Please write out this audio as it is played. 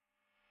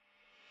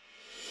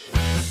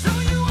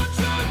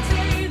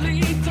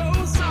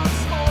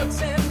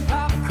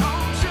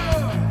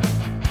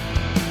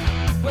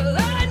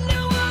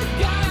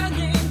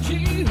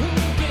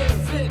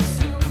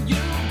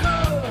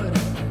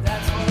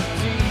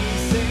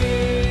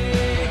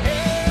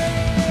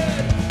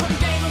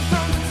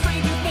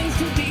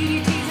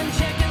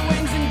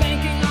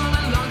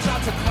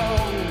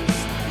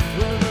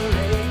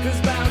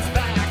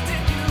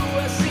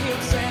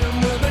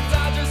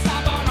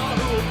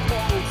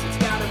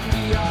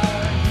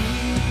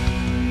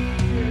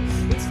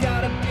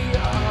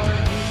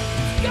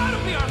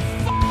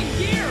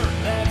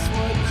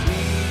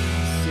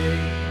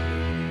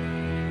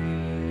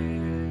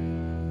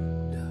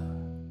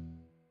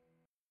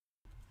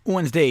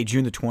Wednesday,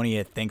 June the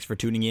 20th. Thanks for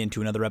tuning in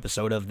to another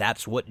episode of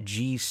That's What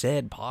G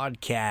Said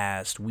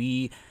podcast.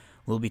 We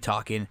will be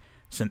talking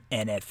some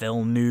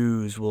NFL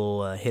news.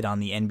 We'll hit on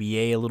the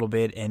NBA a little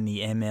bit and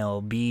the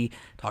MLB,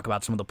 talk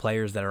about some of the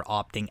players that are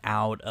opting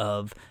out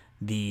of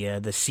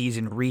the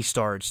season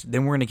restarts.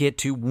 Then we're going to get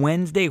to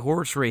Wednesday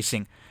horse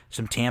racing,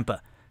 some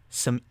Tampa,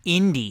 some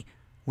Indy.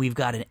 We've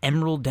got an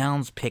Emerald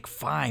Downs pick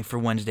 5 for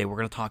Wednesday. We're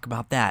going to talk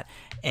about that.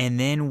 And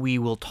then we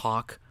will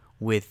talk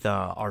with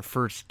our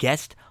first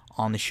guest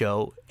on the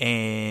show,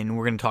 and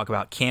we're going to talk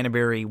about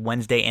Canterbury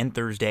Wednesday and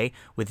Thursday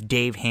with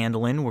Dave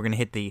Handelin. We're going to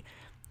hit the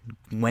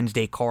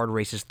Wednesday card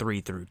races 3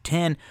 through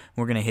 10.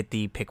 We're going to hit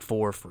the pick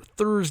 4 for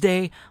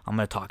Thursday. I'm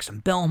going to talk some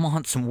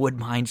Belmont, some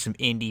Woodbine, some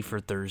Indy for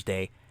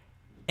Thursday.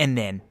 And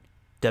then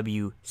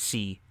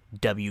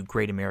WCW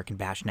Great American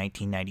Bash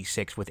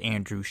 1996 with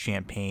Andrew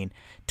Champagne.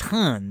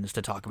 Tons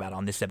to talk about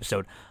on this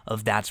episode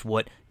of That's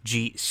What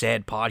G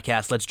Said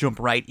podcast. Let's jump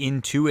right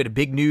into it.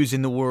 Big news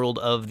in the world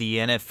of the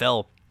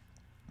NFL.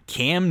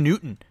 Cam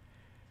Newton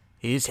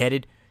is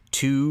headed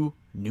to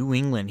New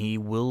England. He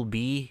will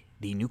be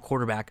the new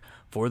quarterback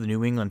for the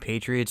New England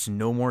Patriots.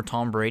 No more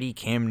Tom Brady.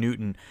 Cam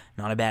Newton,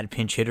 not a bad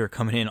pinch hitter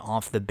coming in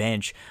off the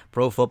bench.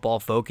 Pro Football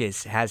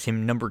Focus has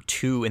him number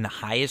 2 in the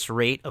highest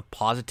rate of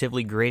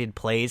positively graded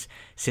plays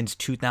since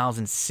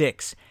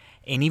 2006.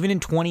 And even in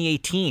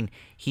 2018,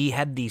 he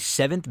had the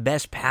 7th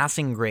best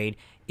passing grade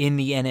in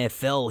the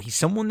NFL. He's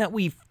someone that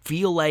we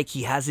feel like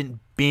he hasn't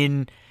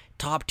been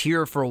top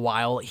tier for a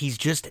while.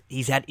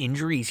 He's had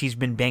injuries. He's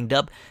been banged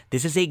up.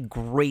 This is a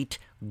great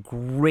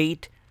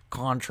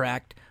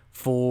contract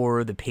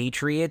for the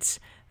Patriots.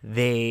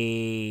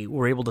 They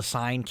were able to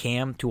sign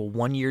Cam to a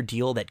 1-year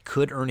deal that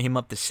could earn him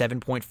up to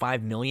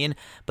 $7.5 million,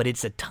 but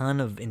it's a ton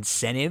of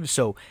incentive.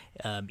 So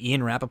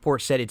Ian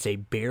Rappaport said it's a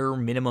bare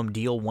minimum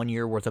deal, 1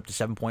 year worth up to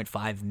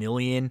 $7.5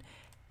 million.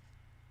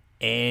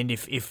 And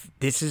if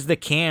this is the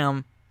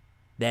Cam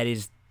that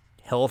is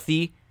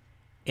healthy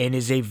and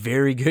is a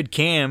very good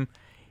Cam,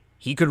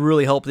 he could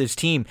really help this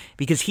team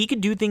because he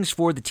could do things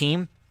for the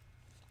team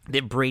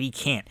that Brady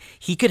can't.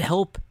 He could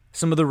help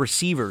some of the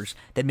receivers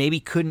that maybe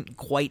couldn't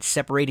quite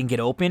separate and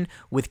get open.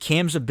 With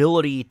Cam's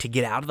ability to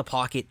get out of the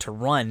pocket to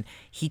run,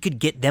 he could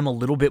get them a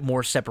little bit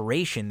more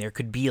separation. There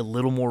could be a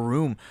little more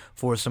room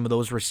for some of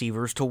those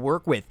receivers to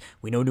work with.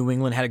 We know New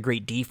England had a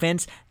great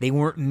defense. They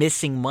weren't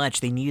missing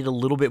much. They needed a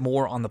little bit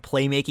more on the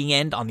playmaking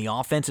end, on the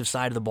offensive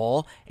side of the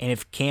ball. And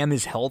if Cam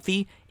is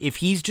healthy, if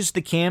he's just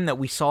the Cam that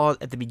we saw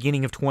at the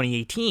beginning of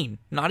 2018,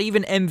 not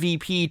even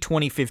MVP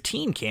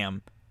 2015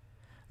 Cam,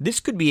 this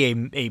could be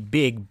a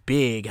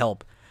big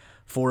help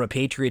for a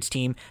Patriots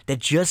team that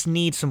just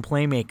needs some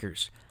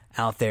playmakers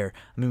out there.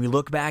 I mean, we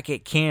look back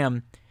at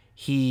Cam,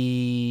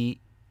 he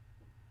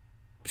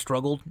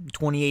struggled in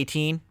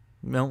 2018.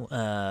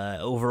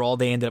 Overall,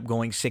 they ended up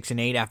going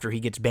 6-8 after he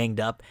gets banged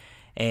up,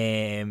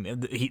 and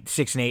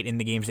 6-8 in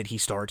the games that he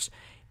starts.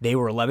 They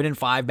were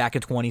 11-5 back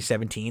in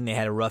 2017. They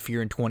had a rough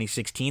year in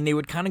 2016. They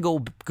would kind of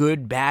go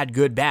good, bad,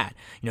 good, bad.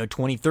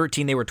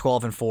 2013 they were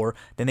 12-4.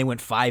 Then they went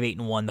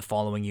 5-8-1 the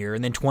following year.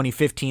 And then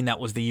 2015,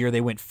 that was the year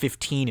they went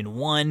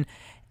 15-1.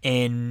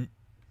 And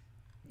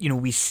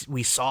we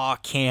saw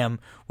Cam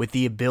with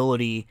the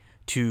ability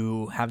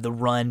to have the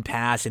run,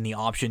 pass, and the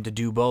option to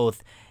do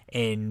both.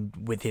 And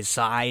with his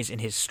size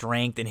and his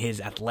strength and his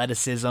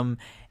athleticism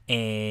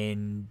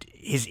and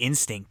his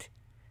instinct.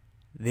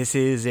 This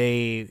is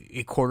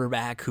a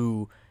quarterback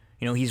who,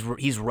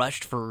 he's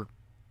rushed for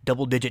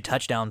double-digit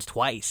touchdowns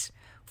twice.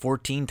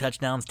 14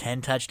 touchdowns,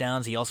 10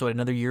 touchdowns. He also had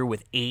another year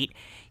with 8.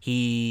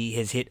 He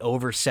has hit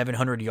over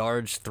 700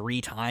 yards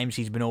 3 times.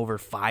 He's been over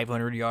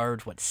 500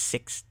 yards,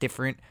 6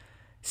 different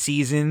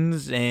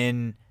seasons.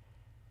 And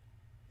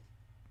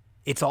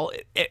it's all,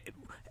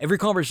 every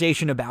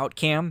conversation about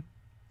Cam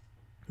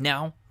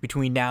now,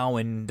 between now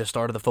and the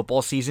start of the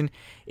football season,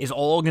 is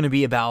all going to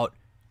be about,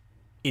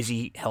 is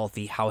he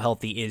healthy? How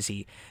healthy is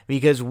he?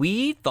 Because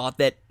we thought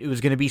that it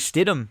was going to be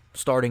Stidham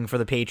starting for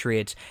the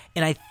Patriots.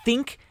 And I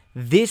think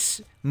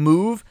this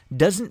move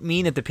doesn't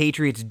mean that the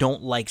Patriots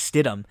don't like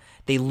Stidham.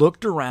 They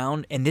looked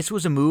around, and this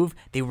was a move.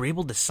 They were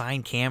able to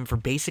sign Cam for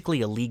basically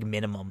a league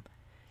minimum.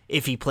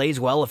 If he plays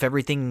well, if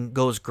everything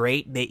goes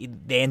great, they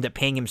end up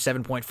paying him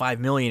 $7.5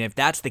 million. If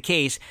that's the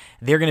case,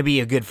 they're going to be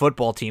a good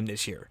football team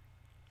this year.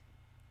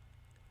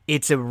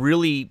 It's a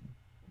really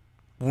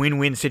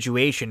win-win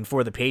situation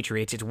for the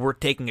Patriots. It's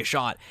worth taking a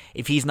shot.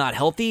 If he's not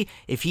healthy,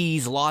 if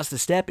he's lost a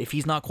step, if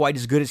he's not quite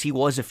as good as he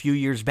was a few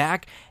years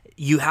back,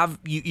 you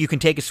can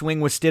take a swing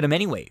with Stidham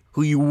anyway,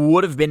 who you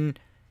would have been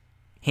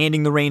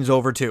handing the reins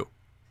over to.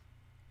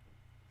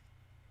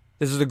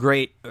 This is a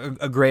great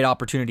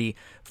opportunity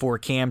for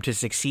Cam to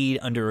succeed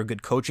under a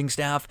good coaching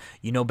staff.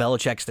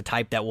 Belichick's the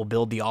type that will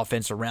build the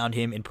offense around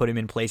him and put him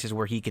in places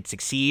where he could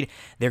succeed.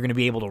 They're going to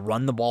be able to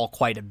run the ball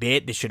quite a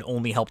bit. This should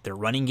only help their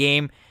running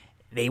game.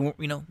 They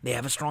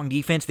have a strong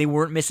defense. They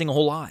weren't missing a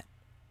whole lot.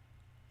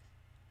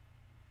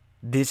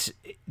 This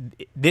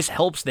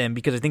helps them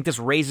because I think this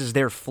raises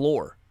their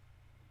floor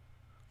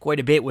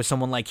quite a bit with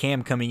someone like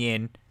Cam coming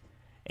in.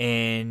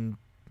 And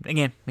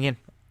again,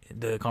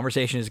 The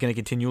conversation is going to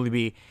continually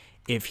be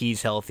if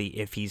he's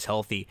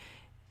healthy.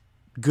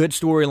 Good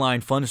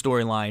storyline, fun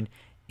storyline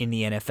in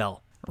the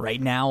NFL.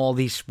 Right now, all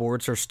these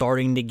sports are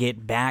starting to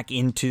get back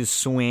into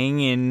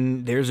swing,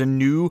 and there's a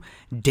new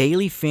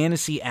daily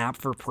fantasy app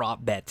for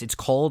prop bets. It's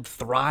called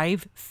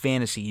Thrive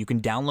Fantasy. You can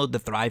download the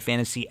Thrive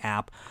Fantasy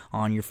app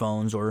on your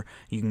phones, or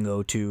you can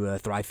go to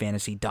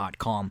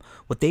thrivefantasy.com.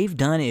 What they've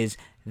done is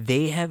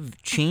they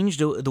have changed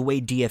the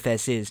way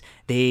DFS is.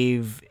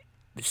 They've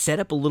set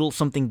up a little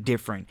something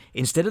different.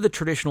 Instead of the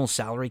traditional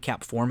salary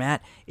cap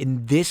format,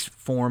 in this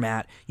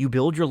format, you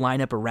build your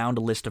lineup around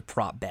a list of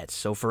prop bets.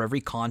 So for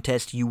every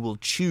contest, you will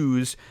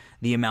choose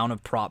the amount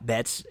of prop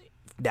bets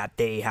that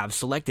they have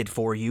selected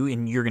for you,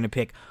 and you're going to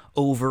pick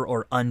over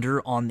or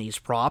under on these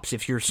props.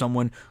 If you're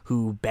someone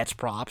who bets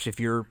props, if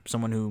you're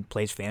someone who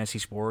plays fantasy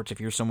sports, if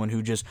you're someone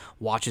who just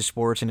watches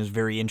sports and is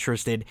very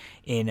interested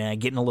in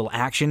getting a little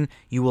action,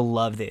 you will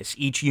love this.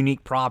 Each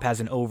unique prop has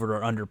an over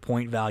or under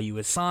point value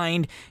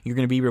assigned. You're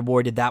going to be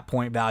rewarded that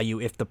point value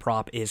if the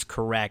prop is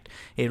correct.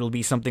 It'll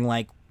be something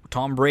like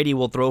Tom Brady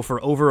will throw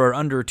for over or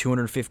under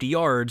 250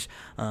 yards,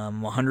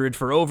 100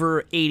 for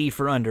over, 80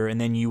 for under,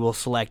 and then you will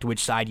select which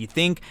side you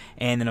think,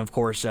 and then, of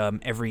course,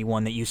 every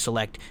one that you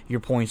select, your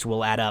points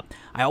will add up.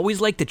 I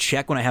always like to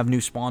check when I have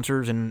new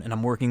sponsors and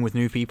I'm working with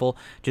new people,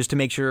 just to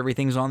make sure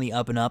everything's on the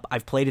up and up.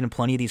 I've played in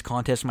plenty of these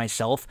contests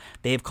myself.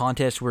 They have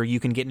contests where you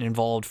can get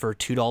involved for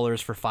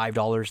 $2, for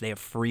 $5. They have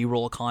free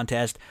roll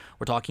contest.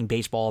 We're talking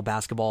baseball,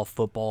 basketball,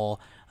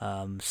 football,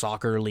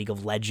 soccer, League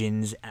of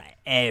Legends,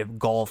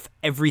 golf,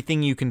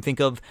 everything you can think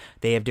of.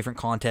 They have different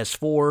contests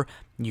for.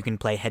 You can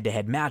play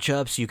head-to-head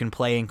matchups. You can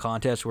play in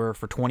contests where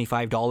for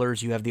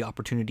 $25 you have the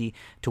opportunity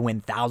to win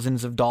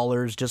thousands of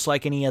dollars, just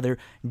like any other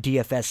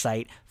DFS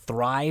site.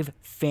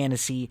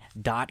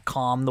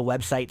 ThriveFantasy.com. The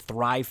website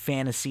Thrive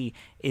Fantasy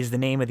is the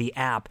name of the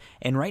app.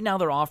 And right now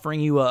they're offering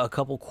you a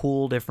couple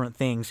cool different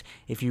things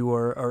if you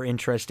are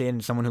interested in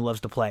someone who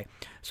loves to play.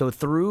 So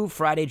through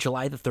Friday,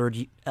 July the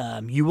 3rd,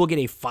 you will get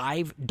a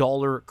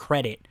 $5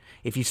 credit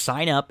if you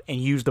sign up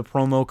and use the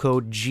promo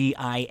code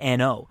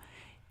GINO.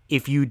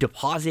 If you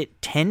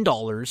deposit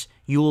 $10,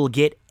 you will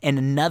get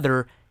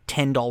another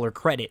 $10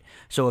 credit.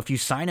 So if you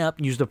sign up,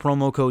 use the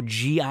promo code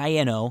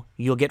GINO,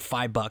 you'll get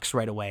 $5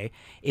 right away.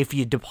 If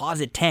you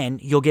deposit 10,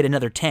 you'll get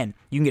another 10.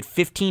 You can get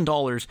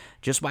 $15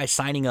 just by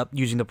signing up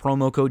using the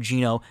promo code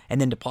GINO and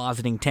then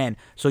depositing 10.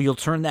 So you'll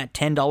turn that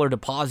 $10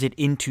 deposit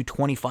into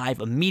 25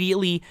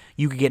 immediately.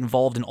 You could get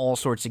involved in all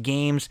sorts of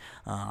games.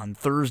 On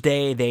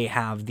Thursday, they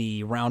have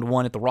the round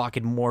 1 at the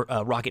Rocket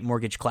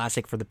Mortgage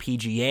Classic for the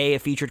PGA, a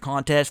featured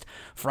contest.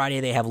 Friday,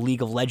 they have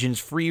League of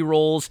Legends free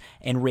rolls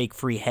and rake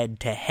free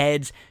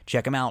head-to-heads.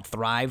 Check them out,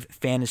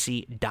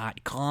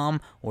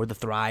 thrivefantasy.com or the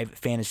Thrive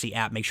Fantasy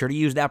app. Make sure to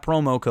use that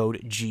promo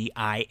code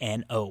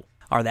GINO.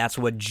 Our That's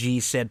What G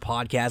Said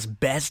podcast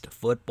best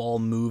football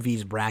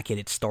movies bracket.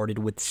 It started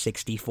with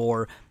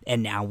 64,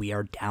 and now we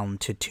are down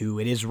to 2.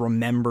 It is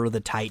Remember the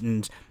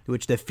Titans,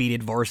 which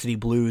defeated Varsity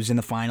Blues in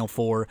the Final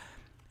Four,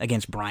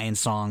 against Brian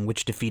Song,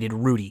 which defeated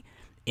Rudy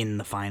in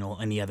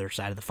the other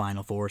side of the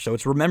Final Four. So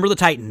it's Remember the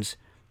Titans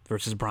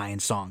versus Brian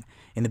Song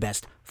in the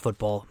best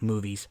football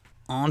movies.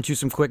 On to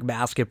some quick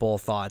basketball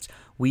thoughts.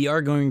 We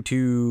are going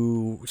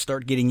to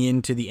start getting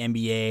into the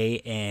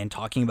NBA and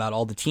talking about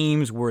all the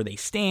teams, where they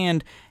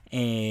stand,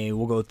 and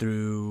we'll go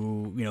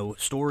through,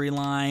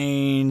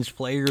 storylines,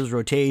 players,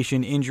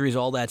 rotation, injuries,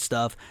 all that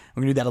stuff.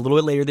 We're going to do that a little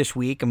bit later this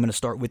week. I'm going to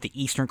start with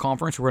the Eastern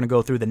Conference. We're going to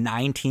go through the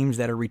 9 teams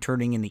that are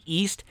returning in the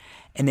East,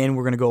 and then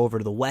we're going to go over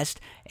to the West,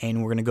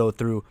 and we're going to go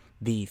through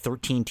the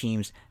 13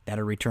 teams that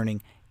are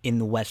returning in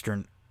the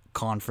Western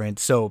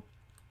Conference. So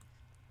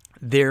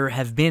there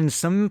have been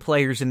some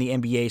players in the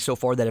NBA so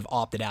far that have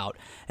opted out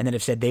and that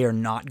have said they are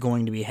not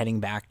going to be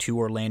heading back to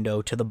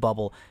Orlando, to the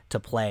bubble,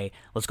 to play.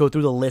 Let's go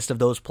through the list of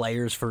those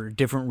players for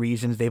different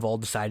reasons. They've all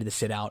decided to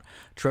sit out.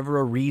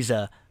 Trevor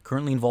Ariza,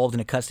 currently involved in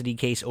a custody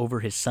case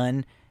over his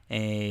son,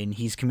 and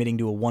he's committing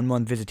to a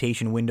 1-month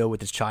visitation window with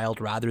his child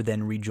rather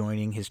than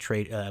rejoining his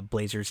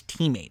Blazers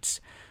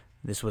teammates.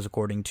 This was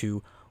according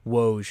to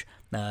Woj.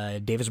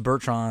 Davis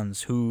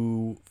Bertans,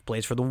 who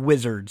plays for the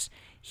Wizards,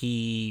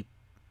 he's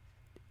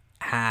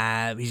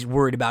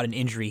worried about an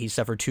injury. He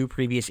suffered 2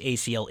 previous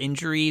ACL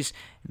injuries.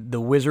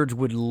 The Wizards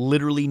would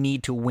literally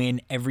need to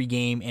win every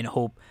game and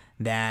hope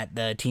that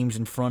the teams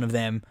in front of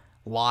them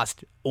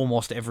lost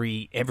almost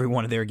every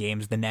one of their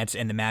games, the Nets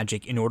and the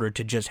Magic, in order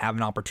to just have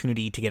an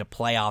opportunity to get a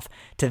playoff,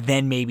 to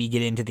then maybe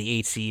get into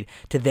the 8th seed,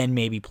 to then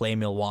maybe play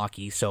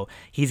Milwaukee. So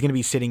he's going to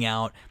be sitting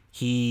out.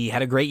 He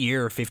had a great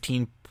year,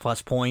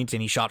 15-plus points,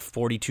 and he shot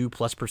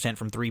 42+%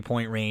 from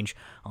three-point range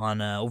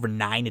on over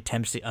 9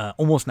 attempts,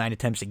 almost 9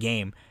 attempts a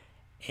game.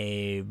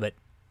 But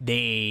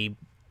they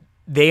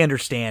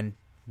understand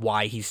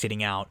why he's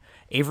sitting out.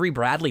 Avery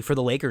Bradley for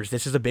the Lakers.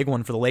 This is a big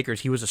one for the Lakers.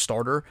 He was a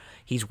starter.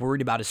 He's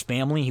worried about his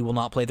family. He will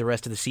not play the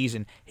rest of the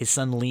season. His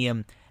son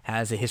Liam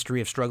has a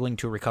history of struggling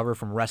to recover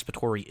from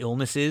respiratory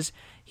illnesses.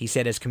 He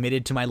said, as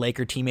committed to my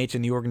Laker teammates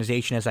and the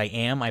organization as I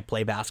am, I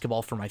play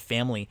basketball for my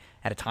family.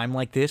 At a time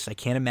like this, I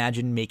can't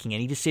imagine making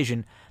any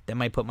decision that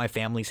might put my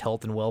family's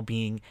health and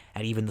well-being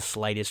at even the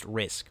slightest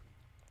risk.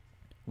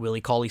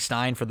 Willie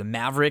Cauley-Stein for the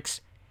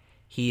Mavericks.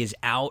 He is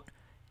out.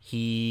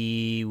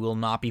 He will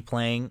not be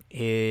playing.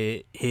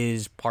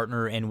 His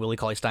partner and Willie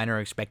Cauley-Stein are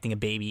expecting a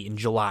baby in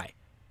July.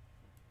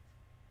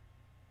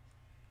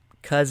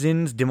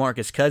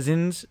 DeMarcus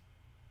Cousins,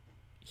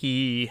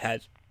 he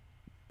has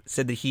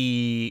said that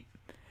he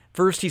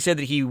said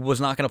that he was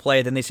not going to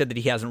play. Then they said that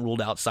he hasn't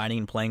ruled out signing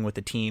and playing with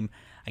the team.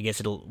 I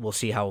guess we'll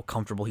see how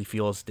comfortable he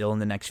feels still in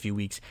the next few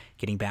weeks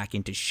getting back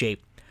into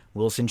shape.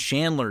 Wilson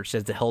Chandler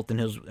says the health and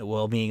his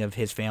well-being of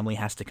his family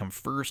has to come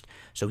first,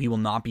 so he will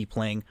not be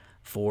playing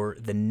for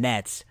the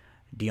Nets.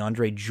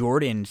 DeAndre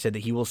Jordan said that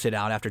he will sit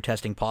out after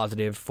testing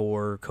positive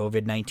for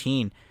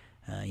COVID-19.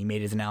 He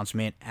made his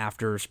announcement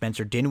after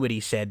Spencer Dinwiddie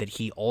said that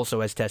he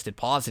also has tested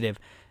positive.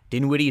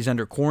 Dinwiddie is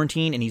under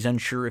quarantine, and he's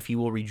unsure if he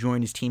will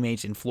rejoin his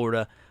teammates in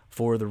Florida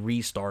for the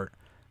restart.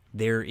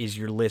 There is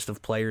your list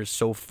of players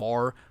so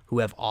far who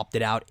have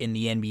opted out in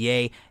the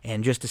NBA.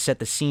 And just to set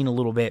the scene a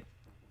little bit,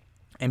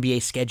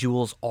 NBA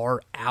schedules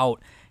are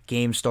out.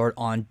 Games start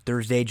on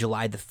Thursday,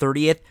 July the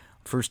 30th.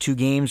 First two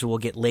games, we'll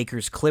get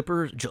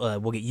Lakers-Clippers,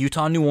 we'll get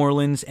Utah-New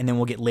Orleans, and then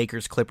we'll get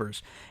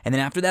Lakers-Clippers. And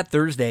then after that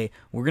Thursday,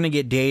 we're going to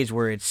get days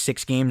where it's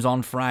 6 games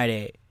on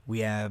Friday. We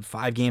have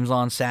 5 games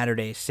on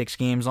Saturday, 6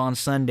 games on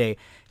Sunday,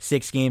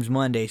 6 games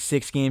Monday,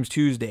 6 games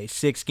Tuesday,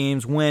 6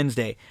 games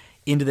Wednesday.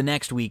 Into the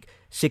next week,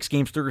 6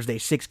 games Thursday,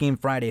 6 games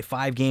Friday,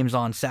 5 games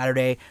on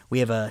Saturday. We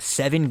have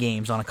 7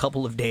 games on a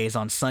couple of days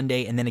on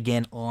Sunday, and then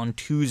again on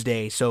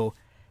Tuesday. So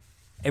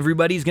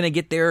everybody's going to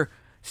get their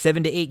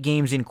 7 to 8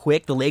 games in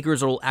quick. The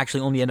Lakers will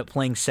actually only end up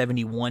playing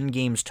 71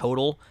 games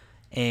total,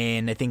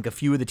 and I think a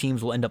few of the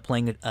teams will end up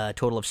playing a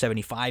total of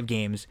 75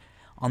 games.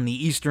 On the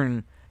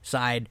Eastern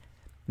side,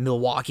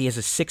 Milwaukee has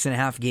a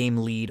 6.5 game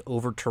lead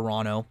over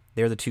Toronto.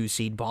 They're the 2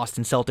 seed.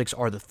 Boston Celtics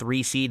are the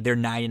 3 seed. They're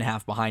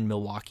 9.5 behind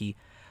Milwaukee.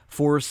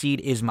 4 seed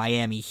is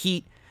Miami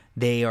Heat.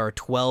 They are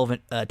 12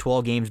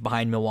 games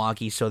behind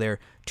Milwaukee, so they're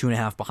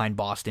 2.5 behind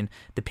Boston.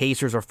 The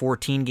Pacers are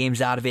 14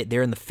 games out of it.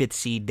 They're in the 5th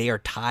seed. They are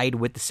tied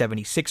with the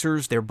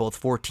 76ers. They're both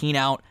 14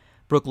 out.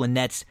 Brooklyn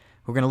Nets,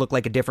 we're going to look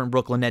like a different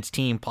Brooklyn Nets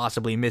team,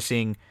 possibly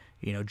missing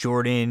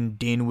Jordan,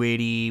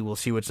 Dinwiddie. We'll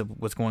see what's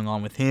going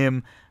on with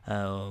him.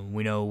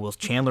 We know Will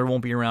Chandler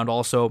won't be around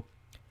also.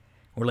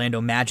 Orlando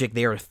Magic,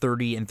 they are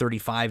 30 and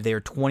 35. They are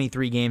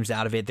 23 games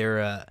out of it.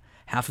 They're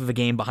half of a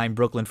game behind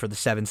Brooklyn for the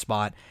 7th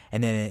spot,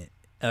 and then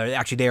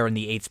actually they are in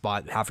the 8th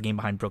spot, half a game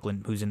behind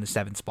Brooklyn, who's in the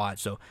 7th spot.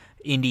 So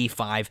Indy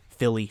 5,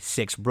 Philly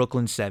 6,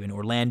 Brooklyn 7,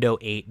 Orlando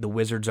 8. The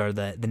Wizards are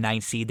the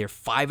 9th seed. They're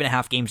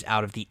 5.5 games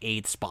out of the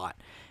 8th spot,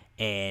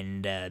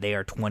 and they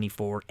are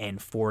 24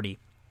 and 40.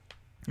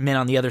 And then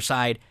on the other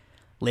side,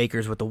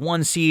 Lakers with the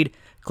 1 seed.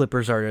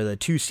 Clippers are the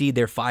 2 seed.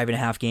 They're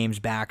 5.5 games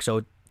back, so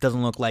it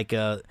doesn't look like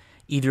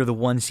either of the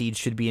 1 seeds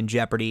should be in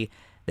jeopardy.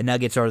 The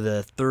Nuggets are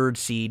the 3rd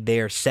seed. They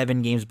are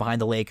 7 games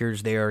behind the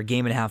Lakers. They are a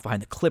game and a half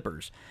behind the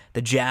Clippers.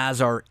 The Jazz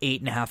are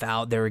 8.5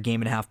 out. They're a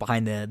game and a half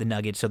behind the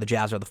Nuggets, so the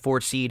Jazz are the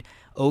 4th seed.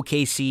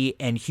 OKC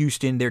and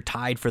Houston, they're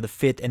tied for the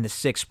 5th and the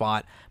 6th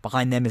spot.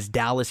 Behind them is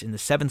Dallas in the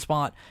 7th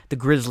spot. The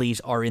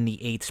Grizzlies are in the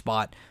 8th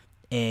spot.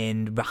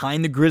 And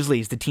behind the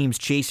Grizzlies, the teams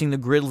chasing the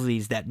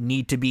Grizzlies that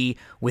need to be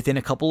within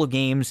a couple of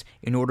games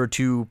in order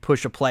to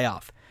push a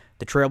playoff.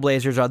 The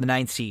Trailblazers are the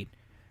 9th seed.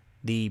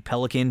 The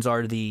Pelicans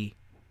are the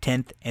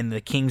 10th, and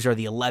the Kings are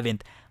the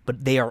 11th,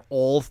 but they are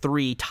all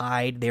 3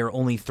 tied. They are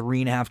only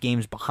 3.5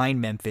 games behind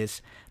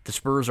Memphis. The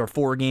Spurs are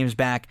 4 games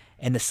back,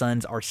 and the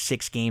Suns are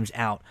 6 games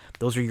out.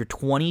 Those are your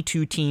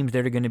 22 teams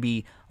that are going to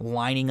be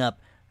lining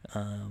up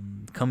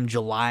come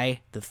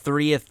July the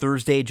 30th,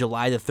 Thursday,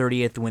 July the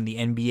 30th, when the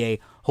NBA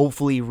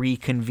hopefully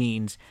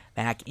reconvenes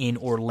back in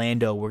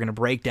Orlando. We're going to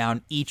break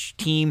down each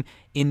team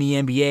in the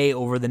NBA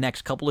over the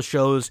next couple of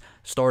shows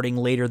starting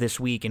later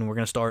this week, and we're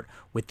going to start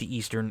with the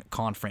Eastern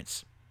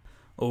Conference.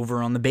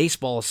 Over on the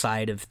baseball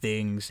side of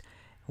things,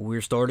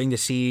 we're starting to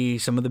see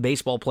some of the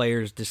baseball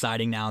players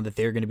deciding now that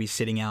they're going to be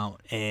sitting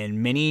out,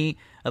 and many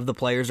of the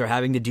players are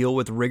having to deal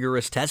with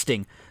rigorous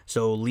testing.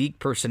 So league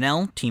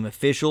personnel, team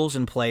officials,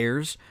 and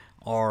players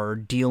are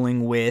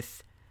dealing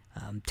with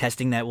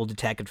testing that will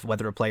detect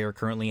whether a player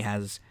currently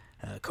has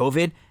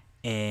COVID,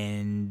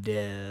 and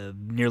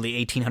nearly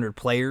 1,800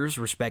 players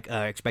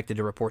expected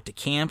to report to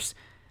camps.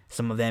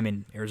 Some of them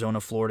in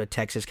Arizona, Florida,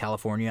 Texas,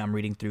 California. I'm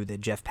reading through the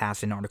Jeff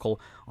Passan article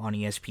on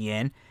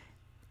ESPN.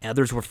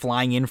 Others were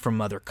flying in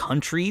from other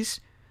countries.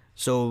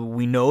 So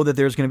we know that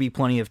there's going to be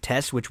plenty of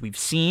tests, which we've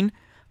seen.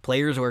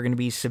 Players are going to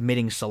be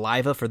submitting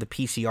saliva for the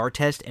PCR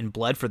test and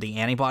blood for the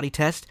antibody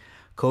test.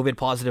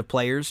 COVID-positive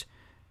players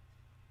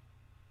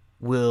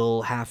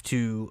will have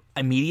to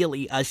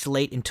immediately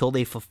isolate until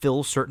they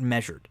fulfill certain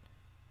measures.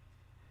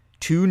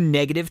 2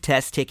 negative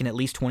tests taken at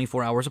least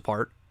 24 hours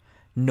apart.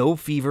 no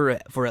fever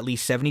for at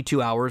least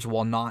 72 hours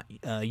while not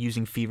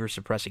using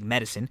fever-suppressing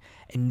medicine,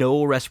 and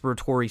no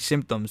respiratory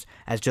symptoms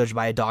as judged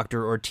by a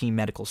doctor or team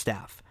medical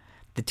staff.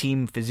 The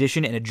team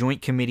physician and a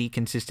joint committee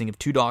consisting of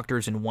 2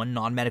 doctors and 1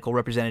 non-medical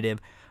representative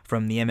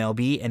from the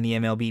MLB and the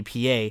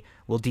MLBPA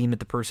will deem that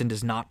the person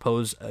does not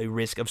pose a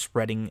risk of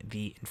spreading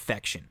the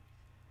infection.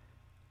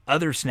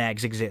 Other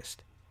snags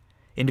exist.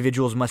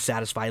 Individuals must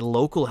satisfy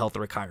local health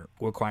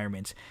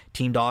requirements.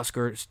 Team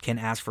doctors can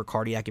ask for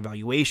cardiac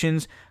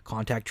evaluations.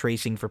 Contact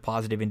tracing for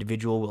positive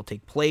individual will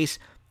take place.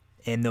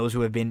 And those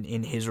who have been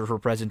in his or her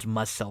presence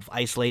must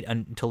self-isolate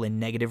until a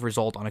negative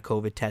result on a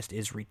COVID test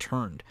is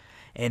returned.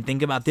 And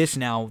think about this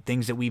now,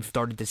 things that we've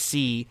started to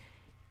see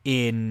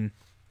in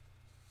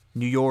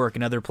New York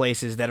and other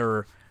places that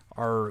are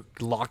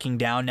locking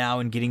down now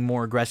and getting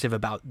more aggressive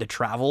about the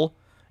travel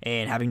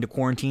and having to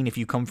quarantine if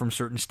you come from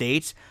certain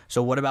states.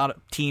 So what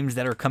about teams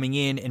that are coming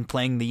in and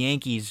playing the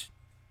Yankees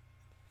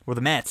or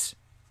the Mets,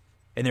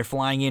 and they're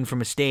flying in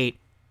from a state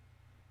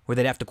where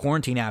they'd have to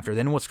quarantine after?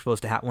 Then what's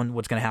supposed to happen?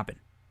 What's going to happen?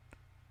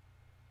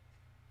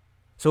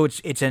 So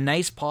it's a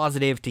nice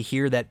positive to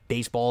hear that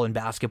baseball and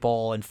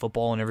basketball and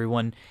football and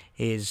everyone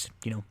is,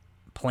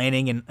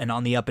 planning and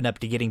on the up and up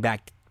to getting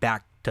back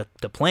to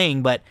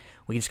playing, but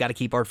we just got to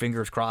keep our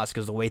fingers crossed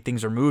because the way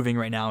things are moving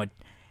right now, it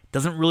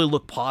doesn't really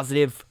look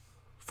positive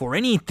for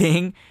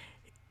anything,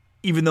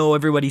 even though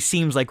everybody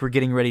seems like we're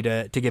getting ready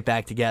to get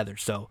back together.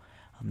 So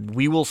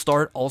we will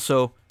start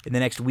also in the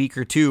next week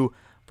or two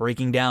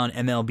breaking down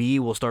MLB.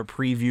 We'll start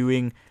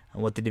previewing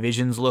what the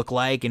divisions look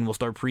like, and we'll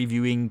start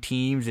previewing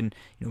teams and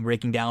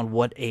breaking down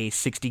what a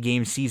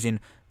 60-game season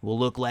will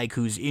look like,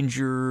 who's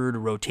injured,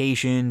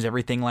 rotations,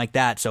 everything like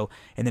that. So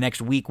in the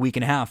next week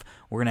and a half,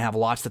 we're going to have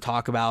lots to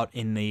talk about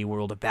in the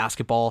world of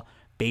basketball,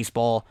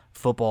 baseball,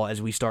 football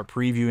as we start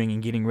previewing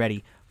and getting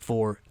ready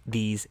for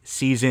these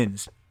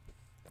seasons.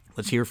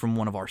 Let's hear from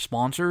one of our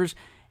sponsors,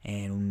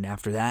 and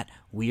after that,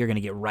 we are going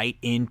to get right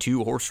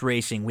into horse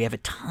racing. We have a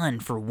ton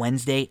for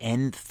Wednesday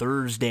and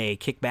Thursday.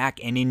 Kick back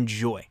and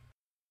enjoy.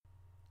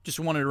 Just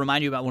wanted to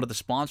remind you about one of the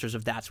sponsors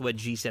of That's What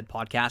G Said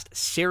podcast,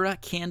 Serra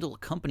Candle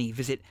Company.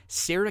 Visit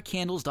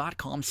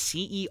serracandles.com,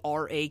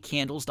 CERA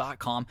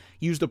candles.com.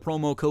 Use the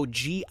promo code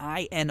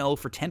GINO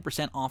for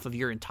 10% off of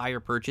your entire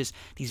purchase.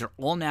 These are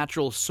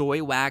all-natural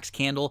soy wax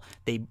candles.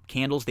 They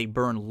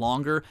burn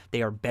longer.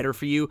 They are better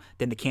for you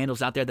than the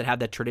candles out there that have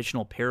that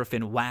traditional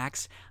paraffin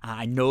wax.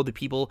 I know the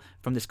people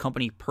from this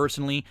company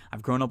personally.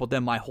 I've grown up with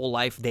them my whole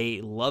life.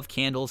 They love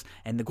candles,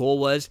 and the goal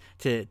was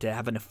to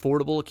have an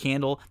affordable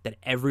candle that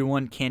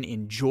everyone can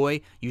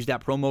enjoy. Use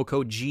that promo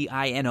code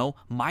GINO.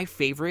 My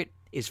favorite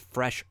is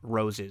Fresh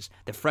Roses.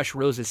 The Fresh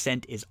Roses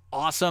scent is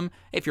awesome.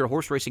 If you're a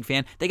horse racing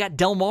fan, they got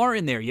Del Mar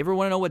in there. You ever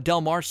want to know what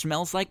Del Mar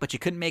smells like, but you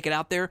couldn't make it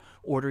out there?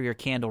 Order your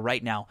candle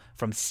right now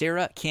from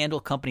Serra Candle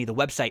Company. The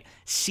website,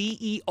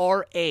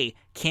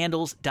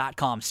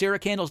 CERAcandles.com.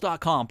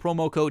 serracandles.com.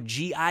 Promo code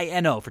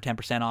GINO for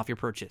 10% off your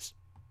purchase.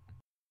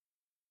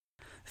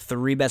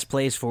 3 best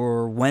plays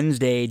for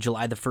Wednesday,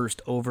 July the 1st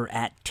over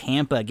at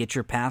Tampa. Get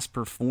your past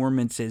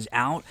performances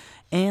out,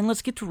 and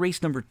let's get to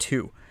race number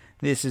 2.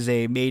 This is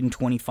a maiden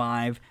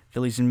 25,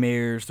 fillies and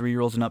mares,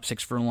 3-year-olds and up,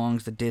 6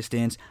 furlongs the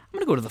distance. I'm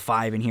going to go to the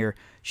 5 in here.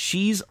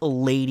 She's a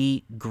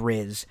Lady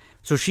Grizz.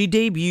 So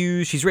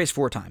she's raced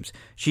 4 times.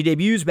 She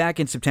debuts back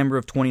in September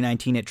of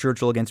 2019 at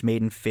Churchill against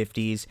maiden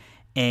 50s,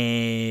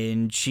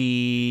 and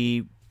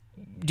she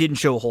didn't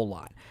show a whole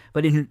lot.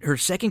 But in her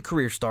second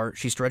career start,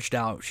 she stretched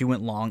out, she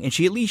went long, and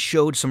she at least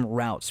showed some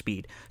route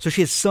speed. So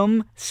she has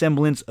some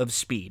semblance of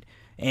speed.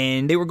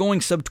 And they were going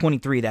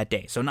sub-23 that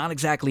day, so not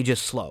exactly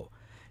just slow.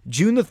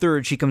 June the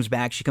 3rd, she comes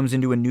back. She comes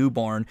into a new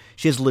barn.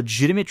 She has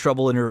legitimate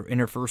trouble in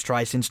her first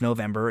try since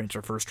November. It's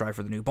her first try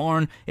for the new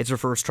barn. It's her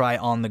first try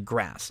on the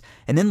grass.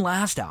 And then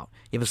last out,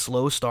 you have a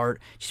slow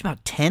start. She's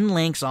about 10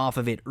 lengths off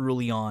of it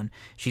early on.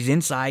 She's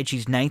inside.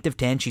 She's 9th of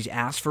 10. She's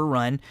asked for a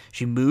run.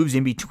 She moves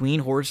in between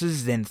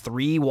horses, then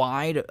 3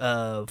 wide,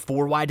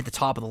 4 wide at the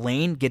top of the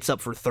lane, gets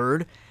up for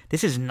 3rd.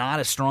 This is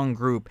not a strong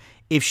group.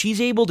 If she's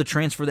able to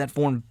transfer that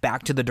form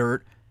back to the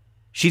dirt,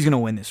 she's going to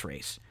win this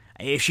race.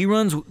 If she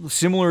runs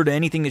similar to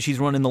anything that she's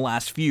run in the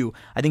last few,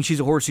 I think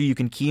she's a horse who you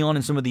can key on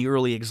in some of the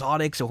early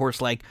exotics. A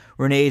horse like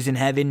Renee's in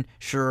Heaven,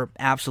 sure,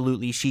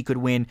 absolutely, she could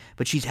win,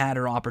 but she's had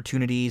her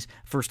opportunities.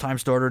 First-time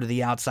starter to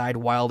the outside,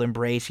 Wild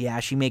Embrace,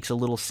 yeah, she makes a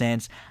little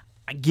sense.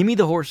 Give me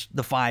the horse,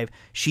 the 5.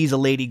 She's a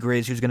Lady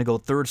Grizz who's going to go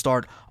 3rd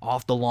start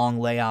off the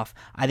long layoff.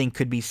 I think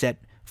could be set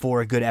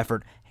for a good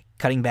effort.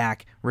 Cutting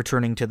back,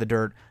 returning to the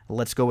dirt.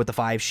 Let's go with the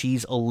 5.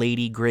 She's a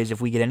Lady Grizz. If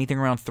we get anything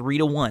around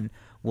 3-1,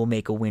 we'll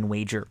make a win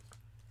wager.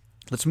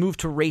 Let's move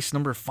to race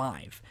number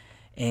 5,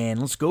 and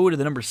let's go to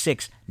the number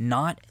 6,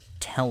 Not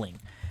Telling.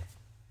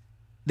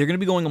 They're going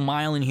to be going a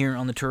mile in here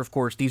on the turf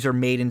course. These are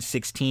maiden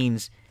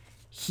 16s.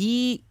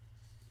 He's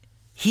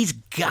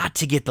got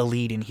to get the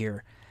lead in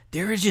here.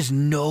 There is just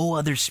no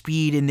other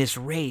speed in this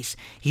race.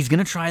 He's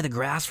going to try the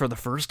grass for the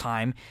first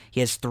time.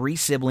 He has 3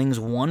 siblings.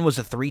 One was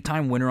a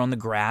 3-time winner on the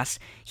grass.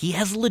 He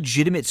has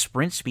legitimate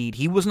sprint speed.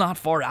 He was not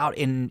far out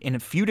in a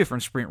few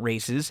different sprint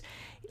races.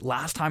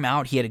 Last time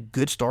out, he had a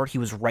good start. He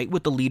was right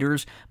with the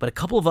leaders, but a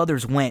couple of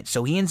others went.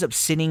 So he ends up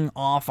sitting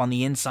off on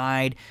the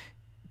inside,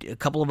 a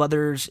couple of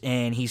others,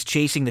 and he's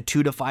chasing the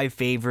 2-5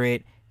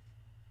 favorite,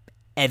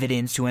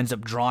 Evidence, who ends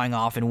up drawing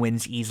off and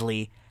wins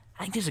easily.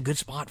 I think this is a good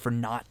spot for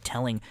Not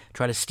Telling.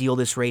 Try to steal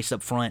this race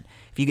up front.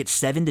 If you get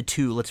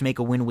 7-2, let's make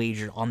a win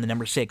wager on the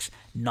number 6,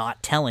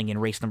 Not Telling, in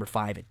race number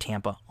 5 at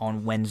Tampa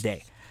on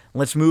Wednesday.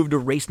 Let's move to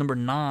race number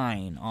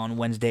 9 on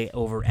Wednesday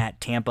over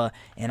at Tampa,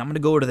 and I'm going to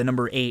go to the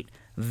number 8,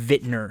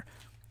 Vittner.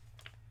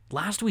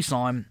 Last we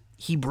saw him,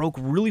 he broke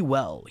really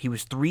well. He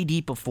was 3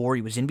 deep before.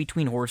 He was in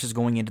between horses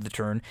going into the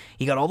turn.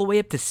 He got all the way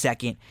up to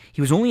second.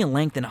 He was only a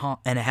length and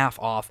a half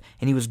off,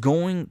 and he was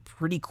going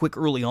pretty quick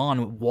early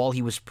on while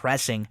he was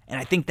pressing,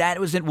 and I think that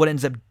was what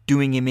ends up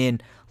doing him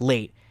in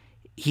late.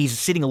 He's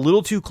sitting a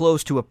little too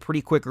close to a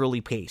pretty quick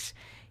early pace.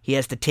 He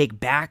has to take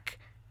back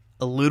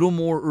a little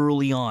more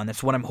early on.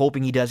 That's what I'm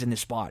hoping he does in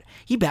this spot.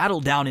 He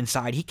battled down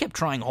inside. He kept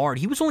trying hard.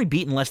 He was only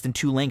beaten less than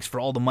 2 lengths for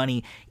all the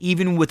money,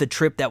 even with a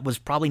trip that was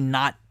probably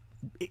not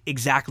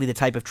exactly the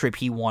type of trip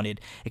he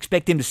wanted.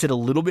 Expect him to sit a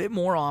little bit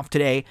more off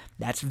today.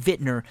 That's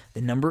Vittner,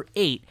 the number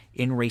 8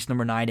 in race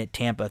number 9 at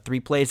Tampa. 3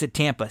 plays at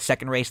Tampa.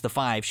 Second race, the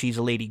 5, She's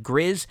a Lady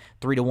Grizz.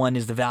 3-1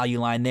 is the value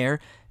line there.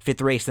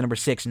 5th race, the number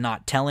 6,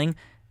 Not Telling.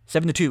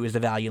 7-2 is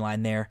the value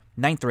line there.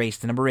 9th race,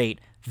 the number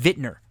 8,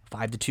 Vittner.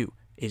 5-2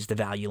 is the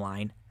value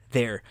line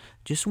there.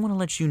 Just want to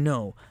let you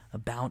know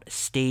about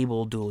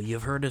Stable Duel.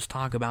 You've heard us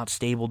talk about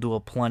Stable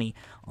Duel plenty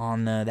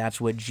on That's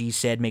What G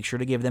Said. Make sure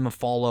to give them a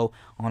follow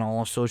on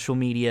all social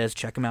medias.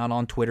 Check them out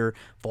on Twitter.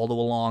 Follow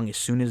along. As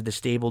soon as the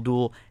Stable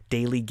Duel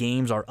daily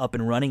games are up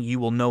and running, you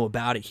will know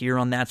about it here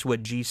on That's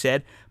What G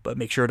Said. But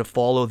make sure to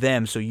follow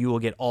them so you will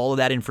get all of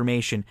that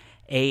information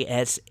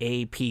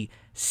ASAP.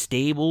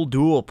 Stable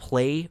Duel,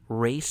 play,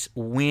 race,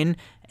 win.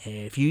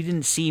 If you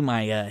didn't see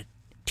my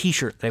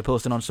t-shirt that I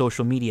posted on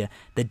social media,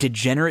 the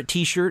Degenerate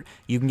t-shirt,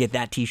 you can get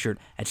that t-shirt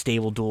at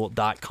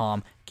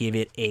StableDuel.com. Give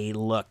it a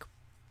look.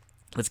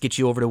 Let's get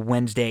you over to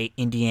Wednesday,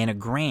 Indiana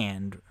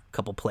Grand,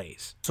 couple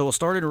plays. So we'll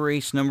start at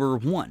race number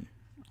 1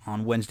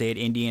 on Wednesday at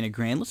Indiana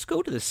Grand. Let's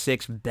go to the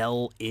 6,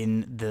 Bell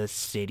in the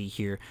City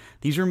here.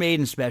 These are made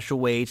in special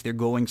weights. They're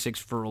going 6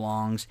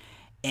 furlongs,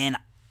 and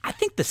I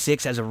think the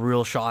 6 has a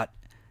real shot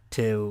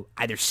to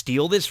either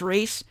steal this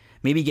race,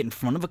 maybe get in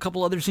front of a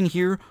couple others in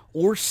here,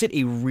 or sit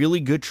a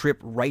really good trip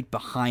right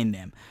behind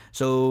them.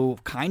 So,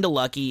 Kinda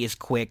Lucky is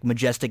quick,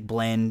 Majestic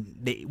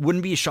Blend. It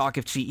wouldn't be a shock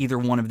if see either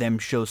one of them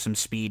show some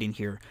speed in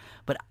here.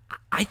 But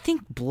I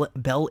think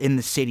Bell in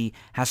the City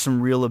has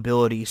some real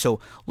ability. So,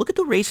 look at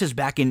the races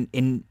back in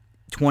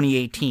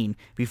 2018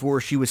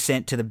 before she was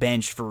sent to the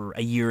bench for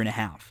a year and a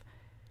half.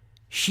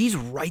 She's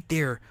right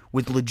there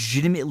with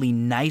legitimately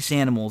nice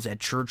animals at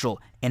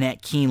Churchill and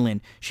at Keeneland.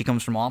 She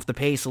comes from off the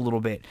pace a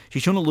little bit.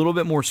 She's shown a little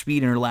bit more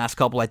speed in her last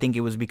couple. I think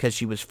it was because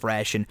she was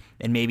fresh and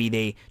maybe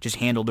they just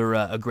handled her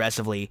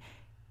aggressively.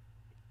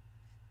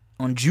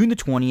 On June the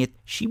 20th,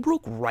 she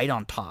broke right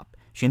on top.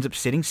 She ends up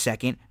sitting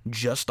second,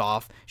 just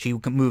off. She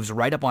moves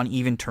right up on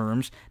even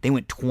terms. They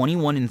went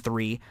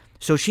 21-3.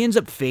 So she ends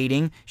up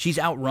fading. She's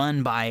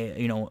outrun by,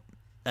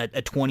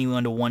 a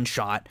 21-1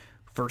 shot.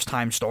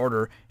 First-time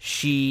starter.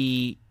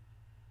 She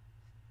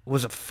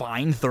was a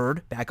fine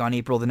third back on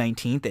April the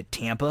 19th at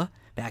Tampa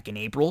back in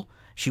April.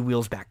 She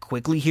wheels back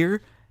quickly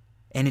here,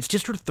 and it's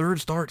just her 3rd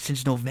start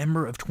since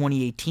November of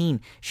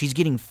 2018. She's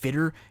getting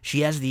fitter.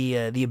 She has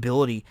the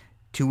ability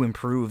to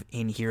improve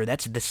in here.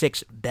 That's the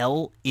 6,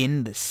 Bell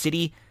in the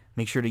City.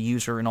 Make sure to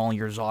use her in all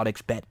your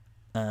Zodics. Bet,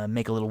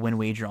 make a little win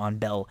wager on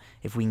Bell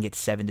if we can get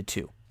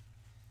 7-2.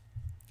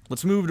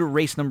 Let's move to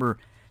race number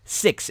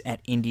 6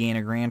 at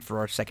Indiana Grand for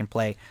our second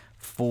play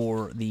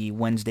for the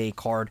Wednesday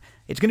card.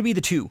 It's going to be the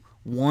 2,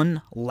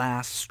 One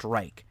Last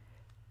Strike.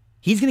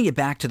 He's going to get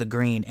back to the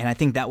green, and I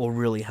think that will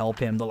really help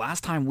him. The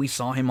last time we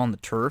saw him on the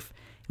turf,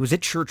 it was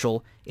at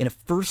Churchill in a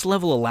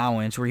first-level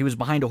allowance where he was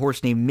behind a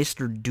horse named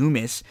Mr.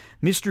 Dumas.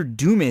 Mr.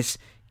 Dumas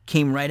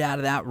came right out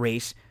of that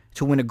race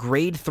to win a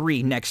Grade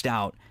 3 next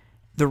out.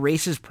 The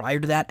races prior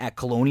to that at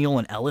Colonial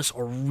and Ellis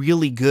are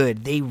really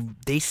good.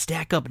 They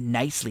stack up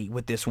nicely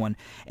with this one.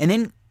 And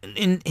then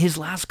in his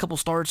last couple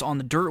starts on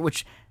the dirt,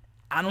 which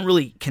I don't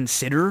really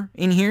consider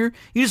in here,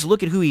 you just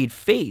look at who he'd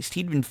faced.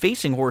 He'd been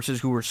facing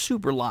horses who were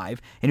super live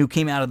and who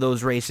came out of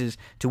those races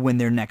to win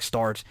their next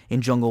starts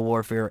in Jungle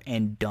Warfare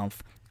and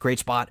Dumpf. Great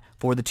spot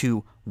for the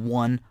 2,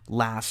 One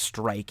Last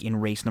Strike in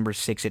race number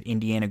 6 at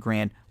Indiana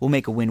Grand. We'll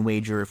make a win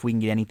wager if we can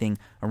get anything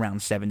around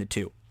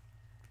 7-2.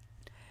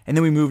 And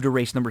then we move to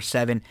race number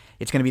 7.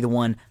 It's going to be the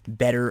 1,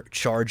 Better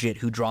Charge It,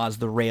 who draws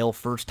the rail,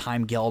 first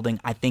time gelding.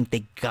 I think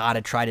they got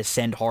to try to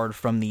send hard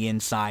from the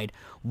inside.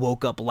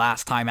 woke up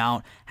last time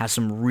out, has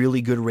some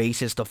really good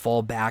races to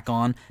fall back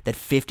on. That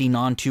 50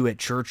 non-2 at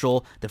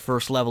Churchill, the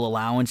first level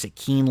allowance at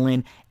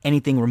Keeneland,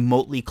 anything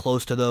remotely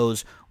close to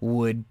those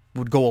would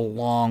go a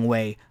long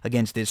way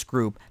against this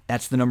group.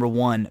 That's the number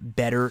one,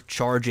 Better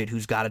Charge It,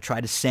 who's got to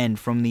try to send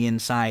from the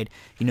inside.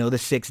 The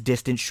 6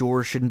 Distant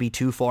Shores shouldn't be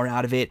too far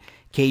out of it.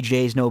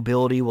 KJ's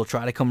Nobility will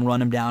try to come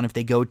run him down if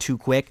they go too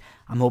quick.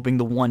 I'm hoping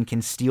the 1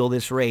 can steal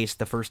this race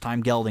the first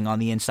time gelding on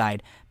the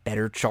inside.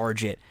 Better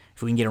Charge It.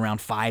 If we can get around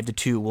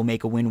 5-2, we'll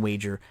make a win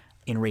wager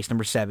in race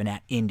number 7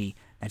 at Indy.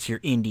 That's your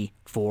Indy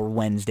for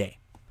Wednesday.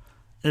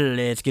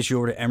 Let's get you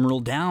over to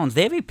Emerald Downs.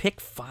 They have a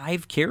pick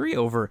 5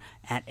 carryover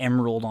at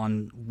Emerald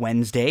on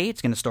Wednesday. It's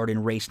going to start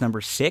in race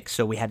number 6,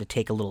 so we had to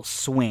take a little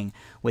swing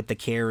with the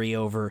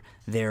carryover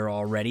there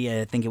already.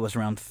 I think it was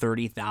around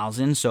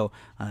 30,000, so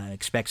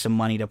expect some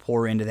money to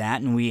pour into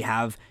that, and we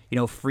have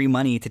free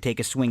money to take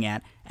a swing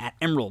at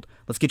Emerald.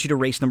 Let's get you to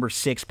race number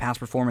 6.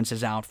 Past performance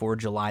is out for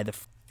July the.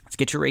 Let's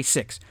get you race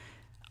 6.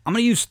 I'm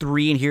going to use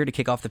 3 in here to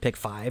kick off the pick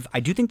 5. I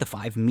do think the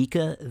 5,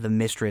 Mika the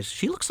Mistress,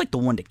 she looks like the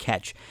one to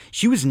catch.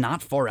 She was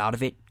not far out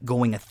of it,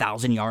 going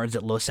 1,000 yards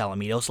at Los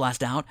Alamitos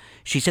last out.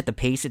 She set the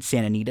pace at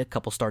Santa Anita a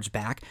couple starts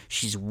back.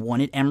 She's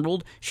won at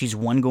Emerald. She's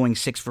won going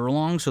 6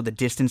 furlongs, so the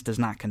distance does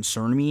not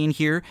concern me in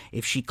here.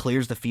 If she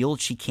clears the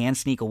field, she can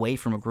sneak away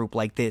from a group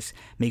like this.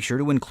 Make sure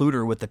to include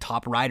her with the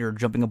top rider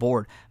jumping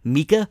aboard.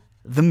 Mika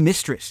the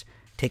Mistress.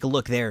 Take a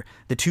look there.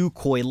 The 2,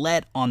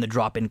 Coilette on the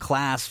drop-in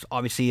class,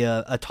 obviously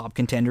a top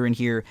contender in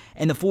here.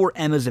 And the 4,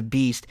 Emma's a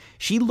Beast.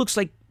 She looks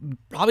like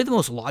probably the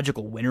most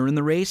logical winner in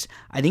the race.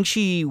 I think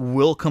she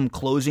will come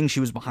closing. She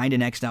was behind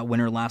an X-Out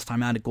winner last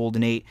time out at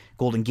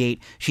Golden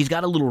Gate. She's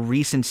got a little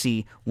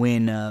recency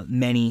when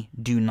many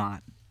do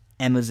not.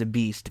 Emma's a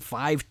Beast.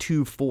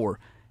 5-2-4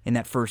 in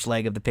that first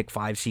leg of the pick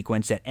 5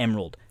 sequence at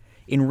Emerald.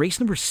 In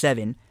race number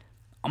 7,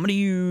 I'm going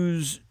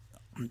to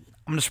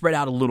spread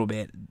out a little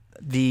bit.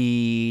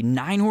 The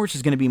 9 horse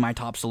is going to be my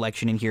top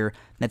selection in here.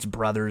 That's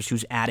Brothers,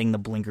 who's adding the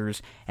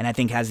blinkers, and I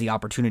think has the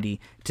opportunity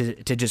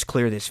to just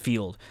clear this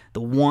field. The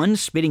 1,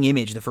 Spitting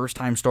Image, the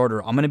first-time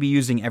starter, I'm going to be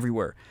using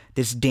everywhere.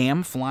 This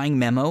Damn Flying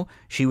Memo,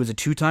 she was a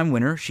 2-time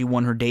winner. She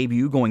won her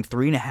debut going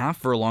 3.5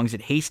 furlongs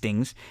at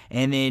Hastings,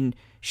 and then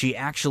she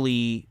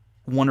actually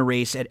won a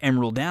race at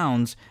Emerald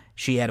Downs.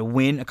 She had a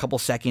win, a couple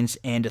seconds,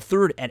 and a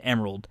third at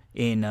Emerald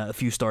in a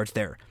few starts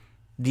there.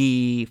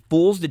 The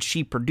foals that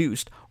she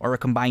produced are a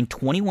combined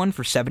 21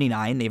 for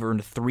 79. They've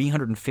earned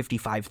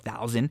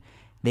 $355,000.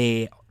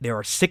 There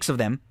are 6 of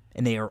them,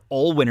 and they are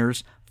all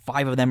winners.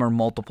 5 of them are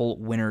multiple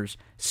winners.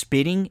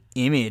 Spitting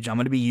Image, I'm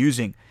going to be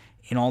using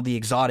in all the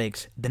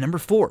exotics. The number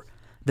 4,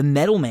 the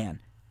Metal Man.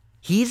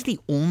 He is the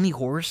only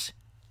horse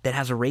that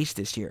has a race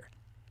this year.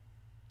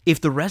 If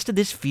the rest of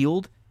this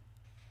field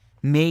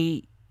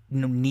may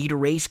need a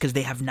race because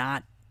they have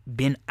not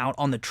been out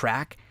on the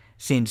track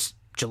since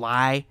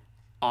July,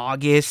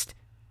 August,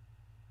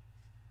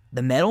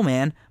 the Metal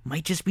Man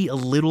might just be a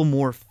little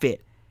more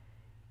fit.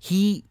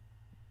 He,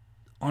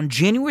 on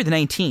January the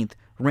 19th,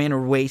 ran a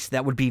race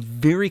that would be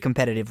very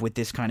competitive with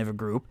this kind of a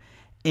group,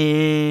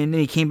 and then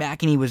he came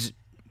back and he was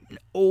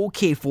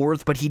okay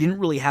 4th, but he didn't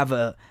really have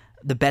the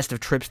best of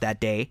trips that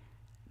day.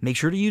 Make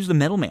sure to use the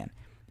Metal Man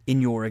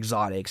in your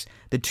exotics.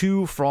 The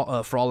 2,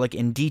 Frolic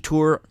and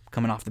Detour,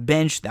 coming off the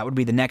bench, that would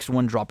be the next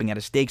one, dropping out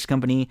of Stakes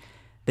Company.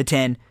 The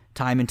 10,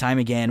 Time and Time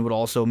Again, would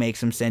also make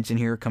some sense in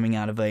here, coming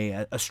out of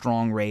a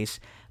strong race.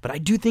 But I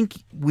do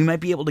think we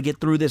might be able to get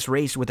through this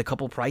race with a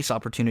couple price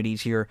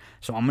opportunities here.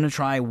 So I'm going to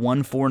try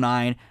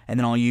 149, and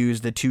then I'll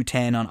use the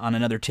 210 on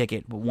another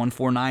ticket. But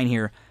 149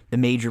 here, the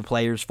major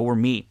players for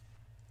me.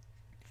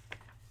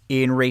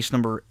 In race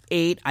number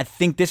 8, I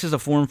think this is a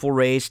formful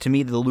race. To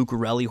me, the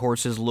Lucarelli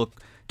horses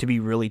look to be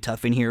really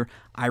tough in here.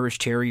 Irish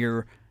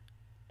Terrier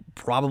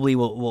probably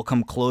will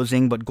come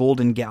closing, but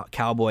Golden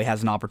Cowboy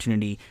has an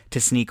opportunity to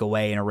sneak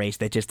away in a race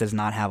that just does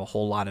not have a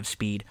whole lot of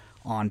speed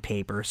on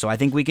paper. So I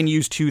think we can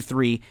use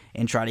 2-3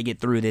 and try to get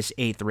through this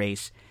 8th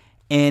race.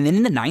 And then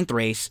in the 9th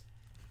race,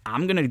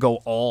 I'm going to go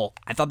all.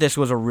 I thought this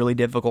was a really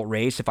difficult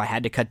race. If I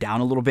had to cut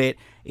down a little bit,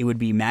 it would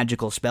be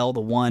Magical Spell,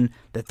 the 1,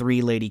 the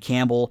 3, Lady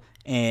Campbell,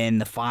 and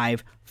the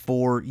 5,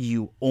 For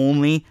You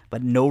Only,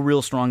 but no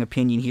real strong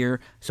opinion here,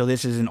 so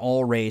this is an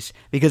all race,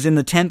 because in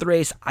the 10th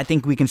race, I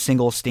think we can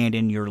single Stand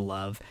in Your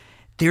Love.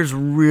 There's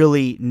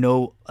really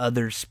no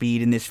other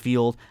speed in this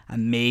field.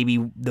 Maybe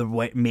the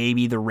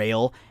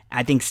rail.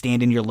 I think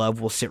Stand in Your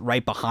Love will sit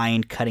right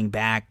behind, cutting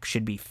back,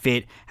 should be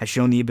fit, has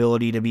shown the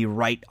ability to be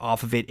right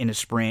off of it in a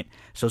sprint.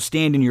 So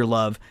Stand in Your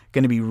Love,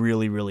 going to be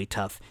really, really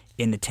tough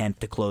in the 10th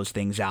to close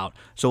things out.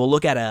 So we'll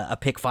look at a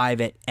pick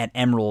 5 at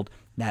Emerald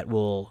that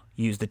will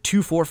use the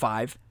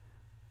 2-4-5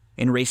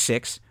 in race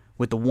 6,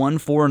 with the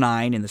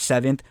 1-4-9 in the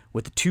 7th,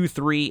 with the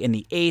 2-3 in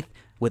the 8th,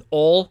 with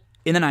all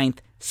in the 9th,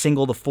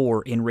 single the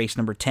 4 in race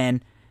number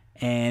 10,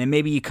 and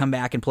maybe you come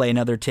back and play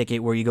another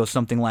ticket where you go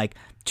something like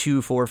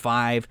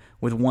 2-4-5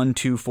 with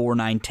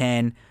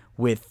 1-2-4-9-10,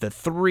 with the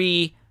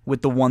 3,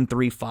 with the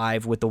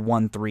 1-3-5, with the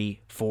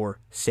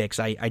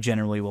 1-3-4-6. I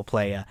generally will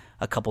play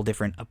a couple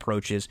different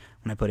approaches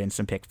when I put in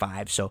some pick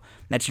five. So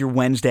that's your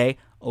Wednesday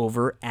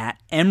over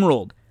at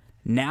Emerald.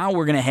 Now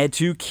we're going to head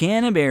to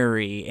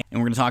Canterbury, and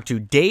we're going to talk to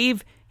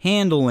Dave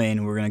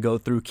Handelin. We're going to go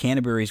through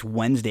Canterbury's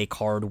Wednesday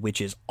card,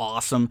 which is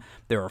awesome.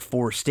 There are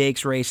 4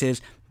 stakes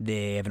races.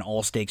 They have an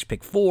all-stakes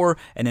pick 4,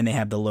 and then they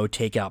have the low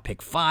takeout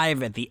pick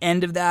 5 at the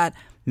end of that.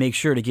 Make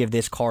sure to give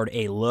this card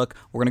a look.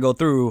 We're going to go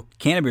through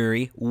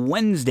Canterbury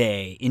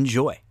Wednesday.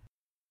 Enjoy.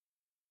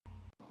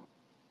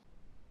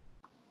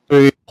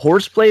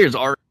 Horse players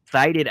are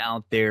excited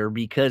out there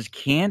because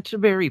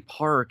Canterbury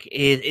Park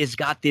is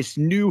got this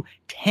new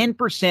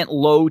 10%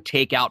 low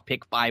takeout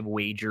pick 5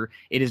 wager.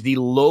 It is the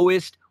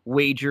lowest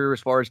wager as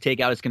far as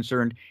takeout is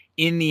concerned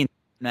in the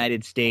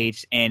United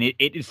States, and it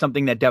is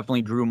something that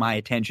definitely drew my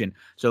attention.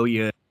 So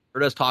you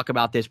heard us talk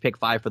about this pick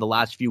 5 for the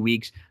last few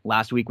weeks.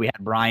 Last week we had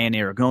Brian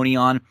Aragoni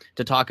on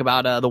to talk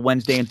about the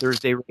Wednesday and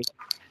Thursday race.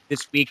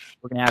 This week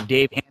we're going to have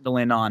Dave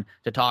Handelin on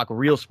to talk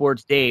Real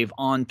Sports Dave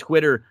on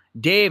Twitter.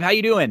 Dave, how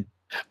you doing?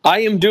 I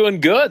am doing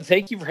good.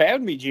 Thank you for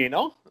having me,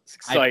 Gino. It's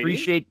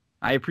exciting.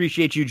 I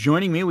appreciate you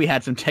joining me. We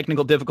had some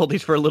technical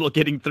difficulties for a little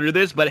getting through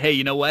this, but hey,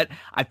 you know what?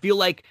 I feel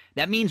like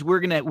that means we're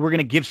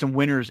gonna give some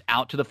winners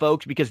out to the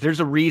folks, because there's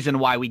a reason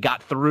why we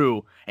got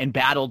through and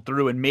battled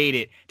through and made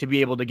it to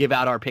be able to give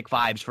out our pick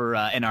fives for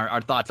and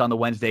our thoughts on the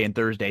Wednesday and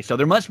Thursday. So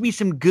there must be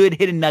some good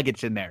hidden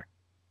nuggets in there.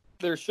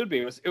 There should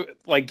be.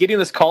 Like getting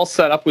this call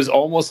set up was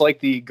almost like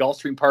the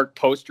Gulfstream Park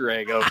poster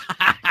egg of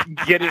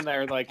getting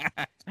there. Like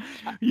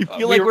you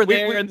feel like we're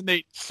there, and then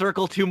they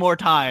circle 2 more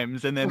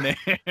times, and then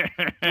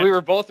we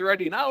were both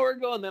ready an hour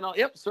ago, and then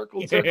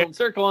circle,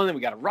 and then we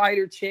got a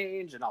rider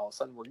change, and all of a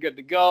sudden we're good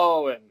to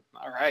go. And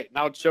all right,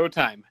 now it's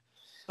showtime.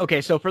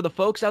 Okay, so for the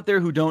folks out there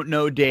who don't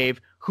know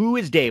Dave, who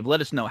is Dave?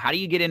 Let us know. How do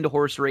you get into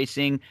horse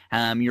racing?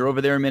 You're over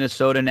there in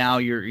Minnesota now.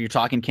 You're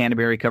talking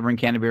Canterbury, covering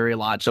Canterbury a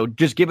lot. So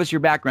just give us your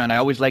background. I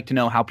always like to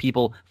know how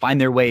people find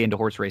their way into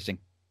horse racing.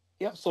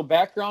 Yeah, so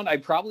background, I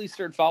probably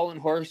started following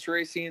horse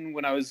racing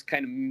when I was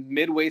kind of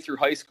midway through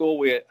high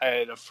school. I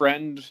had a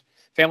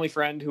family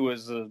friend who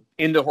was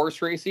into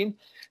horse racing.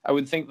 I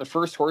would think the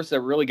first horse that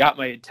really got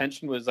my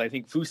attention was, I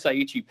think,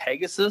 Fusaichi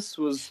Pegasus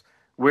was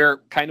where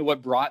kind of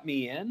what brought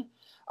me in.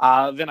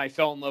 Then I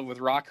fell in love with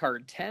Rock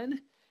Hard 10.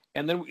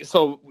 And then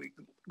we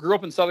grew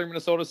up in southern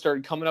Minnesota,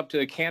 started coming up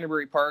to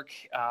Canterbury Park,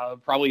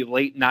 probably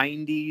late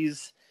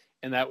 90s.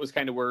 And that was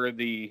kind of where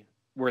the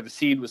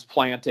seed was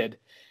planted.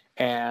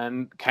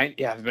 And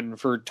I've been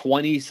for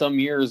 20 some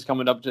years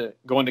going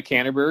to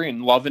Canterbury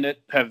and loving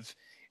it.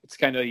 It's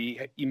kind of,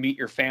 you meet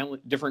your family,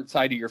 different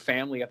side of your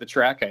family at the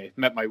track. I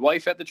met my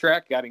wife at the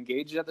track, got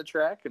engaged at the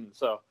track. And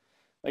so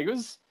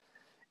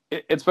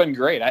it's been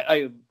great.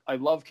 I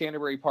love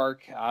Canterbury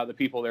Park. The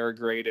people there are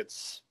great.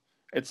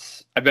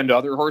 I've been to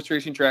other horse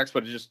racing tracks,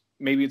 but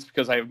maybe it's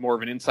because I have more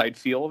of an inside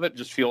feel of it. It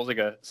just feels like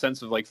a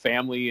sense of like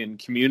family and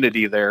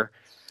community there.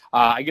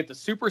 I get the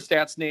Super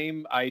Stats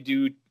name. I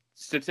do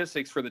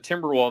statistics for the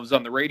Timberwolves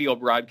on the radio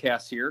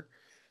broadcast here.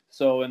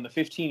 So in the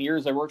 15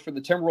 years I worked for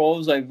the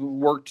Timberwolves, I've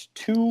worked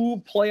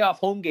 2 playoff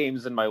home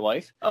games in my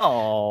life.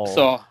 Oh,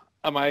 so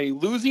my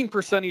losing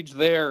percentage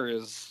there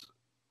is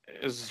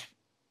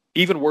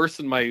even worse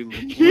than my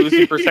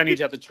losing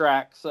percentage at the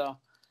track. So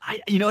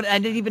I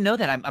didn't even know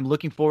that. I'm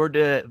looking forward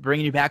to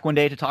bringing you back one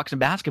day to talk some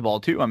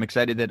basketball too. I'm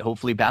excited that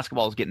hopefully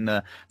basketball is getting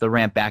the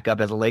ramp back up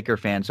as a Laker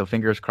fan. So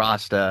fingers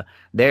crossed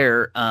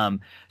there.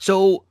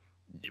 So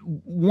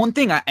one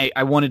thing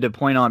I wanted to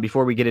point on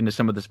before we get into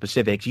some of the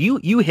specifics,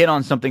 you hit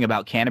on something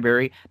about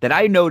Canterbury that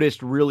I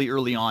noticed really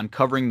early on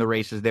covering the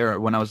races there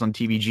when I was on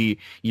TVG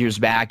years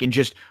back, and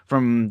just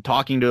from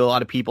talking to a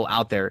lot of people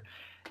out there,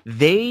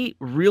 they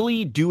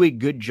really do a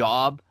good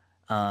job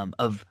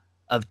of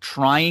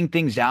trying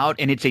things out,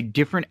 and it's a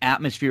different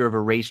atmosphere of a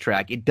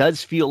racetrack. It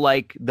does feel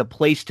like the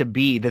place to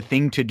be, the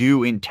thing to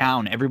do in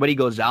town. Everybody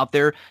goes out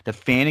there. The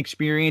fan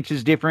experience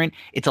is different.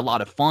 It's a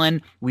lot of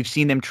fun. We've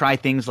seen them try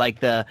things like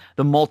the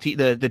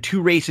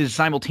 2 races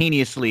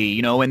simultaneously,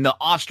 and the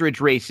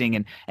ostrich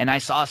racing, and I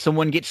saw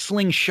someone get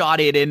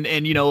slingshotted and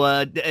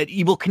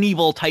Evel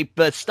Knievel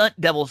type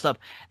stunt devil stuff.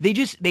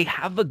 They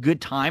have a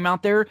good time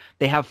out there.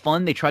 They have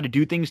fun. They try to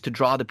do things to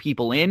draw the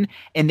people in,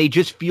 and they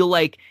just feel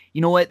like, you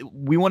know what,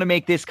 we want to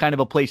make this kind of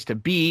a place to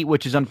be,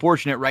 which is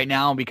unfortunate right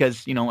now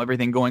because,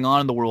 everything going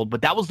on in the world.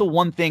 But that was the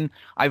one thing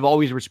I've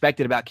always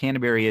respected about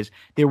Canterbury is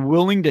they're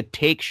willing to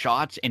take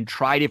shots and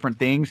try different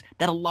things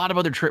that a lot of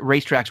other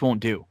racetracks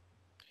won't do.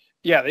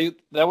 Yeah,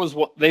 that was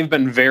what they've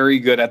been very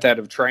good at, that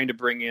of trying to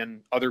bring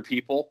in other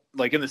people.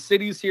 Like in the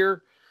cities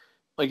here,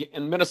 like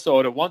in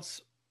Minnesota,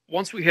 once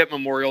we hit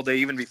Memorial Day,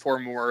 even before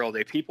Memorial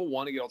Day, people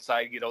want to get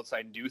outside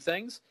and do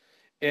things.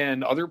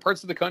 In other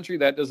parts of the country,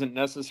 that doesn't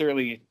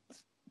necessarily,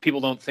 people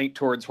don't think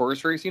towards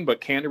horse racing,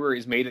 but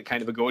Canterbury's made it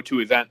kind of a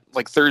go-to event,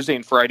 like Thursday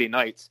and Friday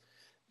nights.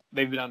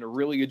 They've done a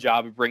really good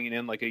job of bringing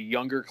in like a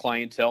younger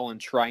clientele and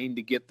trying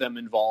to get them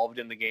involved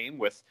in the game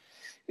with,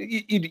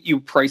 you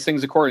price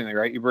things accordingly,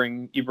 right? You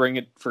bring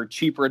it for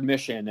cheaper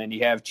admission, and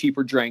you have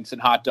cheaper drinks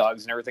and hot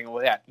dogs and everything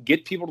like that.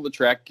 Get people to the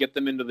track, get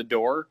them into the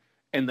door,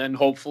 and then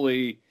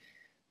hopefully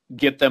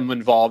get them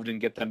involved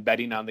and get them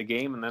betting on the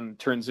game, and then it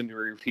turns into a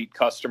repeat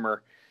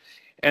customer.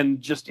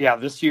 And just,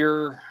 this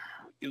year,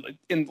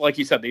 and like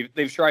you said,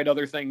 they've tried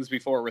other things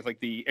before with like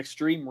the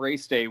extreme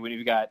race day when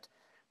you've got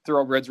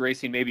thoroughbreds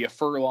racing maybe a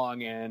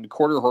furlong and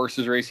quarter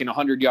horses racing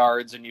 100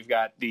 yards, and you've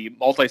got the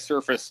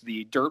multi-surface,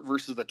 the dirt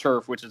versus the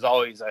turf, which is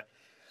always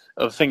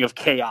a thing of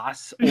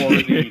chaos, or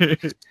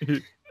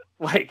the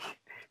like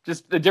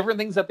just the different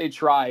things that they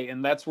try.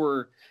 And that's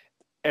where,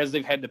 as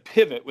they've had to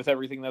pivot with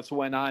everything that's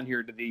went on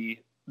here to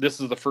this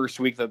is the first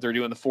week that they're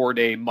doing the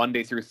 4-day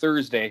Monday through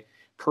Thursday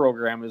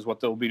program, is what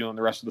they'll be doing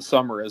the rest of the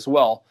summer as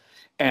well.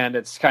 And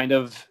it's kind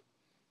of,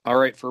 all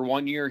right, for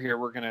 1 year here,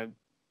 we're going to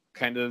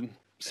kind of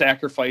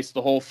sacrifice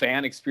the whole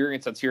fan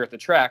experience that's here at the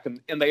track.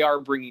 And they are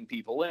bringing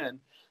people in,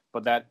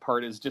 but that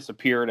part has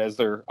disappeared as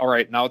they're, all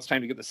right, now it's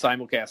time to get the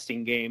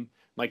simulcasting game.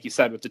 Like you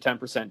said, with the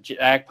 10%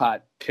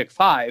 jackpot pick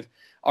 5.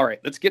 All right,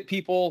 let's get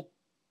people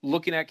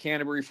looking at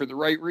Canterbury for the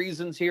right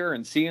reasons here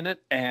and seeing it.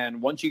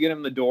 And once you get them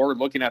in the door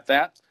looking at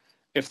that,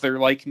 if they're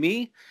like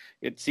me,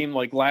 it seemed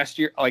like last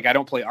year, like I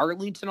don't play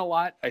Arlington a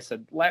lot. I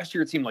said last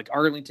year it seemed like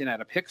Arlington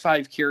had a pick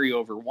 5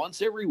 carryover once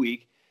every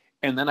week,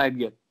 and then I'd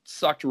get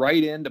sucked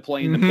right into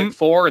playing the pick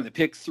 4 and the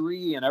pick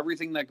 3 and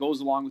everything that goes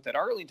along with that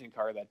Arlington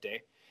car that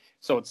day.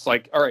 So it's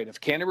like, all right,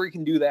 if Canterbury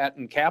can do that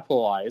and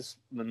capitalize,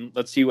 then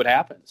let's see what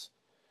happens.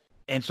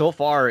 And so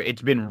far,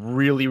 it's been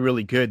really,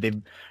 really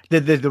good.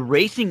 The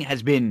racing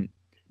has been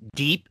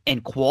deep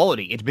and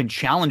quality. It's been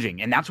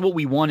challenging, and that's what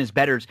we want as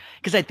bettors,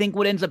 because I think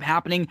what ends up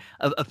happening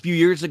a few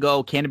years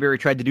ago, Canterbury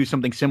tried to do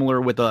something similar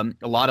with a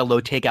lot of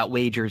low takeout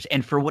wagers,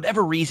 and for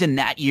whatever reason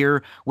that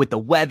year, with the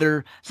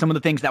weather, some of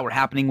the things that were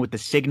happening with the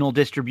signal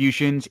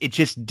distributions, it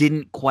just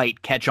didn't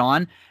quite catch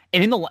on.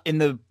 And in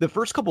the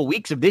first couple of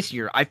weeks of this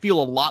year, I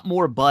feel a lot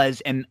more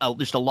buzz and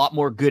just a lot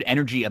more good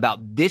energy about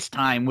this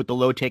time with the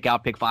low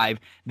takeout pick 5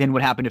 than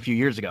what happened a few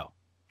years ago.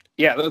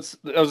 Yeah, that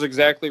was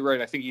exactly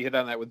right. I think you hit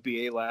on that with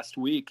BA last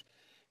week,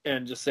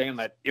 and just saying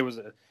that it was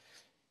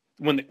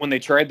when they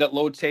tried that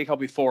low takeout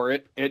before,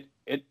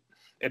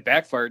 it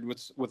backfired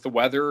with the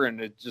weather,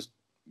 and it just,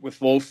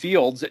 with low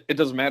fields, it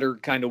doesn't matter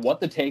kind of what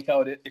the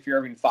takeout. If you're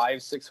having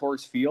 5-6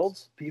 horse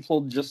fields,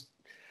 people just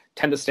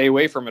tend to stay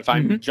away from it. If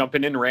I'm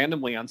jumping in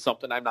randomly on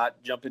something, I'm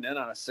not jumping in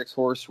on a 6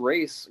 horse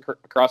race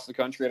across the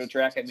country at a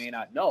track I may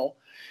not know.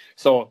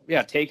 So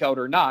yeah, takeout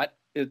or not,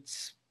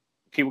 it's,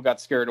 people got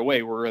scared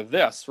away. We're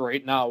this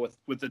right now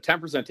with the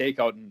 10%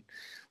 takeout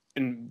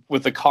and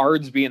with the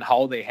cards being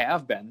how they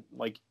have been,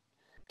 like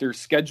they're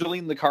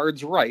scheduling the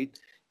cards right,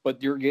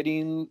 but you're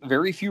getting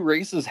very few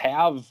races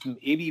have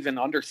maybe even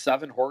under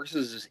 7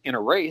 horses in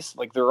a race.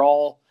 Like they're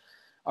all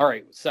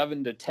right,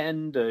 7 to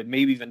 10 to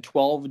maybe even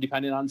 12,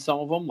 depending on some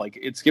of them. Like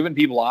it's giving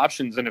people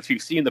options. And if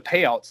you've seen the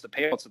payouts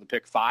of the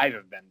pick 5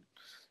 have been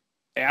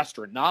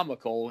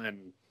astronomical.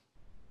 And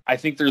I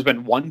think there's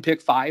been one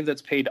pick 5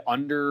 that's paid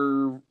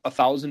under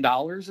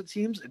 $1,000. It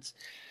seems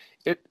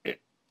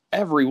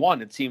every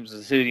one, it seems,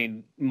 is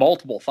hitting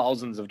multiple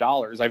thousands of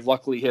dollars. I've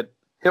luckily hit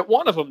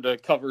one of them to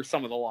cover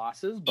some of the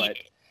losses, but.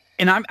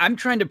 And I'm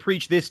trying to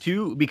preach this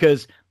too,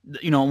 because,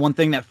 one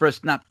thing that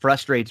not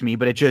frustrates me,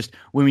 but it just,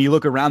 when we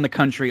look around the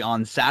country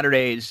on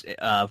Saturdays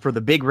for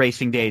the big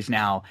racing days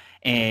now,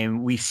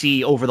 and we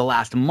see over the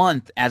last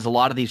month, as a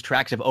lot of these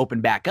tracks have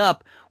opened back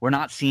up, we're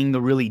not seeing the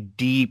really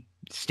deep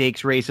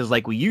stakes races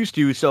like we used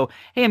to. So,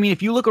 hey, I mean,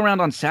 if you look around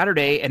on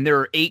Saturday and there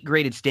are 8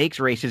 graded stakes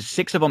races,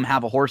 6 of them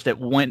have a horse that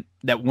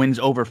wins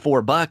over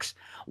 $4,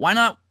 why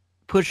not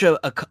push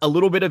a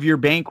little bit of your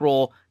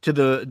bankroll to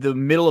the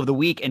middle of the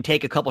week and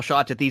take a couple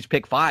shots at these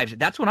pick 5s?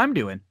 That's what I'm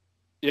doing.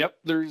 Yep,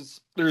 there's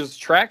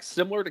tracks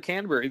similar to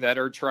Canterbury that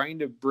are trying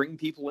to bring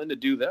people in to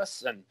do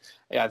this, and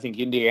yeah, I think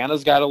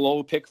Indiana's got a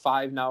low pick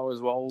 5 now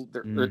as well.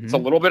 It's a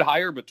little bit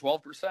higher, but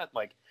 12%.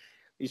 Like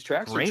these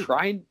tracks are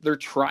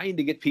trying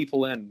to get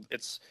people in.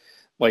 It's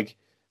like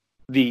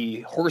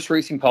the horse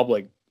racing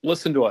public,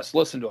 listen to us.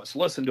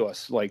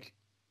 Like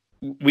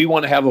we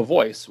want to have a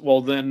voice.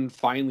 Well, then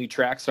finally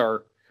tracks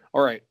are,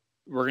 all right,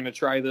 we're going to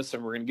try this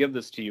and we're going to give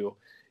this to you.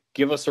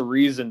 Give us a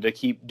reason to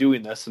keep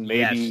doing this, and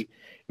maybe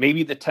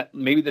the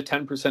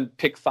 10%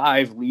 pick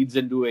 5 leads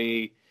into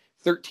a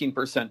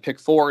 13% pick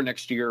 4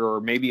 next year,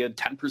 or maybe a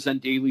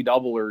 10% daily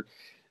double, or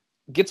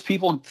gets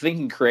people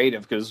thinking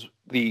creative, because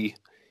the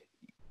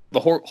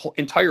whole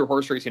entire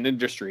horse racing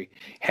industry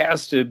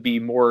has to be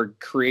more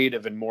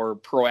creative and more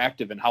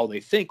proactive in how they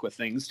think with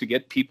things to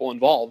get people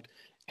involved.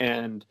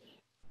 And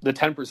the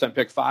 10%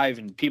 pick 5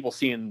 and people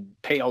seeing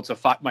payouts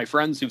of my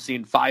friends who've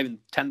seen $5,000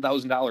 and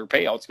 $10,000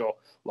 payouts go,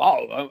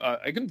 wow,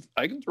 I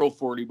can throw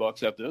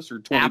 $40 at this or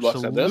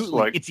 $20 at this.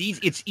 Like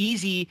it's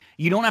easy.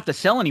 You don't have to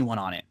sell anyone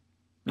on it,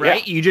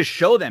 right? Yeah. You just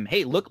show them,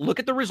 hey, look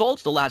at the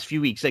results the last few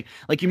weeks.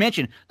 Like you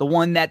mentioned, the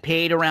one that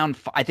paid around,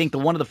 I think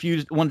one of the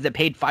few ones that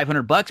paid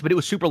 $500, but it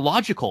was super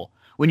logical.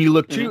 When you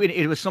look too,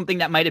 it was something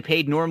that might have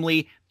paid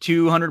normally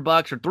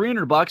 $200 or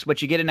 $300,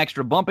 but you get an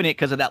extra bump in it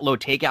because of that low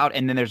takeout.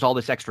 And then there's all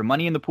this extra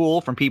money in the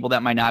pool from people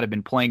that might not have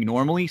been playing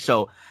normally.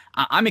 So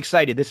I'm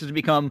excited. This has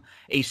become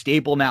a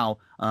staple now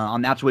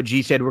on That's What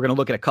G Said. We're going to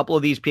look at a couple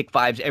of these pick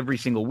fives every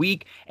single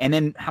week. And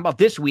then how about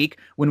this week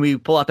when we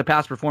pull out the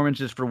past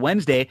performances for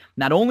Wednesday?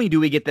 Not only do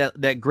we get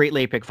that Great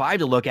Lay pick five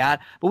to look at,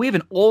 but we have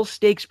an all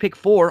stakes pick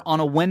four on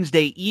a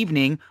Wednesday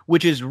evening,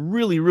 which is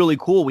really, really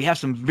cool. We have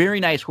some very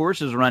nice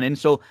horses running.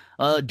 So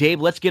Dave,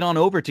 let's get on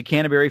over to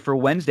Canterbury for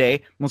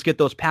Wednesday. Let's get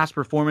those past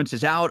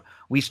performances out.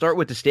 We start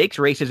with the stakes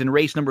races in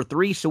race number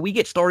 3. So we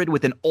get started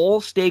with an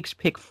all stakes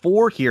pick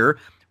 4 here.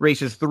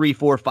 Races 3,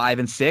 4, 5,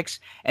 and 6.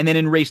 And then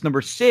in race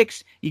number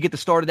 6, you get the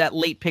start of that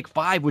late pick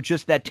 5 with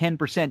just that 10%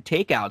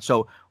 takeout.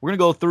 So we're going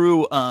to go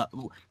through,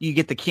 you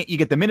get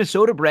the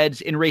Minnesota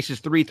breds in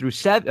races 3 through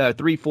 7,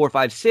 3, 4,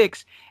 5,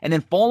 6. And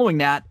then following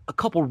that, a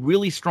couple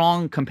really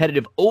strong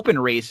competitive open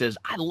races.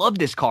 I love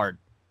this card.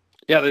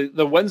 Yeah,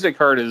 the Wednesday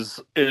card is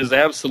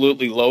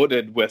absolutely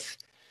loaded with,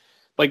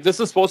 like, this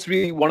is supposed to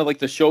be one of like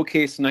the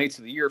showcase nights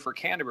of the year for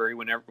Canterbury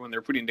when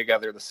they're putting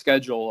together the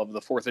schedule of the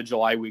 4th of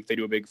July week. They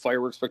do a big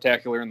fireworks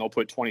spectacular and they'll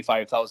put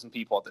 25,000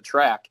 people at the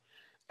track.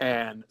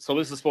 And so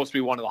this is supposed to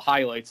be one of the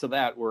highlights of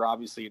that. We're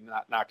obviously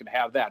not going to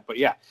have that. But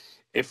yeah,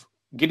 if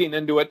getting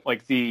into it,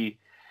 like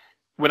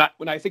when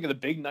I think of the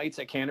big nights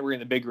at Canterbury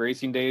and the big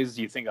racing days,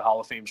 you think of Hall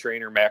of Fame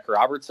trainer Mac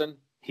Robertson.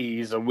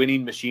 He's a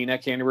winning machine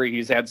at Canterbury.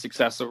 He's had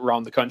success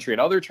around the country at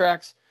other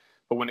tracks.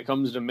 But when it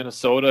comes to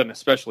Minnesota and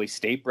especially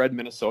state-bred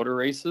Minnesota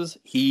races,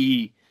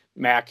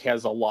 Mac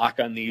has a lock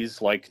on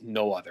these like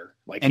no other.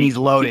 Like, and he's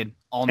loaded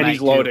all night. And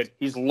he's loaded. Too.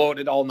 He's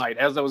loaded all night.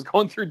 As I was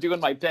going through doing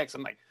my picks,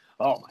 I'm like,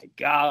 oh my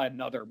god,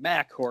 another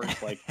Mac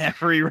horse! Like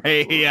every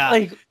race, yeah.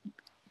 Like,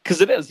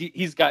 because it is.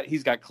 He's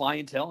got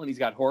clientele and he's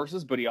got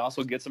horses, but he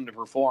also gets them to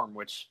perform.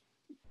 Which,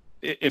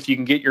 if you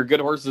can get your good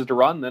horses to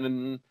run,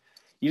 then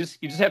you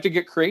just have to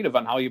get creative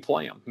on how you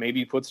play them.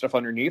 Maybe you put stuff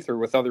underneath or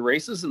with other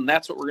races, and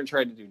that's what we're going to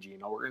try to do,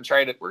 Gino. We're going to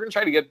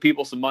try to get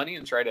people some money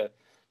and try to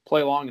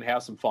play along and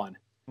have some fun.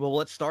 Well,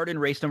 let's start in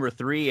race number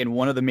 3, and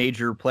one of the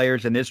major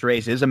players in this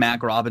race is a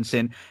Mac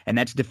Robinson, and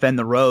that's Defend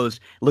the Rose.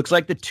 Looks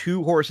like the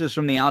 2 horses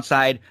from the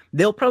outside,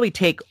 they'll probably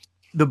take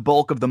the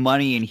bulk of the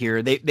money in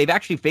here. They've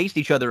actually faced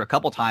each other a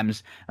couple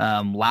times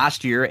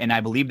last year, and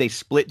I believe they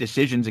split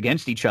decisions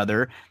against each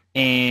other,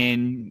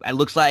 and it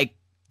looks like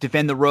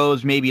Defend the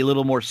Rose, maybe a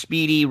little more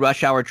speedy.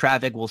 Rush Hour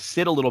Traffic will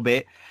sit a little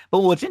bit.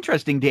 But what's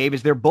interesting, Dave,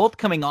 is they're both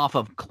coming off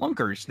of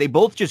clunkers. They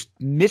both just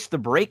missed the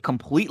break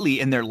completely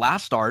in their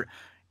last start,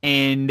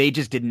 and they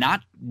just did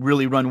not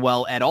really run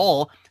well at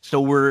all. So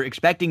we're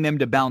expecting them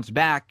to bounce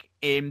back.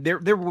 And they're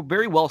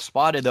very well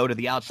spotted, though, to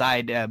the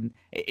outside.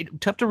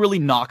 Tough to really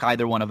knock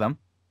either one of them.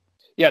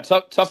 Yeah,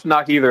 tough to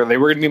knock either. They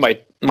were going to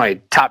be my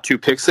top 2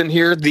 picks in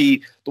here.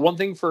 The one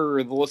thing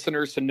for the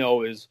listeners to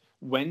know is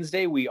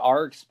Wednesday we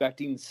are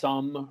expecting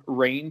some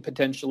rain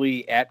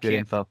potentially at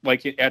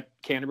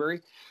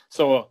Canterbury.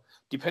 So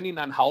depending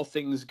on how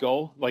things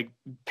go, like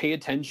pay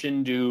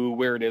attention to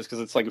where it is because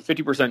it's like a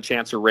 50%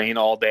 chance of rain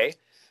all day.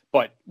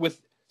 But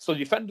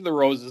Defend the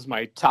Rose is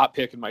my top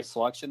pick in my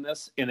selection.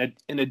 And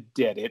it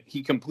did.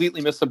 He completely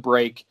missed a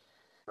break,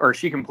 or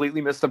she completely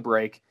missed a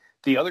break.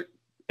 The other.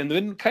 And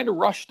then kind of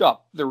rushed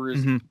up. There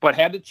was, but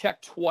had to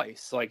check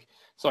twice. Like,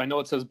 so I know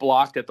it says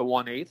blocked at the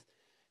 1/8.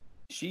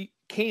 She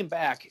came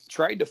back,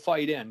 tried to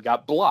fight in,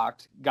 got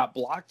blocked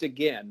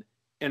again,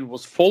 and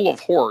was full of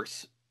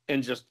horse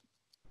and just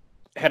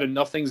had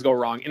enough things go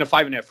wrong in a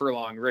 5.5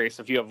 furlong race.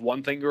 If you have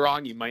one thing go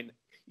wrong, you might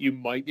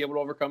be able to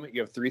overcome it.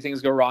 You have 3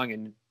 things go wrong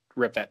and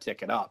rip that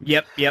ticket up.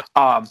 Yep.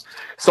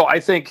 So I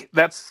think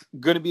that's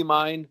going to be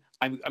mine.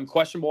 I'm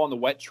questionable on the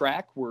wet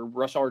track where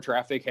Rush Hour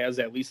Traffic has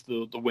at least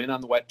the win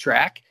on the wet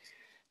track.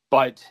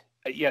 But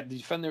yeah, the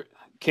defender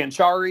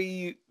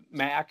Canchari,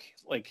 Mac,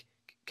 like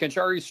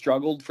Canchari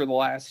struggled for the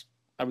last,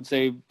 I would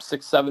say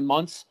 6-7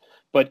 months,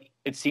 but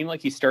it seemed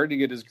like he started to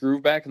get his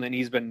groove back. And then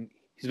he's been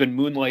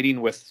moonlighting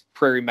with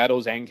Prairie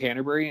Meadows and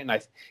Canterbury. And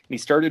he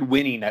started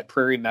winning at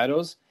Prairie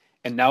Meadows.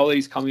 And now that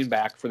he's coming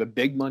back for the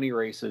big money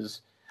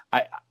races,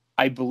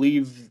 I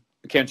believe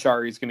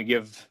Canchari is going to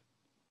give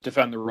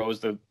Defend the Rose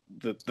the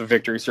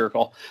victory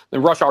circle. The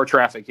Rush Hour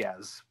Traffic,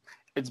 yes,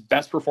 its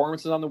best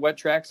performances on the wet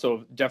track.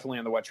 So definitely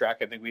on the wet track,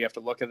 I think we have to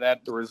look at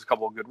that. There was a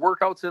couple of good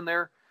workouts in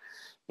there,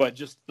 but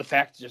just the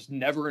fact just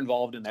never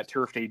involved in that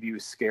turf debut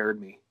scared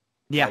me.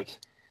 Yeah.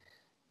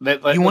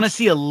 You want to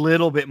see a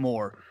little bit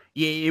more.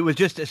 Yeah, it was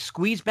just a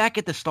squeeze back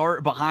at the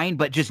start behind,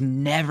 but just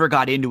never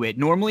got into it.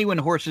 Normally when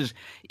horses,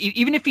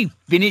 even if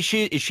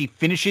she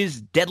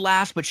finishes dead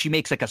last, but she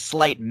makes like a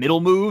slight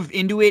middle move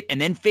into it and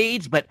then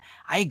fades. But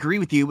I agree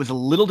with you. It was a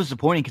little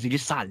disappointing because you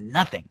just saw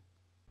nothing.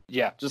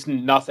 Yeah, just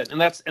nothing. And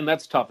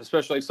that's tough,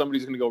 especially if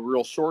somebody's going to go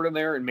real short in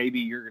there and maybe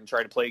you're going to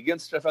try to play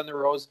against Defend the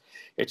Rose.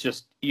 It's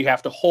just, you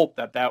have to hope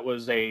that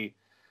was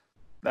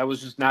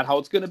just not how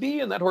it's going to be.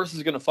 And that horse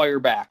is going to fire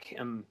back.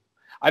 And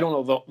I don't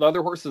know, the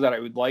other horses that I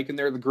would like in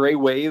there, the Gray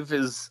Wave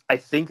I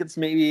think it's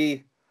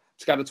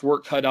got its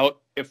work cut out.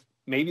 If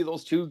maybe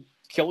those two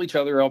kill each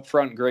other up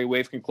front and Gray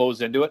Wave can close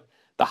into it,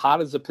 the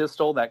Hot as a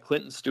Pistol that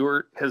Clinton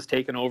Stewart has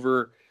taken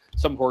over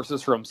some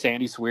horses from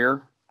Sandy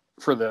Swear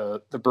for the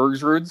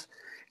Bergsroods,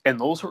 and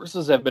those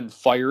horses have been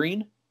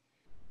firing.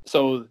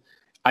 So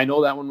I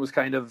know that one was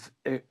kind of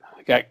in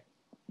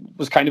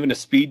a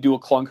speed to a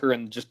clunker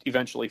and just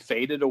eventually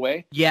faded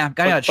away. Yeah,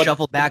 got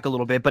shuffled back a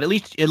little bit, but at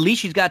least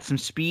she's got some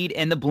speed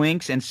and the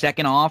blinks and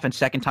second off and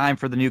second time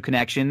for the new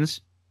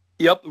connections.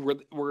 Yep,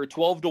 we're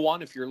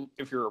 12-1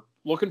 if you're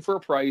looking for a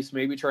price,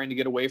 maybe trying to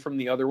get away from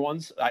the other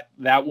ones.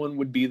 That one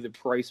would be the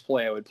price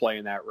play I would play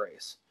in that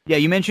race. Yeah,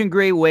 you mentioned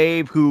Gray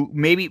Wave, who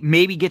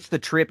maybe gets the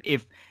trip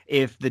if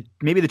the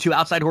two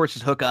outside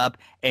horses hook up,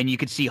 and you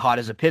could see Hot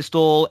as a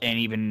Pistol and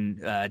even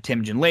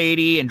Timjin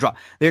Lady and draw.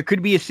 There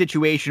could be a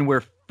situation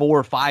where 4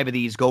 or 5 of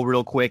these go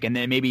real quick, and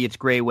then maybe it's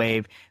Gray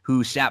Wave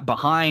who sat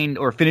behind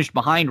or finished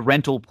behind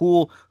Rental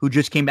Pool, who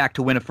just came back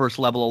to win a first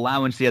level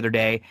allowance the other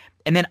day.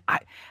 And then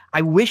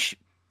I'm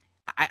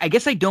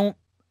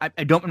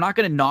not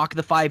going to knock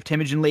the 5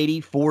 Temujin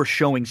Lady for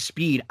showing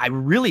speed. I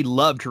really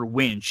loved her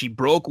win. She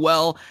broke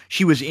well.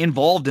 She was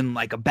involved in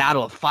like a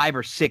battle of 5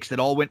 or 6 that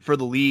all went for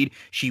the lead.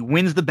 She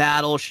wins the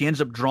battle. She ends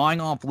up drawing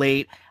off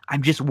late.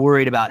 I'm just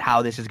worried about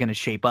how this is going to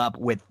shape up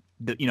with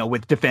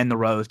Defend the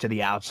Rose to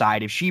the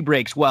outside. If she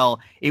breaks well,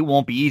 it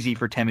won't be easy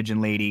for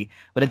Temujin Lady.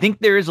 But I think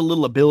there is a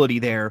little ability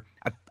there.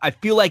 I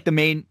feel like the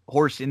main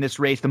horse in this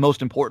race, the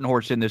most important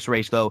horse in this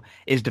race, though,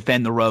 is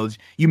Defend the Rose.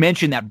 You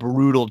mentioned that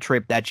brutal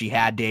trip that she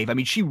had, Dave. I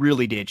mean, she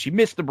really did. She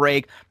missed the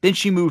break, then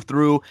she moved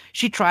through.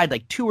 She tried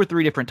like 2 or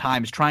 3 different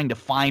times trying to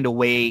find a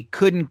way,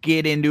 couldn't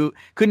get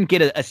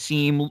a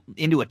seam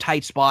into a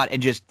tight spot,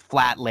 and just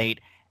flat late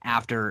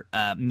after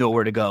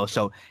nowhere to go.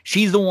 So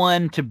she's the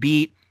one to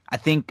beat. I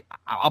think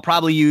I'll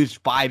probably use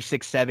 5,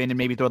 6, 7, and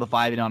maybe throw the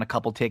 5 in on a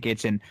couple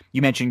tickets. And you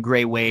mentioned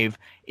Gray Wave.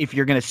 If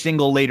you're going to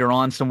single later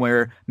on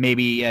somewhere,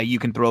 maybe you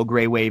can throw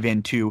Gray Wave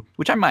in too,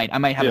 which I might. I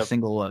might have a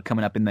single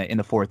coming up in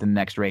the fourth in the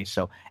next race.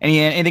 So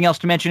anything else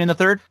to mention in the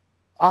third?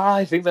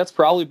 I think that's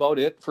probably about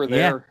it for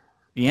there.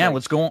 Yeah.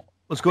 Let's go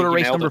to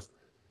race number.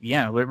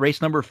 Yeah,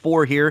 race number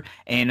 4 here,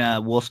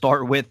 and we'll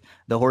start with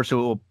the horse who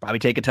will probably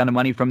take a ton of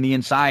money from the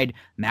inside,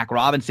 Mac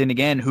Robertson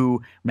again,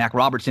 who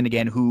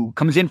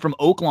comes in from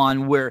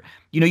Oaklawn, where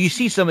you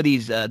see some of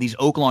these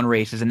Oaklawn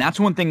races, and that's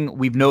one thing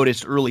we've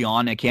noticed early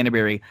on at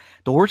Canterbury.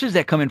 The horses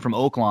that come in from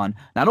Oaklawn,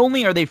 not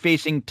only are they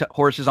facing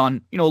horses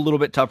on a little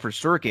bit tougher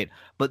circuit,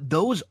 but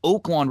those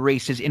Oaklawn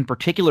races in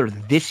particular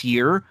this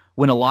year,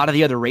 when a lot of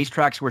the other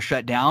racetracks were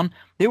shut down,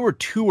 they were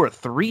 2 or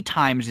 3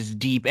 times as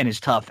deep and as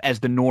tough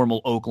as the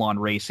normal Oaklawn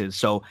races.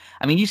 So,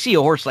 I mean, you see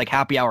a horse like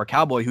Happy Hour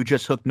Cowboy, who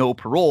just hooked no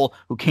parole,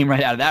 who came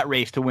right out of that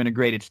race to win a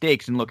graded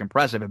stakes and look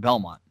impressive at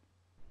Belmont.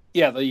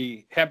 Yeah,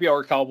 the Happy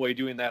Hour Cowboy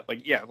doing that,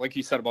 like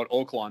you said about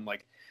Oaklawn,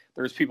 like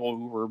there's people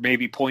who were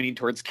maybe pointing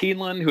towards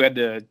Keeneland who had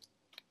to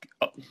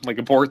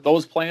abort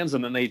those plans,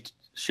 and then they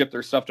shipped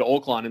their stuff to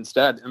Oaklawn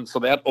instead. And so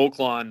that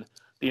Oaklawn,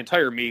 the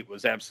entire meet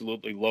was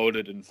absolutely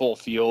loaded and full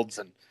fields,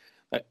 and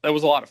that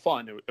was a lot of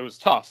fun. It was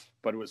tough,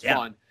 but it was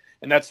fun.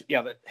 And that's,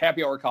 the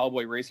Happy Hour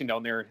Cowboy racing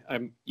down there.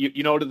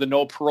 You noted the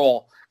no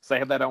parole, because I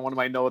had that on one of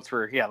my notes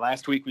for,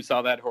 last week we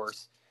saw that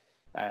horse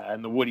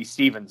and the Woody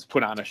Stevens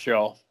put on a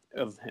show,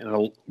 and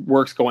the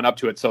work's going up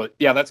to it. So,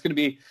 that's going to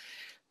be,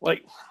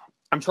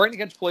 I'm trying to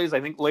catch plays,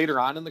 I think, later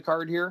on in the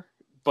card here.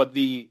 But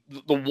the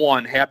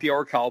one, Happy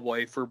Hour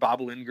Cowboy for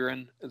Bob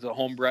Lindgren, is a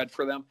homebred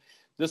for them.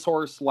 This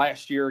horse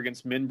last year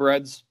against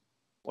Minbreds,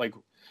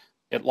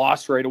 it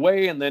lost right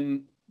away, and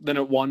then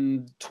it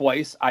won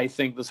twice. I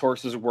think this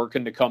horse is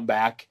working to come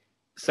back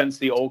since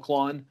the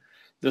Oaklawn.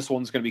 This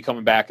one's going to be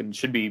coming back and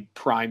should be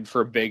primed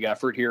for a big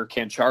effort here.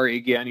 Canchari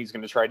again, he's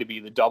going to try to be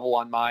the double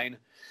on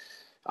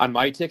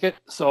my ticket.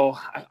 So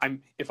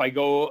if I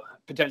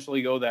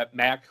potentially go that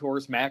Mac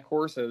horse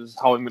is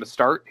how I'm going to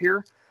start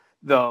here.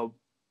 The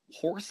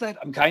horse that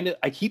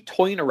I keep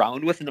toying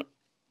around with,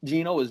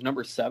 Gino, is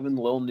number 7,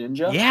 Lil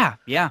Ninja.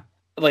 Yeah.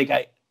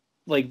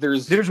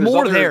 There's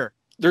more there.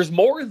 There's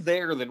more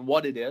there than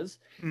what it is.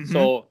 Mm-hmm.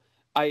 So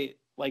I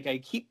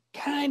keep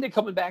kind of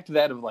coming back to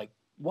that of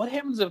what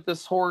happens if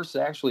this horse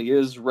actually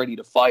is ready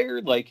to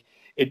fire?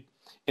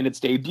 In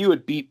its debut,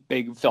 it beat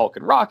Big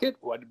Falcon Rocket.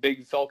 What did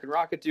Big Falcon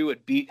Rocket do?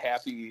 It beat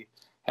Happy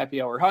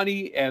Hour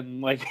Honey.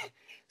 And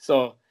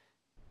so,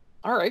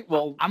 all right,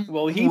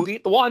 he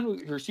beat the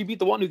one, or she beat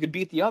the one who could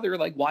beat the other.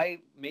 Why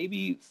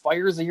maybe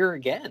fires here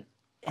again?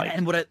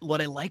 And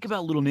what I like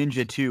about Little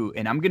Ninja too,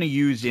 and I'm going to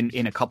use in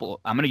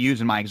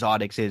my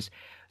exotics is,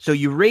 so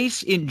you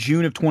race in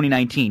June of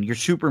 2019, you're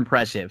super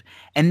impressive,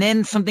 and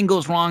then something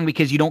goes wrong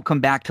because you don't come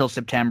back till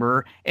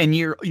September, and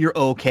you're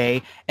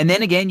okay, and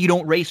then again you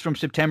don't race from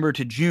September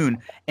to June,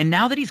 and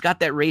now that he's got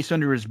that race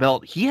under his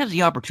belt, he has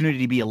the opportunity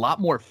to be a lot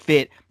more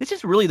fit. This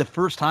is really the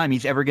first time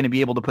he's ever going to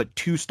be able to put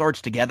 2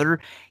 starts together.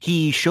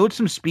 He showed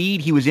some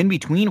speed, he was in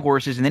between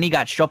horses, and then he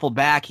got shuffled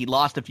back, he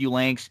lost a few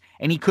lengths,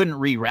 and he couldn't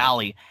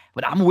re-rally.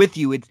 But I'm with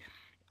you.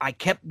 I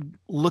kept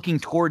looking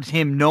towards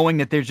him, knowing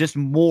that there's just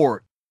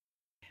more.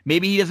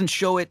 Maybe he doesn't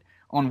show it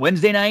on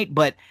Wednesday night,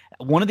 but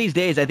one of these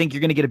days, I think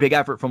you're going to get a big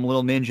effort from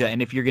Little Ninja.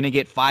 And if you're going to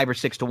get 5 or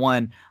 6 to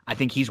 1, I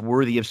think he's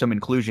worthy of some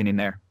inclusion in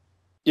there.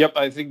 Yep,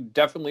 I think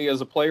definitely as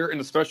a player, and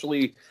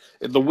especially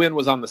if the win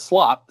was on the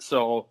slop.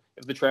 So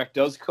if the track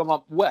does come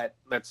up wet,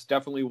 that's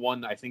definitely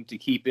one I think to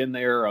keep in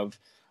there. Of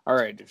all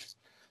right,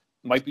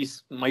 might be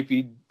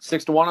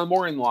 6-1 on the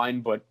morning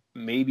line, but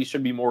maybe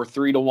should be more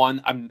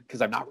 3-1.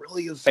 Because I'm not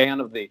really a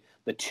fan of the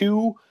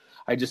two.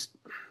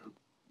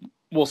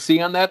 We'll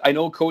see on that. I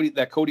know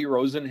Cody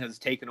Rosen has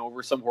taken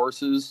over some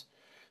horses,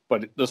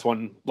 but this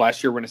one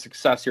last year when a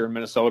success here in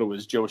Minnesota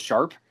was Joe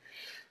Sharp.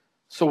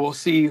 So we'll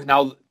see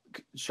now.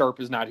 Sharp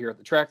is not here at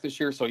the track this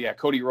year. So yeah,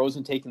 Cody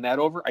Rosen taking that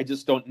over. I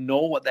just don't know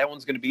what that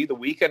one's going to be. The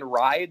Weekend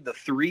Ride, the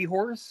 3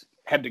 horse,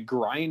 had to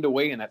grind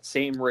away in that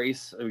same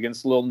race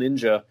against Little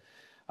Ninja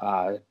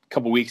a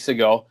couple weeks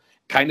ago.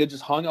 Kind of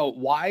just hung out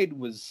wide,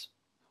 was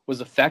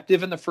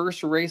effective in the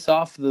first race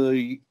off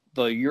the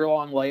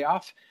year-long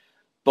layoff.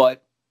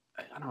 But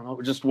I don't know,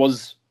 it just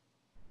was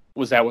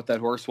that what that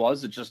horse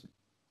was?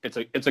 It's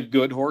a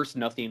good horse,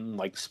 nothing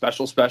like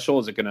special.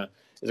 Is it gonna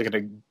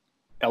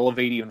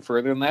elevate even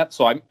further than that?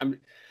 So I'm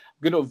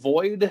going to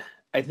avoid.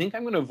 I think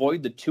I'm going to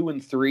avoid the 2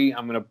 and 3.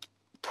 I'm going to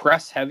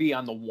press heavy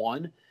on the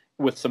 1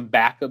 with some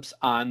backups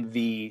on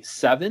the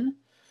 7,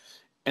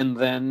 and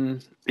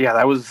then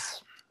that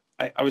was.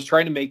 I was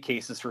trying to make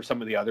cases for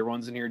some of the other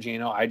ones in here,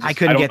 Gino. I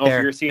couldn't get there.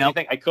 If you're seeing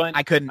anything. I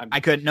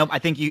couldn't. Nope. I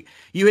think you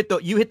hit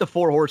the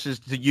 4 horses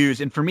to use,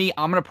 and for me,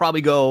 I'm going to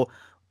probably go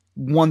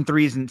 1,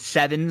 3s, and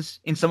 7s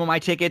in some of my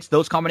tickets.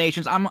 Those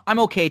combinations, I'm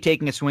okay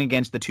taking a swing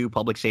against the 2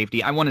 Public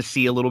Safety. I want to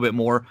see a little bit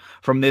more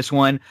from this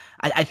one.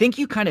 I think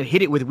you kind of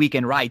hit it with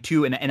Weekend Ride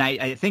too, and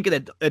I think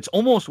that it's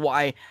almost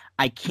why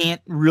I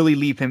can't really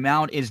leave him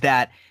out, is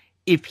that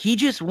if he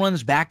just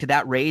runs back to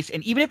that race,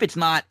 and even if it's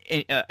not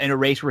in a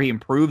race where he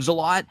improves a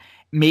lot,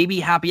 maybe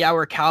Happy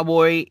Hour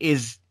Cowboy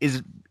is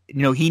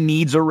he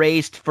needs a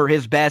race for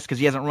his best because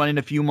he hasn't run in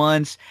a few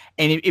months.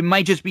 And it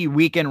might just be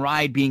Weekend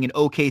Ride being an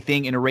okay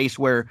thing in a race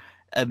where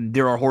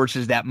there are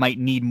horses that might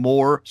need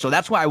more. So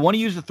that's why I want to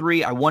use the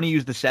 3. I want to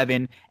use the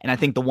 7. And I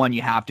think the 1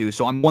 you have to.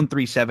 So I'm 1,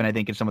 3, 7, I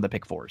think, in some of the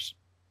pick 4s.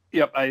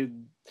 Yep.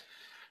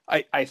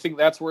 I think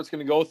that's where it's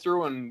going to go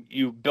through. And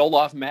you build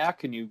off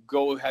Mac and you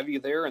go heavy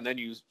there. And then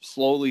you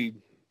slowly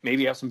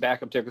maybe have some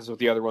backup tickets with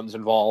the other ones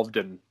involved.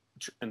 And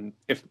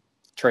if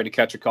try to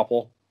catch a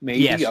couple,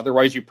 maybe. Yes.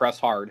 Otherwise you press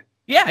hard.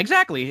 Yeah,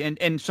 exactly.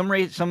 And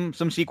some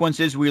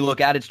sequences we look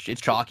at, it's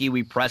chalky.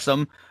 We press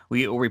them,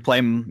 we play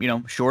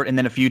them, short, and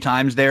then a few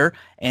times there,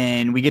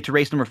 and we get to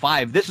race number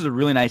 5. This is a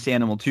really nice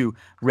animal too,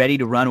 Ready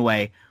to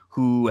Runaway,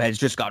 who has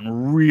just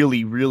gotten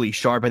really, really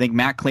sharp. I think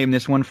Matt claimed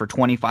this one for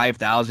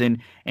 $25,000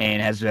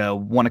 and has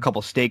won a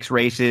couple stakes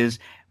races.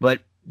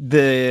 But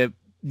the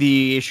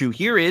issue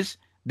here is,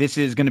 this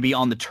is going to be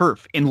on the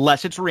turf,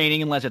 unless it's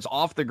raining, unless it's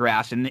off the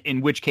grass,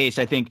 in which case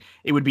I think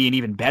it would be an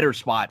even better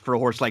spot for a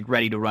horse like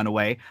Ready to Run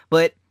Away.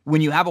 But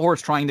when you have a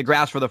horse trying the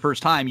grass for the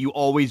first time, you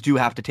always do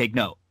have to take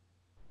note.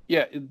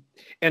 Yeah,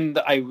 and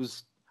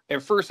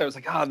at first I was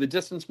like, the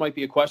distance might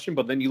be a question,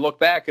 but then you look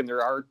back and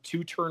there are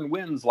 2-turn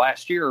wins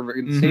last year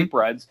in State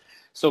Breds,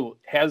 so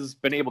has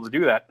been able to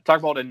do that. Talk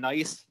about a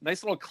nice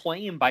little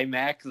claim by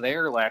Mac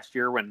there last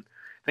year when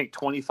I think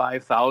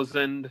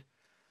 25,000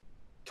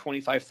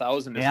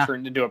 has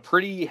turned into a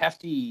pretty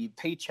hefty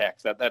paycheck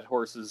that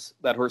horse has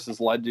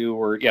led to,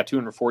 or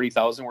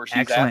 240,000 where she's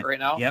Excellent. At right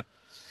now. Yep.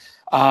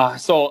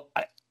 So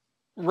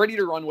Ready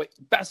to Run Away,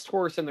 best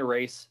horse in the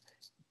race,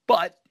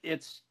 but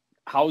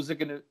how's it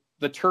going to,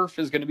 the turf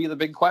is going to be the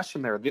big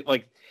question there.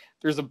 Like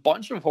there's a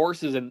bunch of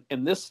horses in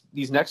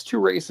these next 2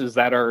 races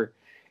that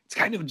it's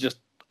kind of just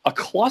a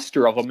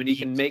cluster of them, and you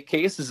can make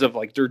cases of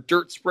like they're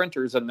dirt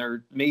sprinters and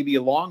they're maybe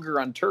longer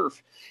on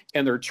turf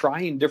and they're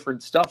trying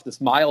different stuff.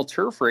 This mile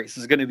turf race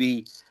is going to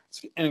be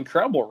an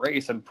incredible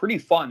race and pretty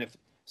fun. If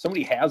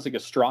somebody has like a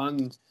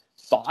strong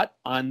thought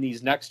on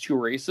these next 2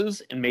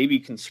 races and maybe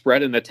can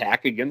spread an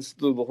attack against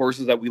the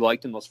horses that we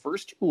liked in those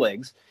first 2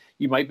 legs,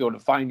 you might be able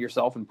to find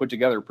yourself and put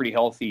together a pretty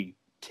healthy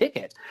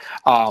ticket.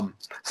 I'm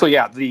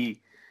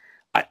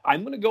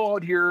going to go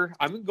out here.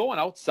 I'm going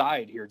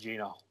outside here,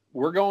 Gino.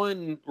 We're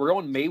going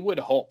Maywood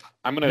Hope.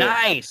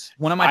 Nice.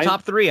 One of my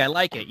top 3. I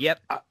like it. Yep.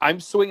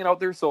 I'm swinging out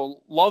there.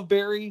 So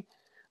Loveberry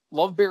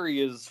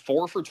is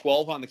 4 for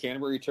 12 on the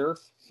Canterbury turf.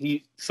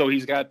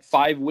 He's got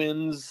 5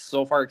 wins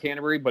so far at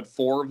Canterbury, but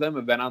 4 of them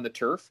have been on the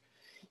turf.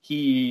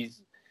 He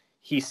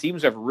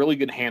seems to have a really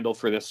good handle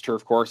for this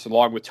turf course,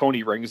 along with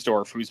Tony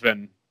Ringsdorf, who's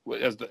been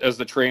as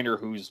the trainer,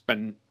 who's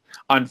been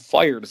on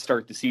fire to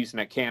start the season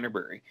at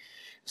Canterbury.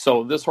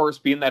 So this horse,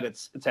 being that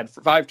it's had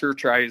 5 turf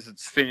tries,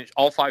 it's finished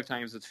all 5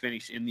 times. It's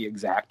finished in the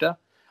exacta.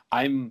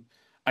 I'm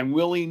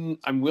willing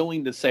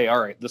to say,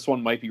 all right, this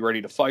one might be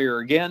ready to fire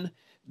again.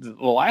 The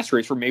last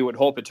race for Maywood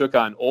Hope, it took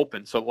on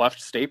Open, so it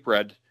left State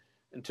Bred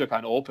and took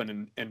on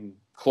Open and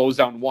closed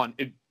down 1.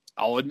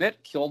 I'll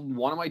admit, killed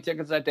one of my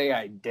tickets that day.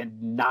 I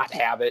did not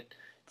have it.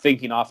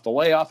 Thinking off the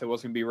layoff, it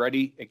wasn't going to be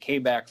ready. It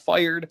came back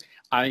fired.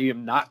 I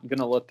am not going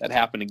to let that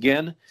happen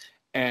again.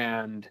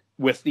 And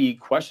with the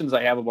questions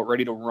I have about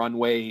Ready to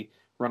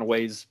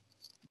Runaway's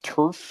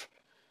turf,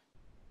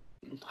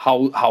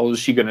 how is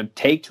she going to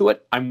take to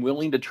it? I'm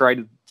willing to try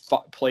to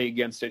play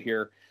against it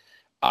here.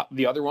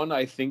 The other one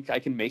I think I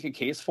can make a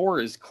case for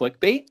is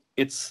Clickbait.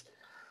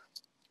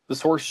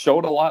 This horse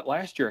showed a lot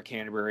last year at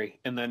Canterbury,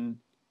 and then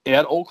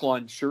at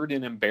Oaklawn sure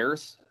didn't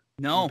embarrass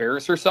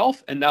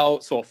herself. And now,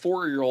 so a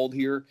 4-year-old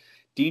here,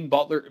 Dean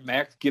Butler,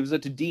 Max gives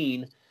it to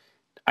Dean.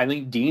 I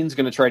think Dean's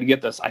going to try to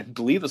get this. I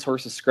believe this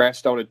horse has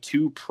scratched out of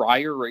 2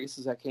 prior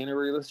races at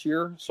Canterbury this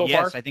year so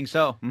far. Yes, I think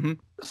so. Mm-hmm.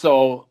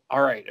 So,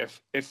 all right,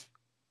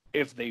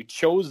 if they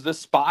chose this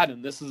spot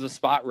and this is a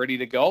spot ready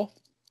to go,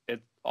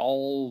 it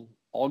all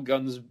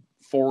guns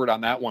forward on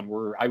that one.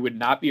 Where I would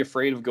not be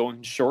afraid of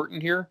going short in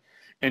here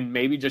and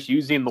maybe just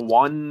using the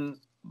 1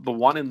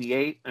 and the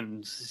 8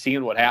 and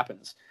seeing what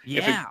happens.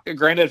 Yeah.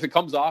 Granted, if it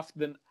comes off,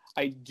 then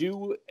I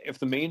do. If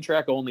the main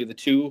track only the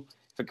 2,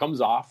 if it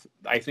comes off,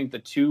 I think the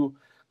 2.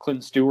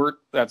 Clint Stewart,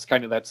 that's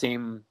kind of that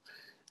same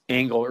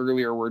angle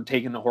earlier. We're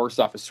taking the horse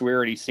off of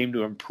Swearity, seemed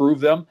to improve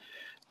them.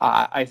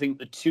 I think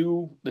the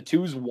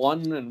 2's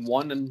 1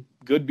 and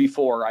good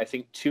before. I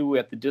think 2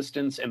 at the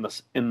distance in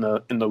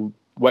the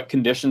wet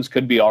conditions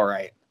could be all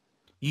right.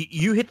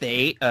 You hit the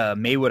 8,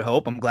 Maywood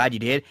Hope. I'm glad you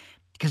did.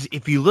 Because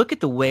if you look at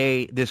the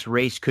way this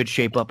race could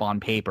shape up on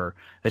paper,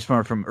 as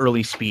far from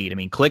early speed, I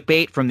mean,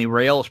 Clickbait from the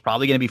rail is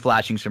probably going to be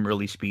flashing some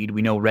early speed.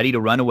 We know Ready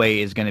to Run Away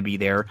is going to be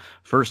there.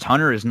 First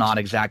Hunter is not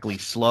exactly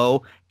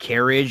slow.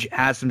 Carriage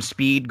has some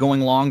speed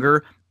going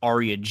longer.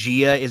 Aria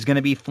Gia is going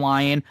to be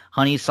flying.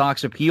 Honey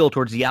Sock's Appeal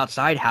towards the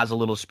outside has a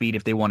little speed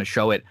if they want to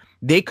show it.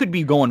 They could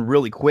be going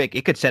really quick.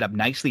 It could set up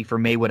nicely for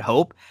Maywood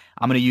Hope.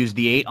 I'm going to use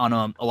the 8 on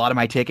a lot of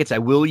my tickets. I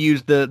will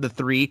use the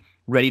 3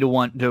 Ready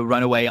to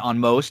Run Away on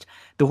most.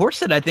 The horse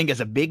that I think is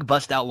a big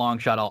bust-out long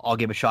shot I'll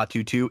give a shot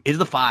to, too, is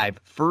the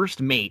 5,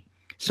 First Mate.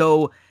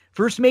 So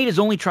First Mate has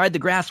only tried the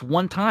grass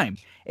 1 time,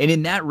 and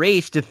in that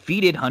race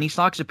defeated Honey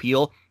Sock's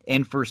Appeal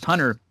and First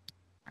Hunter.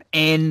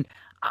 And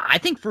I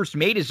think First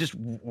Mate is just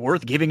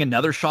worth giving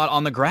another shot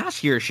on the grass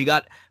here. She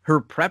got her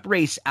prep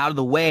race out of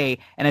the way,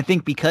 and I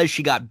think because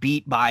she got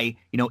beat by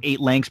 8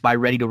 lengths by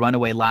Ready to Run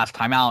Away last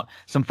time out,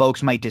 some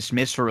folks might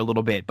dismiss her a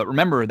little bit. But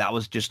remember, that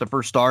was just the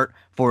first start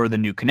for the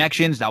new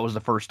connections. That was the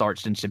first start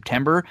since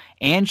September,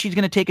 and she's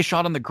going to take a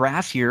shot on the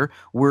grass here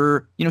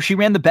where she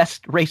ran the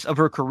best race of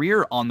her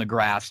career on the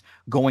grass,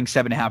 going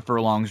 7.5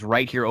 furlongs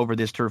right here over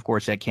this turf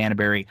course at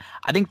Canterbury.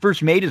 I think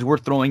First Mate is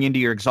worth throwing into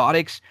your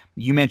exotics.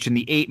 You mentioned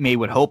the 8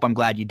 Maywood Hope. I'm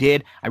glad you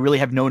did. I really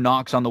have no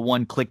knocks on the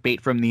 1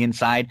 Clickbait from the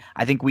inside.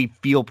 I think we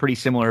feel pretty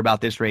similar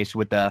about this race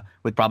with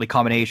probably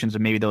combinations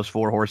of maybe those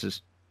 4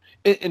 horses.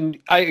 And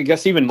I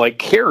guess even like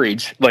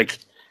Carriage, like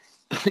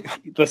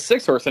the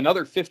 6 horse,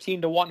 another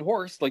 15-1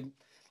 horse. Like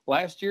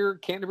last year,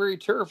 Canterbury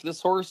Turf,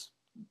 this horse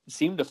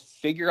seemed to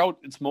figure out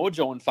its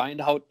mojo and find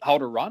how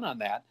to run on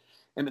that.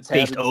 And it's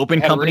faced Open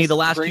Company the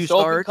last 2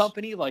 starts.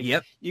 Company, like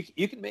yep.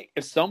 You can make,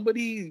 if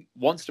somebody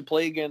wants to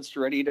play against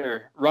Ready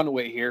to Run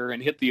Away here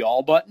and hit the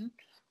all button,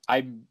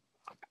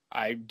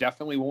 I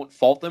definitely won't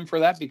fault them for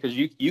that, because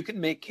you can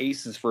make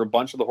cases for a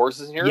bunch of the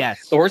horses in here.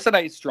 Yes. The horse that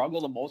I struggle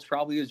the most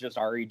probably is just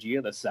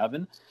Regia, the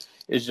 7.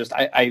 Is just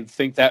I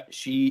think that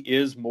she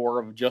is more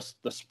of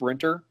just the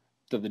sprinter,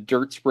 the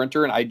dirt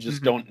sprinter, and I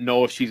just don't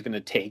know if she's going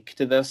to take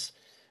to this,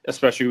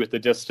 especially with the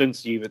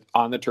distance, even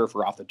on the turf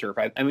or off the turf.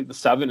 I think the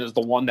 7 is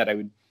the one that I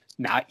would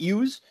not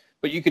use,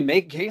 but you can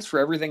make a case for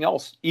everything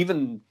else.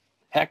 Even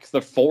heck,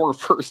 the 4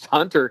 First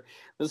Hunter.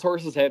 This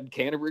horse has had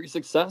Canterbury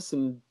success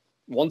and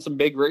won some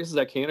big races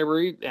at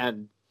Canterbury,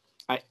 and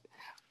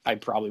I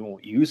probably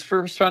won't use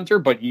First Hunter,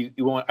 but I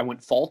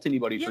wouldn't fault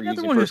anybody for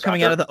using the one who's First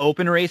coming Hunter. out of the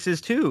Open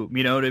races too.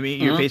 You know what I mean?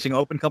 You're facing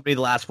Open Company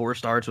the last 4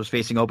 starts, was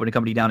facing Open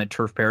Company down at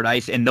Turf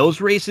Paradise, and those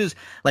races,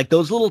 like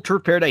those little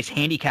Turf Paradise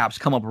handicaps,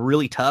 come up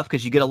really tough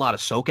because you get a lot of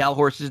SoCal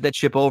horses that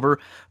ship over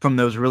from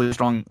those really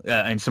strong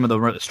and some of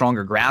the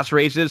stronger grass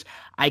races.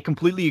 I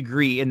completely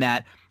agree in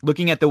that.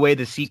 Looking at the way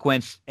the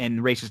sequence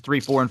and races 3,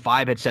 4, and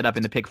 5 had set up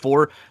in the pick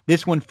 4,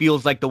 this one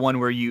feels like the one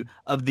where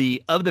of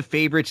the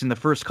favorites in the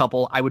first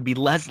couple, I would be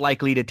less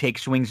likely to take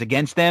swings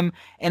against them.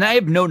 And I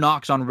have no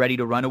knocks on Ready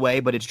to Run Away,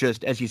 but it's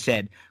just, as you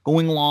said,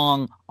 going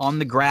long on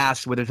the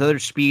grass with other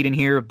speed in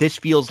here, this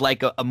feels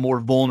like a more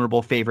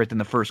vulnerable favorite than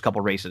the first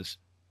couple races.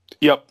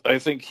 Yep, I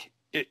think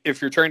if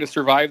you're trying to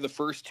survive the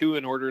first 2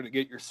 in order to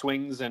get your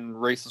swings in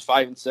races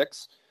 5 and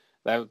 6,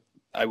 that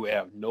I would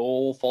have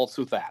no faults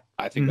with that.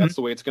 I think that's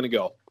the way it's going to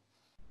go.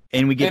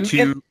 And we get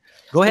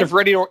go ahead. If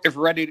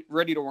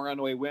ready to Run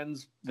Away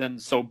wins, then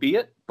so be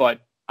it.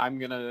 But I'm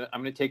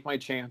gonna take my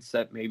chance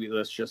that maybe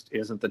this just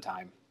isn't the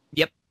time.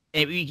 Yep,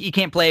 and you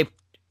can't play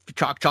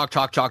chalk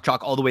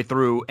all the way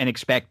through and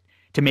expect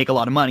to make a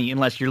lot of money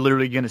unless you're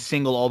literally going to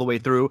single all the way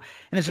through.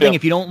 And that's the thing: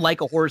 if you don't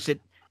like a horse at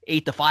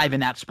 8-5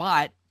 in that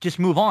spot, just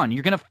move on.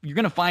 You're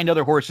gonna find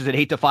other horses at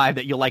 8-5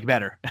 that you'll like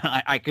better.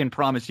 I can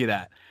promise you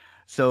that.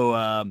 So,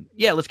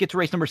 let's get to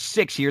race number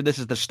 6 here. This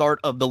is the start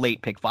of the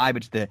late pick 5.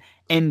 It's the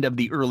end of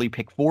the early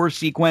pick 4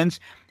 sequence.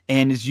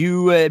 And as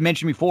you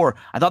mentioned before,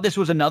 I thought this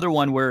was another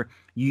one where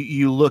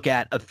you look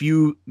at a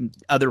few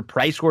other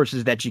price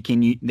horses that you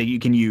can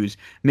use.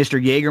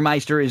 Mr.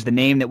 Jägermeister is the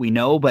name that we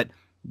know, but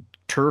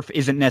turf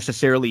isn't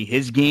necessarily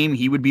his game.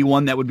 He would be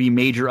one that would be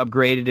major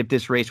upgraded if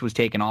this race was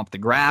taken off the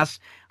grass.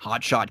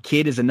 Hot Shot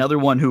Kid is another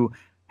one who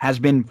has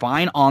been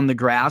fine on the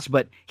grass,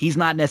 but he's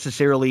not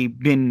necessarily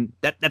been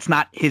that's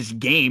not his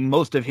game.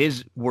 Most of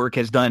his work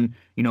has been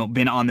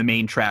on the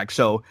main track.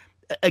 So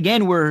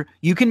again, where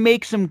you can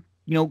make some,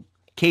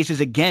 cases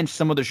against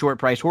some of the short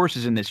price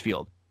horses in this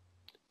field.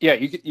 Yeah,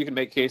 you can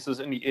make cases,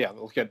 and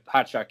look at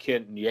Hot Shot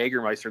Kid and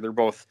Jägermeister. They're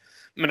both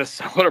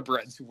Minnesota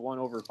breds who've won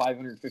over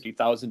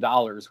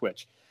 $550,000,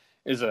 which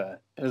is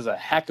a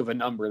heck of a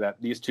number that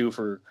these two,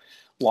 for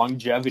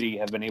longevity,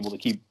 have been able to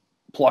keep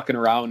plucking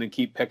around and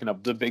keep picking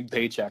up the big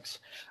paychecks.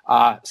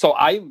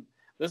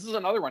 This is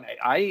another one.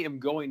 I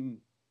am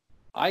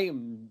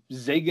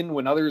zigging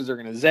when others are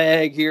going to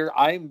zag here.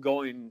 I'm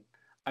going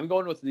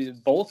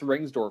with both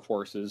Ringsdorf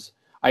horses.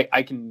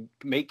 I can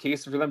make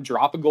cases for them.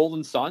 Drop a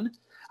Golden Sun.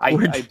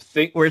 I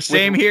think we're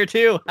same here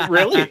too.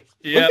 Really?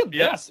 Yep.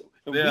 Yes.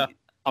 Yeah.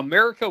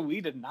 America,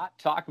 we did not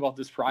talk about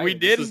this prior. We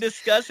didn't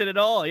discuss it at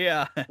all.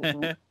 Yeah.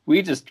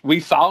 we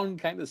found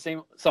kind of the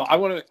same. So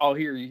I'll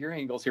hear your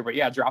angles here, but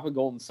yeah, Drop a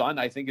Golden Sun,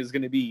 I think, is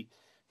going to be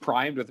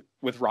primed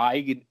with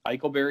Rye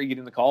Eichelberry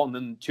getting the call, and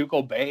then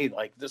Tuco Bay.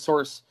 Like this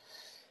horse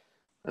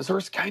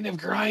kind of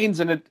grinds,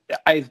 and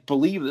I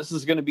believe this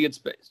is going to be its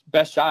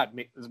best shot.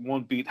 It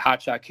won't beat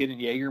Hot Shot Kid and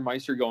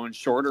Jägermeister going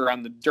shorter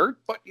on the dirt,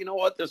 but you know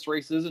what? This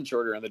race isn't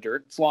shorter on the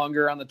dirt. It's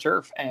longer on the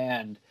turf,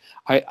 and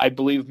I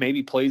believe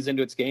maybe plays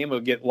into its game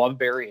of get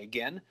Loveberry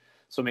again.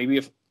 So maybe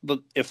if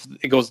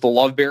it goes the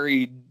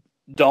Loveberry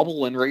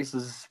double in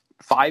races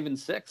 5 and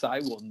 6, I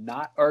will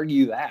not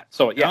argue that.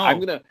 So yeah,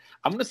 no.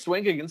 I'm gonna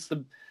swing against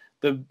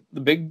the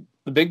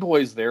big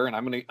boys there, and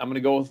I'm gonna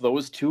go with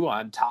those two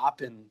on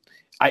top. And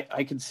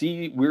I can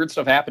see weird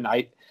stuff happen.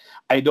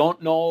 I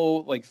don't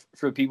know, like,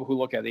 for the people who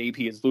look at AP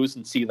as loose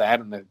and see that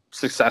and the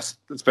success.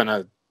 It's been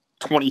a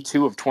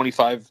 22 of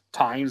 25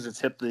 times it's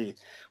hit the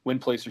Win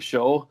Placer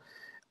show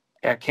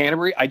at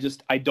Canterbury.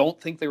 I don't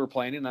think they were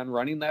planning on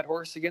running that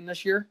horse again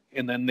this year,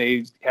 and then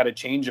they had a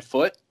change of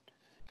foot.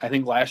 I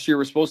think last year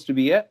was supposed to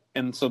be it,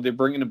 and so they're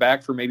bringing it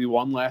back for maybe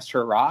one last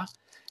hurrah.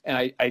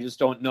 And I just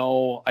don't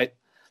know.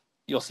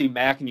 You'll see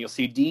Mac and you'll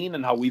see Dean,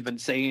 and how we've been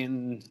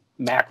saying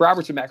Mac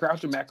Robertson.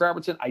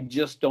 I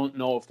just don't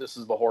know if this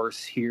is the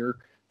horse here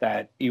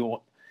that you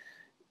want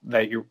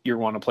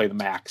to play the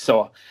Mac.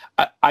 So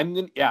I'm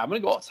gonna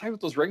go outside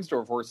with those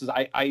Ringsdorf horses.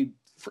 I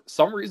for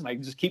some reason I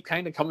just keep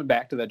kind of coming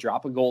back to that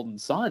Drop a Golden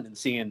Sun and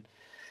seeing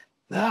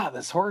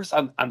this horse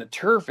on the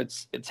turf.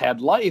 It's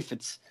had life.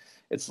 It's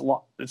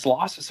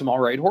lost to some all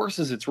right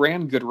horses. It's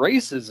ran good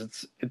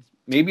races.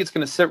 Maybe it's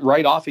going to sit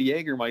right off of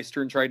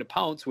Jägermeister and try to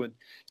pounce when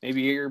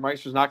maybe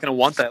Jägermeister's not going to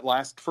want that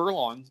last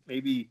furlong.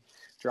 Maybe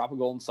Drop a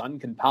Golden Sun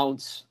can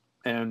pounce,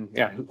 and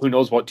yeah, who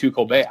knows what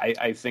Tuco Bay.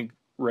 I think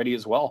ready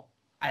as well.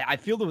 I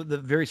feel the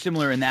very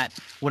similar in that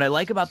what I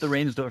like about the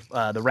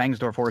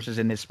Rangsdorf horses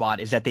in this spot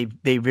is that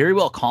they very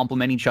well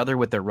complement each other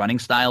with their running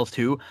styles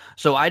too.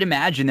 So I'd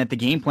imagine that the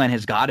game plan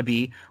has got to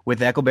be with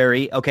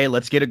Eichelberry, okay,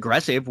 let's get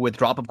aggressive with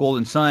Drop of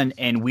Golden Sun,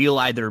 and we'll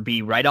either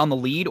be right on the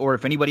lead, or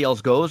if anybody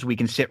else goes, we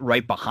can sit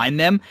right behind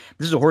them.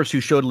 This is a horse who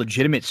showed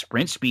legitimate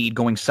sprint speed,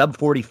 going sub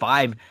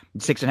 45,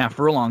 6.5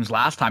 furlongs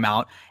last time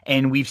out,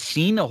 and we've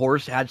seen the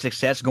horse had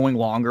success going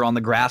longer on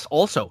the grass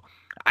also.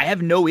 I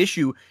have no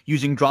issue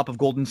using Drop of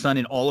Golden Sun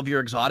in all of your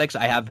exotics.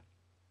 I have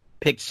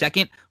picked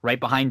second right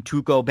behind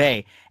Tuco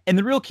Bay. And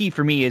the real key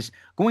for me is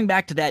going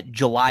back to that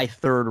July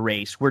 3rd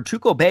race where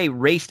Tuco Bay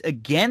raced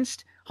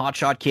against Hot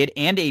Shot Kid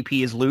and AP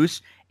is Loose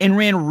and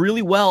ran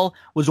really well,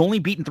 was only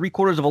beaten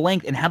 3/4 of a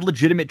length and had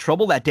legitimate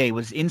trouble that day.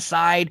 Was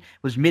inside,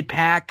 was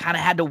mid-pack, kind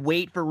of had to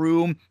wait for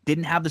room,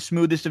 didn't have the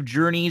smoothest of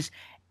journeys.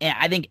 And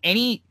I think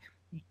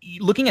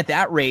looking at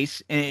that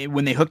race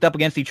when they hooked up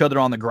against each other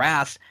on the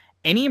grass,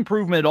 any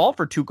improvement at all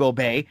for Tuco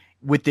Bay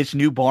with this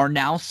new barn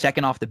now,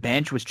 second off the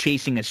bench, was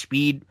chasing a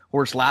speed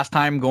horse last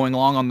time going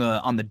along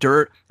on the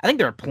dirt. I think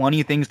there are plenty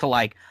of things to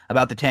like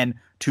about the 10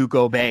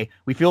 Tuco Bay.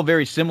 We feel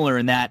very similar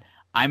in that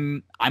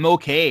I'm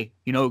okay,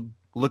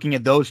 looking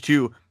at those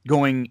two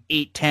going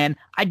 8-10.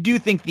 I do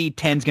think the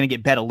 10's going to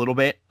get bet a little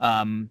bit.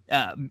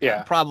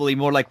 Probably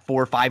more like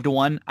 4 or 5 to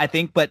 1, I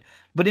think. But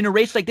in a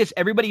race like this,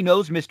 everybody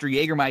knows Mr.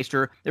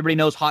 Jägermeister. Everybody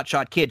knows Hot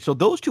Shot Kid. So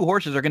those two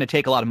horses are going to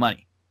take a lot of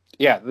money.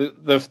 Yeah,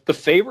 the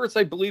favorites,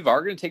 I believe,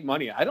 are going to take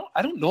money. I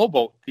don't know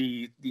about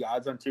the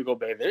odds on Tuco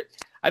Bay.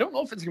 I don't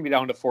know if it's going to be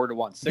down to 4 to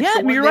 1. 6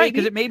 to 1, you're right,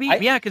 because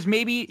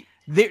maybe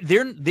they're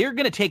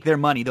going to take their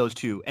money, those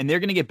two, and they're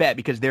going to get bet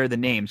because they're the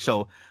name.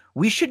 So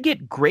we should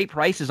get great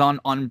prices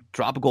on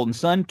Drop a Golden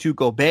Sun,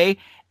 Tuco Bay,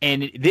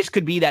 and this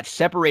could be that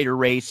separator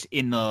race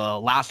in the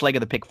last leg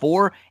of the pick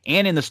 4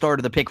 and in the start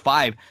of the pick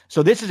 5.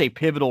 So this is a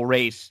pivotal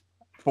race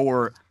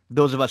for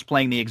those of us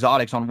playing the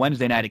exotics on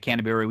Wednesday night at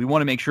Canterbury. We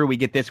want to make sure we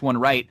get this one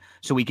right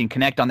so we can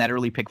connect on that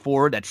early pick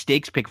 4, that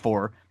stakes pick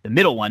 4, the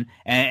middle one,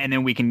 and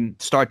then we can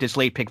start this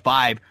late pick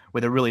 5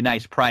 with a really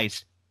nice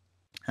price.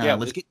 Go ahead.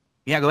 With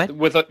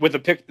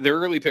the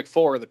early pick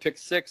 4, the pick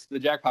 6, the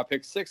jackpot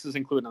pick 6 is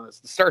included on this.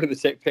 The start of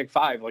the pick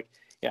 5,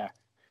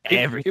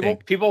 everything.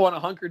 People want to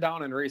hunker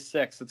down in race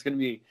 6. It's going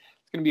to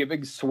going to be a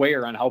big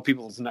swayer on how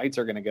people's nights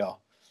are going to go.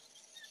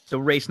 So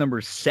race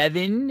number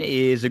 7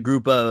 is a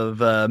group of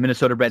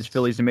Minnesota breds,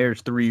 fillies, and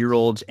mares,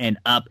 3-year-olds and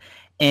up.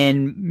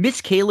 And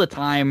Miss Kayla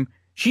Time,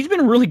 she's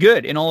been really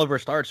good in all of her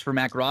starts for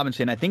Mac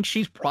Robinson. I think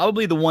she's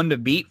probably the one to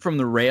beat from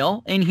the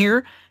rail in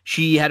here.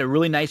 She had a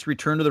really nice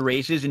return to the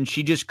races, and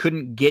she just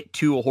couldn't get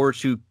to a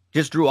horse who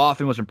just drew off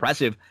and was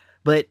impressive.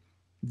 But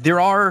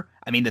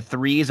the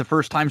 3 is a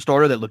first-time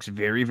starter that looks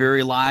very,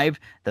 very live.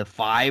 The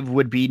 5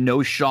 would be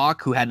No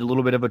Shock, who had a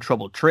little bit of a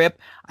troubled trip.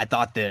 I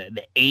thought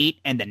the 8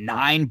 and the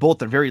 9,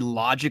 both are very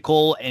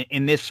logical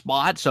in this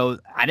spot. So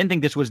I didn't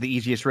think this was the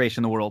easiest race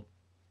in the world.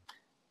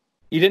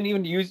 You didn't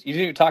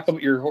even talk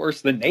about your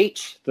horse, the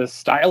H, the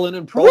styling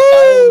and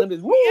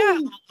profiling. Woo! Yeah,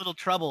 a little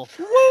trouble.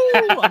 Woo!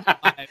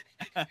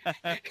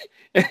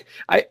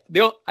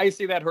 I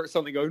see that horse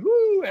suddenly going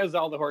woo as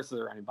all the horses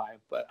are running by him.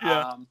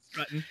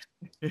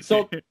 But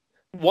so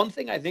one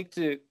thing I think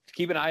to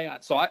keep an eye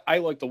on. So I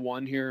like the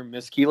 1 here,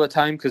 Miss Kayla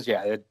Time, because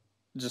it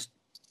just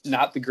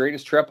not the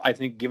greatest trip. I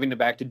think giving it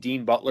back to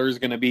Dean Butler is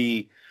going to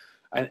be.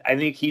 I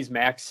think he's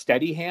Mac's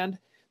steady hand.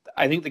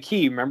 I think the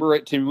key. Remember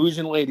it to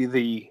Illusion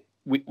Lady.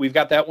 We've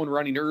got that one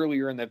running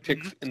earlier in the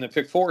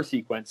pick 4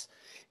 sequence.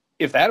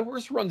 If that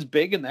horse runs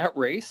big in that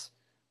race,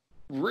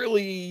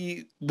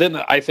 really, then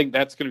I think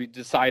that's going to be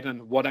decide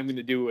on what I'm going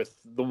to do with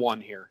the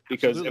 1 here.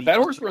 Because If that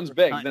horse runs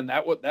big, then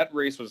that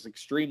race was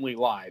extremely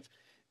live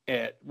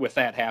with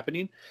that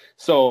happening.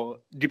 So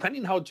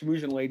depending how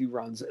Tamusian Lady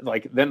runs,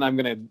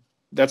 then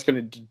that's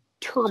going to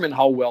determine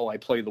how well I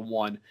play the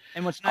 1.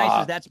 And what's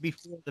nice is that's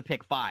before the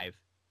pick 5.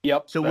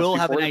 Yep. So we'll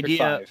have an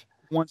idea.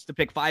 Once the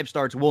pick 5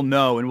 starts, we'll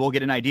know and we'll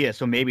get an idea.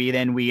 So maybe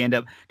then we end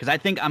up, because I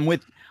think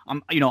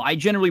I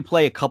generally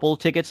play a couple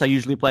tickets. I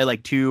usually play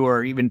like 2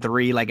 or even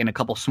 3, like in a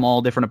couple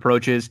small different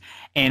approaches.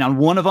 And on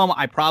one of them,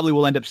 I probably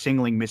will end up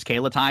singling Miss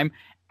Kayla Time.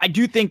 I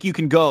do think you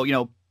can go,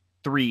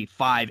 3,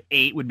 5,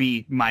 8 would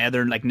be my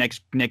other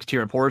next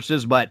tier of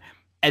horses. But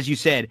as you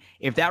said,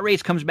 if that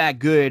race comes back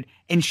good,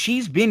 and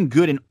she's been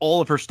good in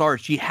all of her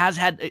starts, she has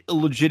had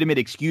legitimate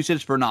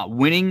excuses for not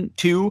winning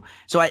too.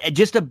 So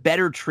just a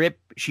better trip,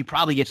 she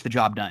probably gets the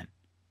job done.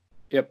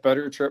 Yep,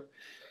 better trip,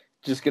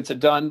 just gets it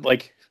done. I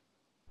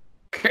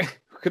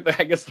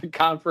guess the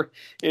conference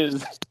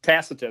is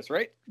Tacitus,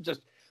 right?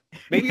 Just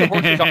maybe the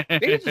horse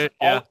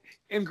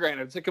and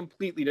granted, it's a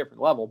completely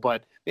different level,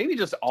 but maybe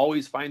just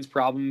always finds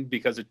problem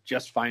because it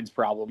just finds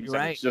problems. You're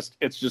right.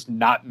 It's just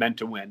not meant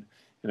to win.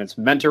 And it's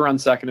meant to run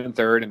second and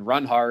third and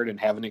run hard and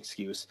have an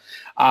excuse.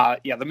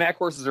 The Mac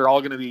horses are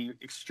all going to be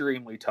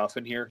extremely tough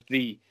in here.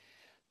 The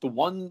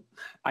 1,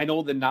 I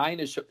know the 9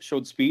 has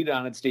showed speed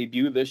on its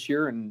debut this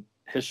year and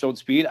has showed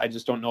speed. I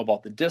just don't know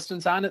about the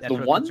distance on it. That's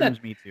the one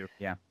that me too.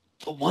 Yeah.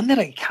 The one that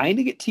I kind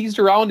of get teased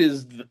around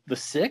is the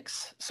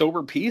 6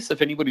 Sober Peace.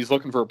 If anybody's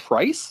looking for a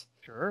price,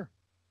 sure.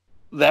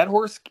 That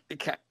horse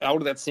out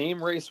of that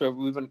same race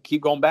we've been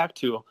keep going back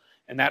to,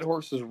 and that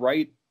horse is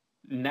right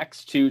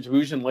next to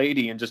Illusion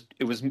Lady, and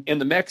it was in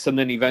the mix, and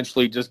then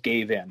eventually just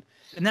gave in.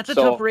 And that's a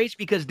tough race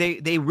because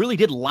they really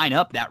did line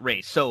up that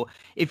race. So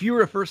if you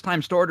were a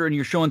first-time starter and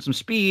you're showing some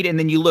speed, and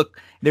then you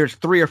look, there's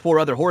 3 or 4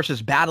 other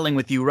horses battling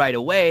with you right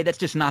away, that's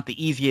just not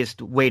the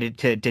easiest way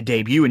to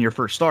debut in your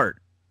first start.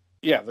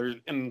 Yeah,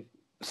 and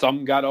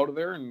some got out of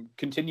there and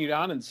continued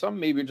on, and some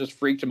maybe just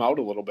freaked them out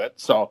a little bit.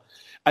 So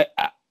I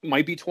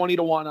might be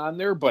 20-1 on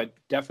there, but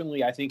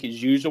definitely I think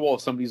as usual,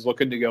 if somebody's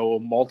looking to go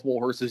multiple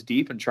horses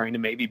deep and trying to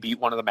maybe beat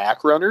one of the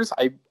Mac runners,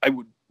 I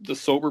would the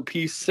Sober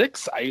Peace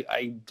 6.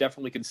 I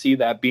definitely can see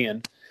that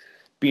being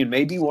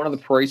maybe one of the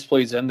price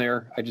plays in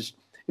there.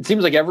 It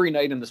seems like every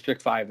night in this pick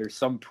 5, there's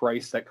some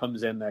price that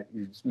comes in that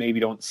you maybe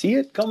don't see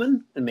it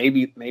coming, and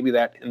maybe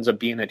that ends up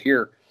being it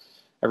here.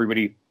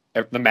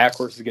 The Mac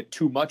horses get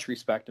too much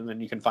respect, and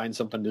then you can find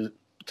something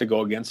to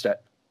go against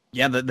it.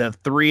 Yeah, the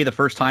 3, the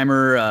first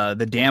timer,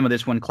 the dam of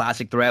this one,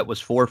 Classic Threat,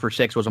 was 4 for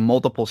 6, was a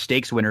multiple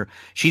stakes winner.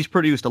 She's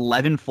produced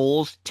 11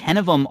 foals, 10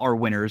 of them are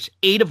winners,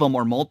 8 of them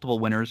are multiple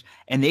winners,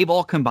 and they've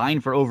all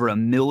combined for over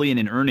 $1 million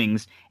in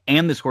earnings.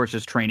 And this horse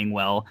is training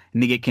well,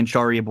 and they get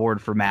Kinchari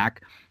aboard for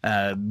Mac.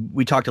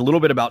 We talked a little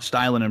bit about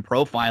styling and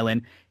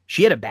profiling.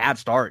 She had a bad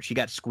start. She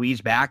got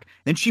squeezed back.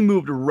 Then she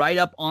moved right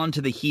up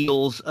onto the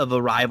heels of a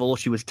rival.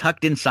 She was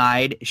tucked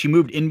inside. She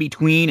moved in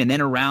between and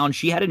then around.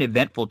 She had an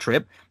eventful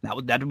trip.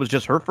 That was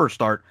just her first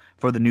start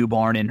for the new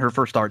barn and her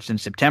first start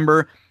since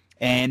September.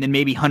 And then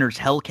maybe Hunter's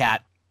Hellcat,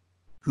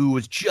 who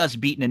was just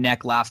beaten a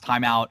neck last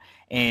time out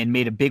and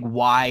made a big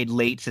wide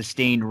late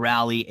sustained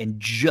rally and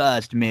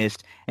just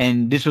missed.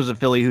 And this was a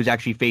filly who's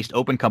actually faced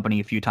Open Company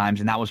a few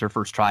times, and that was her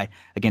first try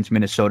against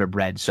Minnesota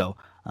bred. So,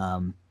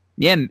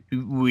 yeah,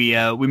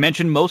 we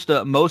mentioned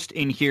most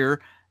in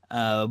here,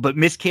 but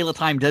Miss Kayla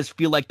Time does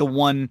feel like the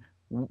one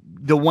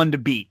to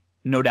beat,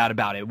 no doubt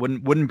about it.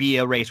 Wouldn't be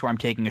a race where I'm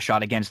taking a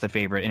shot against the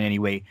favorite in any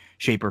way,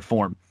 shape, or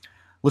form.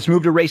 Let's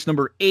move to race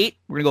number 8.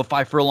 We're gonna go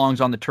 5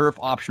 furlongs on the turf,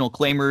 optional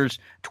claimers,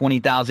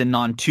 20,000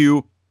 on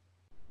 2.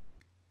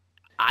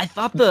 I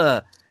thought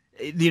the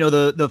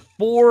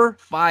 4,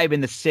 5,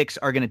 and the 6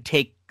 are gonna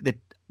take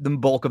the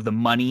bulk of the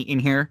money in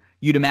here,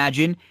 you'd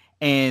imagine.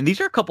 And these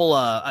are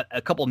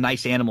a couple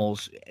nice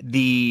animals.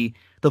 The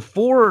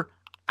 4,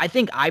 I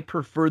think I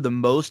prefer the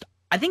most.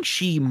 I think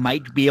she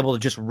might be able to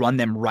just run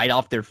them right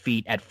off their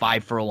feet at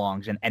 5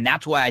 furlongs, and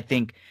that's why I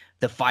think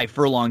the 5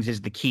 furlongs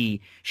is the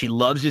key. She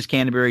loves this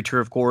Canterbury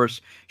turf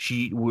course.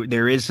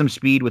 There is some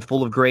speed with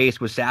Full of Grace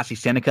with Sassy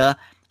Seneca.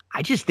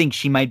 I just think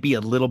she might be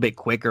a little bit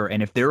quicker,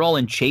 and if they're all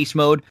in chase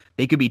mode,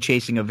 they could be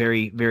chasing a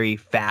very, very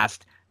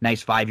fast,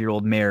 nice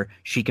 5-year-old mare.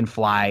 She can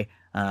fly.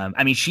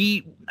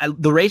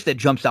 The race that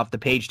jumps off the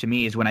page to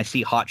me is when I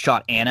see Hot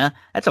Shot Anna.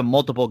 That's a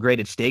multiple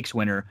graded stakes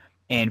winner.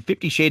 And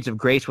 50 Shades of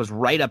Grace was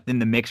right up in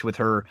the mix with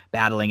her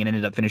battling and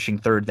ended up finishing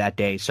 3rd that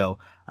day. So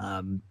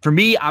for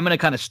me, I'm going to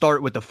kind of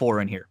start with the 4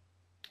 in here.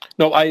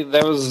 No,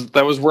 that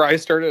was where I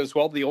started as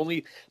well.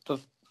 The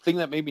thing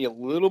that made me a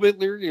little bit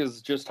leery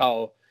is just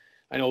how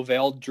I know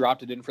Val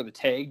dropped it in for the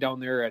tag down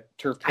there at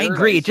Turf Paradise. I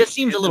agree. It just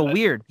seems a little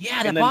weird.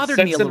 Yeah, that bothered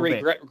me a little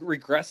bit.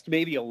 Regressed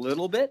maybe a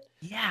little bit.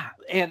 Yeah.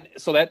 And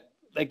so that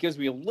gives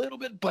me a little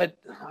bit, but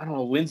I don't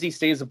know. Lindsay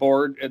stays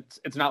aboard.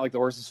 It's not like the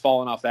horse is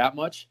falling off that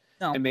much.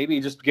 No. And maybe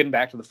just getting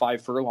back to the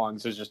 5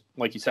 furlongs is just,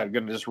 like you said,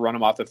 going to just run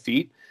them off the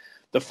feet.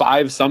 The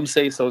 5, some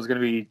say so, is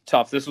going to be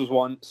tough. This was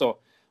one. So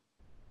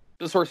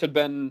this horse had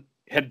been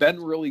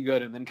really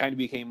good and then kind of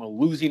became a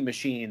losing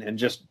machine and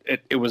just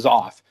it was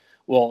off.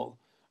 Well,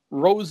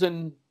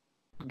 Rosen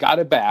got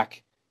it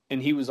back,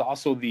 and he was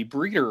also the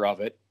breeder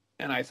of it.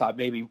 And I thought,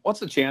 maybe what's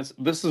the chance?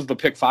 This is the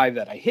pick 5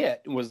 that I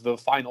hit. It was the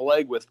final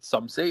leg with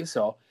Some Say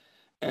So.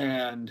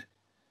 And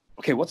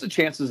okay, what's the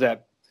chances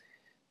that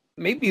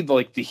maybe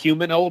like the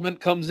human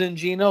element comes in,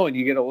 Gino, and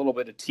you get a little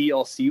bit of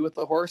TLC with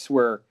the horse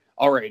where,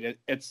 all right,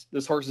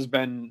 this horse has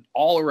been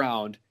all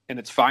around and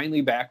it's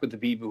finally back with the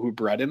people who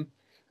bred him.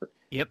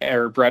 Yep.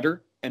 Or bred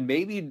her. And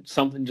maybe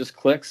something just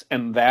clicks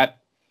and that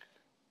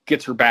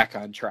gets her back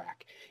on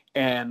track.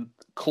 And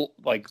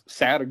like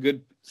sat a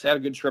good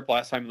trip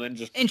last time, and then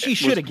just and she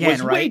should again,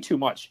 was right? Way too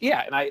much,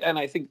 yeah. And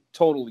I think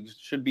totally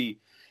should be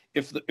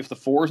if the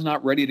 4 is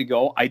not ready to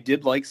go. I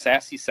did like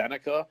Sassy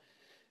Seneca,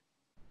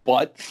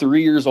 but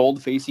 3 years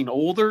old facing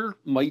older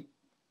might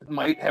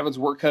have its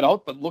work cut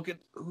out. But look at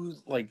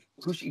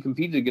who she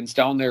competed against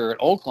down there at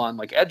Oaklawn,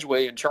 like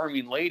Edgeway and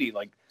Charming Lady,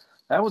 like.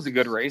 That was a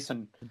good race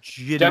and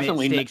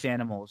definitely stakes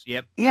animals.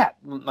 Yep. Yeah,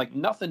 like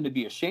nothing to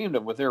be ashamed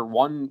of with their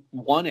one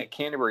at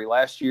Canterbury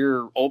last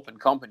year, Open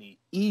Company,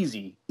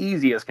 easy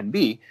as can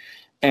be,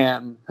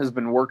 and has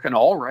been working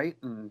all right.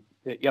 And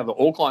yeah, the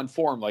Oaklawn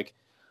form, like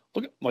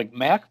look at like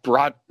Mac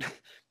brought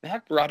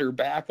her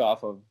back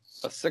off of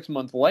a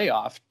 6-month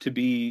layoff to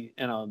be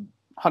in a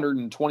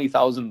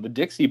 120,000 the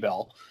Dixie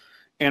Belle,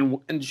 and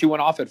she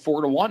went off at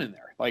 4-1 in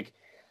there. Like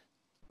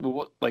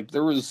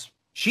there was.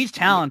 She's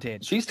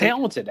talented. She's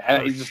talented.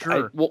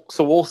 Sure.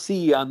 So we'll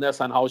see on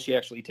this on how she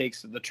actually takes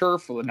to the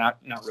turf. Not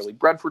really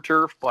bred for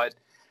turf, but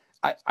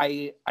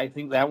I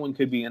think that one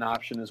could be an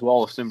option as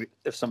well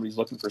if somebody's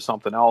looking for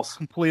something else.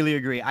 Completely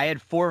agree. I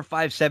had 4,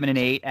 5, 7, and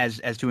 8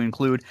 as to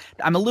include.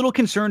 I'm a little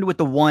concerned with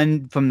the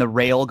one from the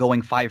rail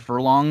going 5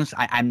 furlongs.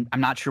 I'm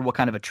not sure what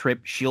kind of a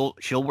trip she'll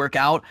work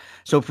out.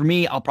 So for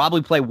me, I'll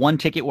probably play one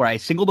ticket where I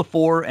single the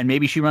 4 and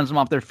maybe she runs them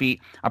off their feet.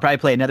 I'll probably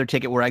play another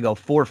ticket where I go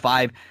 4,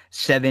 5,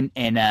 7,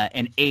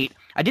 and 8.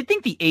 I did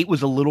think the 8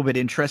 was a little bit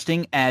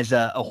interesting as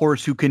a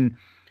horse who can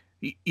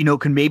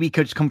maybe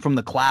just come from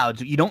the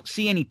clouds. You don't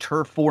see any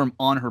turf form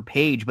on her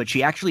page, but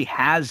she actually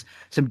has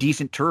some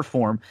decent turf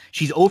form.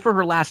 She's 0 for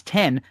her last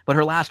 10, but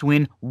her last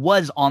win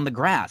was on the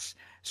grass.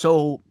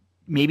 So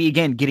maybe,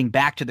 again, getting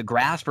back to the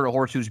grass for a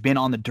horse who's been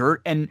on the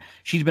dirt, and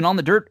she's been on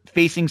the dirt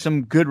facing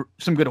some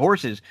good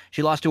horses.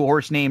 She lost to a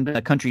horse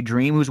named Country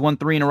Dream, who's won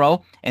 3 in a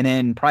row, and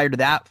then prior to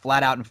that,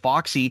 Flat Out and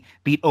Foxy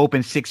beat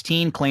Open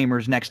 16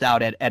 claimers next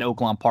out at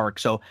Oaklawn Park.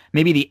 So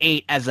maybe the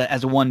 8 as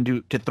a one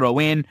to throw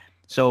in.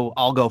 So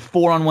I'll go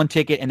 4 on one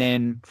ticket and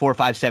then 4,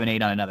 5, 7,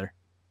 8 on another.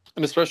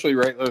 And especially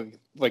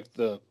like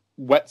the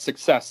wet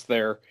success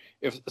there.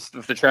 If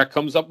the track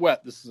comes up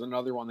wet, this is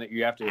another one that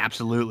you have to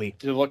absolutely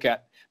to look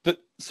at.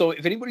 But so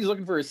if anybody's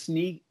looking for a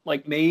sneak,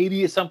 like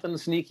maybe something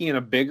sneaky and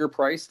a bigger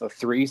price, the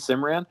 3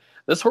 Simran.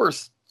 This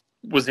horse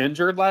was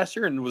injured last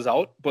year and was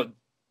out, but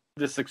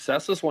the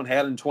success this one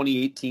had in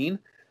 2018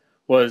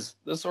 was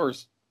this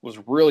horse was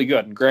really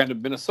good. And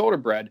granted, Minnesota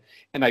bred,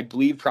 and I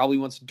believe probably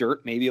wants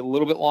dirt maybe a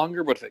little bit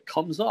longer, but if it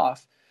comes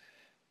off,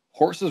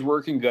 horse is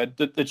working good.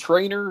 The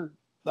trainer,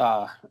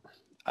 I'm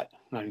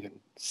not even gonna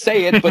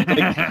say it, but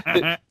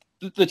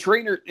the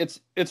trainer,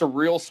 it's a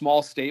real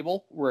small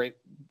stable where it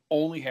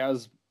only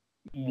has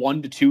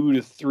 1 to 2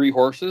 to 3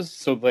 horses.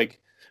 So like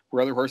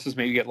where other horses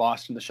maybe get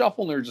lost in the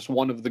shuffle and they're just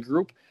one of the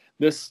group.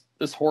 This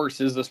horse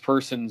is this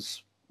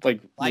person's like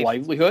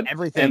livelihood,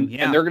 everything.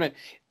 And they're gonna.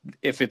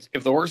 If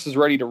the horse is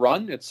ready to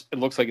run, it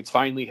looks like it's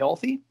finally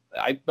healthy.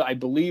 I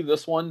believe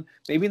this one,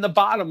 maybe in the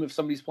bottom, if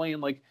somebody's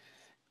playing like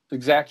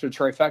exacta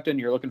trifecta and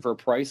you're looking for a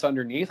price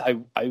underneath,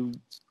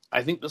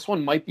 I think this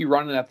one might be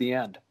running at the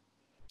end.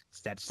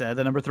 That's the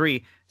number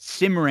 3.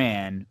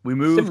 Simran. We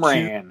moved to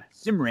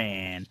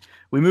Simran.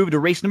 We moved to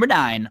race number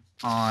 9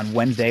 on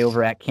Wednesday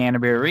over at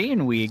Canterbury,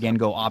 and we again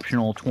go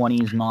optional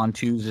 20s,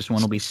 non-2s. This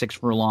one will be 6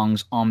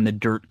 furlongs on the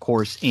dirt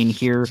course in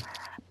here.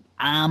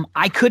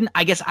 I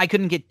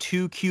couldn't get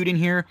too cute in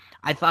here.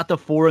 I thought the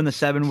 4 and the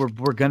 7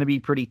 were going to be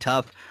pretty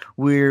tough.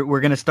 We're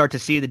going to start to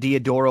see the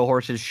Diodoro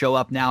horses show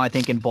up now, I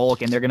think, in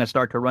bulk, and they're going to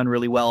start to run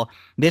really well.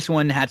 This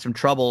one had some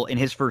trouble in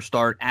his first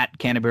start at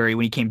Canterbury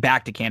when he came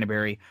back to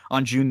Canterbury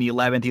on June the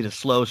 11th. He had a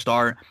slow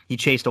start. He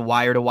chased a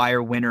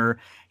wire-to-wire winner.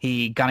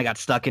 He kind of got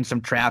stuck in some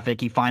traffic.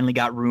 He finally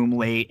got room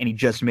late, and he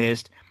just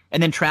missed.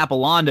 And then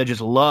Trapalanda just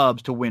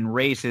loves to win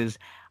races.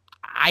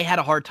 I had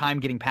a hard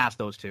time getting past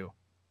those two.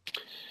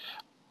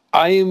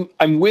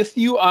 I'm with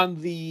you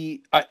on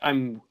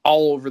I'm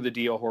all over the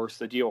Dio horse.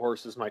 The Dio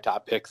horse is my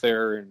top pick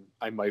there, and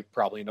I might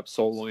probably end up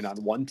soloing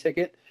on one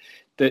ticket.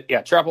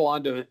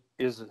 Trapalanda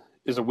is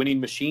a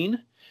winning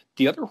machine.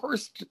 The other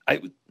horse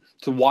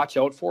to watch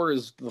out for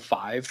is the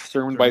 5,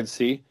 Sermon by the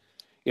Sea.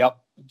 Yep.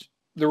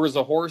 There was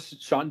a horse,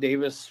 Sean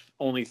Davis,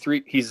 only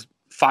 3. He's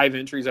 5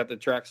 entries at the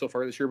track so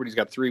far this year, but he's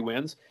got 3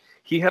 wins.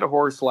 He had a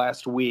horse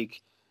last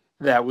week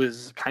that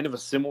was kind of a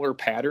similar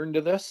pattern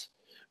to this,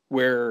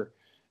 where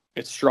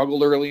it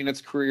struggled early in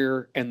its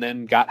career and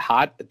then got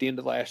hot at the end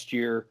of last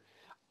year.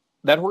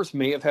 That horse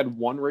may have had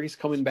one race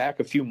coming back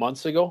a few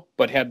months ago,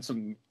 but had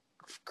some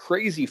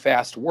crazy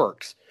fast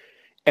works.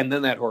 And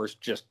then that horse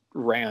just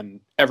ran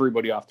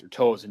everybody off their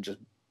toes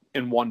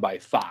and won by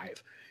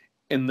 5.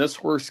 And this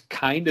horse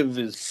kind of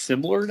is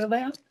similar to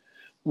that,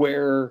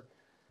 where,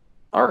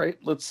 all right,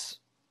 let's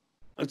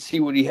see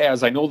what he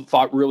has. I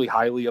thought really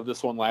highly of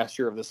this one last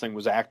year, if this thing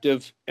was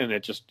active, and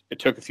it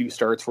took a few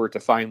starts for it to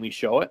finally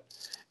show it.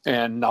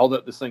 And now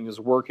that this thing is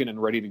working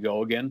and ready to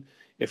go again,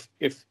 if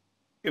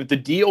the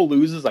deal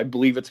loses, I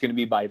believe it's going to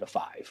be by the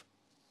 5.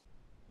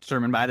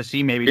 Sermon by the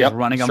Sea, maybe just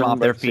running them off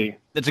their feet.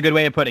 That's a good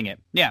way of putting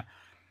it. Yeah.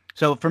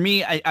 So for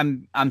me,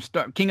 I'm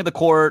king of the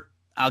court.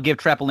 I'll give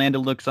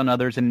Trapalanda looks on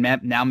others, and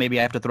now maybe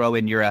I have to throw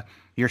in your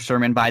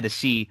Sermon by the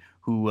Sea,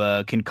 who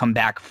can come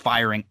back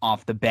firing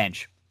off the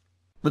bench.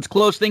 Let's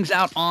close things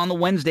out on the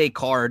Wednesday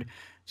card.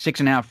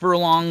 6.5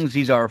 furlongs.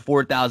 These are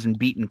 4,000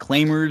 beaten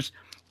claimers,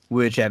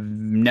 which have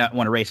not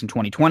won a race in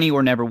 2020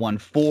 or never won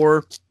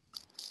 4.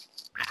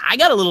 I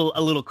got a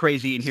little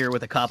crazy in here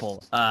with a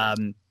couple. I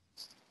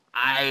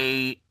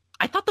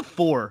thought the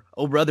 4,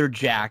 Oh Brother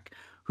Jack,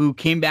 who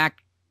came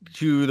back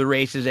to the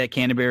races at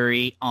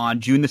Canterbury on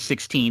June the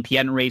 16th. He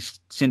hadn't raced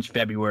since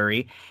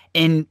February.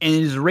 And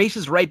his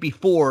races right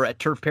before at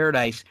Turf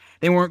Paradise,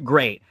 they weren't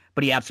great.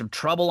 But he had some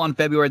trouble on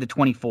February the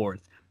 24th.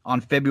 On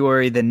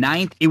February the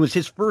 9th, it was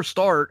his first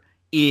start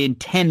in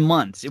 10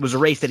 months. It was a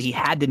race that he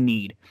had to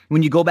need.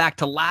 When you go back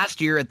to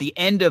last year at the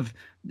end of,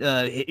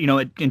 in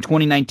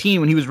 2019,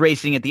 when he was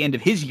racing at the end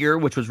of his year,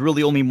 which was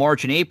really only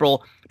March and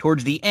April,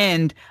 towards the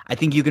end, I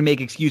think you can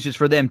make excuses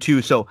for them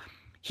too. So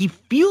he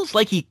feels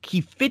like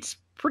he fits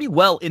pretty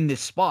well in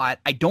this spot.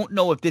 I don't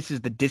know if this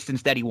is the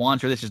distance that he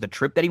wants or this is the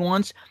trip that he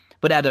wants,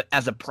 but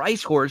as a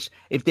price horse,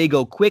 if they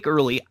go quick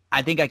early,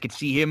 I think I could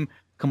see him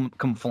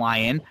come fly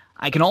in.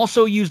 I can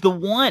also use the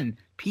 1,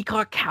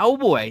 Peacock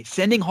Cowboy,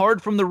 sending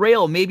hard from the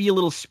rail, maybe a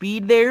little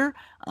speed there.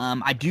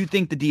 I do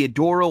think the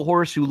Diodoro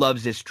horse, who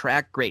loves this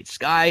track, Great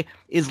Sky,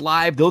 is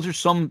live. Those are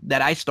some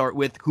that I start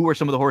with. Who are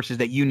some of the horses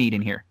that you need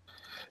in here?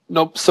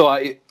 Nope. So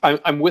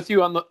I'm with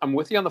you on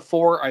the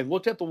 4. I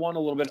looked at the 1 a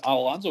little bit.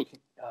 Alonso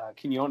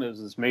Quinones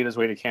has made his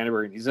way to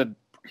Canterbury, and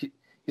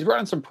he's brought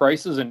in some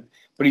prices,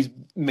 but he's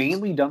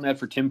mainly done that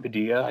for Tim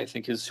Padilla, I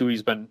think, is who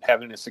he's been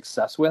having his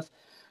success with.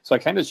 So I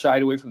kind of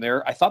shied away from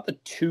there. I thought the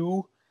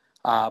 2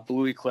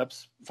 Blue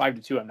Eclipse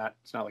 5-2.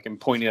 It's not like I'm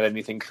pointing at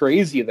anything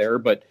crazy there,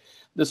 but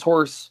this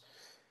horse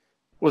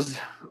was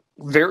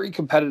very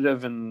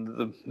competitive in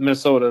the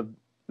Minnesota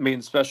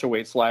main special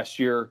weights last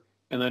year,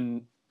 and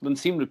then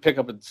seemed to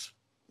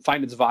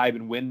find its vibe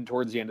and win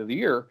towards the end of the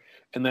year,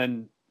 and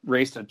then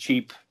raced a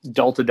cheap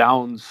Delta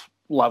Downs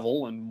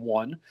level and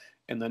won,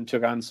 and then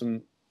took on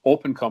some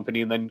open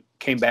company, and then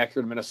came back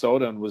here to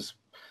Minnesota and was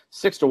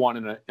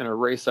 6-1 in a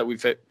race that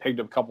we've pegged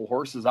a couple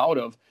horses out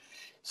of.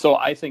 So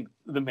I think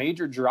the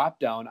major drop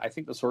down, I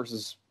think this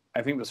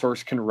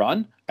horse can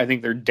run. I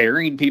think they're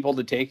daring people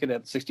to take it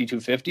at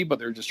 62.50, but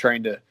they're just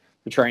trying to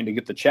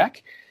get the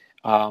check.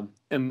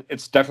 And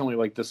it's definitely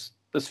like this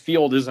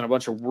field isn't a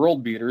bunch of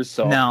world beaters.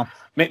 So no,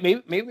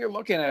 maybe you're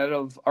looking at it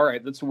of, all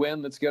right, let's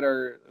win. Let's get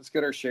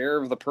our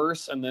share of the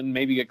purse, and then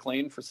maybe get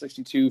claimed for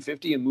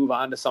 62.50 and move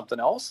on to something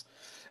else.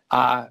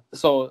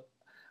 So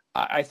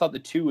I thought the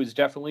 2 is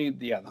definitely,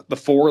 the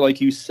 4,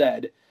 like you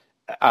said.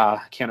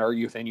 Can't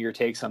argue with any of your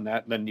takes on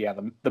that. And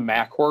then the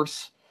Mac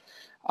horse,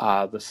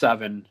 the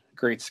 7,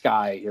 Great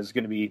Sky, is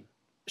going to be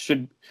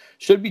should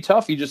be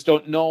tough. You just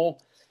don't know,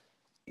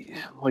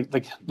 like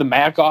the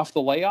Mac off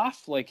the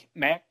layoff, like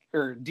Mac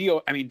or Dio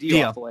off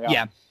the layoff.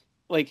 Yeah,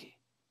 like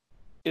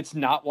it's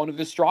not one of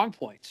his strong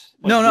points.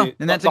 Like no,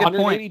 and that's a good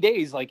point. 180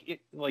 days,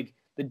 like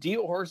the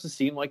Dio horses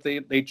seem like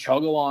they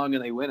chug along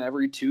and they win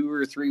every 2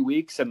 or 3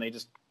 weeks, and they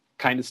just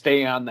kind of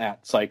stay on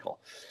that cycle.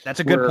 That's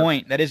a good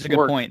point. That is a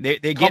good point.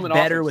 They get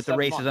better with the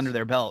races under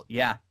their belt.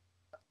 Yeah.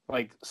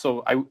 Like,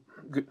 so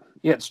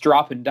it's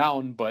dropping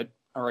down, but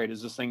all right,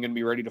 is this thing going to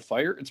be ready to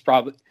fire?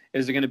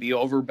 Is it going to be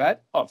over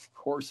bet? Of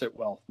course it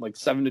will. Like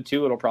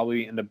 7-2, it'll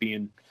probably end up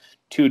being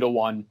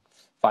 2-1,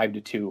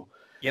 5-2.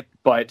 Yep.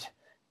 But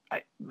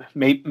I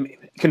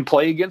can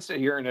play against it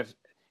here. And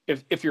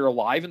if you're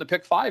alive in the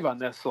pick 5 on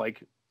this,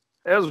 like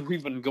as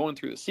we've been going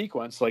through the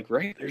sequence, like,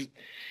 right,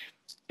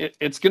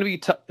 it's going to be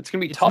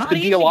tough to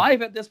be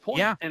alive at this point.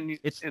 Yeah. And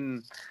it's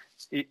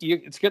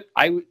good.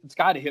 It's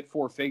got to hit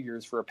 4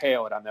 figures for a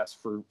payout on this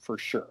for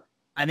sure.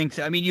 I think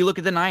so. I mean, you look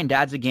at the 9,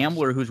 Dad's a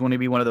Gambler, who's going to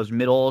be one of those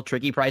middle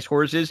tricky price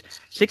horses.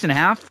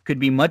 6.5 could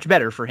be much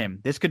better for him.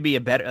 This could be a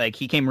better, like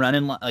he came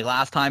running like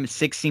last time.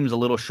 6 seems a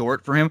little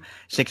short for him.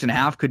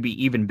 6.5 could be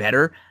even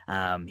better.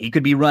 He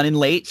could be running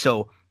late.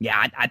 So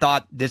yeah, I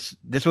thought this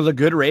was a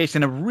good race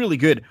and a really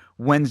good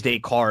Wednesday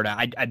card.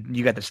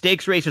 You got the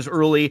stakes races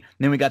early, and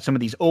then we got some of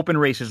these open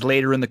races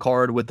later in the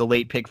card with the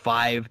late pick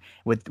 5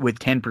 with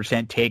 10%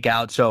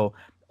 takeout. So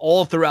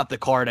all throughout the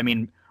card, I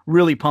mean,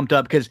 really pumped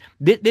up because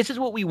this is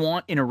what we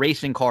want in a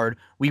racing card.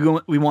 We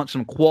want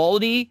some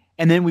quality,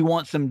 and then we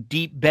want some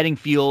deep betting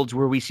fields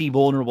where we see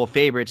vulnerable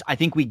favorites. I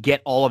think we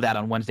get all of that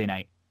on Wednesday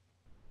night.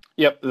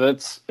 Yep,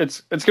 it's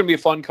going to be a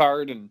fun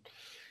card, and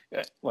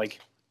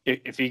like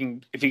if you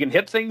can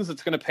hit things,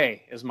 it's going to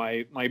pay. Is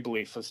my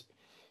belief.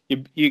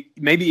 You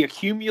maybe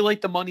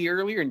accumulate the money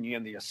earlier and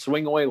you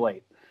swing away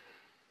late.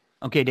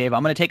 Okay, Dave,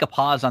 I'm going to take a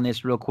pause on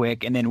this real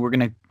quick, and then we're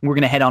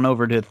gonna head on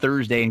over to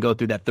Thursday and go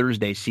through that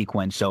Thursday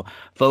sequence. So,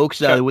 folks,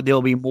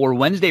 there'll be more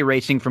Wednesday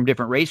racing from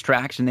different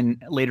racetracks, and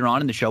then later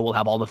on in the show, we'll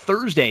have all the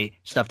Thursday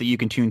stuff that you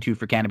can tune to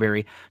for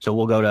Canterbury. So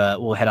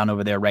we'll head on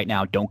over there right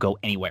now. Don't go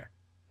anywhere.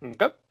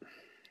 Okay.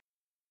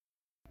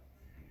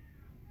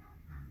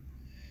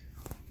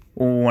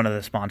 One of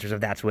the sponsors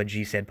of That's What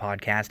G Said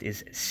podcast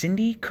is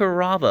Cindy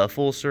Carava,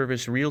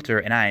 full-service realtor,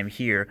 and I am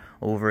here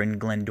over in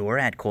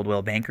Glendora at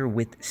Coldwell Banker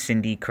with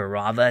Cindy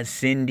Carava.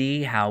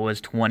 Cindy, how was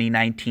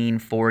 2019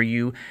 for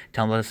you?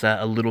 Tell us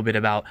a little bit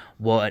about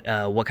what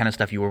kind of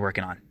stuff you were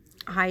working on.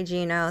 Hi,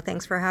 Gino.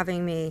 Thanks for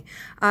having me.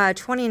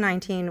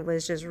 2019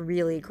 was just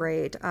really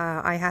great.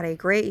 I had a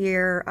great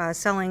year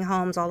selling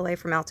homes all the way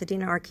from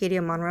Altadena,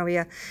 Arcadia,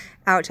 Monrovia,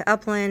 out to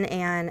Upland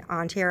and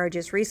Ontario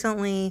just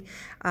recently.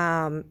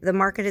 The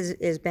market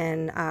has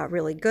been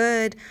really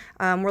good.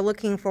 We're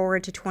looking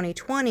forward to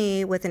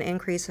 2020 with an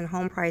increase in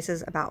home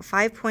prices about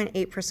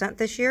 5.8%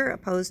 this year,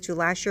 opposed to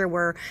last year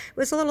where it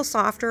was a little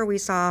softer. We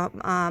saw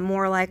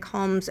more like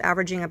homes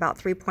averaging about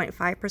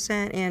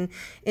 3.5% in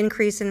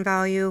increase in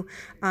value.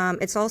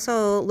 It's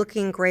also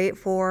looking great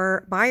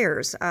for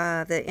buyers.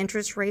 The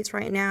interest rates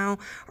right now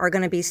are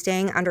going to be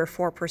staying under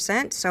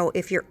 4%. So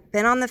if you've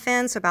been on the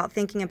fence about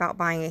thinking about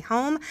buying a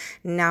home,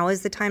 now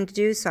is the time to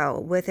do so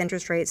with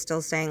interest rates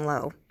still staying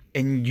low.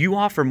 And you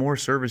offer more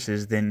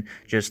services than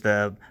just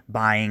the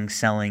buying,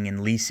 selling,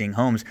 and leasing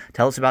homes.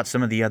 Tell us about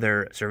some of the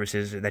other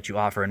services that you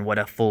offer and what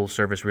a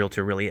full-service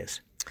realtor really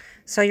is.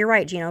 So you're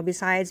right, Gino.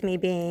 Besides me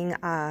being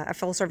a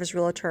full-service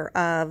realtor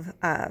of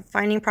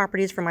finding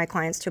properties for my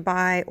clients to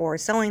buy or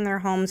selling their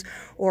homes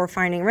or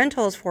finding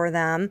rentals for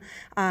them,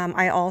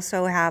 I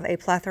also have a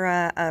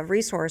plethora of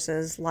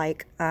resources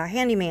like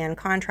handyman,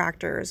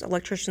 contractors,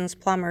 electricians,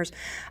 plumbers.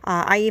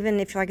 Like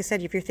I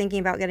said, if you're thinking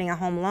about getting a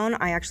home loan,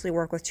 I actually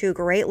work with 2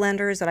 great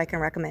lenders that I can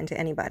recommend to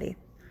anybody.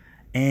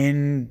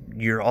 And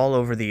you're all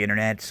over the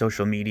internet,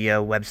 social media,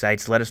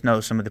 websites. Let us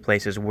know some of the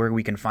places where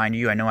we can find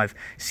you. I know I've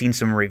seen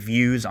some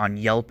reviews on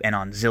Yelp and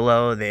on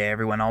Zillow.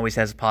 Everyone always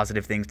has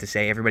positive things to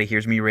say. Everybody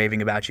hears me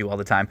raving about you all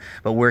the time.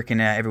 But where can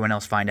everyone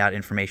else find out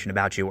information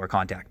about you or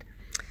contact?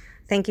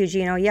 Thank you,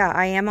 Gino. Yeah,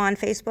 I am on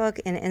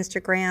Facebook and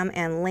Instagram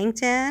and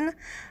LinkedIn.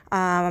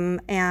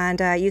 And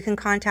you can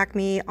contact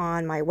me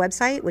on my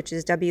website, which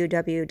is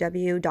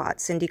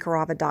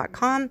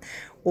www.cindycarava.com,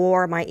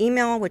 or my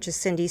email, which is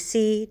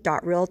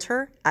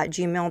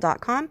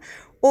cindyc.realtor@gmail.com,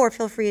 or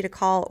feel free to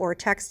call or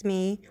text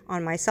me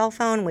on my cell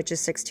phone, which is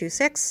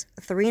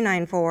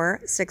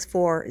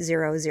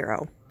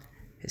 626-394-6400.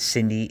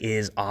 Cindy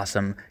is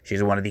awesome.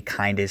 She's one of the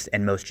kindest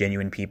and most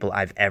genuine people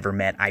I've ever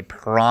met. I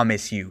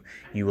promise you,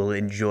 you will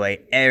enjoy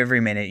every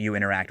minute you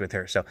interact with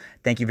her. So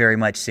thank you very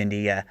much,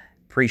 Cindy.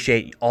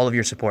 Appreciate all of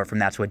your support from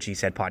That's What G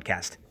Said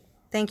podcast.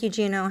 Thank you,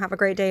 Gino. Have a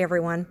great day,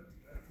 everyone.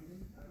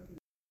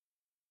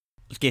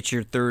 Let's get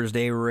your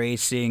Thursday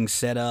racing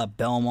set up.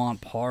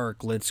 Belmont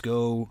Park. Let's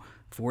go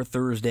for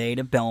Thursday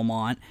to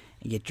Belmont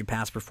and get your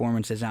past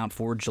performances out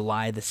for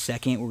July the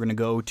 2nd. We're going to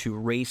go to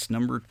race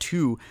number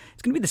 2.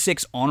 It's going to be the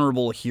 6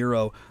 Honorable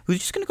Hero, who's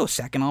just going to go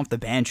second off the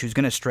bench, who's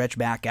going to stretch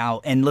back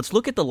out. And let's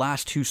look at the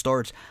last 2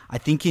 starts. I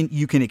think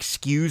you can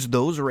excuse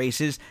those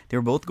races. They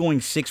were both going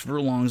 6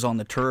 furlongs on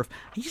the turf.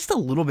 He's just a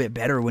little bit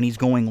better when he's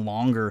going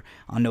longer.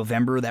 On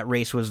November, that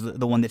race was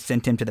the one that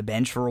sent him to the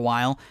bench for a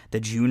while. The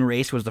June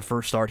race was the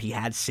first start he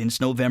had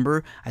since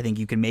November. I think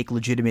you can make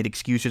legitimate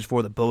excuses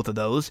for both of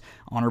those.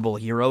 Honorable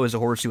Hero is a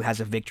horse who has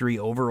a victory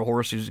over a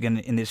horse who's going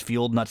to, in this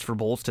field, nuts for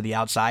bolts to the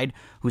outside,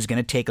 who's going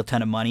to take a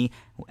ton of money.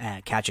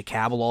 Catch a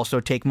Cab will also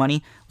take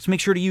money. Let's make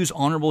sure to use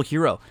Honorable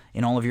Hero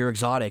in all of your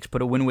exotics.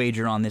 Put a win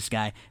wager on this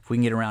guy if we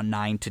can get around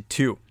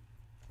 9-2.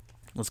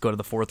 Let's go to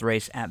the 4th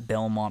race at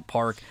Belmont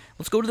Park.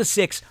 Let's go to the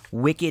 6th,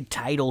 Wicked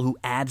Title, who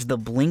adds the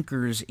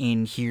blinkers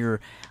in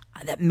here.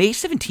 That May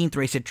 17th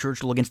race at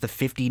Churchill against the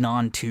 50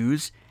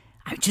 non-2s,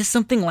 just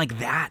something like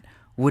that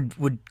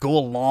would go a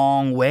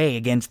long way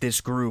against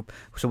this group.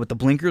 So with the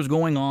blinkers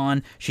going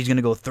on, she's going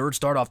to go 3rd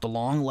start off the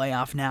long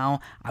layoff now.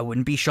 I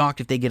wouldn't be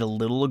shocked if they get a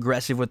little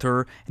aggressive with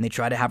her and they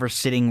try to have her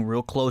sitting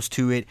real close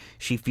to it.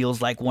 She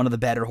feels like one of the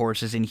better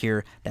horses in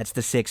here. That's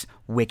the 6th,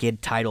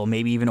 Wicked Title.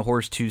 Maybe even a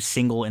horse to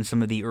single in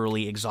some of the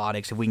early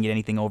exotics if we can get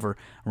anything over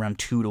around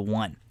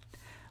 2-1.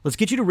 Let's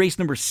get you to race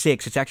number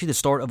 6. It's actually the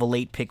start of a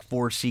late pick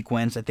 4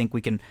 sequence. I think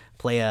we can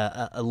play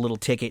a little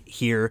ticket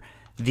here.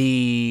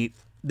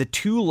 The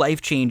 2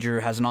 Life Changer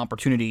has an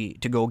opportunity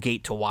to go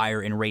gate to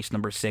wire in race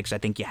number 6. I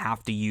think you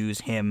have to use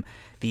him.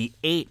 The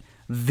 8,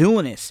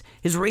 Villainous.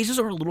 His races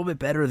are a little bit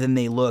better than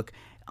they look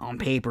on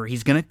paper.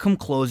 He's going to come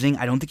closing.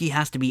 I don't think he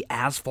has to be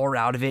as far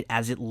out of it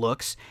as it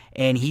looks.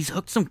 And he's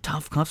hooked some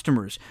tough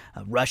customers.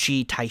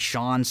 Rushy,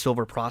 Tyshawn,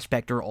 Silver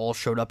Prospector all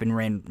showed up and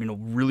ran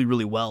really,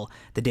 really well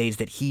the days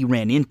that he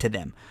ran into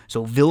them.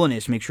 So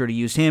Villainous, make sure to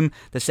use him.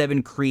 The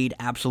 7, Creed,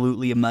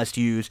 absolutely a must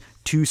use.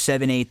 2,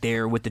 7, 8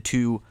 there with the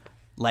 2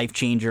 Life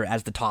Changer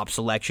as the top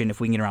selection. If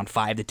we can get around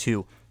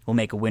 5-2, we'll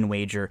make a win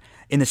wager.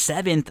 In the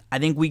 7th, I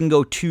think we can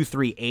go 2,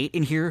 3, 8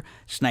 in here.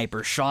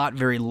 Sniper Shot,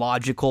 very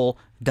logical,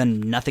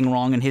 done nothing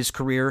wrong in his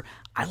career.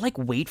 I like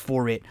Wait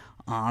For It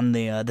on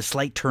the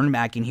slight turn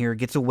back in here.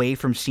 Gets away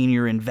from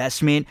Senior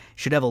Investment.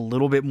 Should have a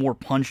little bit more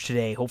punch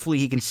today. Hopefully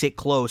he can sit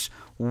close.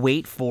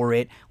 Wait For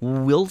It.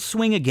 Will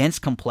swing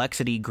against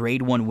Complexity,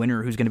 grade 1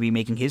 winner, who's going to be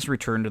making his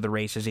return to the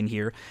races in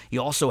here.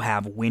 You also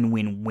have Win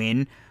Win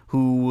Win,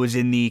 who was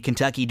in the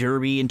Kentucky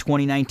Derby in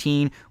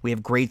 2019. We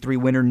have grade 3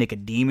 winner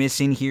Nicodemus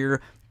in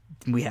here.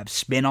 We have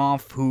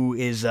Spinoff, who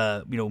is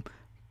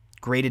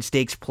graded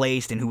stakes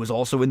placed and who was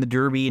also in the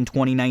Derby in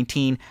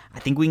 2019. I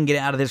think we can get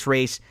out of this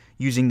race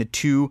using the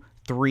 2,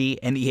 3,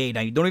 and the 8.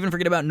 Now, don't even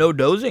forget about No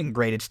Dozing,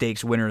 graded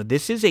stakes winner.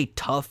 This is a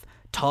tough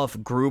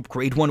group.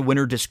 Grade 1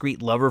 winner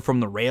Discreet Lover from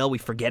the rail. We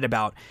forget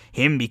about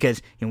him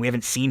because we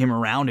haven't seen him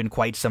around in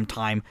quite some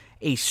time.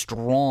 A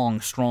strong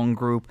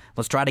group.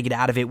 Let's try to get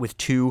out of it with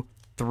 2,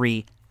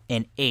 3,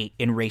 and 8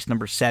 in race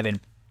number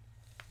 7.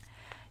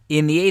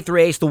 In the 8th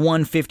race, the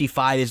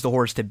 155 is the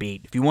horse to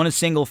beat. If you want a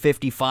single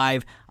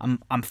 55,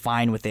 I'm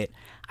fine with it.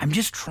 I'm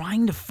just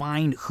trying to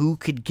find who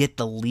could get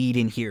the lead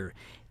in here.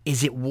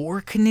 Is it War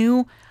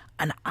Canoe?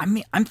 And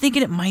I'm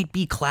thinking it might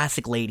be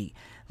Classic Lady.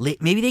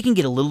 Maybe they can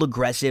get a little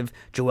aggressive.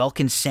 Joelle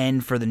can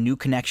send for the new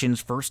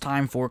connections, first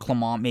time for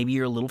Clement. Maybe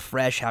you're a little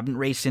fresh, haven't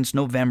raced since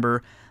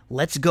November.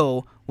 Let's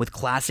go with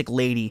Classic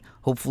Lady,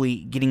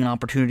 hopefully getting an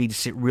opportunity to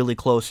sit really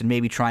close and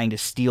maybe trying to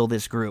steal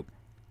this group.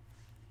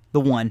 The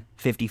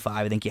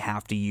 155, I think you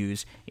have to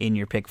use in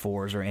your pick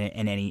 4s or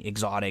in any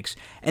exotics.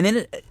 And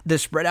then the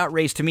spread out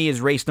race to me is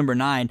race number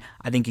 9.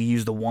 I think you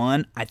use the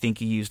 1. I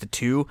think you use the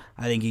 2.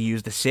 I think you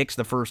use the 6,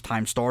 the first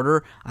time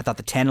starter. I thought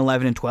the 10,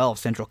 11, and 12,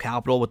 Central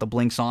Capital with the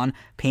blinks on.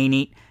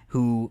 Payneit,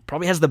 who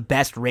probably has the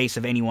best race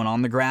of anyone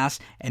on the grass,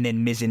 and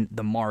then Mizzen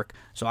the Mark.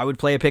 So I would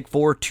play a pick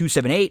 4, 2,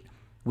 7, 8,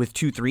 with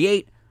 2, 3,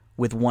 8,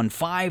 with 1,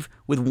 5,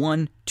 with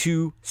 1,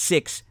 2,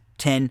 6,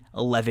 10,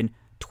 11,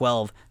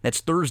 12.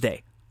 That's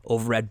Thursday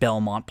over at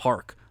Belmont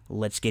Park.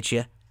 Let's get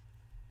you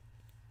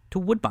to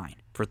Woodbine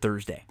for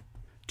Thursday.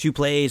 2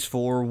 plays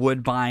for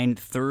Woodbine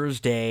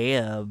Thursday,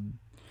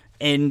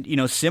 and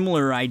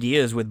similar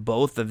ideas with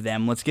both of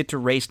them. Let's get to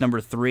race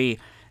number 3.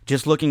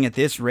 Just looking at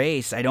this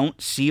race, I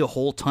don't see a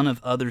whole ton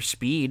of other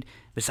speed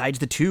besides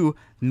the 2.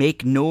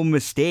 Make no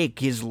mistake,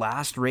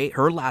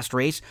 her last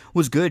race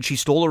was good. She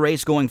stole a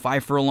race going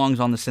 5 furlongs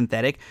on the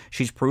synthetic.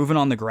 She's proven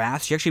on the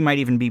grass. She actually might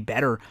even be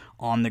better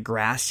on the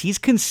grass. He's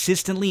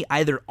consistently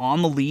either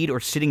on the lead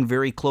or sitting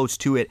very close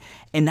to it,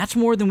 and that's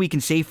more than we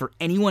can say for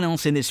anyone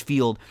else in this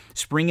field.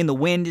 Spring in the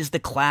Wind is the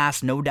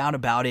class, no doubt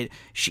about it.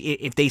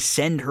 If they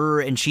send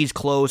her and she's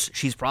close,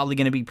 she's probably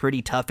going to be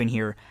pretty tough in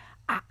here.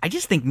 I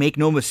just think Make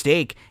No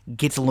Mistake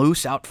gets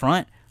loose out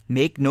front.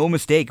 Make no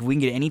mistake, if we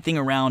can get anything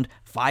around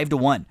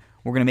 5-1,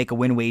 we're going to make a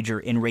win wager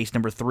in race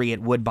number 3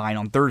 at Woodbine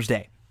on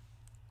Thursday.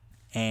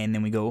 And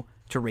then we go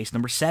to race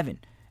number 7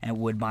 at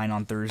Woodbine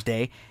on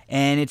Thursday.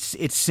 And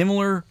it's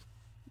similar,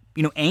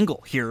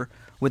 angle here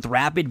with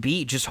Rapid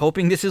Beat, just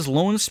hoping this is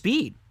lone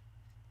speed.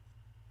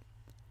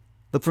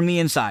 Look from the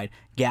inside.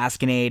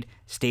 Gasconade,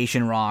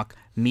 Station Rock,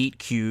 Meet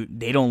Cute.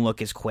 They don't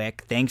look as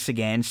quick. Thanks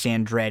again,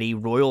 Sandretti.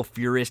 Royal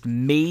Furist,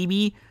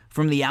 maybe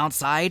from the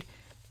outside,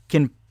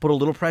 can put a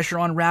little pressure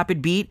on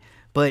Rapid Beat.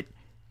 But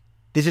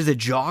this is a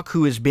jock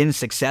who has been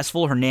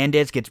successful.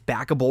 Hernandez gets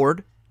back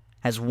aboard,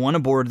 has won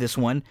aboard this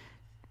one.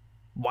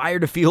 Wire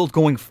to field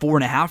going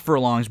 4.5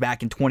 furlongs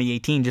back in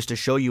 2018 just to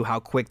show you how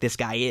quick this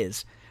guy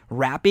is.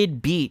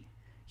 Rapid Beat,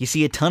 you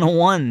see a ton of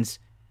 1s.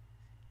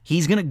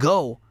 He's going to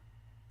go.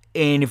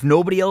 And if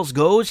nobody else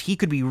goes, he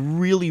could be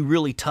really,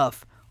 really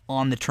tough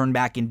on the turn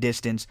back in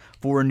distance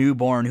for a new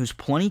barn who's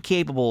plenty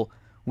capable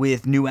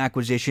with new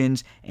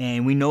acquisitions,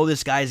 and we know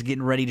this guy's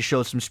getting ready to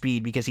show some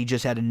speed because he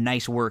just had a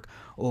nice work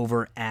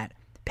over at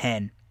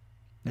Penn.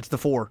 That's the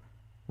 4,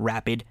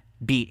 Rapid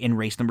Beat in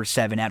race number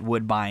 7 at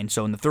Woodbine.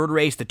 So in the 3rd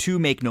race, the 2,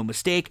 Make No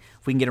Mistake.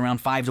 If we can get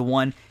around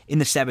 5-1. In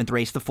the 7th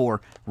race, the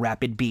 4,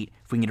 Rapid Beat.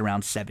 If we can get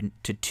around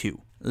 7-2.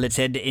 Let's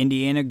head to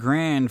Indiana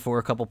Grand for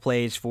a couple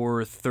plays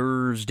for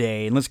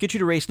Thursday. And let's get you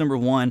to race number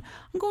 1.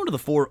 I'm going to the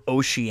 4,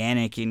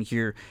 Oceanic in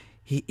here.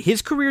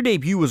 His career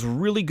debut was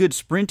really good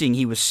sprinting.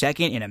 He was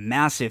second in a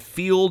massive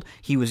field.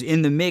 He was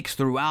in the mix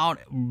throughout.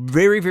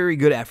 Very, very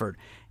good effort.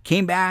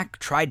 Came back,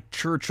 tried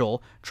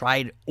Churchill,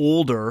 tried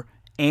Older,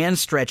 and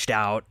stretched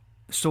out.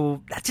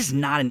 So that's just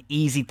not an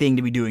easy thing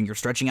to be doing. You're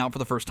stretching out for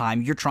the first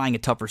time, you're trying a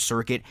tougher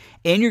circuit,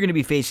 and you're going to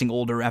be facing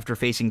Older after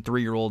facing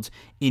 3-year-olds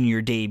in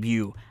your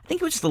debut. I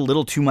think it was just a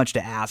little too much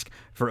to ask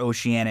for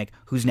Oceanic,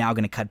 who's now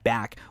going to cut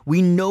back.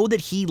 We know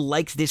that he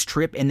likes this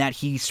trip and that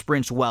he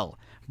sprints well.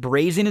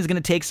 Brazen is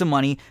going to take some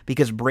money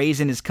because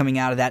Brazen is coming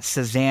out of that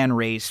Cezanne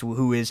race,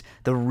 who is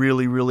the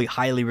really, really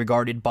highly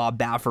regarded Bob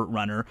Baffert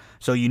runner.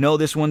 So you know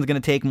this one's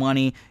going to take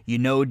money. You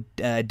know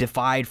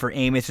Defied for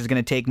Amos is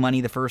going to take money,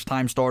 the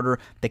first-time starter.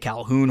 The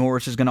Calhoun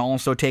horse is going to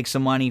also take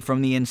some money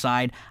from the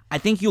inside. I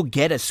think you'll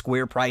get a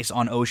square price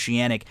on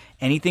Oceanic.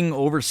 Anything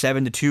over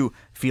 7-2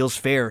 feels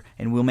fair,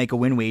 and we'll make a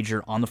win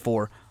wager on the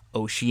 4,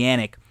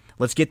 Oceanic.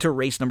 Let's get to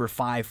race number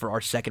 5 for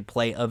our second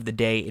play of the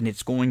day, and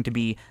it's going to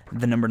be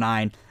the number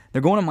 9.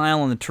 They're going a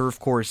mile on the turf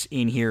course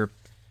in here,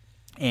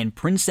 and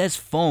Princess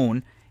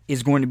Phone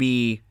is going to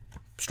be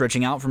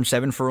stretching out from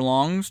 7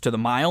 furlongs to the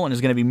mile and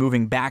is going to be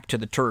moving back to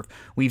the turf.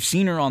 We've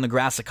seen her on the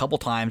grass a couple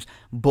times.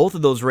 Both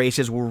of those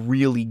races were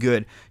really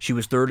good. She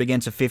was 3rd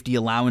against a 50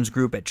 allowance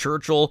group at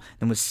Churchill,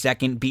 then was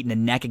 2nd, beating a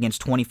neck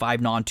against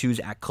 25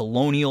 non-2s at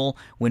Colonial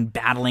when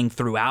battling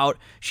throughout.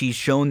 She's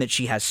shown that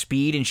she has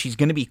speed and she's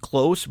going to be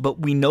close, but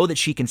we know that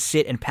she can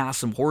sit and pass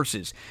some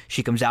horses.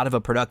 She comes out of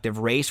a productive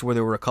race where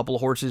there were a couple of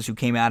horses who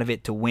came out of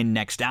it to win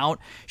next out.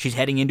 She's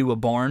heading into a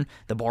barn,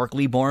 the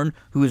Barkley barn,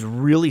 who is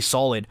really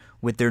solid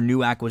with their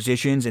new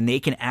acquisitions, and they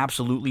can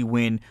absolutely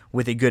win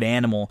with a good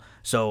animal.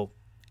 So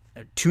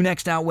 2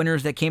 next out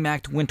winners that came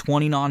back to win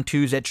 20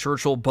 non-2s at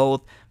Churchill,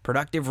 both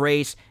productive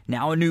race,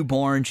 now a new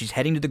barn. She's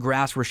heading to the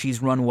grass where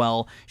she's run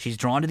well. She's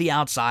drawn to the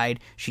outside.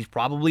 She's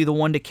probably the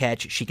one to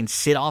catch. She can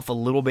sit off a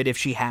little bit if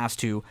she has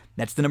to.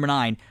 That's the number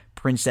 9,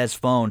 Princess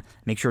Phone.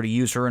 Make sure to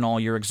use her in all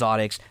your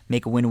exotics.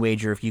 Make a win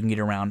wager if you can get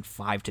around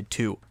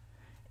 5-2.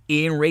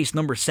 In race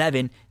number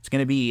 7, it's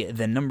going to be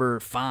the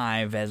number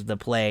 5 as the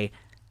play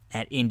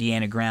at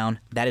Indiana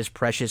Ground. That is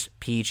Precious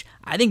Peach.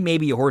 I think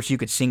maybe a horse you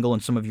could single in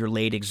some of your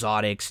late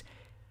exotics.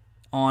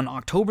 On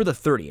October the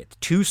 30th,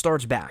 2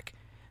 starts back,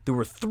 there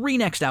were 3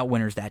 next out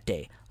winners that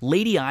day.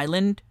 Lady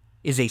Island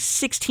is a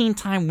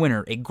 16-time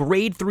winner, a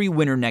grade 3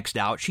 winner next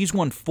out. She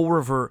won 4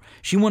 of her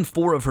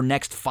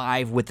next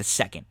 5 with the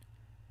second.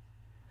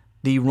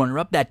 The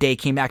runner-up that day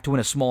came back to win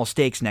a small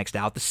stakes next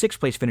out. The 6th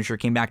place finisher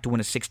came back to win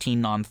a 16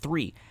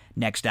 non-3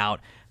 next out.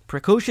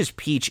 Precocious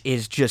Peach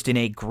is just in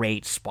a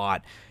great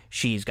spot.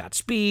 She's got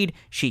speed,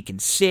 she can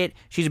sit,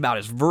 she's about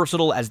as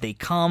versatile as they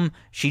come.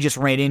 She just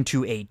ran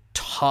into a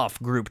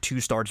tough group 2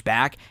 starts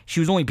back. She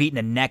was only beaten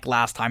a neck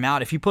last time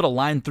out. If you put a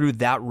line through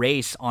that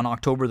race on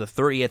October the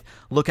 30th,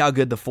 look how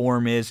good the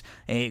form is.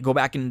 Go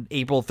back in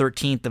April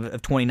 13th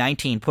of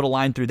 2019, put a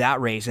line through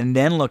that race, and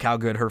then look how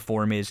good her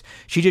form is.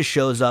 She just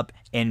shows up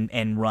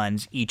and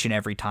runs each and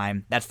every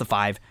time. That's the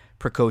 5,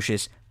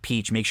 Precocious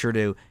Peach. Make sure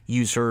to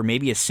use her,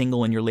 maybe a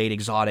single in your late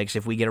exotics.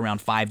 If we get around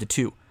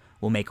 5-2,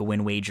 we'll make a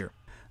win wager.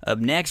 Up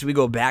next, we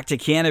go back to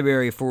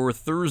Canterbury for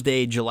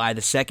Thursday, July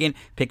the 2nd.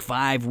 Pick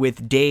 5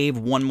 with Dave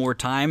one more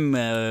time.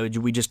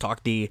 We just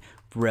talked the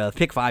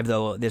pick 5,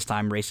 though, this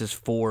time races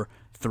 4-8.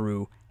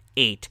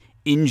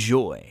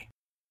 Enjoy.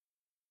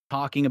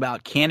 Talking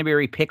about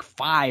Canterbury pick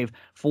 5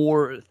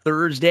 for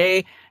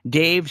Thursday.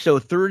 Dave, so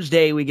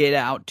Thursday we get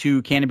out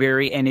to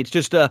Canterbury, and it's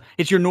just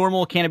it's your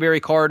normal Canterbury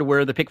card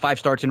where the pick 5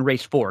 starts in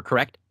race 4,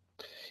 correct?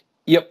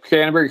 Yep,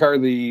 Canterbury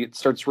card, it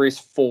starts race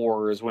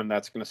 4 is when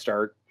that's going to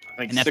start.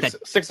 I think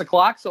 6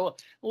 o'clock, so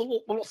a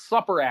little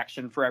supper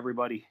action for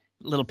everybody.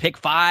 Little pick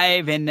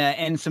 5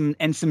 and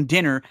some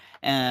dinner.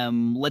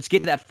 Let's get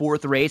to that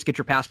 4th race. Get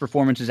your past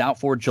performances out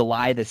for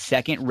July the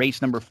 2nd.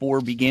 Race number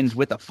 4 begins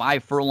with a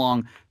 5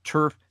 furlong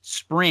turf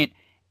sprint,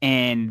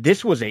 and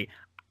this was when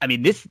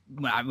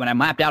I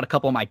mapped out a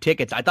couple of my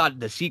tickets, I thought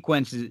the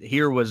sequence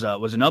here was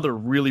another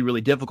really,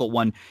 really difficult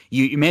one.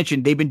 You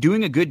mentioned they've been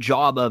doing a good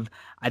job of,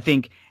 I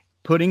think,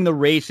 putting the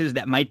races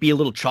that might be a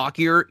little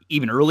chalkier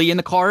even early in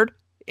the card.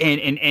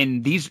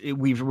 And these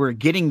we're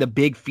getting the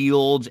big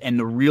fields and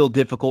the real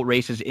difficult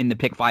races in the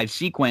pick 5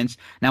 sequence.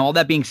 Now, all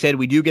that being said,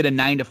 we do get a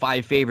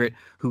 9-5 favorite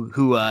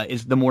who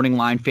is the morning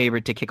line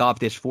favorite to kick off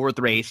this 4th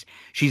race.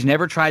 She's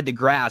never tried the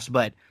grass,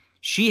 but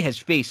she has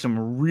faced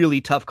some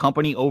really tough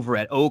company over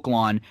at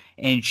Oaklawn,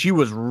 and she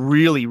was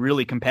really,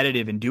 really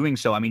competitive in doing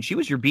so. I mean, she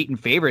was your beaten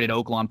favorite at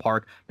Oaklawn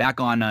Park back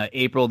on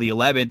April the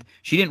 11th.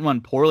 She didn't run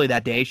poorly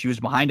that day. She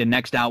was behind a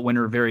next out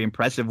winner, a very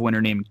impressive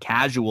winner named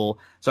Casual.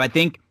 So I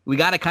think we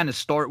got to kind of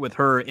start with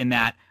her in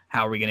that.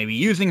 How are we going to be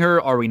using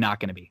her? Are we not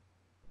going to be?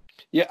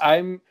 Yeah,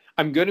 I'm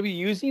going to be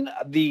using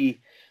the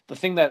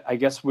thing that I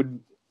guess would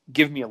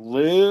give me a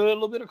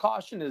little bit of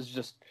caution is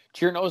just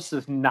Tiernos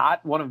is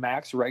not one of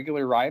Mac's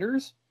regular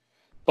riders.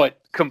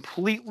 But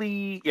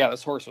completely,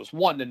 this horse was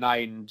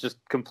 1-9, just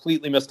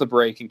completely missed the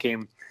break and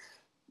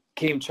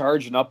came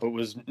charging up, but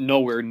was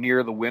nowhere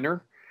near the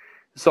winner.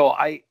 So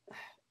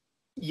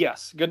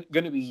going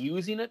to be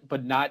using it,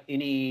 but not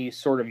any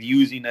sort of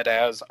using it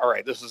as, all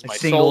right, this is my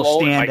single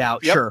solo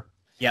standout. Sure.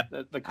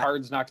 Yep. The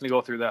card's not going to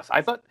go through this.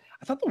 I thought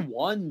the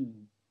one,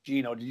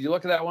 Gino, did you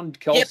look at that one?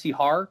 Kelsey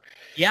Har?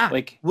 Yeah.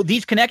 Well,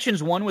 these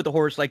connections won with a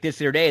horse like this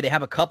the other day. They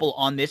have a couple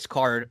on this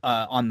card,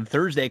 on the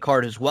Thursday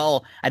card as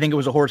well. I think it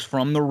was a horse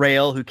from the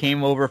rail who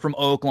came over from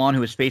Oaklawn, who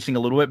was facing a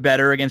little bit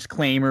better against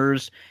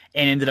claimers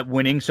and ended up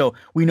winning. So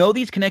we know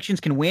these connections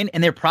can win,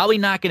 and they're probably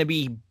not going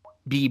to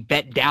be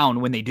bet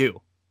down when they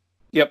do.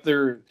 Yep.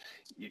 The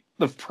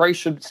price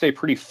should stay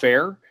pretty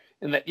fair.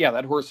 And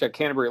that horse at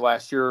Canterbury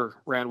last year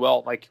ran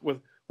well. Like with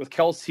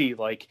Kelsey,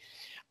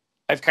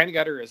 I've kind of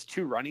got her as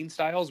two running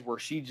styles where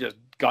she just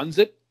guns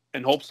it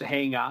and hopes to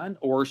hang on,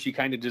 or she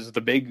kind of does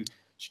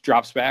she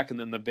drops back and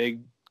then the big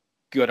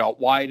good out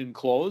wide and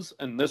close.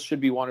 And this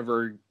should be one of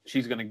her,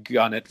 she's going to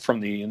gun it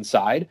from the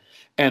inside.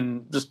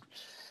 And just,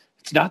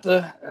 it's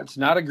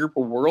not a group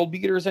of world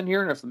beaters in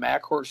here. And if the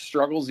Mac horse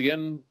struggles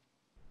again,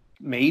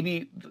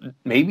 maybe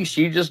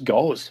she just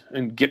goes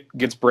and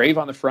gets brave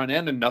on the front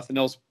end and nothing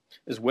else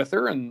is with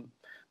her and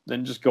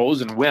then just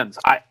goes and wins.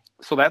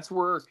 So that's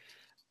where,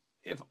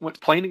 when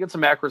playing against the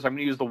Mac horse, I'm going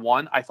to use the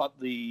 1. I thought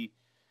the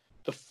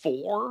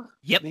 4,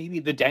 maybe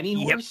the Denny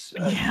horse,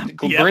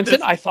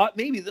 Brinson. I thought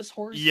maybe this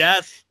horse,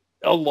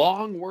 a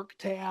long work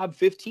tab,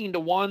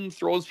 15-1,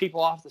 throws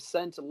people off the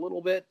scent a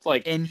little bit.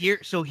 And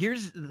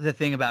here's the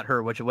thing about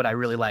her, what I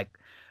really like.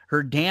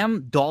 Her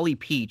dam Dolly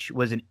Peach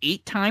was an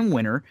 8-time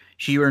winner.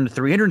 She earned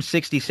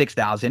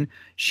 $366,000.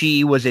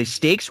 She was a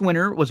stakes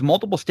winner, was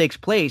multiple stakes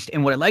placed.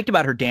 And what I liked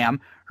about her dam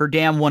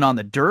won on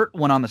the dirt,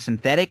 won on the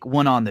synthetic,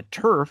 won on the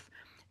turf.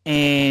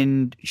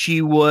 And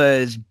she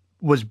was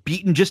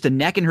beaten just a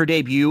neck in her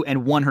debut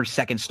and won her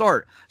second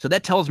start. So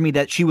that tells me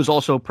that she was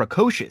also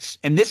precocious.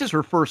 And this is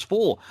her first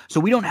foal. So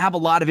we don't have a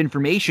lot of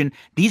information.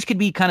 These could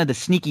be kind of the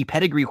sneaky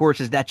pedigree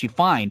horses that you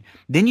find.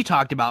 Then you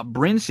talked about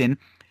Brinson.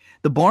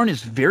 The barn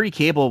is very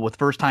capable with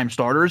first-time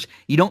starters.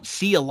 You don't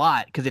see a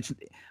lot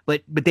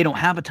but they don't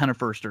have a ton of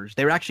firsters.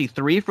 They're actually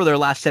 3 for their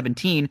last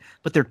 17,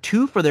 but they're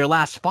 2 for their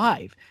last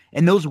 5.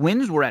 And those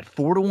wins were at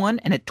 4-1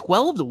 and at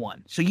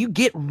 12-1. So you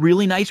get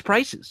really nice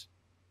prices.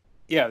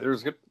 Yeah,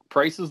 there's good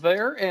prices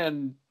there.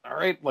 And all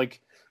right,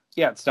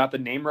 it's not the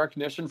name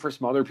recognition for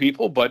some other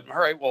people, but all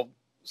right, well,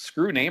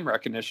 screw name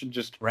recognition.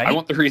 Just right? I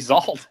want the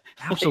result.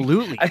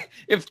 Absolutely.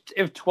 If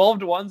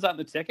 12-1's on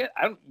the ticket,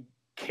 I don't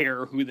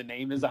care who the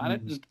name is on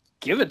it. Just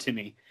give it to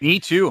me. Me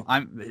too.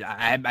 I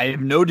have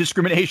no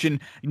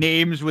discrimination.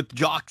 Names with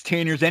jocks,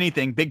 trainers,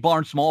 anything. Big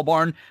barn, small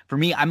barn. For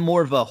me, I'm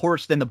more of a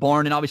horse than the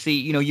barn. And obviously,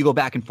 you go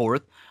back and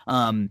forth.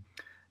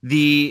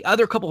 The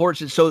other couple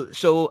horses.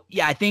 So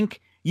yeah, I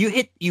think you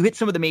hit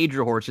some of the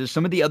major horses.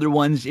 Some of the other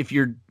ones, if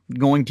you're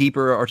going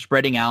deeper, are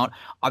spreading out.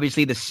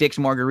 Obviously, the 6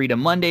 Margarita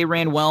Monday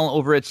ran well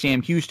over at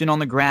Sam Houston on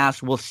the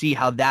grass. We'll see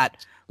how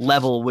that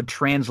level would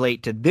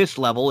translate to this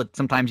level.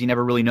 Sometimes you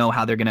never really know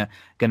how they're gonna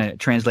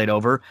translate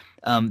over.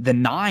 The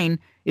 9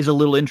 is a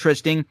little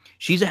interesting.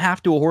 She's a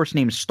half to a horse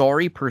named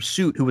Starry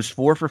Pursuit, who was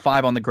 4 for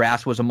 5 on the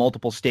grass, was a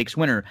multiple stakes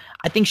winner.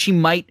 I think she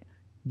might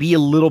be a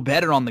little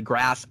better on the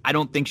grass. I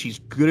don't think she's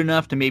good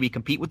enough to maybe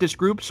compete with this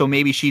group, so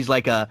maybe she's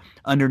like a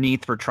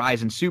underneath for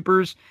tries and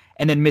supers.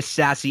 And then Miss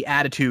Sassy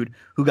Attitude,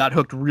 who got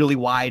hooked really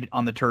wide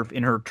on the turf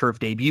in her turf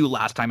debut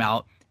last time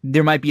out.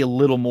 There might be a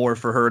little more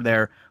for her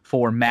there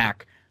for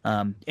Mac.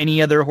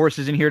 Any other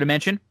horses in here to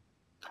mention?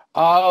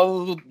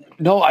 No,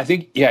 I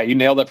think, you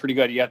nailed that pretty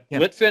good.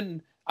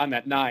 Litvin on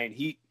that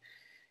 9.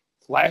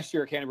 Last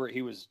year at Canterbury,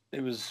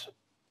 it was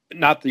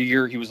not the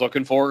year he was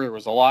looking for. There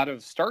was a lot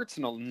of starts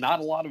and not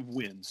a lot of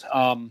wins.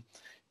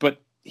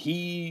 But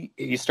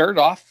he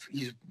started off,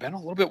 he's been a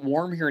little bit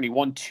warm here, and he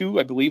won 2,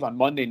 I believe, on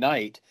Monday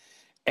night.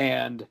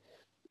 And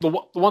the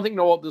one thing to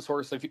know about this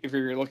horse, if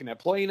you're looking at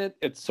playing it,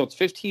 it's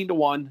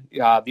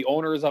 15-1. The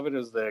owners of it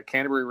is the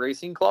Canterbury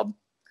Racing Club.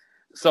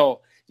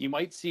 So you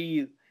might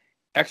see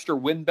extra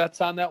win bets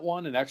on that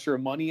one and extra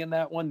money in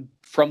that one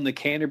from the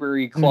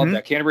Canterbury Club. Mm-hmm.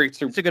 That Canterbury,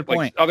 that's a good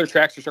point. Other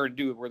tracks are starting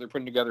to do, where they're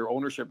putting together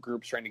ownership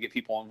groups trying to get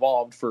people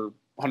involved for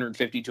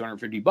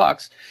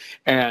 $150-$250,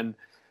 and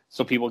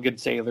so people get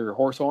to say their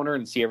horse owner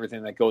and see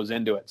everything that goes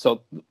into it.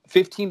 So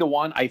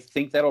 15-1, I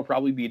think that'll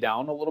probably be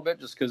down a little bit,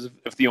 just because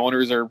if the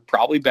owners are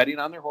probably betting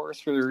on their horse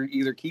for their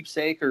either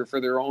keepsake or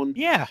for their own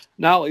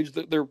knowledge,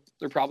 they're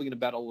probably going to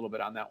bet a little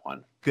bit on that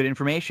one. Good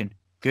information.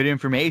 Good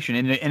information,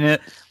 and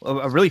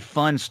a really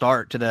fun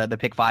start to the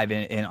pick 5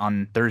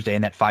 on Thursday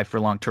in that 5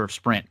 furlong turf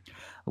sprint.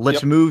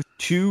 Let's move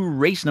to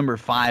race number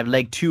 5,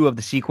 leg 2 of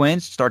the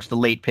sequence. Starts the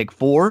late pick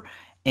 4,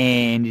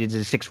 and it's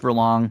a 6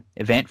 furlong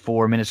event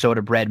for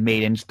Minnesota bred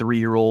maidens,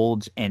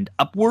 3-year-olds and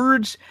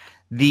upwards.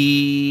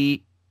 This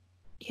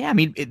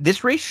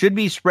race should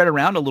be spread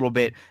around a little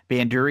bit.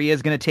 Banduria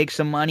is going to take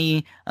some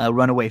money.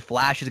 Runaway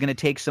Flash is going to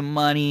take some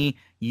money.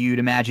 You'd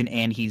imagine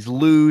And He's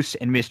Loose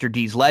and Mr.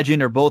 D's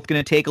Legend are both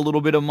going to take a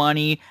little bit of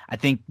money. I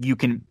think you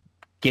can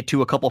get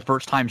to a couple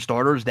first-time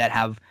starters that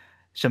have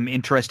some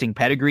interesting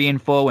pedigree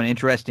info and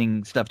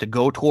interesting stuff to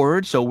go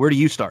towards. So where do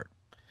you start?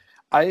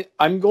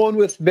 I'm going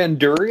with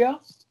Banduria,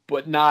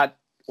 but not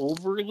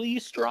overly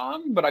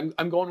strong. But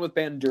I'm going with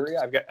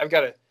Banduria. I've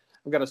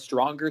got a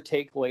stronger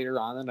take later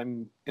on, and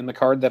I'm in the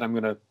card that I'm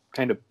going to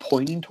kind of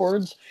pointing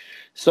towards.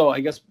 So I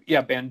guess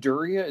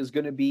Banduria is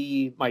going to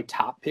be my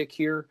top pick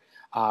here.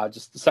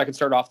 Just the second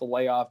start off the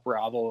layoff,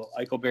 Bravo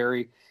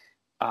Eichelberry.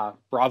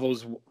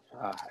 Bravo's,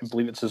 I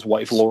believe it's his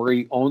wife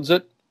Lori owns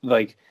it.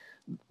 Like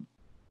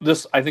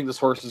this, I think this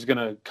horse is going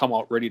to come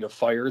out ready to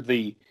fire.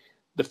 The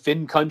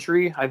Finn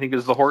Country, I think,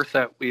 is the horse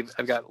that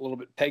I've got a little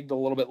bit pegged a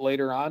little bit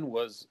later on,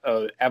 was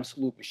an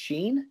absolute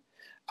machine.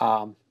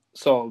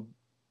 So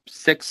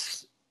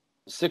six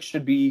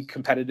should be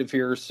competitive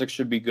here. 6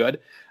 should be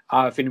good.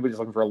 If anybody's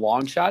looking for a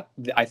long shot,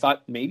 I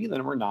thought maybe the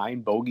number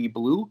 9, Bogey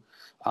Blue.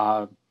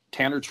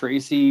 Tanner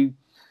Tracy,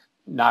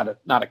 not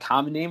a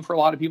common name for a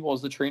lot of people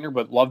as the trainer,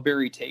 but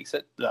Loveberry takes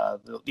it.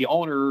 The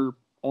owner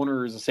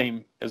is the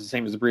same as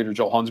the breeder,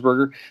 Joe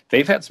Hunsberger.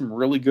 They've had some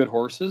really good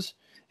horses,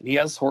 and he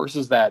has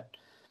horses that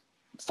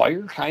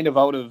fire kind of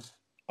out of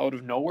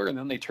nowhere, and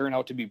then they turn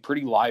out to be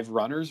pretty live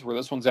runners. Where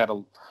this one's at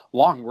a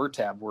long word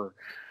tab, where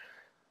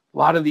a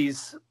lot of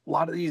these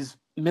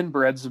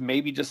minbreds have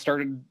maybe just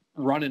started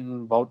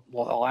running about the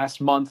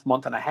last month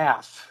and a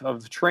half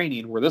of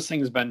training, where this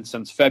thing's been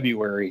since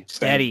February.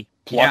 Steady.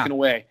 Plucking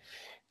away.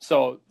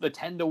 So the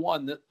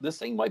 10-1, this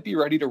thing might be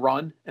ready to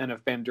run. And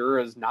if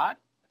Bandura is not,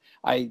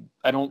 I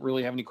don't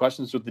really have any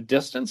questions with the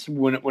distance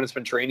when it's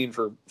been training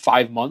for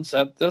 5 months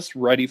at this,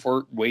 ready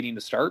for waiting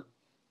to start.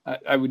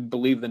 I would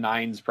believe the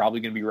 9's probably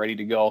going to be ready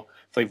to go.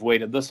 If they've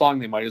waited this long,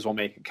 they might as well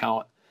make it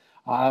count.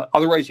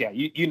 Otherwise,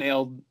 you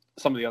nailed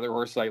some of the other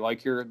horses I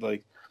like here.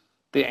 Like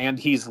the And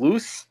He's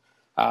Loose.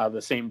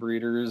 The same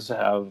breeders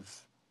have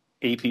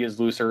AP is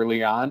loose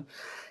early on.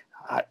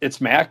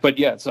 It's Mac, but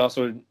it's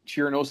also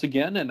Chirinos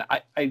again. And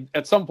I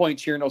at some point,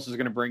 Chirinos is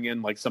going to bring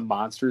in like some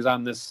monsters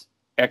on this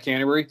at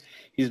Canterbury.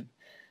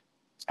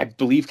 I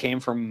believe, came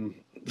from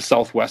the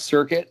Southwest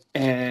circuit,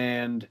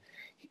 and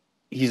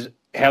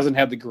hasn't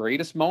had the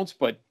greatest mounts,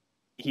 but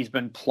he's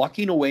been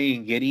plucking away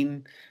and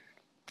getting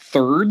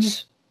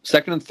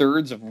second and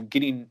thirds of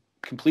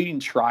completing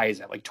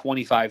tries at like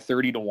 25,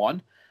 30 to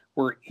 1,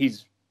 where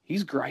he's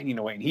grinding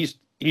away and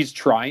he's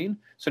trying.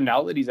 So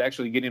now that he's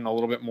actually getting a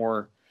little bit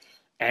more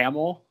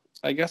ammo,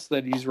 I guess,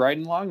 that he's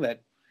riding along,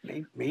 that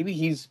maybe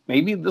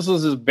this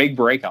is his big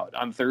breakout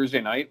on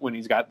Thursday night when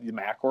he's got the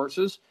Mac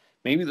horses.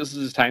 Maybe this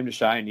is his time to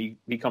shine.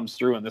 He comes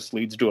through, and this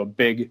leads to a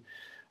big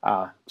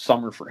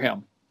summer for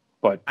him.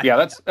 But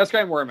that's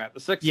kind of where I'm at. The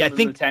 6, I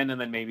think, the 10, and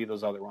then maybe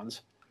those other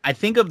ones. I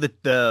think of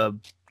the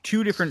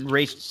 2 different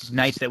race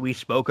nights that we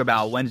spoke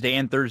about, Wednesday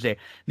and Thursday.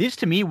 This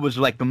to me was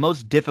like the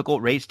most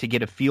difficult race to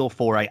get a feel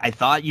for. I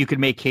thought you could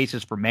make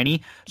cases for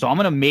many. So I'm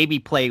going to maybe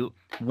play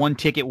one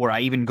ticket where I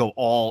even go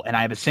all, and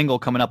I have a single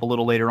coming up a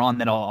little later on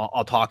that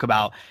I'll talk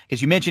about.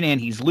 Because you mentioned And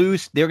He's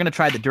Loose. They're going to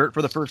try the dirt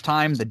for the first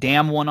time. The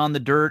Dam one on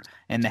the dirt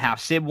and the Half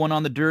Sib one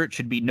on the dirt.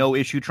 Should be no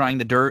issue trying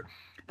the dirt.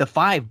 The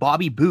 5,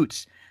 Bobby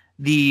Boots.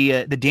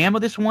 The Dam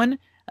of this one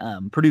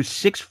produced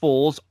 6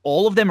 foals.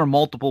 All of them are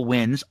multiple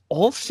wins.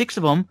 All 6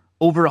 of them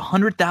over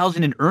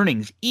 100,000 in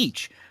earnings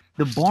each.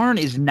 The barn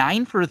is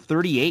 9 for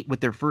 38 with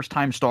their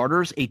first-time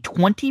starters, a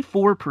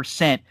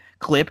 24%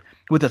 clip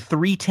with a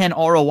 310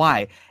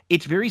 ROI.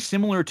 It's very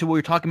similar to what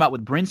you're talking about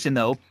with Brinson,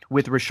 though,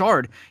 with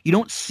Richard. You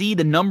don't see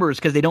the numbers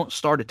because they don't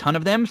start a ton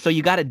of them, so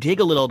you got to dig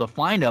a little to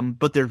find them,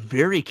 but they're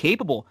very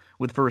capable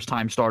with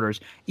first-time starters.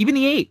 Even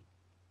the 8.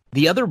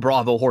 The other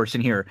Bravo horse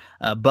in here,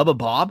 Bubba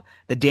Bob,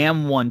 the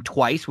Dam won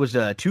twice, was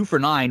 2 for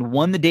 9,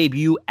 won the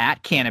debut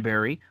at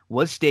Canterbury,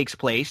 was stakes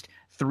placed,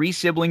 3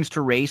 siblings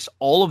to race.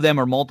 All of them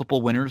are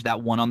multiple winners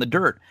that won on the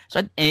dirt.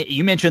 So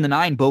you mentioned the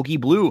 9, Bogey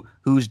Blue,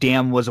 whose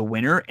Dam was a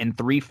winner, and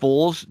 3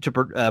 foals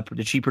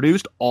that she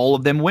produced, all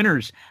of them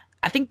winners.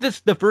 I think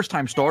the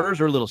first-time starters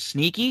are a little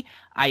sneaky.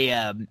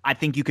 I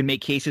think you can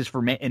make cases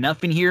for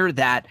enough in here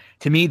that,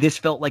 to me, this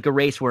felt like a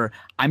race where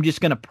I'm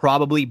just going to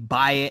probably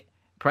buy it,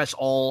 press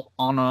all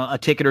on a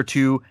ticket or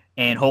 2,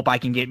 and hope I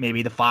can get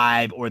maybe the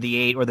 5 or the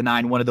 8 or the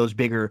 9, one of those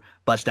bigger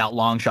bust-out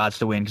long shots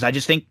to win.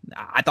 Because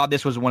I thought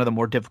this was one of the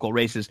more difficult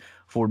races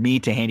for me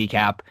to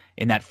handicap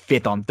in that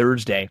 5th on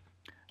Thursday.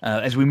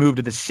 As we move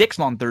to the 6th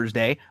on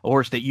Thursday, a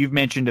horse that you've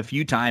mentioned a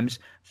few times,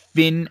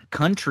 Finn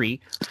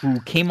Country, who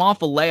came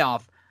off a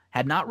layoff,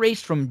 had not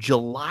raced from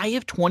July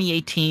of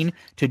 2018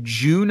 to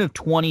June of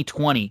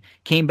 2020.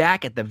 Came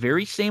back at the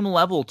very same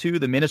level to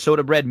the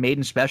Minnesota bred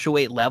maiden special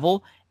weight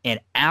level and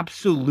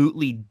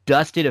absolutely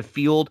dusted a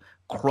field,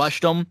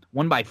 crushed them,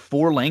 won by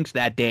 4 lengths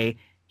that day.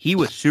 He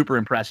was super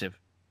impressive.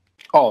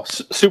 Oh,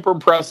 super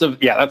impressive.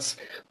 Yeah, that's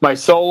my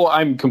solo.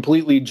 I'm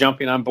completely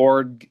jumping on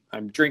board.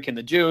 I'm drinking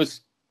the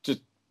juice.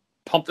 Just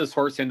pump this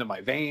horse into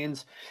my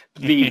veins.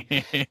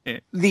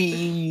 It's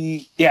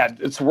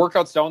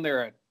workouts down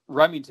there at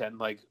Remington.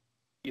 Like,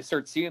 you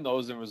start seeing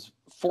those and it was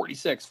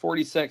 46,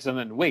 and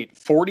then wait,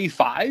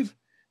 45?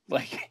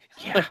 Like,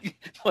 Yeah.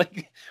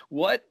 like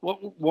what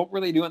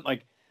were they doing?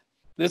 Like,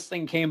 this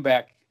thing came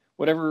back,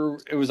 whatever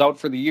it was out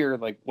for the year,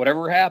 like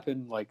whatever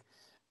happened, like,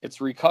 it's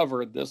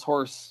recovered. This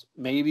horse,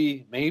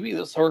 maybe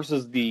this horse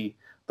is the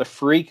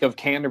freak of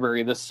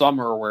Canterbury this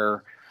summer,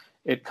 where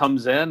it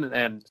comes in.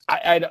 And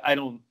I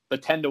don't, the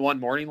 10-1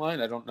 morning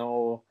line, I don't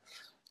know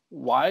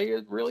why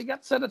it really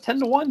got set at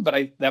 10-1,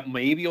 but that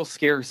maybe will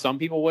scare some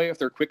people away if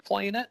they're quick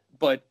playing it.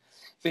 But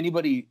if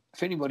anybody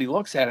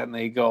looks at it and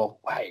they go,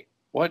 "Wait,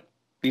 what?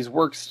 These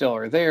works still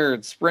are there.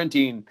 It's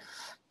sprinting,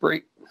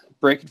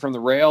 breaking from the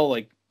rail.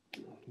 Like,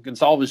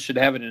 Gonsalves should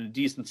have it in a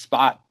decent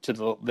spot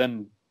to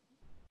then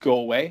go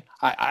away."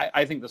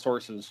 I think this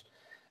horse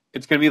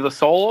it's going to be the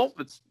solo.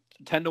 It's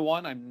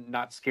 10-1. I'm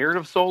not scared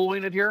of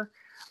soloing it here.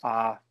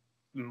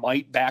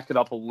 Might back it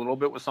up a little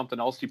bit with something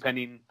else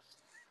depending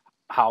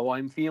how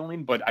I'm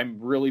feeling, but I'm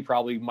really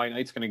probably, my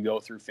night's going to go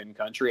through Finn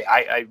Country.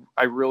 I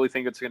really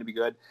think it's going to be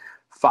good.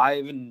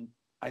 5, and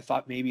I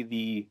thought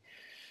maybe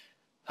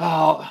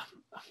I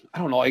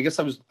don't know. I guess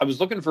I was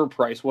looking for a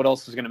price. What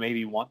else is going to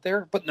maybe want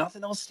there? But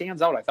nothing else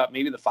stands out. I thought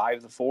maybe the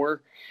 5, the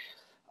 4,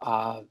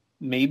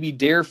 maybe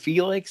Dare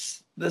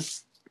Felix.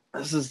 This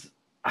is,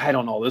 I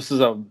don't know. This is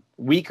a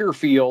weaker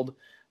field.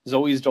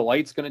 Zoe's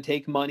Delight's going to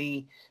take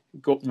money.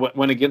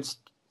 Went against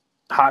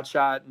Hot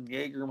Shot and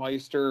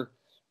Jägermeister,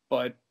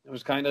 but it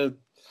was kind of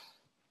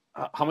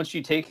how much do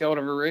you take out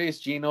of a race,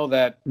 Gino?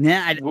 That When it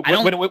ran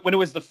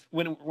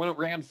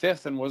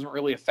 5th and wasn't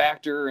really a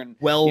factor and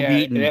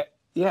beaten.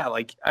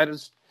 Like I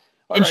just.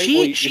 And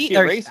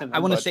right, I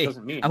want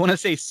to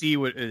say she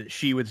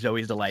with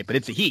Zoe's Delight, but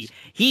it's a he.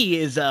 He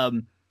is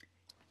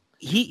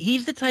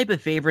he's the type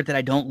of favorite that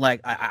I don't like.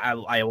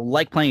 I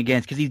like playing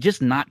against because he's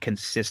just not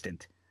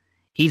consistent.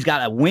 He's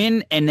got a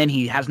win, and then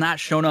he has not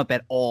shown up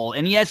at all.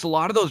 And yes, a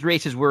lot of those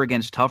races were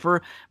against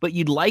tougher, but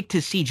you'd like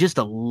to see just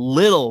a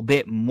little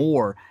bit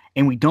more,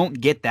 and we don't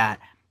get that.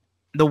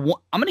 I'm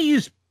going to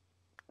use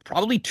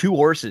probably 2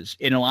 horses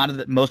in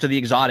most of the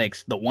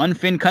exotics. The 1,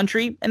 Finn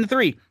Country, and the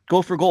 3,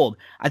 Go for Gold.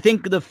 I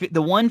think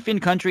the 1, Finn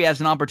Country, has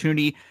an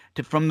opportunity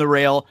to, from the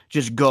rail,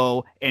 just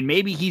go, and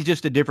maybe he's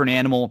just a different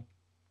animal.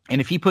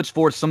 And if he puts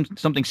forth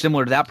something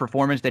similar to that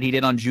performance that he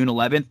did on June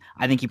 11th,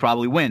 I think he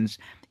probably wins.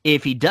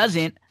 If he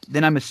doesn't,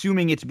 then I'm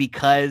assuming it's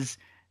because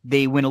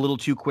they went a little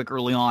too quick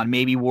early on.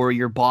 Maybe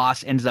Warrior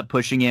Boss ends up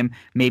pushing him.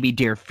 Maybe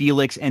Dare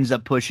Felix ends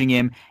up pushing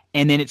him.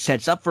 And then it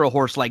sets up for a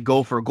horse like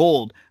Go for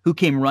Gold, who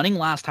came running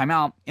last time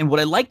out. And what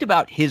I liked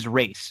about his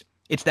race,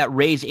 it's that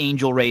Ray's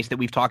Angel race that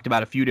we've talked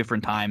about a few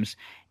different times.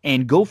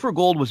 And Go for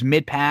Gold was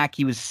mid-pack.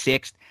 He was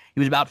 6th. He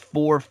was about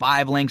 4 or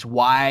 5 lengths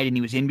wide, and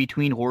he was in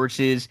between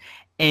horses.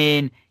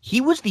 And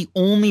he was the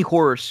only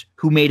horse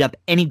who made up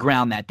any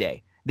ground that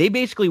day. They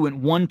basically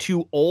went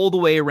 1-2 all the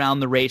way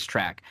around the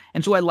racetrack.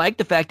 And so I like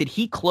the fact that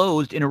he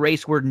closed in a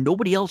race where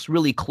nobody else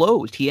really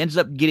closed. He ends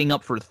up getting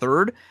up for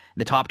 3rd.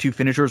 The top 2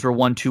 finishers were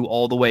 1-2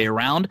 all the way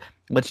around.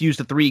 Let's use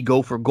the 3,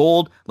 Go for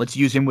Gold. Let's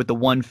use him with the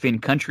 1, Finn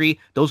Country.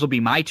 Those will be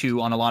my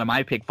 2 on a lot of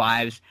my pick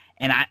 5s.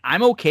 And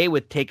I'm okay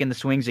with taking the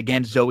swings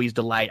against Zoe's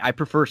Delight. I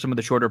prefer some of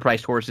the shorter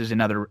priced horses in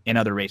other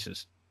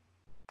races.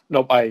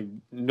 Nope,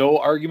 no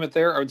argument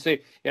there. I would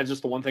say,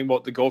 just the one thing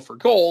about the Go for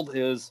Gold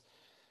is,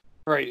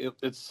 right,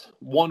 it's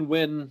 1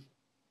 win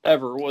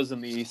ever was in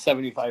the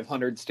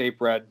 7,500 state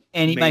bred.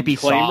 And he might be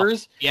claimers.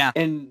 Soft. Yeah.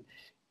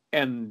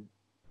 And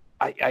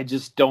I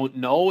just don't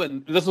know.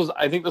 And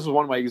I think this was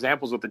one of my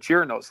examples with the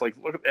cheer notes. Like,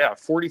 look at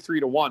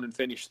 43-1 and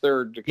finish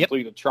 3rd to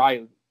complete a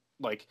try,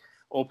 like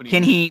opening.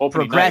 Can he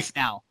progress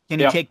night. now? Can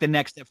he take the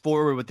next step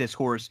forward with this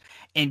horse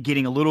and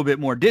getting a little bit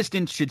more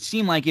distance? Should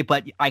seem like it,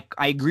 but I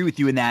agree with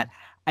you in that.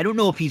 I don't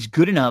know if he's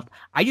good enough.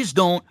 I just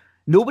don't.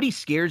 Nobody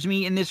scares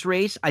me in this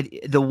race.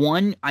 The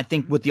 1, I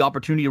think, with the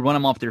opportunity to run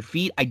them off their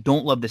feet. I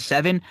don't love the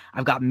 7.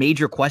 I've got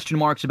major question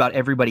marks about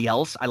everybody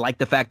else. I like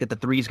the fact that the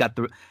 3's got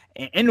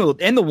and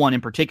the 1 in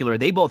particular.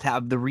 They both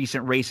have the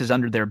recent races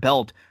under their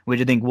belt,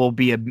 which I think will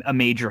be a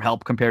major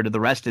help compared to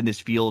the rest of this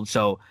field.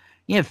 So,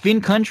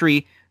 Finn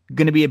Country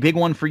going to be a big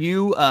one for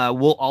you.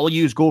 I'll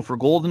use Go for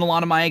Gold in a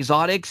lot of my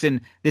exotics, and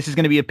this is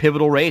going to be a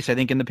pivotal race, I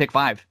think, in the pick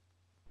 5.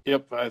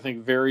 Yep, I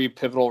think very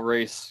pivotal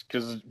race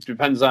because it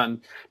depends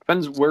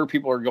where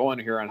people are going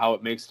here on how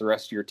it makes the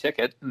rest of your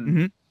ticket.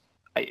 And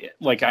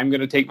I'm going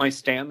to take my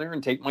stand there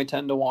and take my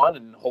 10-1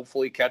 and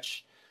hopefully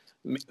catch.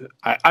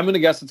 I'm going to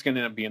guess it's going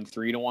to end up being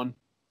 3-1.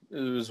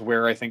 is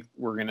where I think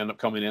we're going to end up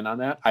coming in on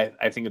that.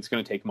 I think it's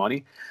going to take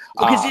money.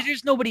 Because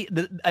there's nobody.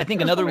 I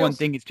think another one else.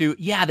 thing is too.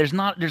 Yeah, there's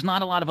not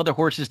a lot of other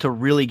horses to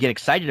really get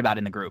excited about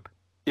in the group.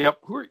 Yep,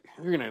 who are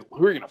you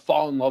gonna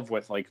fall in love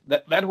with? Like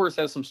that horse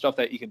has some stuff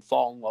that you can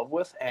fall in love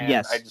with, and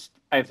Yes.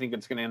 I think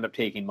it's going to end up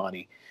taking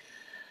money.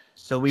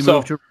 So we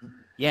moved to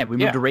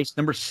race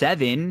number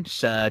 7.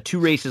 2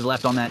 races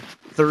left on that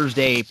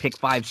Thursday pick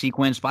 5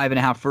 sequence,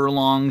 5.5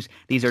 furlongs.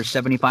 These are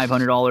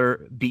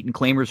 $7,500 beaten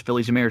claimers,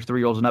 fillies and mares,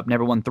 3-year-olds and up,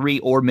 never won 3,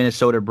 or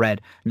Minnesota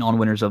bred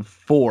non-winners of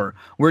 4.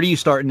 Where do you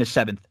start in the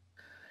 7th?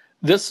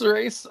 This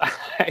race,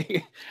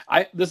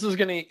 this is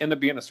going to end up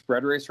being a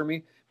spread race for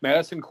me.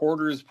 Madison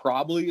Quarters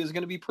probably is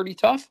going to be pretty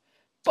tough,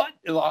 but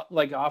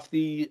like off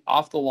the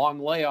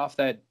long layoff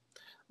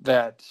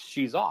that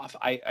she's off,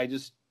 I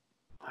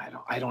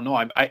don't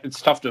know.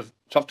 It's tough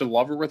to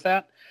love her with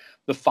that.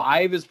 The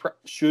 5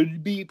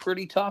 should be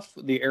pretty tough.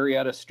 The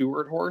Arietta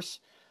Stewart horse,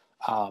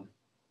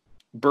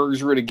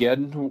 Bergsrud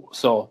again.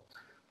 So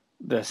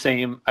the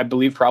same, I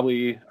believe,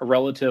 probably a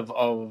relative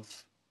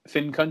of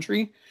Finn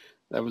Country.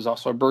 That was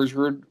also a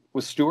Bergsrud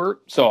with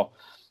Stewart. So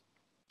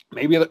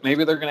maybe they're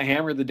going to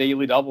hammer the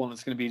daily double, and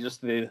it's going to be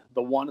just the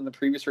 1 in the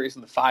previous race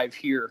and the 5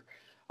 here.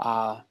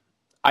 But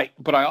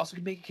I also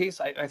can make a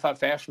case. I thought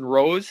Fashion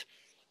Rose.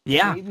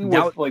 Yeah,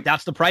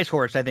 that's the price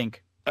horse, I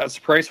think. That's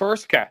the price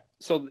horse? Okay.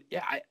 So,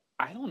 yeah,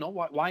 I don't know.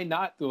 Why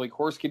not? They're like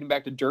horse getting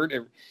back to dirt.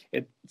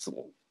 It's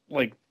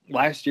like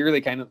last year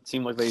they kind of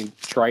seemed like they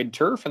tried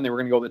turf, and they were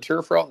going to go the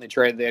turf route, and they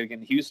tried that again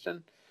in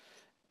Houston.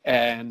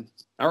 And,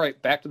 all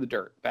right, back to the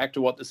dirt. Back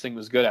to what this thing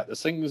was good at.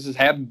 This thing has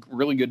had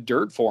really good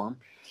dirt form.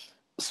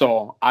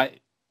 So, I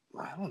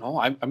don't know.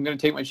 I'm going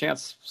to take my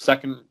chance.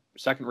 Second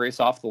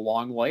race off the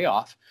long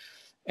layoff.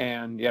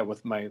 And yeah,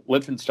 with my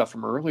Litfin stuff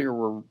from earlier,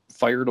 we're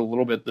fired a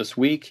little bit this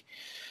week.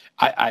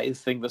 I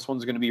think this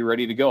one's going to be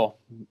ready to go.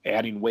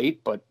 Adding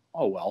weight, but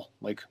oh well.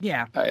 Like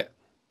yeah, I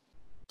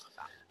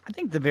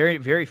think the very,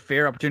 very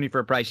fair opportunity for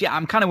a price. Yeah,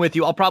 I'm kind of with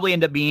you. I'll probably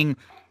end up being.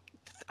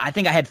 I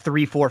think I had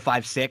 3, 4,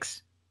 5,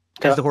 6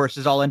 as the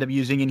horses I'll end up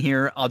using in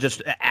here. I'll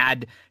just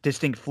add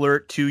Distinct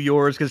Flirt to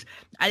yours because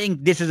I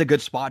think this is a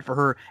good spot for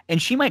her,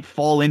 and she might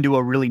fall into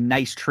a really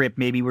nice trip,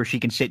 maybe where she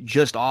can sit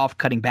just off,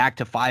 cutting back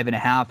to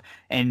 5.5,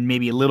 and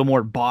maybe a little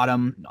more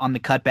bottom on the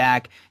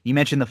cutback. You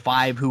mentioned the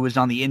 5 who was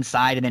on the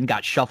inside and then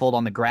got shuffled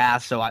on the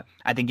grass, so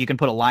I think you can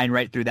put a line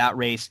right through that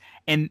race.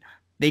 And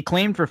they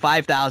claimed for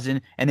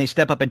 5,000, and they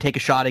step up and take a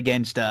shot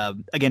against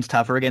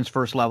Tougher, against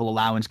First Level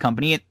Allowance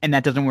Company, and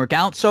that doesn't work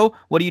out. So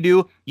what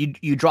do?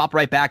 You drop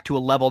right back to a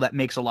level that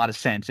makes a lot of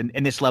sense,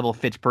 and this level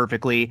fits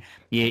perfectly.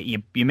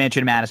 You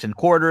mentioned Madison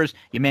Quarters,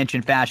 you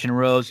mentioned Fashion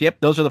Rose. Yep,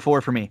 those are the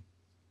 4 for me.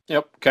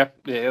 Yep. Okay.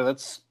 Yeah,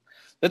 that's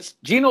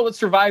Gino. Let's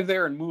survive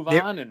there and move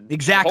on. And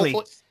exactly.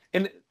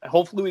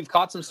 Hopefully we've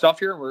caught some stuff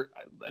here, and we're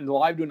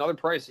live to another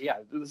price. Yeah,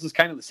 this is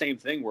kind of the same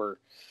thing where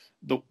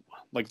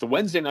the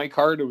Wednesday night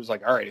card, it was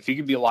like, all right, if you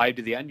can be alive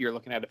to the end, you're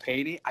looking at a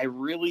payday. I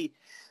really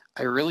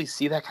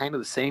see that kind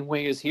of the same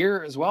way as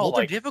here as well.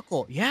 They're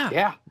difficult.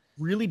 Yeah.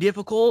 Really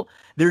difficult.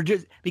 They're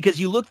just because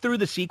you look through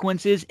the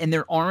sequences and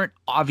there aren't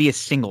obvious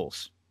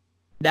singles.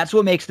 That's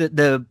what makes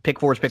the pick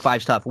 4s, pick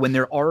 5s tough, when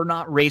there are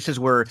not races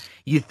where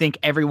you think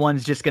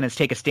everyone's just going to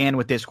take a stand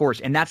with this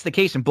horse. And that's the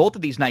case in both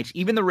of these nights.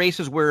 Even the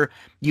races where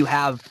you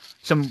have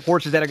some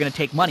horses that are going to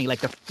take money, like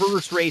the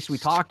first race we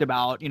talked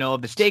about,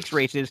 of the stakes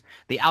races,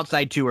 the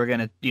outside 2 are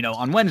going to,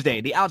 on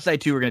Wednesday, the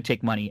outside 2 are going to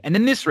take money. And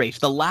then this race,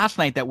 the last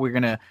race that we're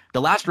going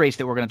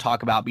to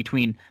talk about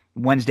between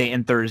Wednesday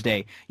and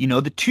Thursday,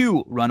 the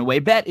 2 Runaway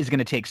Bet is going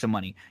to take some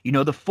money.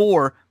 The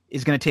 4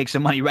 is going to take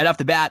some money right off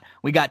the bat.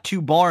 We got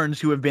 2 Barnes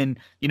who have been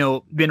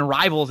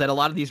rivals at a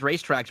lot of these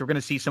racetracks. We're going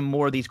to see some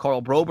more of these Carl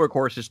Broberg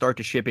horses start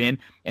to ship in.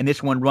 And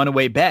this one,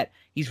 Runaway Bet,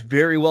 he's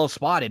very well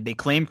spotted. They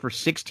claimed for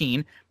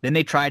 16. Then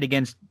they tried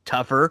against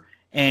Tougher.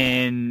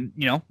 And,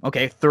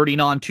 30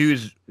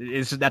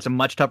 non-2s, that's a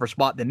much tougher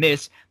spot than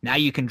this. Now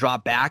you can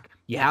drop back.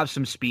 You have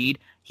some speed.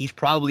 He's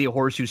probably a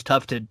horse who's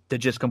tough to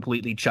just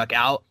completely chuck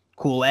out.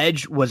 Cool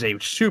Edge was a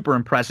super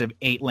impressive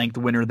 8-length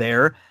winner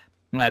there.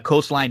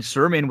 Coastline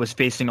Sermon was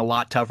facing a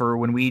lot tougher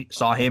when we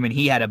saw him, and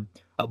he had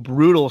a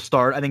brutal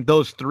start. I think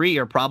those 3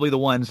 are probably the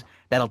ones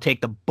that'll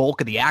take the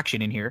bulk of the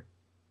action in here.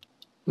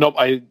 Nope,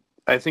 I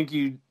think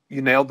you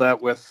nailed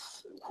that with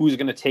who's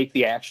going to take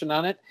the action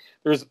on it.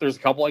 There's a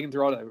couple I can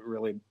throw out. I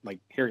really like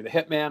Harry the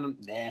Hitman,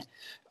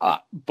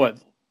 but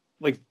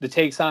like the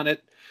takes on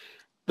it.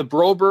 The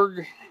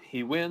Broberg,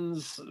 he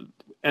wins.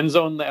 End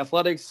Zone, the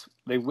Athletics,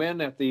 they win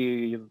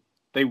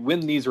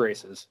these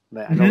races.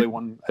 I know they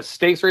won a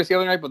stakes race the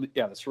other night, but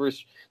yeah, this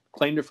first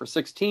claimed it for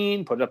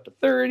 16, put it up to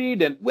 30,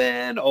 didn't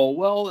win. Oh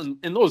well, and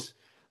those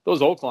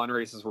Oaklawn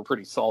races were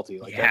pretty salty.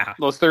 Like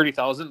those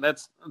 30,000.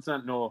 That's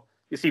not no.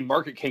 You see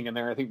Market King in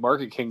there. I think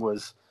Market King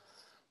was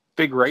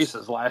big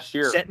races last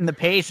year, setting the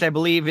pace, I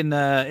believe,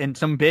 in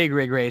some big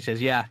rig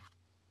races. Yeah.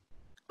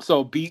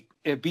 So beat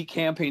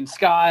Campaign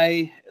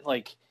Sky,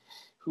 like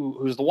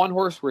who's the one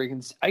horse where I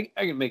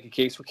can make a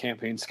case for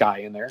Campaign Sky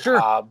in there.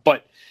 Sure,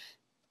 but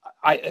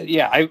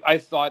I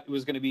thought it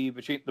was going to be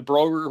between the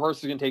Broger horse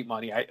is going to take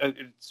money.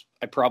 It's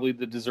probably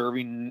the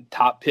deserving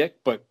top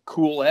pick, but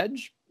Cool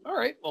Edge. All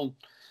right, well,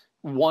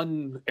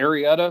 one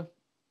Arietta,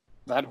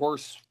 that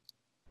horse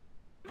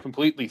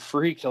completely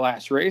freaked the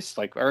last race.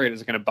 Like, all right,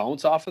 is it going to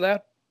bounce off of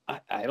that?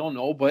 I don't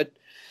know, but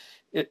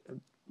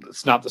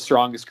it's not the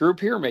strongest group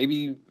here.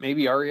 Maybe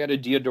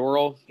Arietta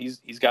Diodoro.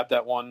 He's got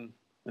that one,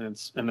 and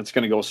it's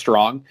going to go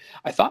strong.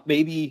 I thought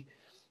maybe,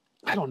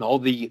 I don't know,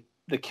 the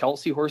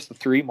Kelsey horse, the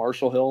 3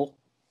 Marshall Hill.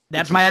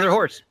 That's my other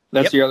horse.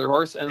 That's your other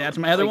horse, and that's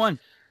my other one.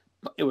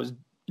 It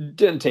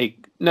didn't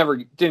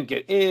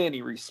get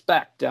any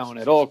respect down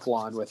at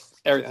Oaklawn with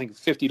everything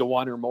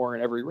 50-1 or more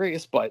in every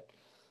race, but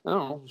I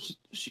don't know.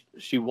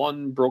 She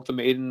won, broke the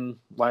maiden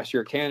last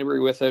year at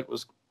Canterbury with it,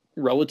 was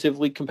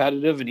relatively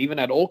competitive, and even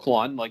at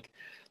Oaklawn, like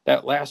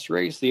that last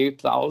race, the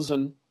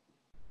 8,000,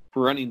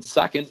 running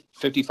second,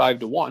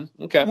 55-1.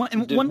 Okay,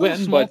 one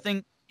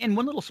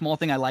little small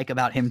thing I like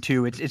about him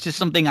too, it's just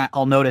something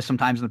I'll notice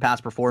sometimes in the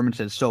past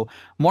performances. So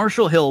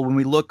Marshall Hill, when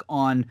we look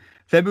on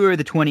February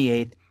the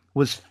 28th,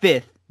 was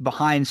 5th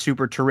behind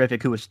Super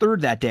Terrific, who was 3rd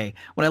that day.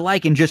 What I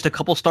like, in just a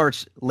couple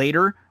starts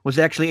later, was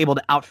actually able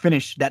to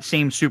outfinish that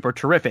same Super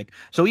Terrific.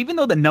 So even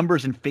though the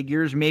numbers and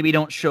figures maybe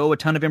don't show a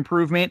ton of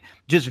improvement,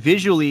 just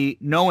visually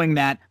knowing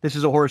that this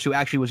is a horse who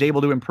actually was able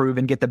to improve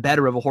and get the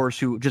better of a horse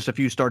who just a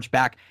few starts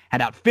back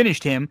had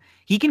outfinished him,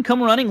 he can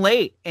come running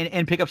late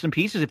and pick up some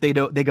pieces if they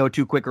go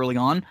too quick early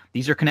on.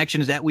 These are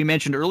connections that we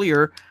mentioned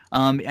earlier,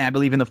 I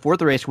believe in the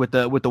 4th race with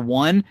the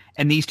 1,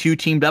 and these two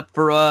teamed up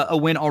for a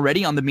win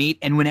already on the meet.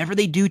 And whenever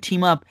they do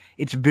team up,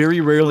 it's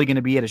very rarely going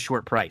to be at a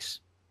short price.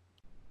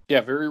 Yeah,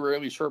 very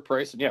rarely short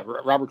price. And yeah,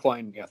 Robert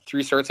Klein,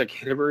 3 starts at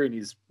Canterbury, and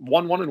he's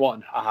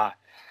 1-1-1.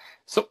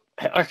 So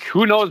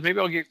who knows? Maybe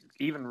I'll get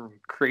even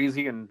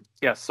crazy and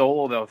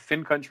solo the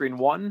Finn Country in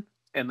 1,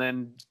 and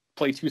then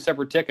play 2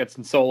 separate tickets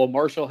and solo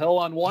Marshall Hill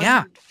on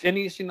 1,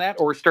 finishing that,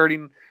 or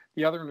starting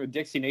the other one with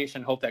Dixie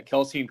Nation. Hope that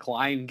Kelsey and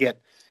Klein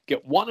get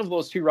one of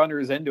those 2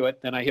 runners into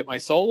it, then I hit my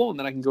solo, and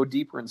then I can go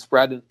deeper and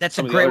spread. That's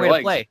a great way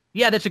to play.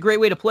 Yeah, that's a great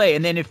way to play.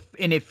 And then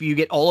if you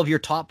get all of your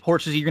top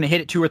horses, you're going to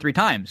hit it 2 or 3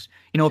 times.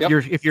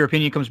 If your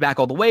opinion comes back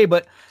all the way.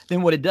 But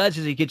then what it does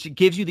is it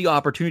gives you the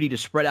opportunity to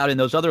spread out in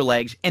those other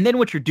legs. And then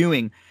what you're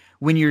doing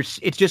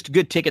it's just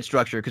good ticket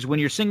structure, because when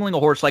you're singling a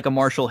horse like a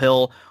Marshall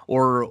Hill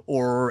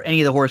or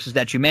any of the horses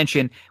that you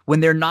mentioned, when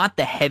they're not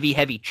the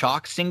heavy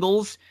chalk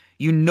singles,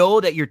 you know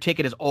that your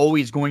ticket is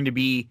always going to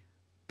be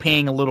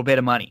paying a little bit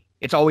of money.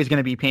 It's always going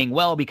to be paying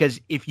well,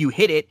 because if you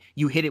hit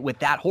it with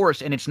that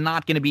horse, and it's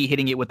not going to be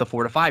hitting it with the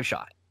 4 to 5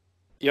 shot.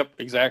 Yep,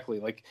 exactly.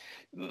 Like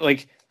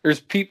there's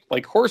people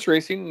like horse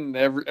racing.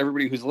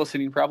 Everybody who's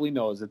listening probably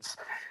knows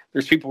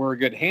there's people who are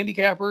good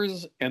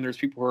handicappers, and there's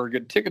people who are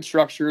good ticket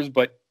structures.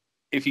 But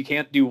if you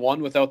can't do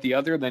one without the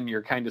other, then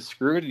you're kind of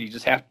screwed, and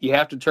you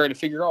have to try to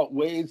figure out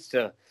ways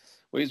to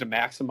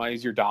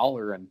maximize your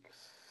dollar. And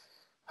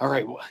all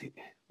right,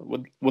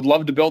 would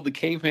love to build the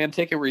caveman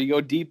ticket where you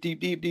go deep,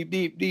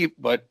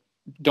 but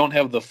don't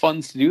have the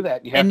funds to do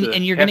that. You have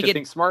to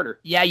think smarter.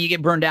 Yeah, you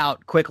get burned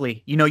out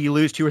quickly. You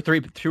lose two or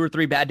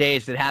three bad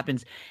days. That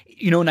happens.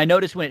 And I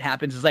notice when it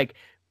happens is like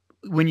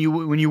when you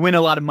win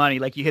a lot of money,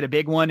 like you hit a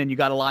big one and you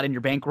got a lot in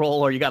your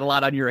bankroll, or you got a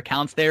lot on your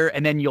accounts there,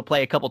 and then you'll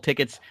play a couple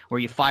tickets where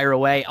you fire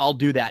away. I'll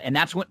do that, and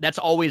that's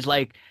always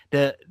like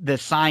the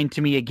sign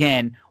to me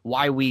again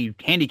why we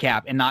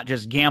handicap and not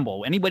just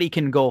gamble. Anybody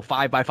can go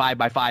 5 by 5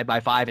 by 5 by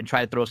 5 and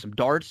try to throw some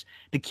darts.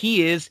 The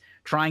key is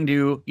trying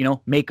to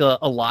make a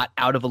lot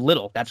out of a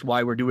little. That's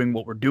why we're doing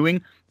what we're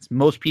doing.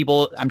 Most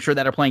people, I'm sure,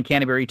 that are playing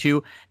Canterbury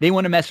too, they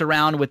want to mess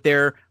around with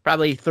their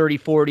probably $30,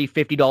 $40,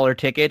 $50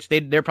 tickets.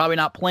 They're probably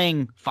not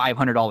playing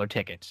 $500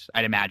 tickets,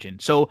 I'd imagine.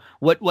 So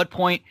what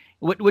point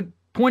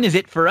is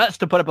it for us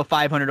to put up a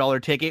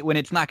 $500 ticket when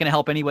it's not going to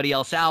help anybody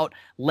else out?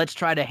 Let's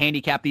try to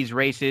handicap these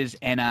races,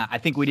 and I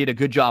think we did a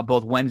good job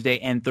both Wednesday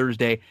and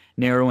Thursday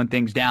narrowing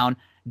things down.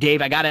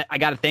 Dave, I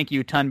gotta thank you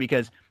a ton,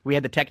 because we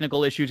had the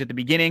technical issues at the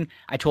beginning.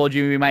 I told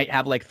you we might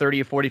have like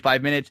 30 or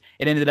 45 minutes.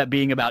 It ended up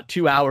being about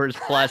 2 hours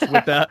plus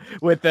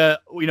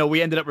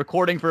we ended up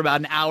recording for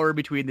about an hour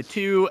between the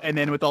two, and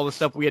then with all the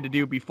stuff we had to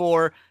do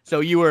before.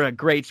 So you were a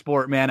great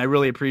sport, man. I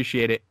really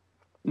appreciate it.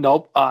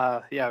 Nope.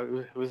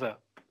 It was a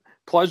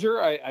pleasure.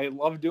 I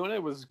love doing it.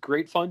 It was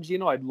great fun,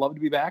 Gino. I'd love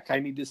to be back. I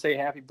need to say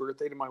happy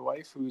birthday to my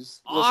wife,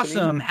 who's awesome.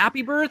 Listening.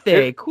 Happy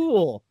birthday. Yeah.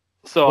 Cool.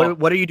 So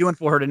what are you doing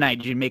for her tonight?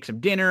 Did you make some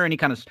dinner? Any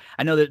kind of?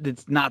 I know that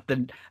it's not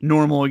the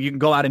normal. You can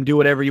go out and do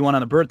whatever you want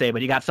on a birthday,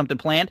 but you got something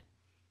planned?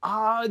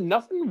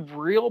 Nothing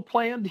real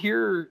planned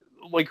here.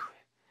 Like,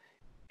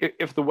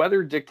 if the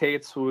weather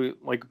dictates, we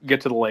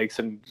get to the lakes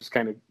and just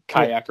kind of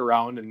kayak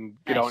around and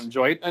get out and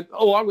enjoy it. And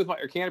along with my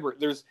Canterbury,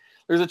 there's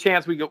a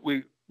chance we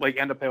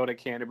end up out at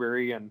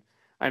Canterbury. And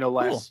I know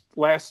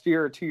last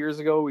year or 2 years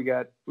ago we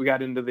got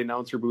into the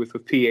announcer booth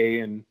with PA,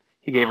 and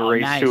he gave a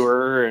race to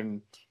her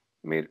and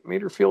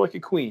made her feel like a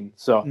queen.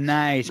 So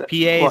nice. PA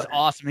is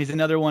awesome. He's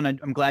another one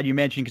I'm glad you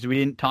mentioned, because we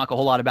didn't talk a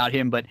whole lot about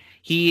him, but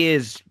he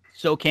is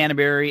so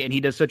Canterbury, and he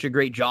does such a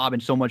great job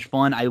and so much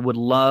fun. I would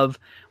love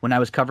when I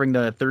was covering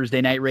the Thursday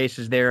night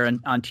races there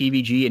on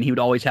TVG, and he would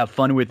always have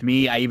fun with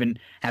me. I even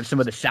have some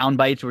of the sound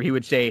bites where he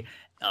would say,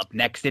 "Up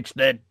next, it's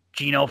the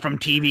Gino from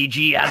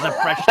TVG has a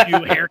fresh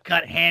new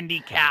haircut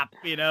handicap,"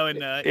 and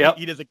Yep.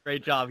 he does a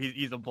great job.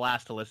 He's a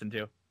blast to listen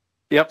to.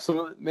 Yep.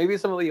 So maybe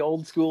some of the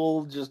old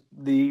school, just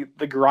the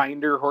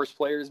grinder horse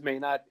players may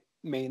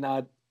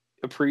not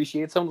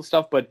appreciate some of the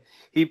stuff, but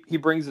he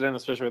brings it in,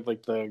 especially with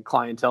like the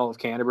clientele of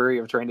Canterbury,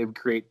 of trying to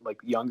create like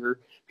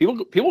younger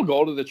people. People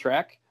go to the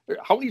track.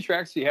 How many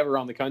tracks do you have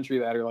around the country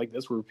that are like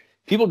this, where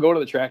people go to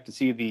the track to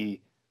see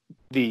the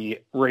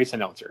race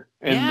announcer,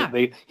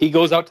 and he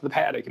goes out to the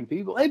paddock, and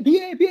people, hey,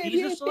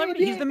 he's a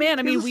celebrity. He's the man.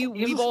 I mean,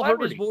 we've all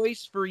heard his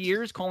voice for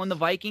years calling the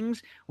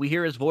Vikings. We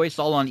hear his voice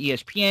all on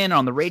ESPN,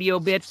 on the radio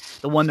bits.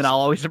 The one that I'll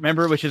always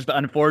remember, which is the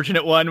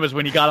unfortunate one, was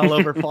when he got all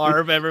over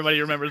Favre. Everybody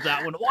remembers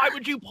that one. Why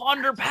would you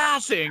ponder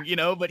passing?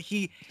 But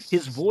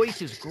his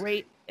voice is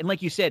great. And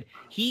like you said,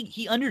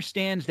 he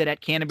understands that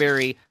at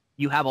Canterbury,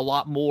 you have a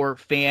lot more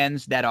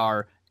fans that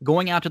are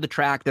going out to the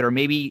track, that are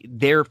maybe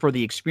there for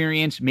the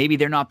experience. Maybe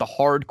they're not the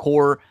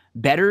hardcore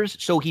bettors.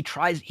 So he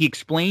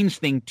explains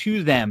things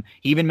to them.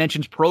 He even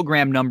mentions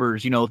program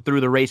numbers, through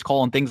the race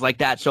call and things like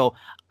that. So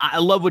I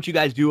love what you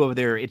guys do over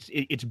there.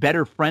 It's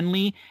better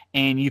friendly,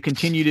 and you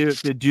continue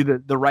to do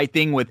the right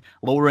thing with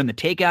lowering the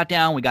takeout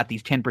down. We got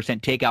these 10%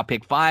 takeout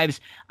pick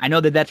fives. I know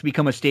that that's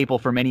become a staple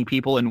for many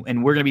people,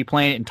 and we're going to be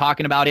playing it and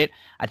talking about it.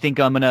 I think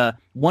I'm going to,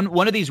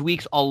 one of these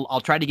weeks,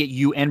 I'll try to get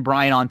you and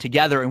Brian on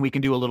together, and we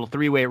can do a little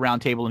 3-way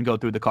round table and go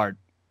through the card.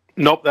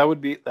 Nope. That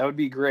would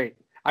be great.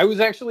 I was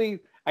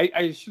actually,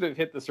 I should have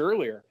hit this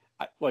earlier.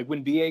 Like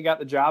when BA got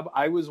the job,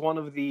 I was one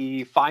of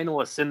the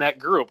finalists in that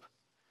group.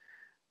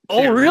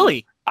 Oh,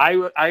 really? I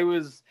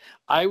was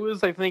I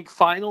think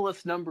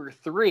finalist number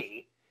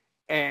 3,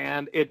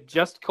 and it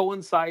just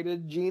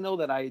coincided, Gino,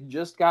 that I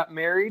just got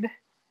married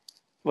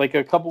like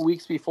a couple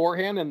weeks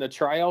beforehand, and the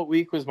tryout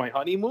week was my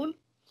honeymoon.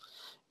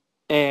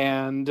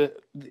 And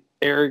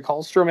Eric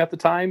Hallstrom at the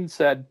time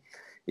said,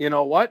 "You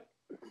know what?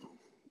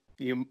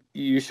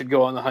 You should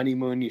go on the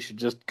honeymoon. You should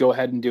just go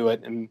ahead and do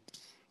it." And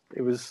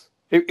it was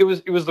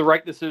the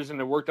right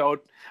decision. It worked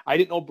out. I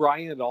didn't know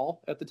Brian at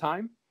all at the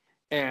time,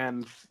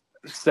 and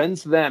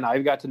since then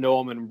I've got to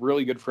know him and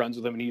really good friends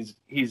with him. And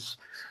he's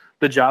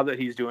the job that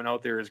he's doing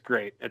out there is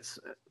great. It's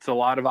a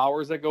lot of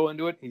hours that go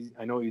into it.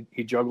 I know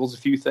he juggles a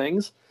few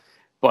things,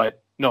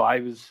 but no,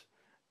 it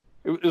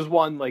was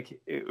one, like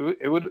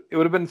it would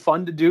have been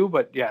fun to do,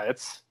 but yeah,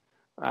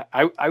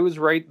 I was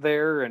right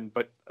there.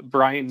 But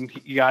Brian,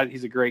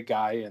 he's a great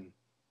guy, and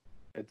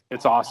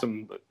it's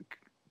awesome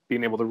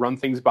being able to run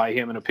things by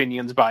him and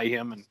opinions by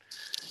him and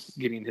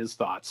getting his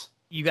thoughts.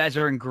 You guys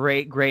are in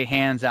great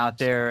hands out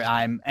there.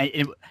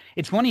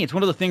 It's funny. It's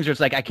one of the things where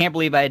it's like, I can't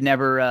believe I had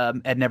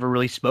never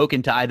really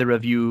spoken to either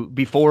of you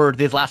before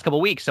this last couple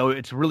of weeks. So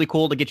it's really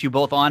cool to get you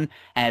both on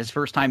as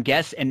first time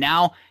guests. And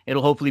now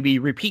it'll hopefully be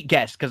repeat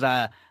guests,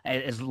 because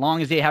as long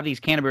as they have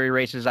these Canterbury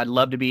races, I'd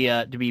love to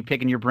be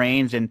picking your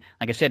brains. And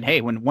like I said,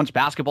 hey, once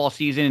basketball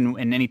season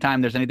and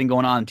anytime there's anything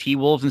going on in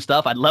T-Wolves and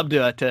stuff, I'd love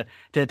to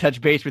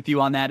touch base with you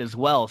on that as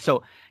well.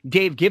 So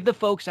Dave, give the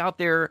folks out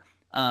there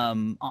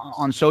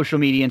on social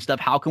media and stuff,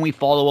 how can we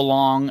follow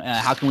along?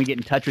 How can we get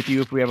in touch with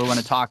you if we ever want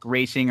to talk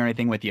racing or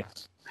anything with you?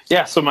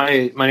 Yeah, so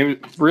my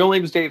real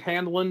name is Dave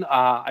Handelin.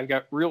 I've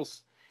got real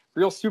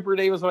Super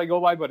Dave is what I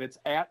go by, but it's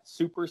at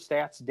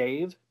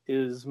SuperStatsDave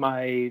is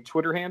my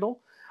Twitter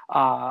handle.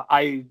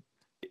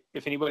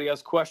 If anybody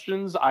has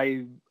questions,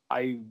 I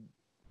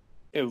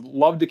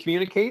love to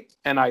communicate,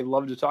 and I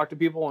love to talk to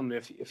people. And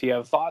if you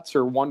have thoughts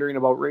or wondering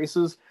about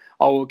races,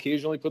 I'll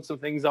occasionally put some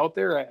things out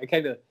there. I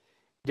kind of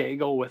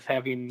Dago with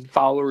having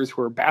followers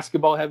who are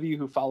basketball heavy,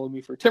 who follow me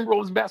for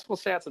Timberwolves basketball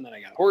stats, and then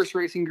I got a horse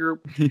racing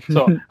group.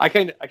 So I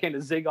kind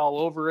of zig all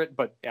over it.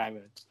 But yeah,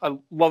 I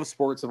love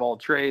sports of all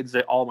trades,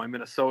 all my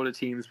Minnesota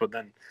teams. But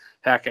then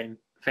heck,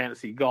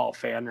 fantasy golf,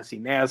 fantasy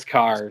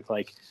NASCAR,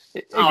 like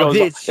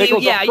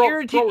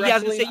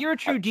you're a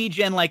true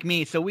D-gen like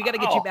me. So we got to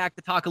get you back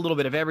to talk a little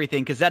bit of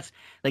everything, because that's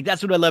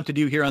what I love to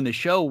do here on the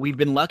show. We've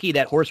been lucky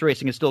that horse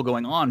racing is still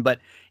going on, but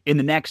in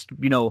the next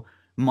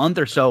month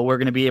or so, we're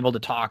going to be able to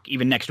talk.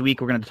 Even next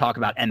week, we're going to talk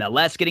about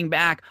MLS getting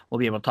back. We'll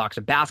be able to talk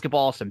some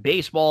basketball, some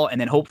baseball,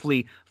 and then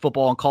hopefully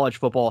football and college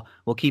football.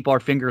 We'll keep our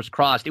fingers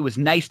crossed. It was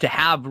nice to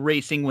have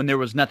racing when there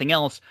was nothing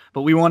else,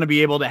 but we want to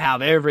be able to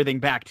have everything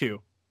back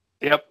too.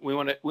 Yep, we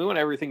want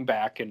everything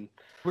back, and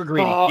we're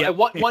greedy. Yep.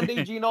 One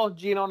day, Gino,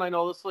 and I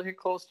know this will hit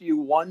close to you.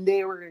 One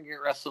day, we're going to get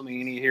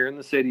WrestleMania here in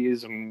the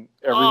cities, and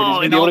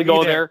everybody's going to be able to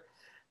go there.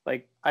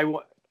 Like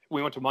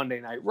we went to Monday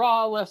Night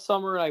Raw last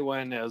summer. I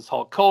went as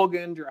Hulk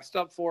Hogan, dressed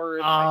up for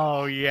it.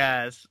 Oh,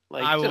 yes.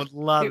 I would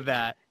love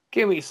that.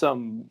 Give me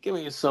some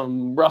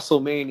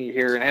WrestleMania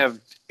here, and have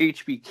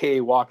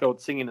HBK walk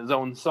out singing his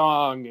own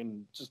song,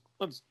 and just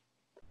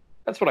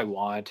that's what I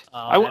want.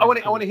 I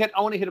want to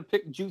hit a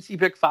juicy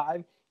pick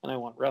 5, and I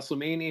want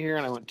WrestleMania here,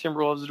 and I want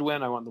Timberwolves to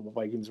win. I want the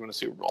Vikings to win a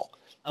Super Bowl.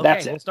 Okay,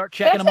 That's we'll it. start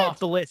checking them off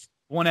the list.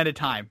 one at a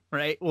time,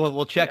 right?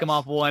 We'll check them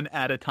off one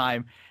at a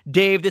time.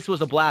 Dave, this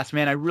was a blast,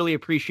 man. I really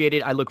appreciate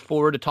it. I look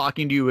forward to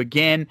talking to you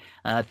again.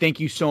 Thank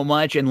you so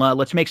much, and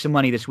let's make some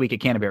money this week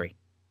at Canterbury.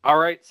 All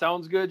right,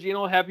 sounds good,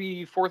 Gino.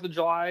 Happy 4th of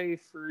July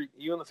for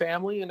you and the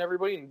family and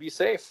everybody, and be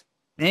safe.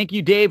 Thank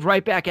you, Dave.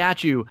 Right back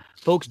at you.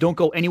 Folks, don't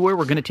go anywhere.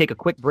 We're going to take a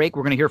quick break.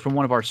 We're going to hear from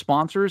one of our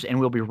sponsors, and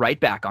we'll be right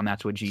back on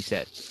That's What G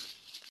Said.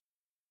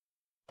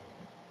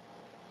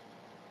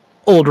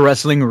 Old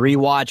Wrestling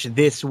Rewatch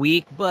this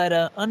week,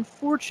 but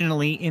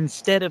unfortunately,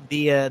 instead of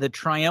the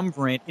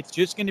triumvirate, it's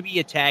just going to be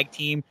a tag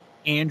team.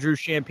 Andrew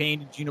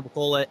Champagne and Gino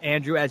Picola.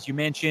 Andrew, as you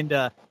mentioned,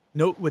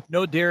 with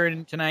no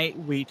Darren tonight,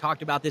 we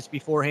talked about this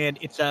beforehand.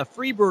 It's a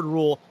Freebird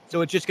rule,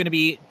 so it's just going to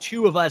be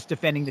two of us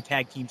defending the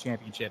tag team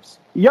championships.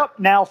 Yep.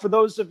 Now, for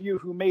those of you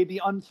who may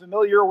be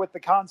unfamiliar with the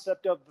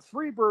concept of the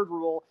Freebird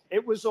rule,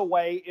 it was a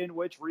way in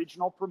which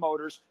regional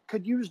promoters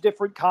could use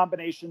different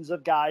combinations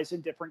of guys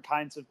in different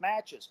kinds of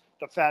matches.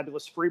 The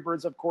Fabulous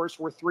Freebirds, of course,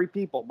 were three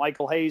people: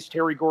 Michael Hayes,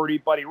 Terry Gordy,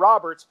 Buddy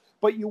Roberts.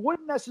 But you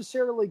wouldn't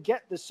necessarily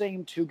get the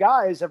same two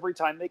guys every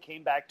time they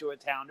came back to a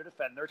town to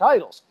defend their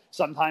titles.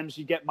 Sometimes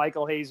you get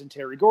Michael Hayes and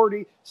Terry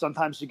Gordy.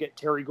 Sometimes you get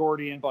Terry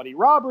Gordy and Buddy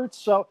Roberts.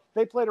 So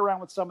they played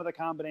around with some of the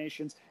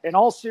combinations. In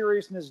all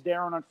seriousness,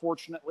 Darren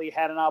unfortunately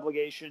had an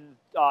obligation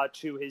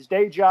to his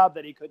day job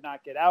that he could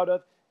not get out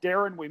of.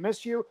 Darren, we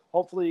miss you.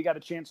 Hopefully you got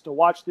a chance to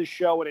watch this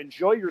show and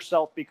enjoy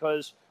yourself,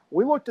 because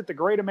we looked at the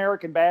Great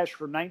American Bash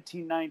from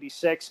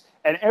 1996,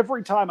 and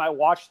every time I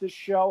watch this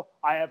show,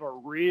 I have a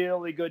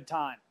really good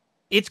time.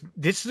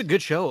 This is a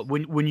good show.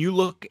 When you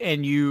look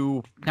and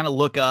you kind of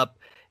look up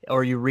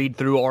or you read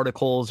through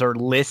articles or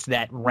lists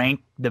that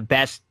rank the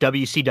best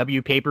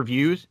WCW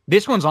pay-per-views,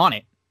 this one's on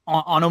it,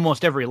 on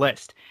almost every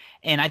list.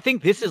 And I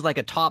think this is like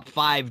a top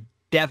 5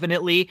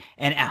 definitely,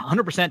 and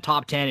 100%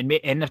 top 10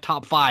 and a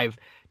top 5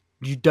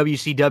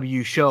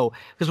 WCW show.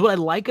 Because what I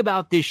like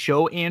about this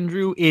show,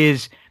 Andrew,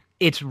 is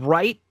it's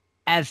right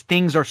as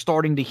things are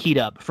starting to heat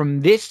up.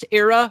 From this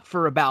era,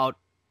 for about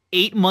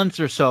 8 months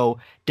or so,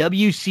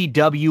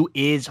 WCW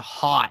is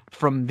hot.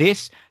 From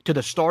this to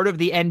the start of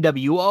the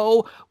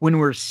NWO, when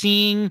we're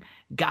seeing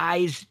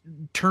guys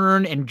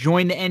turn and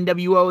join the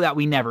NWO that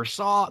we never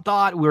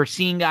thought. We're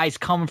seeing guys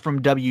come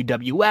from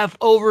WWF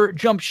over,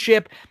 jump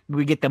ship.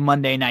 We get the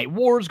Monday Night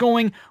Wars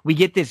going. We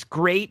get this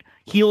great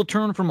heel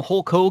turn from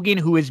Hulk Hogan,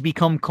 who has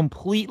become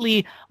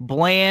completely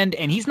bland,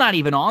 and he's not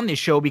even on this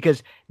show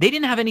because they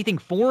didn't have anything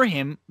for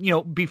him,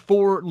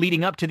 before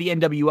leading up to the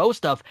NWO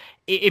stuff.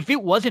 If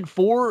it wasn't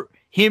for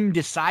him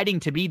deciding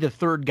to be the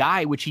third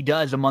guy, which he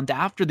does a month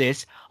after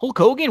this, Hulk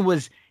Hogan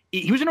was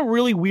in a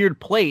really weird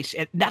place.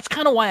 And that's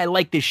kind of why I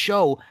like this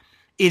show,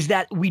 is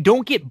that we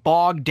don't get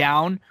bogged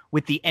down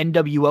with the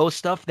NWO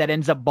stuff that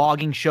ends up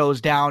bogging shows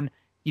down,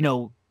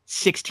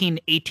 16,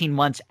 18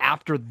 months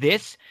after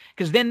this.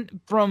 Because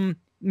then from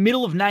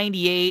middle of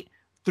 98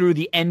 through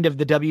the end of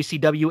the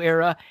WCW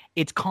era,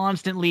 it's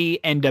constantly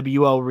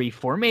NWO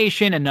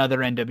reformation, another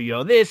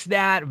NWO this,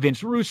 that.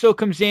 Vince Russo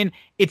comes in.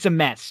 It's a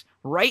mess.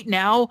 Right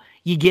now,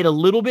 you get a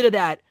little bit of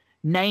that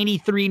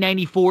 93,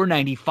 94,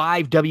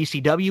 95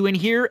 WCW in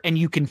here, and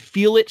you can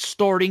feel it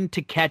starting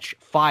to catch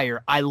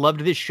fire. I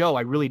loved this show.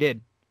 I really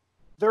did.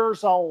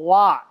 There's a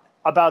lot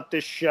about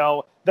this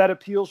show that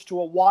appeals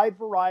to a wide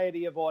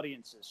variety of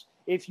audiences.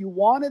 If you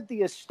wanted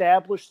the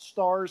established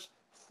stars,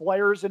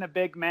 Flair's in a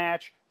big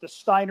match, the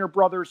Steiner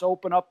brothers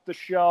open up the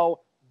show,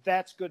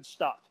 that's good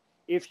stuff.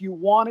 If you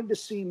wanted to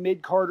see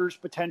mid-carders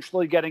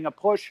potentially getting a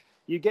push,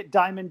 you get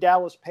Diamond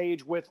Dallas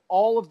Page with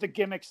all of the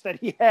gimmicks that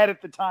he had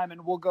at the time,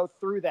 and we'll go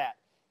through that.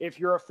 If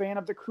you're a fan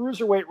of the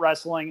cruiserweight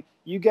wrestling,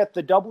 you get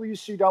the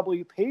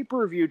WCW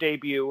pay-per-view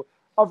debut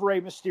of Rey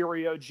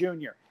Mysterio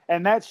Jr.,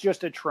 and that's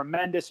just a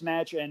tremendous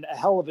match and a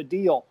hell of a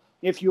deal.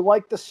 If you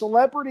like the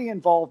celebrity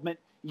involvement,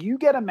 you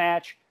get a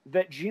match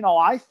that, Gino,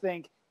 I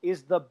think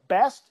is the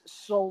best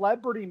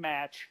celebrity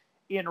match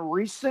in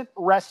recent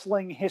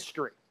wrestling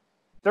history.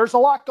 There's a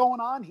lot going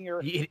on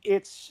here.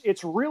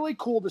 It's really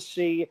cool to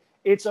see.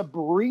 It's a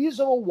breeze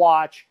of a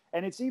watch,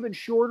 and it's even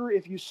shorter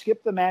if you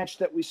skip the match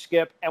that we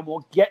skip, and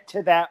we'll get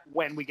to that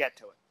when we get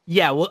to it.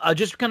 Yeah, well, I'll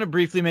just kind of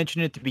briefly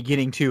mention it at the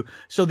beginning, too.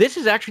 So this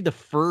is actually the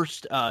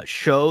first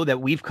show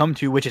that we've come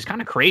to, which is kind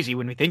of crazy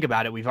when we think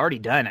about it. We've already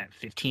done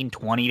 15,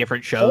 20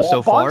 different shows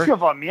so far. A bunch of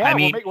them, yeah. I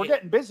mean, we're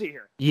getting busy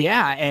here.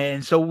 Yeah,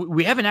 and so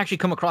we haven't actually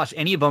come across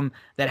any of them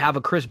that have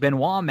a Chris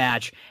Benoit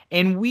match.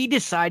 And we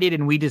decided,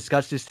 and we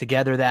discussed this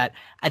together, that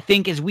I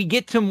think as we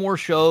get to more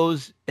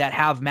shows that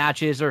have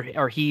matches,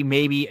 or he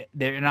maybe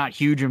they're not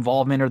huge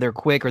involvement, or they're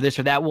quick, or this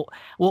or that, we'll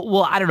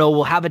I don't know,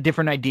 we'll have a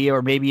different idea,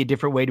 or maybe a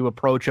different way to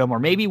approach them, or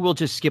maybe we'll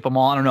just skip them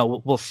all. I don't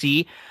know. We'll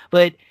see.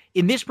 But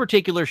in this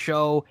particular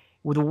show,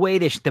 with the way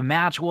the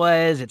match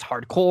was, it's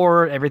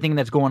hardcore, everything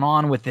that's going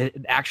on with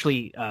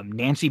actually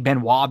Nancy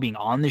Benoit being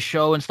on the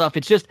show and stuff.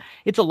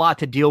 It's a lot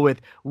to deal with.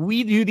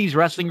 We do these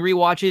wrestling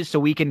rewatches so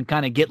we can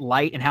kind of get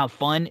light and have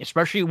fun,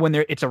 especially when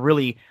it's a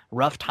really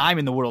rough time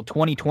in the world,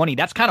 2020.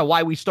 That's kind of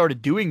why we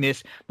started doing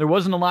this. There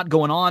wasn't a lot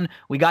going on.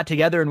 We got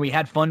together and we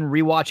had fun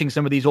rewatching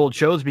some of these old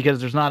shows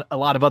because there's not a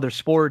lot of other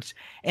sports.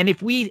 And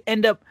if we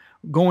end up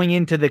going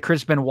into the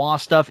Chris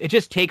Benoit stuff, it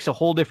just takes a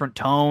whole different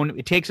tone.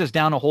 It takes us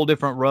down a whole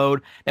different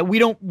road that we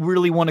don't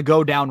really want to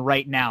go down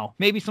right now.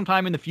 Maybe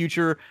sometime in the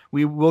future,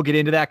 we will get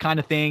into that kind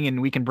of thing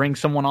and we can bring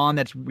someone on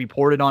that's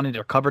reported on it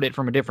or covered it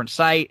from a different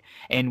site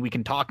and we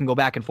can talk and go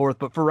back and forth.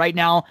 But for right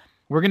now,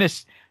 we're going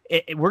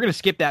to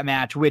skip that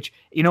match, which,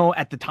 you know,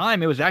 at the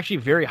time it was actually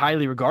very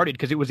highly regarded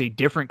because it was a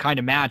different kind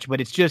of match, but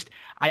it's just,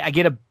 I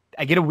get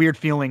a weird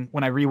feeling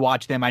when I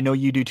rewatch them. I know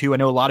you do too. I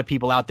know a lot of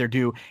people out there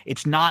do.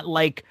 It's not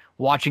like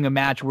watching a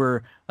match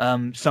where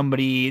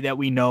somebody that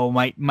we know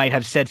might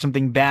have said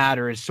something bad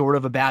or is sort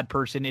of a bad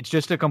person. It's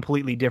just a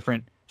completely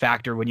different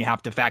factor when you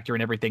have to factor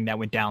in everything that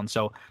went down.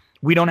 So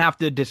we don't have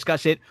to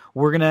discuss it.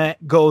 We're going to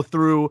go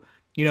through,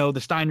 you know,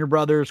 the Steiner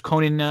brothers,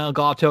 Conan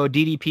Gatto,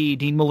 DDP,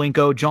 Dean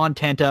Malenko, John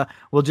Tenta.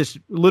 We'll just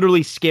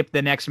literally skip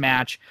the next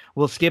match.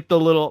 We'll skip the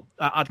little,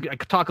 I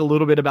could talk a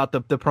little bit about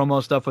the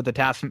promo stuff with the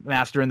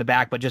Taskmaster in the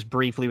back, but just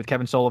briefly with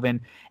Kevin Sullivan.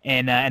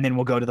 And then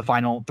we'll go to the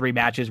final 3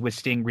 matches with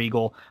Sting,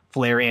 Regal,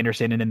 Flair,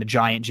 Anderson, and then the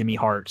Giant Jimmy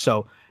Hart.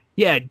 So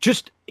yeah,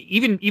 just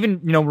even, you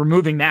know,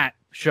 removing that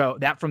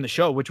from the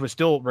show, which was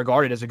still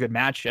regarded as a good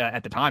match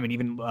at the time. And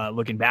even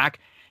looking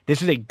back,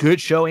 this is a good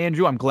show,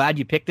 Andrew. I'm glad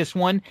you picked this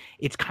one.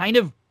 It's kind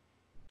of,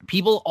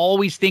 people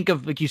always think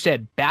of, like you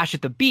said, Bash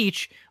at the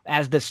Beach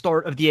as the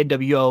start of the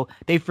NWO.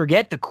 They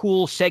forget the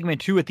cool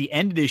segment too at the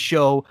end of this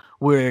show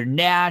where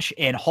Nash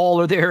and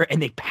Hall are there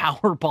and they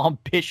powerbomb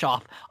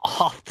Bischoff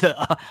off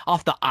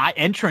the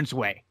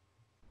entranceway.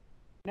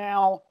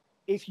 Now,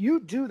 if you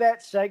do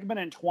that segment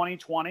in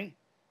 2020,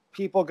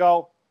 people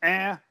go,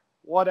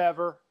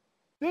 whatever.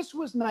 This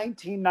was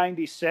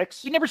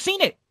 1996. You've never seen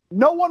it.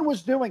 No one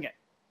was doing it.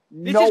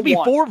 This is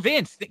before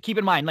Vince. Keep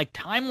in mind, like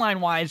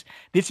timeline-wise,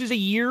 this is a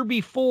year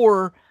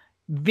before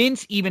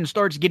Vince even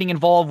starts getting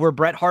involved where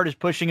Bret Hart is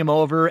pushing him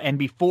over and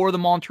before the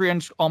Montreal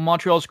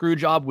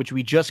Screwjob, which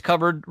we just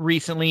covered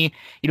recently.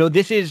 You know,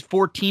 this is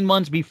 14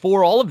 months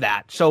before all of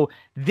that. So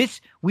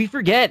we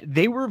forget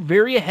they were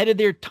very ahead of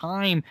their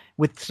time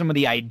with some of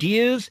the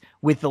ideas,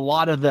 with a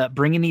lot of the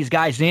bringing these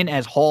guys in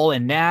as Hall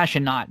and Nash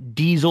and not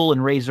Diesel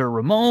and Razor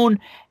Ramon.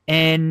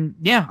 And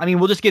yeah, I mean,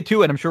 we'll just get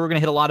to it. I'm sure we're going to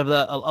hit a lot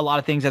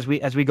of things as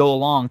we go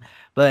along,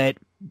 but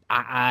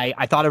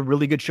I thought a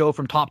really good show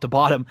from top to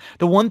bottom.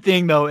 The one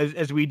thing though,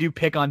 as we do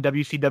pick on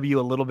WCW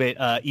a little bit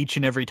each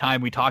and every time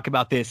we talk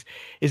about this,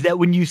 is that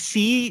when you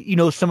see, you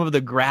know, some of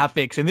the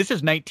graphics, and this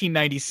is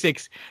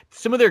 1996,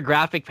 some of their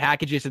graphic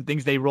packages and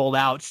things they rolled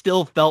out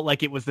still felt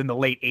like it was in the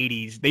late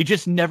 80s. They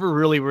just never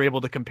really were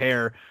able to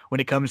compare when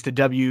it comes to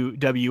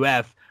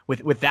WWF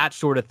with that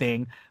sort of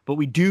thing. But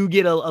we do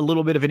get a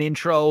little bit of an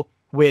intro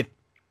with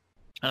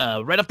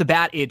right off the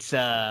bat, it's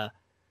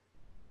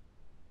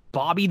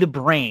Bobby the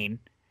Brain,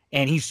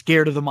 and he's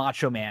scared of the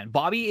Macho Man.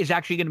 Bobby is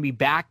actually going to be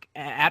back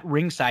at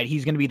ringside.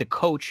 He's going to be the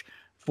coach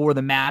for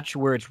the match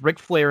where it's Ric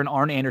Flair and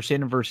Arn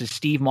Anderson versus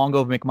Steve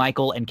Mongo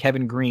McMichael and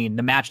Kevin Green,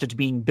 the match that's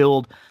being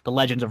billed the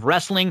Legends of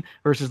Wrestling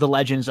versus the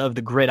Legends of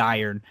the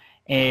Gridiron.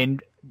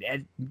 And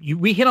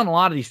we hit on a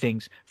lot of these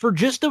things. For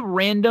just a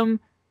random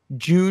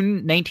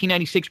June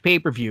 1996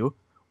 pay-per-view,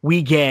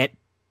 we get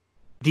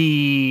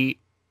the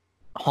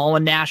Hall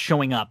and Nash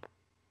showing up,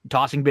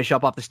 tossing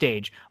Bischoff off the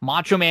stage.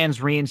 Macho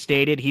Man's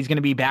reinstated. He's going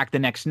to be back the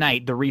next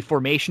night. The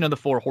reformation of the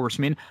Four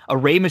Horsemen. A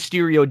Rey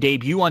Mysterio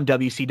debut on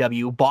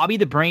WCW. Bobby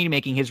the Brain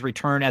making his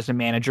return as a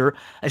manager.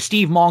 A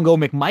Steve Mongo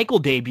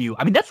McMichael debut.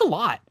 I mean, that's a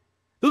lot.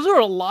 Those are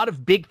a lot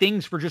of big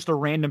things for just a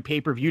random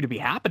pay-per-view to be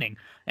happening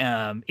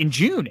in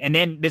June. And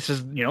then this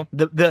is, you know,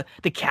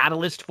 the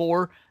catalyst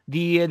for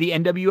the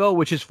NWO,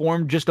 which is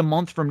formed just a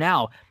month from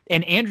now.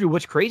 And Andrew,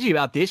 what's crazy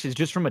about this is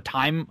just from a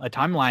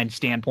timeline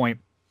standpoint.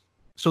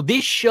 So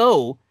this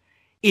show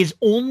is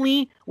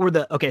only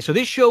so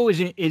this show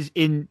is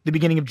in the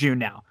beginning of June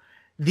now.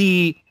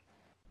 The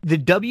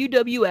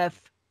WWF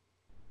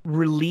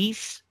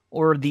release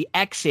or the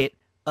exit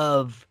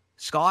of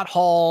Scott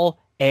Hall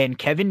and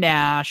Kevin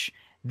Nash,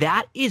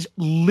 that is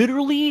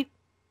literally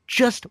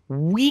just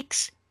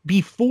weeks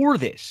before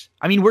this.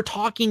 I mean, we're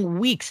talking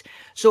weeks.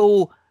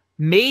 So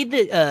May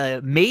the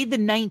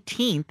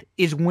 19th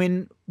is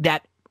when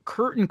that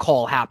curtain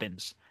call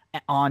happens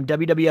on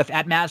WWF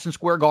at Madison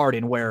Square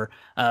Garden, where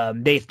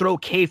they throw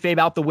kayfabe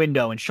out the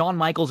window, and Shawn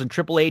Michaels and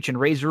Triple H and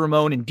Razor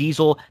Ramon and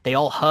Diesel, they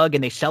all hug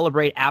and they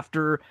celebrate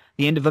after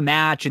the end of a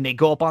match, and they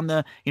go up on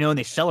the, you know, and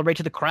they celebrate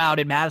to the crowd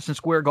at Madison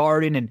Square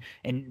Garden,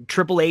 and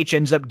Triple H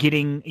ends up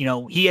getting, you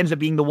know, he ends up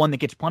being the one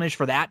that gets punished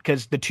for that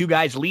because the two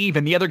guys leave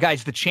and the other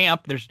guy's the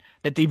champ.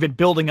 That they've been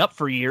building up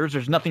for years.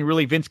 There's nothing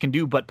really Vince can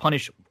do but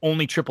punish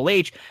only Triple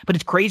H. But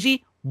it's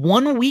crazy.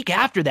 1 week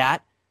after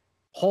that,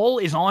 Hall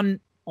is on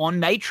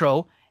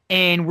Nitro,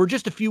 and we're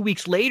just a few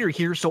weeks later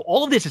here. So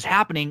all of this is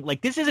happening.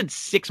 Like, this isn't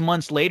 6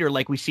 months later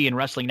like we see in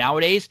wrestling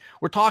nowadays.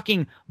 We're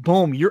talking,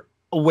 boom, you're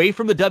away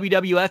from the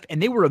WWF,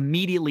 and they were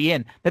immediately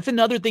in. That's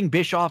another thing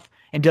Bischoff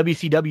and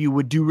WCW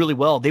would do really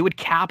well. They would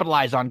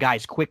capitalize on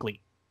guys quickly.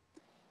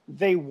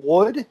 They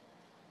would.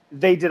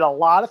 They did a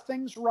lot of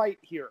things right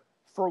here.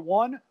 For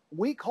one,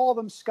 we call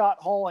them Scott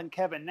Hall and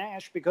Kevin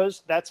Nash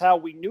because that's how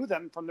we knew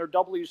them from their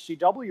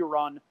WCW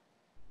run.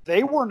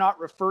 They were not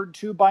referred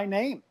to by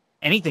name.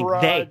 Anything. For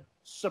They. a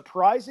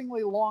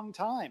surprisingly long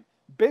time.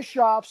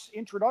 Bischoff's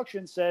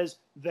introduction says,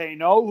 they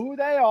know who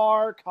they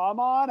are, come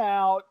on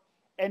out.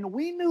 And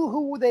we knew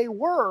who they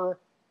were,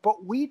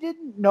 but we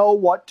didn't know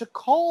what to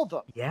call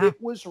them. Yeah.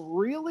 It was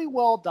really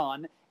well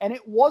done, and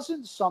it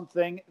wasn't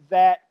something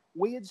that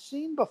we had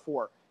seen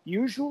before.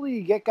 Usually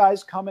you get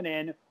guys coming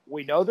in,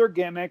 we know their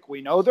gimmick,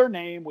 we know their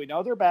name, we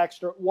know their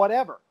backstory,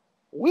 whatever.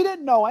 We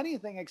didn't know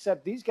anything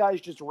except these guys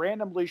just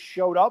randomly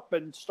showed up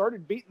and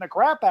started beating the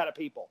crap out of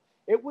people.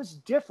 It was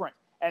different,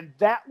 and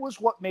that was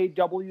what made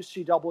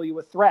WCW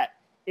a threat.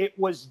 It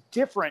was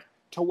different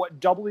to what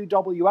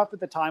WWF at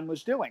the time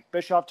was doing.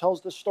 Bischoff tells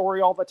the story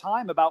all the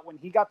time about when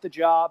he got the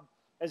job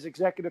as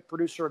executive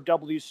producer of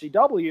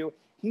WCW,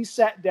 he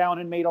sat down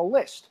and made a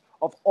list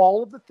of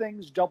all of the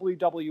things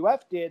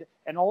WWF did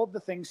and all of the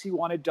things he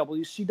wanted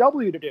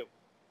WCW to do.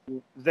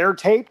 They're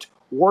taped.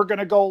 We're going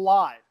to go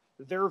live.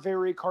 They're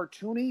very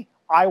cartoony.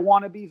 I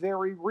want to be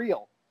very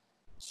real.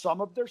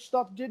 Some of their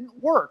stuff didn't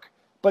work,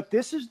 but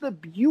this is the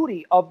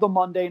beauty of the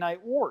Monday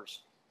Night Wars.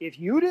 If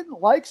you didn't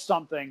like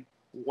something,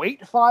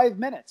 wait 5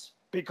 minutes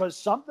because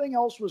something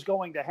else was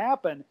going to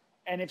happen.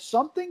 And if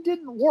something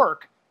didn't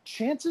work,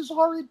 chances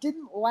are it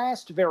didn't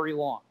last very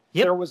long.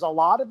 Yep. There was a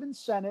lot of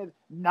incentive,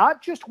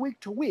 not just week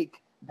to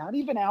week, not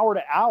even hour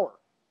to hour,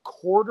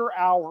 quarter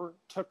hour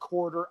to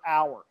quarter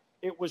hour.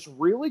 It was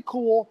really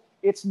cool.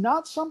 It's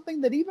not something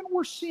that even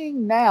we're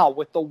seeing now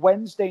with the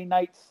Wednesday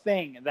night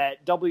thing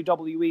that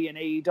WWE and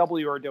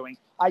AEW are doing.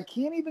 I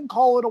can't even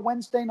call it a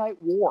Wednesday night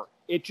war.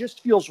 It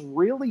just feels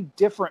really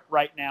different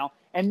right now.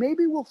 And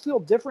maybe we'll feel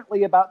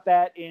differently about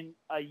that in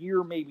a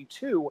year, maybe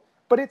two,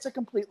 but it's a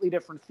completely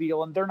different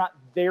feel. And they're not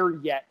there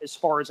yet as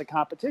far as a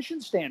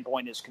competition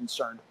standpoint is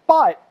concerned.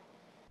 But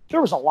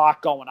there was a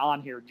lot going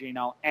on here,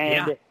 Gino.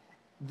 And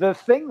the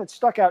thing that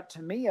stuck out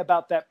to me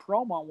about that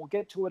promo, and we'll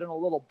get to it in a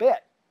little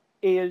bit,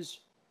 is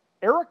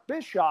Eric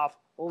Bischoff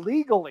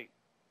legally,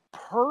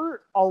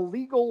 per a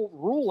legal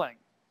ruling,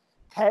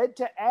 had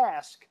to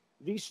ask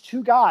these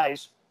two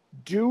guys,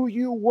 do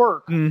you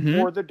work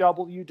for the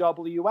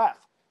WWF?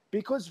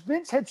 Because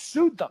Vince had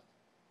sued them.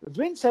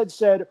 Vince had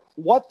said,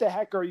 what the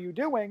heck are you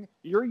doing?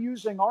 You're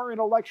using our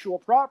intellectual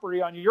property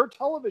on your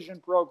television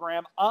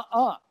program.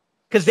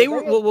 Because they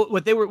were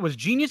what they were was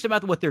genius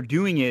about what they're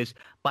doing is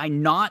by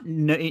not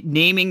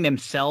naming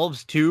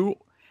themselves too,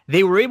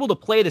 they were able to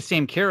play the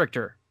same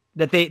character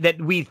that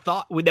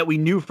we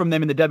knew from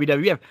them in the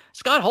WWF.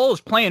 Scott Hall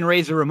is playing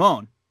Razor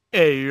Ramon.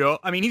 Hey, yo.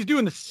 I mean, he's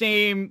doing the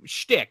same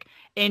shtick.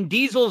 And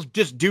Diesel's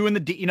just doing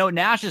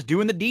Nash is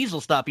doing the Diesel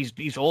stuff.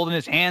 He's holding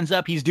his hands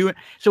up. He's doing,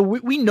 so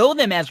we know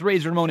them as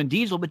Razor Ramon and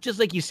Diesel, but just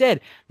like you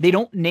said, they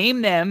don't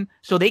name them,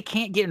 so they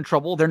can't get in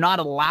trouble. They're not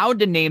allowed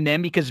to name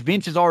them because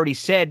Vince has already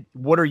said,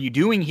 what are you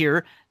doing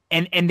here?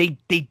 And they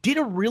did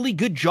a really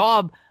good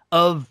job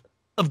of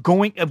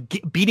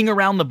beating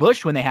around the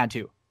bush when they had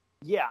to.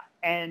 Yeah.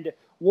 And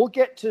we'll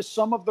get to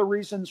some of the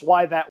reasons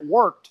why that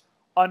worked.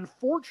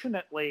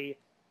 Unfortunately,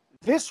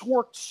 this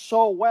worked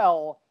so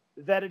well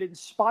that it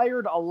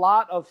inspired a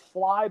lot of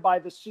fly by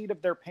the seat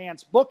of their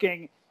pants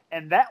booking,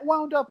 and that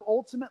wound up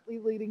ultimately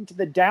leading to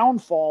the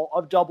downfall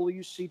of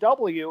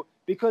WCW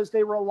because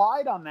they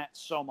relied on that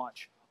so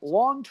much.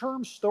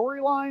 Long-term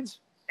storylines,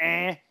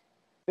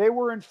 they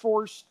were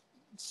enforced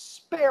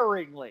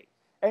sparingly.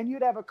 And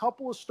you'd have a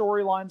couple of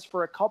storylines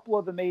for a couple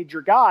of the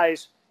major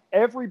guys.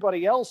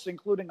 Everybody else,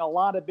 including a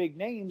lot of big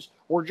names,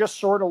 were just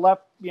sort of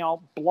left,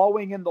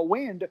 blowing in the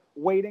wind,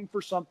 waiting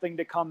for something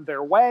to come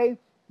their way.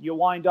 You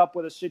wind up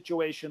with a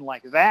situation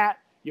like that.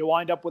 You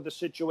wind up with a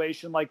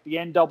situation like the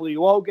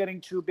NWO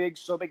getting too big,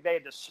 so big they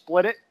had to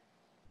split it.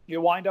 You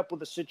wind up with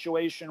a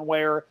situation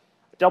where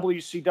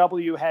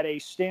WCW had a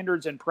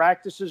standards and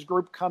practices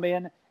group come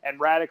in and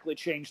radically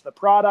change the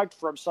product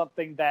from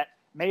something that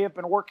may have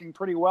been working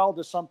pretty well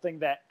to something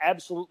that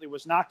absolutely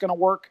was not going to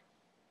work.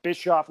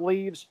 Bischoff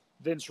leaves.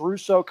 Vince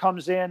Russo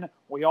comes in.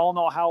 We all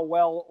know how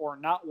well or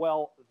not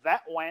well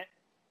that went.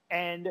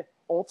 And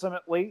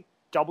ultimately,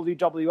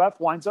 WWF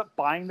winds up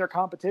buying their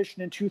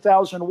competition in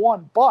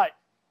 2001. But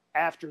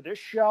after this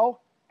show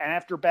and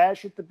after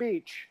Bash at the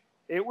Beach,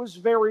 it was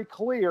very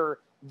clear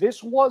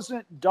this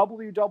wasn't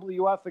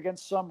WWF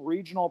against some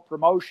regional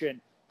promotion.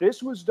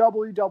 This was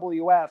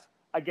WWF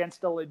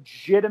against a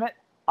legitimate,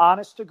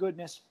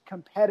 honest-to-goodness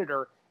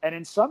competitor. And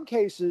in some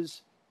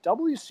cases,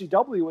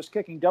 WCW was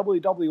kicking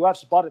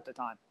WWF's butt at the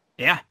time.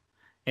 Yeah.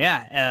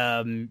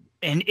 Yeah.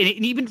 And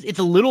even it's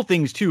a little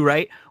things too,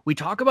 right? We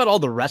talk about all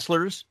the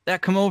wrestlers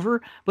that come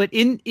over, but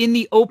in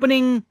the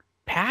opening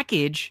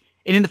package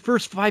and in the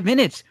first 5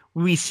 minutes,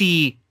 we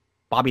see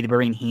Bobby the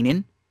Brain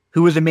Heenan,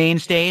 who was a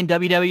mainstay in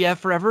WWF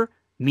forever,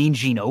 Mean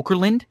Gene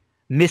Okerlund,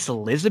 Miss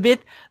Elizabeth.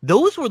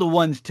 Those were the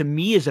ones to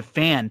me as a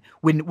fan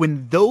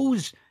when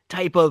those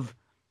type of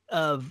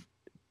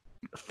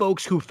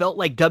folks who felt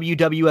like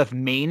WWF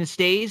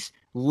mainstays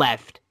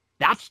left.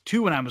 That's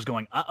too when I was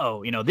going,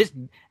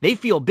 they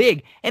feel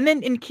big.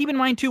 And keep in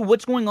mind too,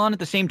 what's going on at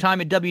the same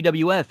time at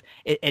WWF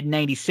at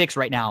 96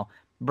 right now.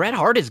 Bret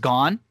Hart is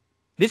gone.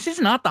 this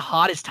is not the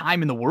hottest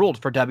time in the world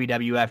for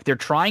WWF. They're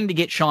trying to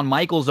get Shawn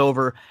Michaels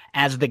over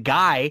as the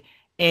guy,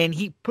 and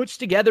he puts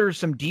together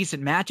some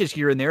decent matches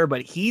here and there,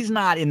 but he's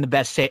not in the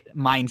best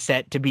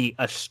mindset to be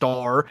a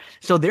star.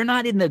 So they're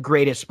not in the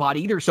greatest spot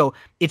either. So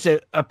it's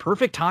a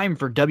perfect time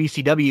for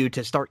WCW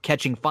to start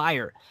catching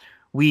fire.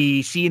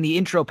 We see in the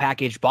intro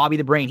package, Bobby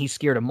the Brain, he's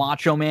scared of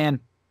Macho Man.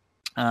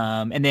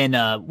 And then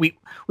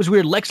was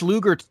weird. Lex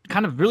Luger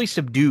kind of really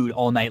subdued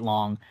all night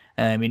long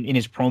in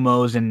his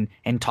promos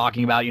and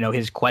talking about,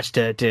 his quest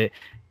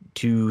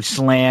to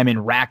slam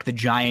and rack the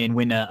Giant and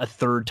win a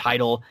third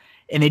title.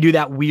 And they do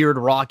that weird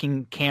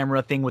rocking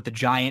camera thing with the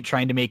Giant,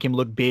 trying to make him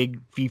look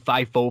big,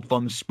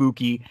 fee-fi-fo-fum,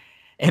 spooky.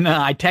 And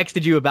I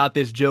texted you about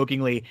this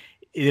jokingly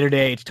the other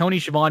day. It's Tony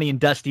Schiavone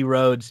and Dusty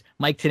Rhodes.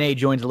 Mike Tenay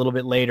joins a little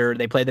bit later.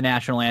 They play the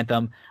national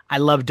anthem. I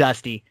love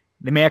Dusty.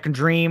 The American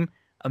Dream,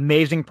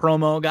 amazing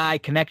promo guy,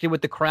 connected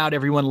with the crowd.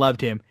 Everyone loved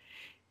him.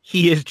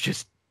 He is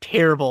just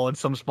terrible in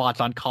some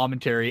spots on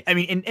commentary. I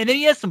mean, and then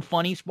he has some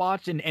funny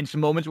spots and some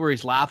moments where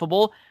he's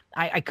laughable.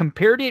 I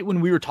compared it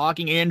when we were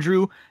talking,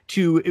 Andrew,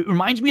 it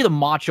reminds me of the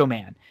Macho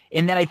Man,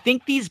 in that I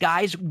think these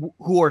guys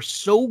who are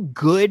so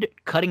good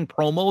cutting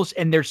promos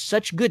and they're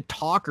such good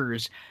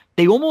talkers,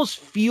 they almost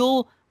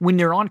feel when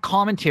they're on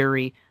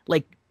commentary,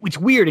 like, it's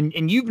weird.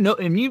 And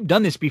you've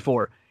done this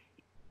before.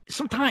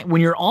 Sometimes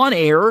when you're on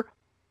air,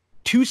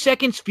 2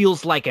 seconds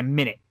feels like a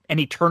minute, an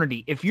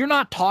eternity. If you're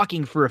not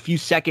talking for a few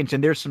seconds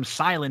and there's some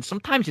silence,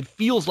 sometimes it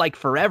feels like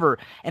forever.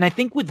 And I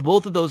think with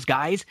both of those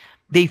guys,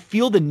 they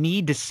feel the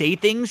need to say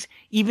things,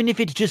 even if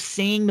it's just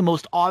saying the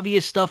most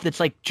obvious stuff that's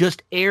like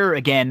just air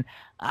again.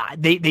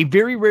 They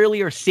very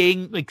rarely are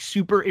saying like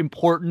super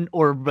important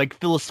or like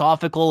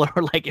philosophical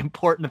or like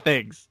important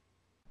things.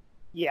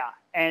 Yeah,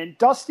 and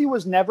Dusty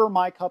was never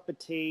my cup of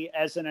tea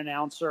as an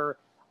announcer.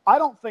 I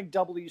don't think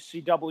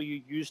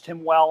WCW used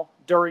him well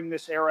during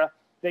this era.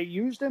 They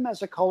used him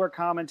as a color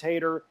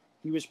commentator.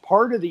 He was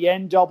part of the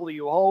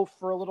NWO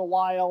for a little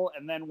while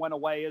and then went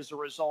away as a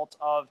result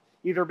of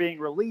either being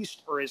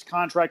released or his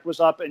contract was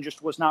up and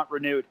just was not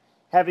renewed.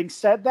 Having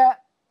said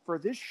that, for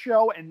this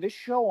show and this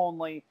show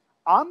only,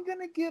 I'm going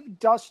to give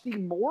Dusty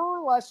more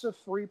or less a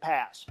free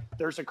pass.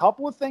 There's a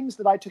couple of things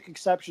that I took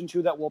exception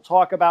to that we'll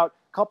talk about,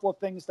 a couple of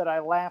things that I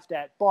laughed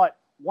at, but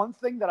one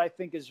thing that I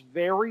think is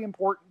very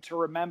important to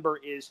remember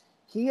is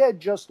he had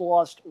just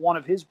lost one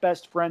of his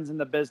best friends in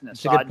the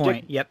business. That's a good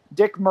point.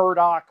 Dick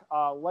Murdoch,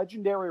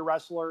 legendary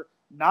wrestler,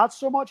 not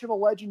so much of a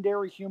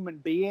legendary human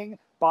being.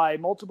 By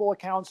multiple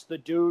accounts, the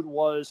dude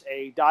was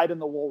a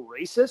dyed-in-the-wool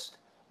racist,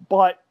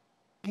 but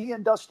he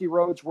and Dusty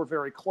Rhodes were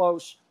very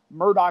close.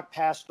 Murdoch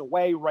passed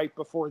away right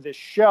before this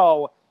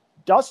show.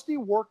 Dusty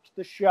worked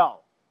the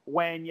show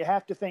when you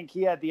have to think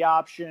he had the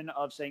option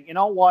of saying, you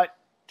know what,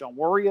 don't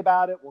worry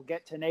about it. We'll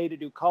get Tenay to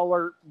do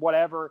color,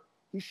 whatever.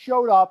 He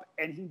showed up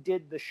and he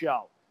did the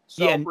show.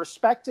 So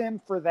respect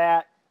him for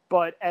that.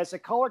 But as a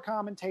color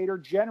commentator,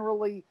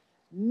 generally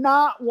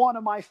not one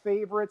of my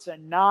favorites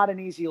and not an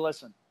easy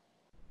listen.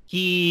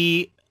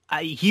 He's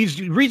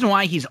the reason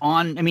why he's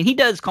on. I mean, he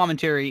does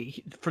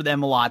commentary for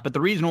them a lot, but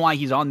the reason why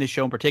he's on this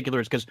show in particular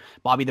is because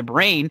Bobby the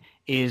Brain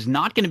is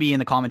not going to be in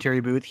the commentary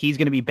booth. He's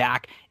going to be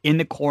back in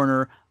the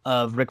corner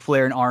of Ric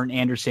Flair and Arn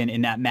Anderson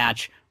in that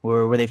match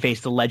where they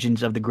face the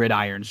legends of the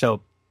Gridiron.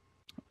 So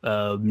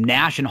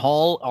Nash and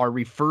Hall are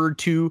referred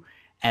to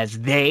as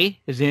they,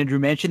 as Andrew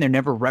mentioned. They're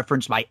never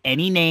referenced by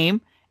any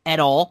name at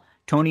all.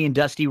 Tony and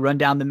Dusty run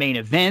down the main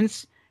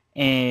events.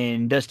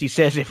 And Dusty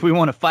says, if we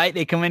want to fight,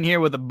 they come in here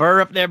with a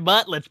burr up their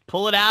butt. Let's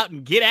pull it out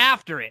and get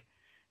after it.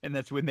 And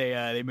that's when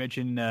they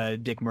mention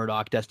Dick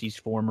Murdoch, Dusty's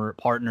former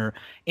partner.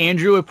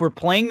 Andrew, if we're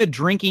playing the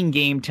drinking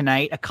game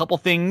tonight, a couple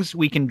things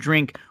we can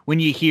drink when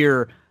you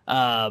hear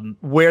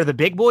Where the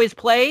Big Boys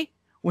Play,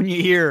 when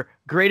you hear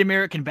Great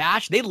American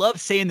Bash. They love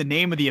saying the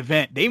name of the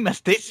event. They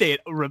say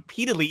it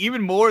repeatedly,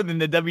 even more than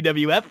the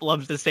WWF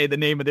loves to say the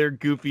name of their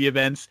goofy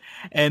events.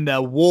 And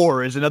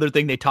War is another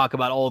thing they talk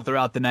about all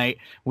throughout the night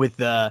with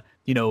the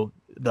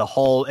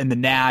Hall and the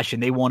Nash,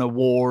 and they want a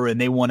war and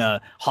they want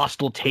a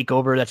hostile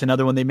takeover. That's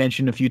another one they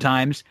mentioned a few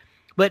times.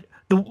 But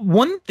the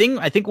one thing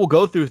I think we'll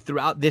go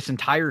throughout this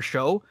entire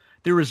show,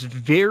 there is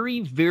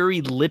very,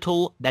 very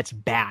little that's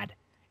bad.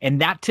 And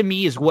that, to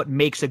me, is what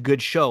makes a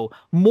good show.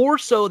 More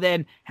so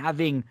than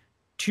having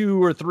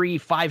 2 or 3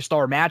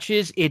 5-star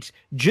matches, it's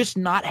just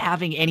not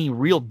having any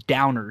real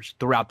downers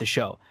throughout the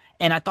show.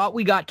 And I thought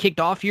we got kicked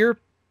off here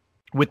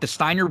with the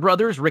Steiner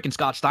brothers, Rick and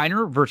Scott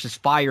Steiner, versus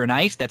Fire and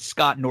Ice. That's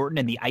Scott Norton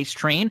and the Ice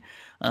Train.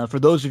 For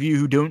those of you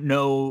who don't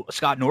know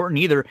Scott Norton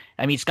either,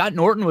 I mean, Scott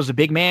Norton was a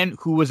big man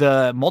who was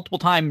a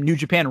multiple-time New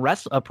Japan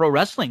Pro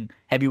Wrestling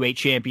heavyweight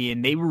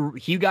champion.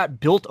 He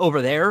got built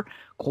over there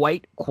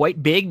quite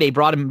big. They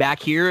brought him back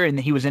here, and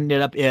he was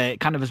ended up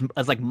kind of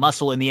as like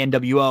muscle in the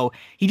NWO.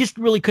 He just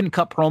really couldn't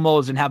cut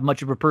promos and have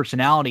much of a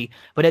personality.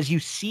 But as you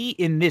see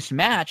in this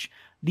match,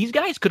 these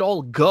guys could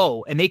all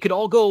go, and they could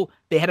all go.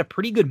 They had a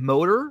pretty good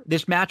motor.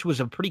 This match was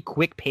a pretty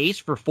quick pace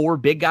for 4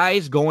 big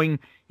guys going,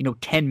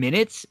 10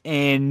 minutes,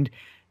 and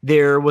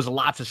There was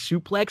lots of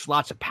suplex,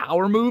 lots of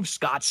power moves.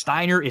 Scott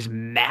Steiner is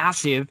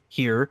massive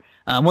here.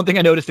 One thing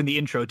I noticed in the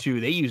intro,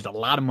 too, they used a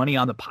lot of money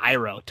on the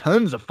pyro.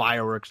 Tons of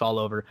fireworks all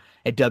over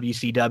at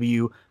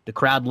WCW. The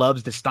crowd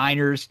loves the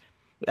Steiners.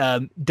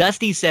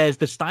 Dusty says,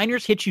 the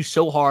Steiners hit you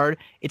so hard,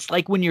 it's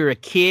like when you're a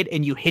kid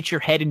and you hit your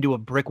head into a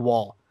brick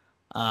wall.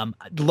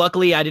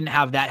 Luckily, I didn't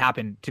have that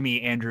happen to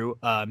me, Andrew.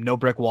 No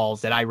brick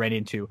walls that I ran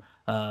into.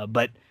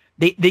 But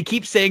they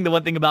keep saying the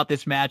one thing about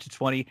this match, it's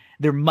funny,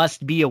 there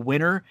must be a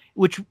winner,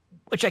 which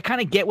I kind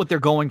of get what they're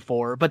going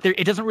for, but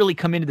it doesn't really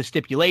come into the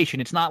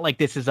stipulation. It's not like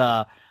this is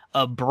a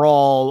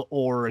brawl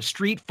or a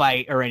street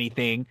fight or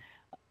anything.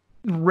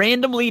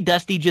 Randomly,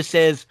 Dusty just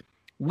says,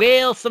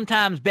 well,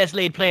 sometimes best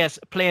laid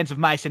plans of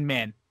mice and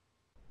men.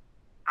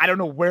 I don't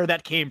know where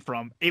that came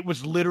from. It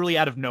was literally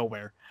out of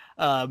nowhere.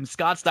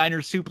 Scott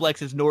Steiner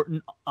suplexes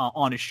Norton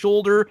on his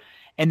shoulder,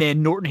 and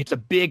then Norton hits a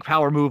big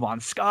power move on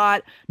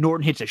Scott.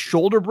 Norton hits a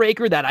shoulder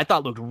breaker that I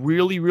thought looked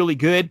really, really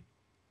good.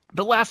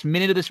 The last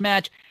minute of this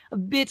match, a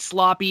bit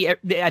sloppy.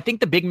 I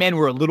think the big men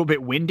were a little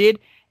bit winded,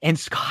 and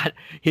Scott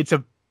hits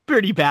a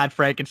pretty bad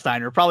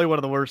Frankensteiner, probably one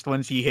of the worst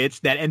ones he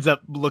hits, that ends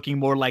up looking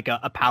more like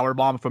a power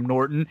bomb from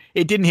Norton.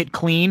 It didn't hit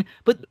clean,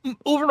 but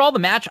overall the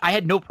match I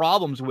had no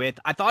problems with.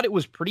 I thought it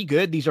was pretty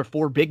good. These are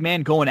four big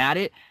men going at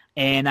it,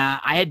 and I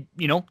had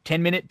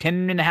 10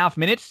 and a half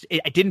minutes.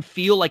 It didn't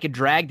feel like a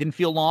drag, didn't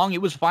feel long.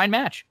 It was a fine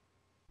match.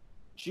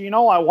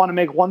 Gino, I want to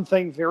make one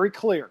thing very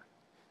clear.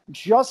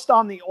 Just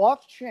on the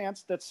off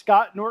chance that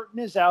Scott Norton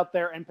is out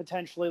there and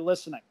potentially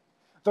listening,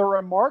 the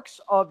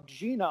remarks of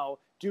Gino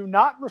do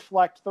not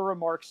reflect the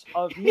remarks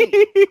of me.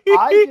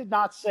 I did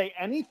not say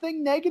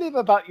anything negative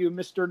about you,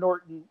 Mr.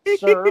 Norton,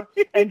 sir.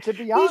 And to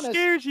be honest, he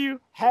scares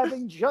you.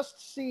 Having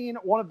just seen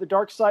one of the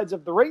dark sides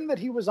of the ring that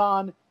he was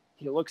on,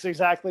 he looks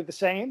exactly the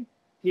same.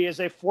 He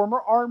is a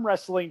former arm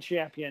wrestling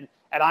champion,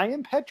 and I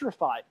am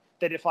petrified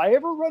that if I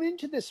ever run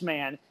into this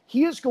man,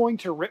 he is going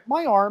to rip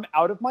my arm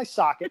out of my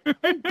socket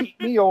and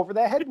beat me over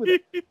the head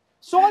with it.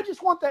 So I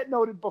just want that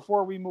noted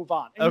before we move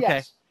on. And okay,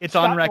 yes, it's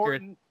Scott on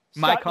record.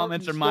 My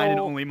comments are mine and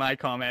still, only my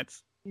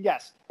comments.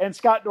 Yes. And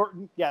Scott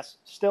Norton, yes,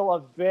 still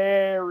a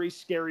very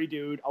scary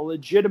dude, a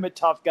legitimate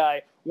tough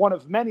guy, one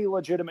of many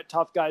legitimate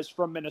tough guys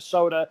from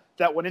Minnesota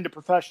that went into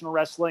professional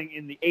wrestling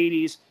in the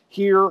 80s.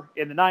 Here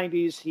in the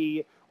 90s,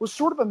 he was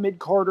sort of a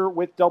mid-carder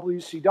with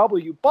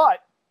WCW,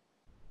 but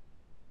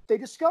they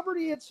discovered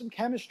he had some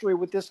chemistry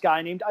with this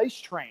guy named Ice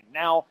Train.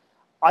 Now,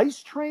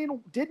 Ice Train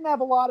didn't have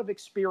a lot of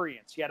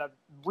experience. He had a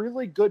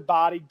really good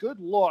body, good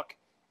look,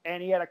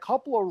 and he had a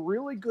couple of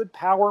really good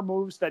power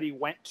moves that he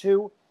went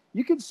to.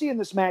 You can see in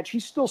this match,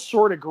 he's still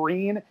sort of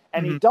green,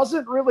 and he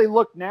doesn't really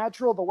look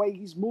natural the way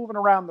he's moving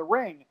around the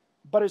ring.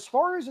 But as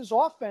far as his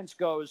offense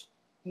goes,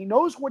 he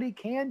knows what he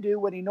can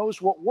do, and he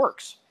knows what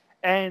works.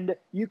 And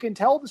you can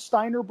tell the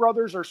Steiner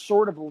brothers are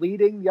sort of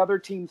leading the other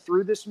team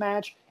through this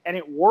match, and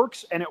it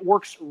works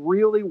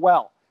really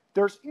well.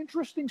 There's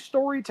interesting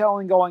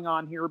storytelling going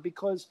on here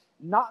because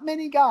not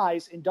many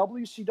guys in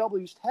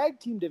WCW's tag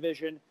team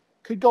division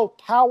could go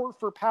power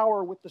for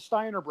power with the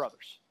Steiner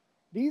brothers.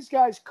 These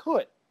guys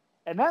could.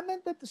 And that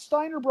meant that the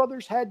Steiner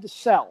brothers had to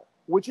sell,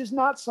 which is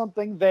not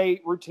something they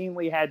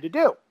routinely had to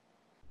do.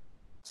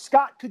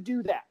 Scott could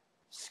do that.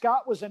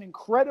 Scott was an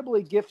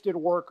incredibly gifted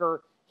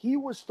worker. He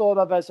was thought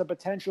of as a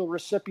potential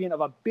recipient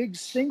of a big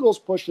singles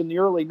push in the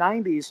early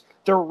 90s.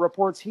 There were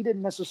reports he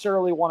didn't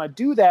necessarily want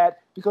to do that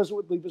because it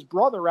would leave his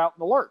brother out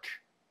in the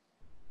lurch.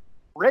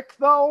 Rick,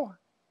 though,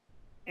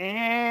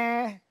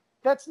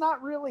 that's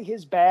not really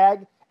his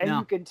bag. And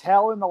you can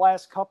tell in the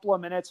last couple of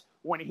minutes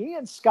when he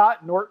and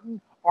Scott Norton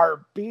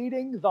are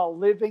beating the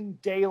living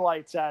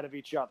daylights out of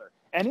each other.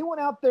 Anyone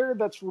out there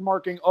that's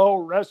remarking, oh,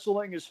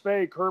 wrestling is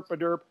fake,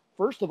 herp-a-derp,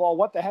 first of all,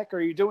 what the heck are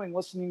you doing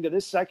listening to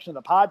this section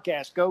of the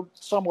podcast? Go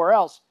somewhere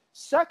else.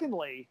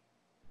 Secondly,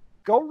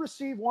 go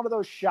receive one of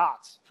those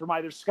shots from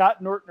either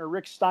Scott Norton or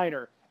Rick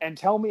Steiner and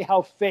tell me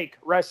how fake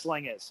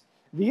wrestling is.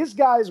 These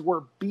guys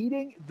were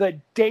beating the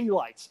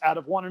daylights out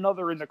of one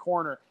another in the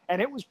corner,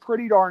 and it was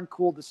pretty darn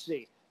cool to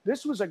see.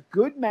 This was a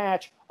good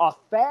match, a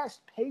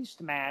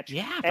fast-paced match.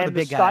 Yeah, for the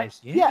big guys.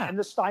 Yeah, and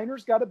the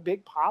Steiners got a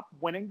big pop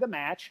winning the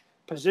match,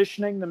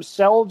 positioning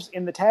themselves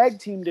in the tag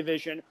team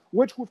division,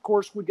 which, of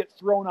course, would get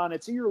thrown on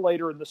its ear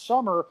later in the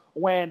summer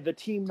when the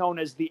team known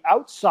as the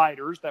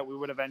Outsiders, that we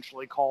would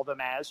eventually call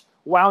them as,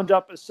 wound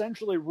up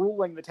essentially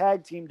ruling the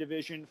tag team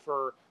division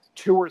for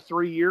 2 or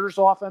 3 years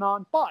off and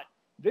on. But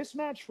this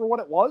match, for what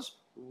it was,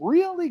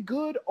 really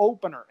good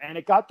opener, and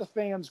it got the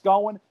fans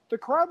going. The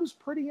crowd was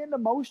pretty into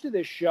most of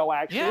this show,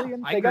 actually,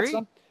 and I agree.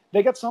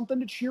 They got something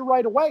to cheer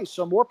right away,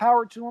 so more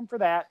power to them for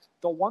that.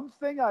 The one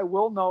thing I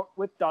will note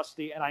with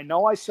Dusty, and I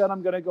know I said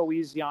I'm going to go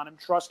easy on him,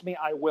 trust me,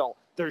 I will.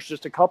 There's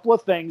just a couple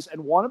of things,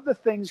 and one of the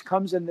things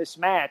comes in this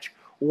match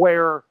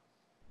where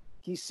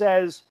he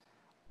says,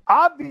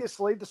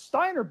 obviously the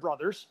Steiner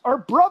brothers are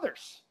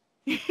brothers.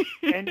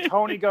 And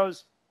Tony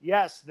goes,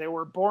 yes, they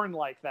were born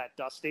like that,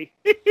 Dusty.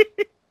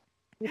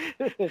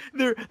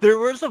 There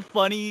was a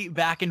funny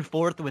back and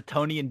forth with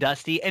Tony and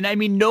Dusty, and I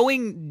mean,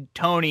 knowing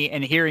Tony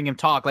and hearing him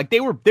talk, like they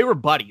were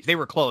buddies, they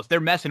were close, they're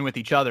messing with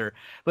each other.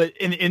 But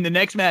in the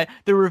next match,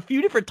 there were a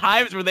few different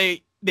times where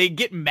they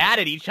get mad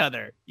at each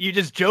other. You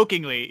just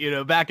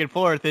jokingly, back and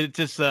forth. It's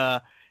just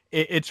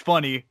it's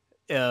funny.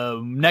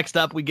 Next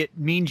up, we get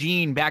Mean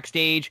Gene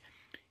backstage.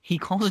 He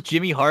calls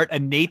Jimmy Hart a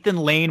Nathan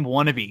Lane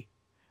wannabe,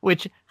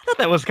 which I thought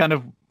that was kind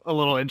of a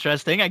little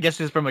interesting. I guess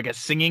it's from like a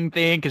singing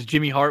thing because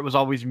Jimmy Hart was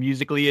always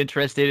musically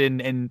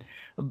interested, and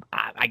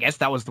I guess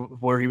that was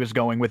where he was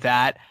going with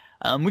that.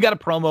 We got a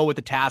promo with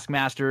the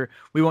Taskmaster.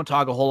 We won't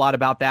talk a whole lot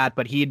about that,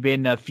 but he had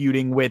been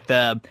feuding with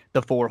the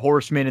Four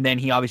Horsemen, and then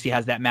he obviously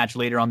has that match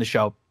later on the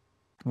show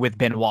with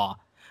Benoit.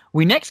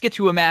 We next get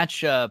to a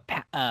match,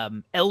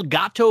 El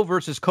Gato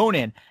versus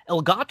Konnan.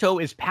 El Gato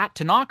is Pat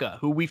Tanaka,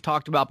 who we've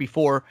talked about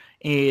before,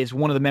 is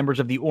one of the members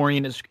of the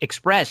Orient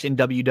Express in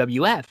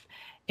WWF.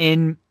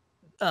 And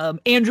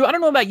Andrew, I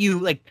don't know about you,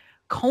 like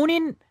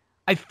Konnan,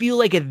 I feel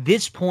like at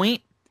this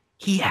point,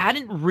 he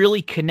hadn't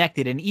really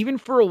connected. And even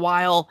for a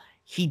while,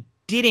 he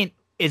didn't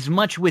as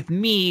much with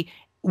me.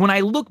 When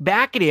I look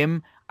back at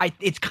him,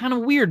 it's kind of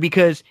weird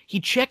because he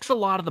checks a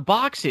lot of the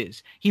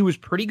boxes. He was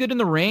pretty good in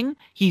the ring.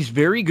 He's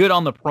very good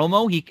on the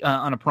promo.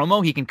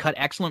 He can cut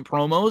excellent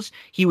promos.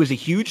 He was a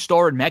huge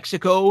star in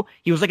Mexico.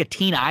 He was like a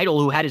teen idol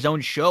who had his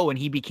own show, and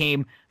he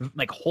became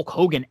like Hulk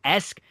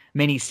Hogan-esque,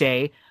 many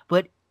say.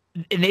 But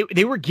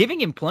they were giving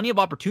him plenty of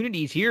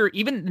opportunities here.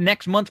 Even the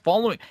next month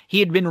following,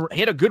 he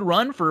had a good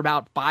run for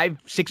about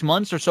 5-6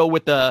 months or so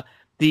with the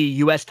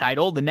U.S.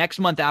 title. The next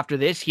month after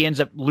this, he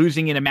ends up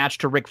losing in a match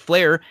to Ric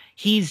Flair.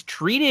 He's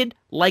treated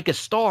like a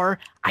star.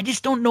 I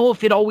just don't know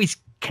if it always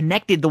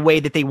connected the way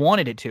that they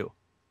wanted it to.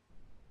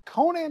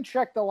 Konnan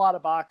checked a lot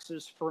of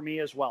boxes for me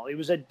as well. He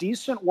was a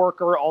decent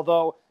worker,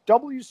 although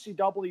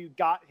WCW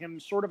got him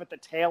sort of at the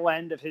tail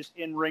end of his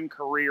in-ring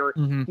career.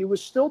 Mm-hmm. He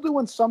was still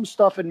doing some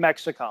stuff in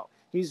Mexico.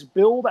 He's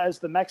billed as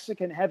the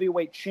Mexican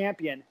heavyweight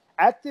champion.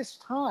 At this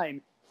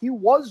time, he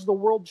was the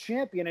world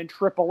champion in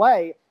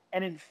AAA,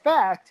 and in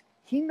fact,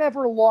 he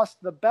never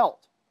lost the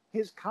belt.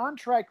 His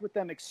contract with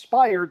them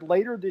expired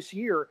later this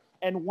year,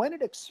 and when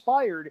it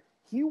expired,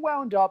 he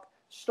wound up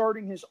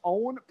starting his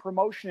own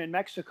promotion in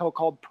Mexico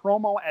called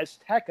Promo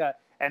Azteca,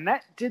 and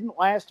that didn't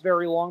last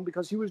very long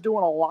because he was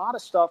doing a lot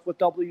of stuff with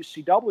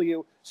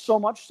WCW, so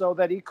much so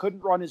that he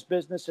couldn't run his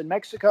business in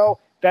Mexico.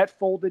 That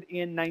folded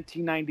in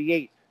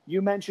 1998.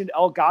 You mentioned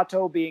El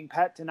Gato being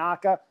Pat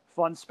Tanaka.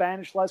 Fun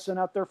Spanish lesson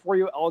out there for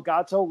you. El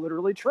Gato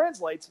literally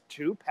translates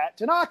to Pat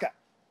Tanaka.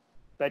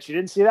 Bet you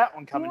didn't see that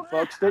one coming,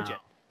 folks, did you?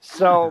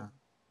 So,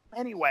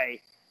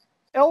 anyway,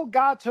 El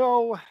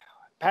Gato,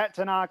 Pat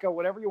Tanaka,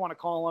 whatever you want to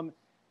call him,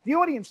 the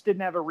audience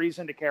didn't have a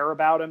reason to care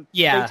about him.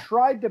 Yeah. They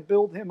tried to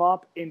build him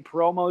up in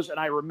promos, and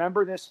I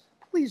remember this.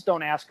 Please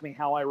don't ask me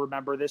how I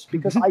remember this,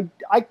 because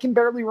I can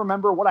barely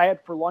remember what I had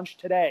for lunch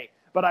today.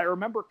 But I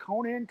remember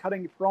Konnan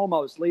cutting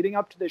promos leading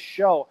up to this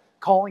show,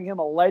 calling him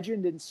a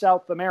legend in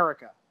South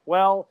America.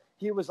 Well,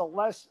 he was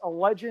a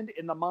legend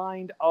in the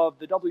mind of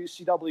the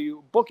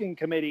WCW booking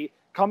committee,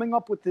 coming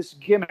up with this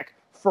gimmick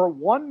for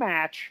one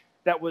match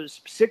that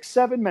was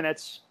 6-7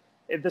 minutes,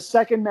 the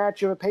second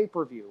match of a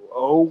pay-per-view.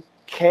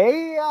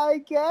 Okay, I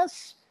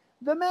guess.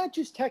 The match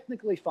is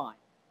technically fine.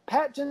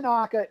 Pat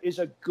Tanaka is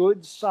a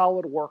good,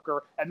 solid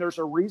worker, and there's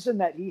a reason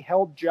that he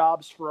held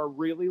jobs for a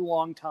really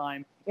long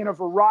time in a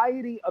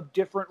variety of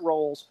different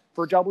roles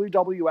for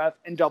WWF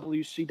and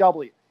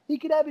WCW. He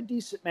could have a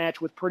decent match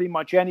with pretty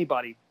much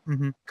anybody.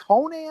 Mm-hmm.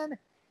 Konnan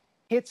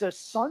hits a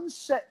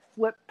sunset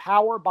flip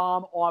power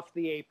bomb off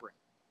the apron.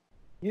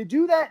 You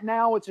do that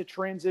now, it's a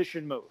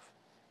transition move.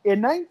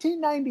 In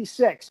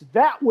 1996,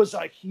 that was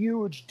a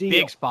huge deal.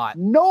 Big spot.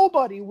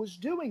 Nobody was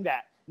doing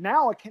that.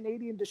 Now a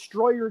Canadian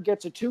destroyer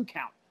gets a 2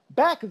 count.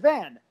 Back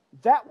then,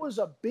 that was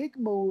a big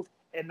move,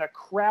 and the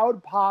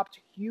crowd popped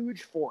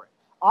huge for it.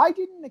 I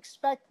didn't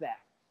expect that,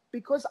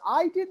 because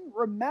I didn't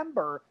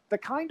remember the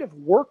kind of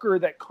worker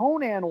that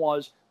Konnan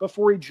was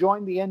before he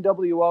joined the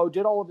NWO,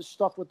 did all of his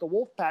stuff with the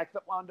Wolfpack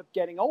that wound up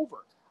getting over.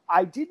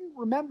 I didn't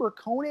remember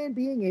Konnan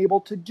being able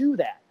to do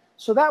that.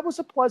 So that was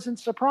a pleasant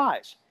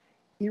surprise.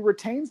 He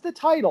retains the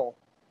title,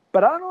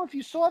 but I don't know if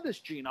you saw this,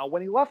 Gino.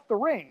 When he left the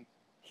ring,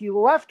 he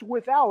left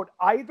without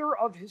either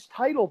of his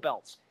title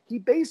belts. He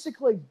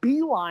basically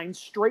beelined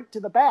straight to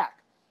the back.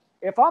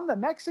 If I'm the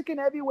Mexican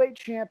heavyweight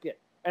champion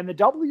and the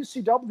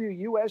WCW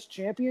US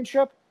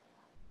Championship,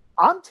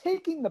 I'm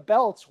taking the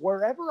belts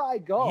wherever I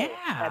go,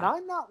 and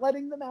I'm not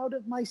letting them out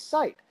of my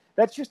sight.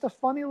 That's just a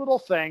funny little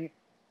thing.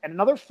 And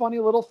another funny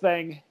little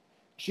thing,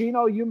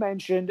 Gino, you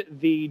mentioned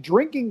the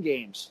drinking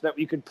games that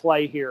we could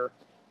play here.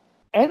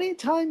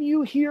 Anytime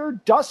you hear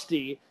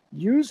Dusty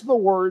use the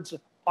words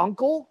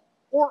uncle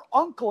or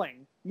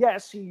uncling,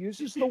 yes, he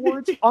uses the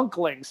words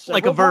uncling.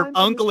 Like a verb,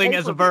 uncling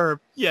as a verb.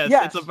 Yes,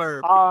 it's a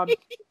verb.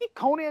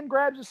 Konnan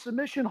grabs a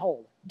submission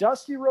hold.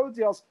 Dusty Rhodes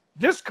yells,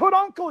 "This could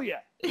uncle you."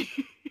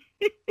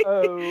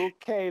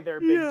 Okay,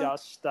 there, Big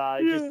Dust.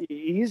 Just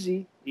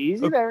easy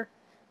there.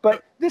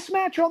 But this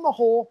match on the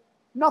whole,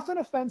 nothing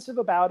offensive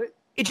about it.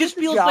 It just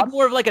feels job. like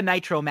more of like a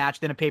Nitro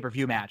match than a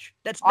pay-per-view match.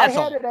 That's I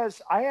all.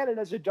 had it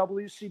as a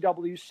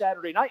WCW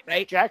Saturday night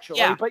match, Right? actually.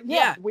 Yeah, But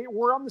yeah.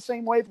 we're on the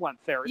same wavelength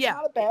there. It's Yeah.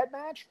 not a bad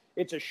match.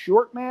 It's a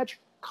short match.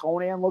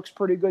 Conan looks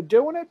pretty good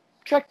doing it.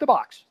 Check the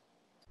box.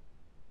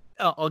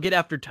 I'll get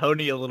after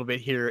Tony a little bit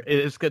here.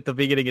 It's at the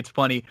beginning. It's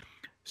funny.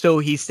 So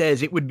he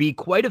says it would be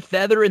quite a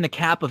feather in the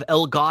cap of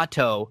El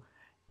Gato.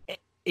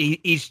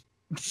 He's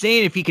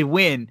saying if he could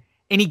win,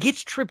 and he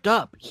gets tripped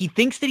up. He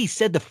thinks that he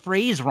said the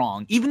phrase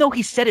wrong, even though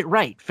he said it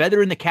right.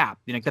 Feather in the cap.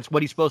 That's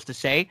what he's supposed to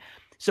say.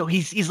 So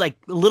he's like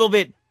a little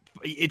bit.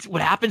 It's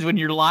what happens when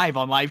you're live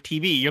on live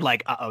TV. You're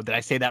like, uh-oh, did I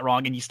say that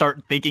wrong? And you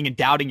start thinking and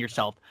doubting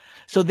yourself.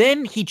 So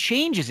then he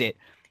changes it.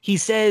 He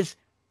says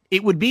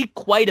it would be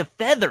quite a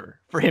feather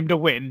for him to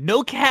win.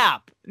 No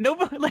cap.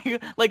 No,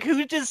 like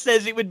who just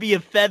says it would be a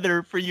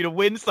feather for you to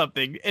win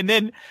something? And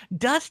then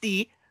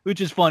Dusty, which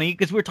is funny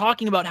because we're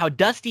talking about how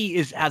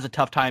Dusty has a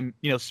tough time,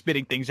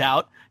 spitting things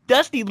out.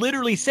 Dusty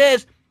literally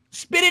says,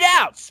 spit it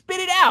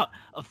out,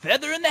 a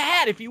feather in the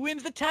hat if he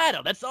wins the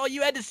title. That's all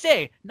you had to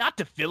say, not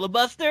to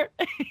filibuster.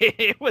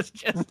 It was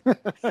just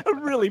a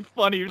really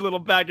funny little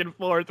back and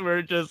forth where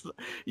it's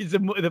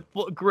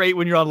great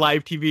when you're on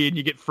live TV and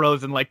you get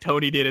frozen like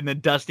Tony did, and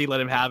then Dusty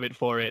let him have it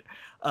for it.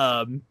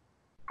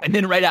 And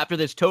then right after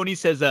this, Tony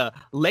says a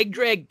leg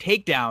drag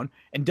takedown,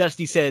 and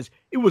Dusty says,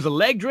 it was a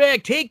leg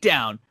drag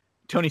takedown.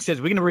 Tony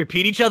says, we're going to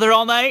repeat each other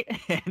all night?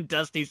 And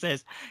Dusty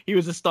says he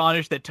was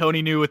astonished that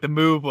Tony knew what the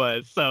move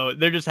was. So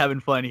they're just having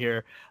fun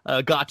here.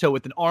 Gato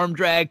with an arm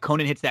drag.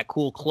 Conan hits that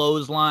cool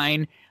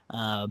clothesline.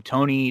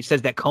 Tony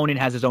says that Conan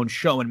has his own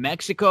show in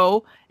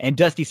Mexico. And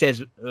Dusty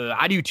says,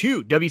 I do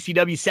too.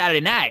 WCW Saturday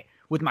Night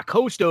with my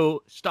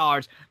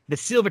co-stars, the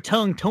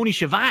silver-tongued Tony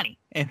Schiavone.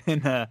 And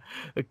then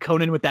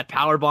Conan with that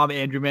powerbomb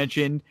Andrew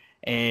mentioned.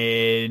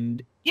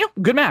 And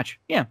good match.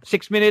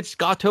 6 minutes.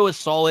 Gato is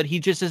solid. He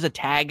just is a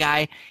tag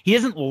guy. He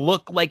doesn't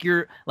look like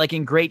you're like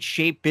in great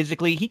shape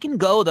physically. He can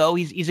go though.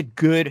 He's a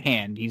good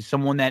hand. He's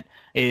someone that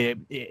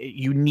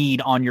you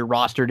need on your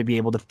roster to be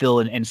able to fill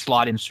and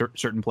slot in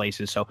certain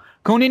places. So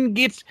Conan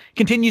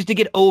continues to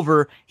get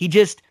over.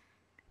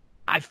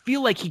 I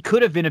feel like he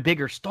could have been a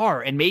bigger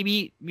star, and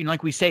maybe,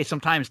 like we say,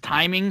 sometimes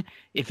timing,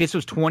 if this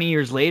was 20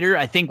 years later,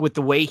 I think with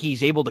the way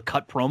he's able to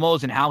cut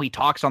promos and how he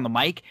talks on the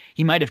mic,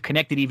 he might have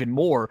connected even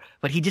more,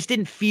 but he just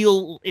didn't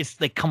feel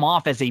come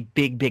off as a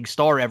big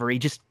star ever. He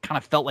just kind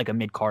of felt like a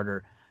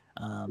mid-carder.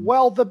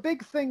 Well, the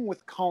big thing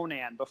with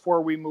Conan,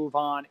 before we move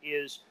on,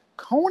 is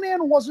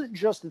Conan wasn't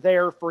just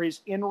there for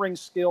his in-ring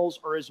skills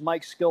or his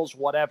mic skills,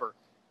 whatever.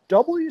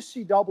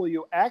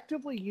 WCW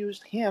actively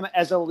used him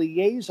as a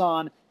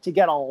liaison to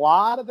get a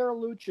lot of their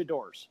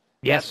luchadors.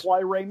 Yes. That's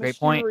why Rey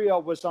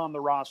Mysterio was on the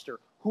roster.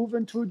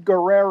 Juventud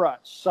Guerrera,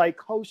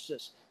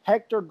 Psychosis,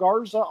 Hector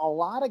Garza, a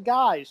lot of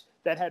guys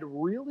that had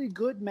really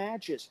good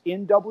matches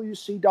in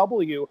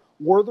WCW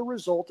were the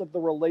result of the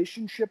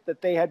relationship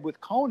that they had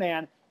with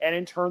Conan, and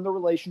in turn the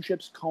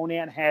relationships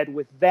Conan had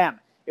with them.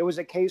 It was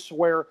a case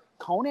where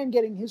Conan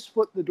getting his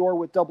foot in the door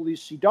with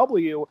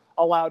WCW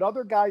allowed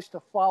other guys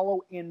to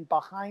follow in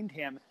behind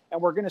him,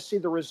 and we're going to see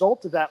the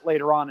result of that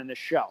later on in the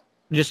show.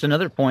 Just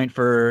another point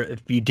for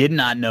if you did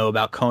not know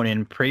about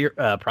Conan prior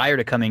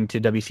to coming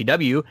to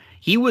WCW,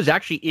 he was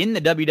actually in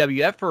the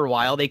WWF for a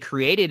while. They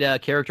created a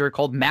character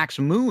called Max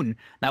Moon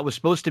that was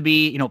supposed to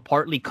be,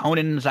 partly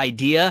Conan's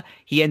idea.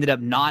 He ended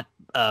up not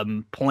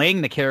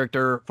playing the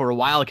character for a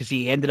while because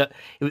he ended up,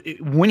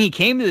 when he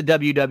came to the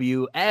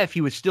WWF,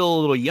 he was still a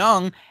little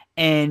young.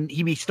 And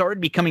he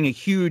started becoming a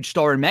huge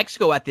star in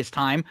Mexico at this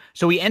time.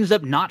 So he ends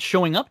up not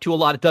showing up to a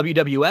lot of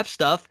WWF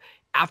stuff.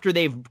 After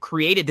they've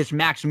created this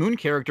Max Moon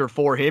character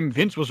for him,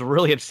 Vince was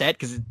really upset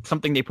because it's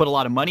something they put a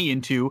lot of money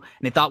into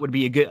and they thought would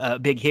be a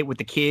big hit with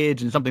the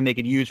kids and something they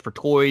could use for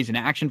toys and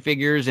action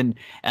figures. And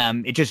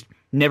it just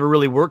never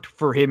really worked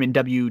for him in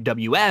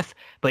WWF.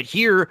 But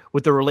here,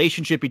 with the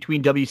relationship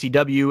between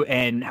WCW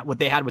and what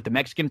they had with the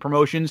Mexican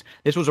promotions,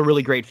 this was a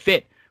really great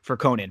fit for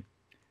Conan.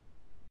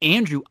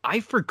 Andrew,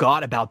 I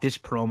forgot about this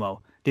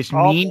promo. This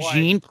Mean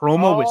Gene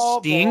promo with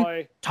Sting.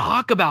 Boy.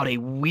 Talk about a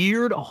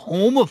weird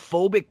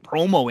homophobic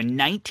promo in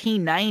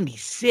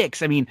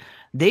 1996. I mean,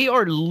 they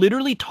are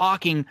literally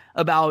talking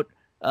about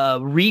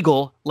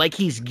Regal like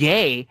he's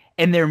gay,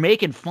 and they're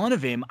making fun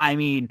of him. I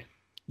mean,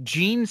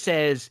 Gene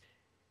says,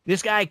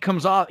 this guy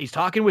comes off, he's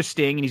talking with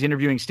Sting, and he's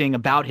interviewing Sting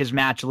about his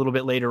match a little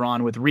bit later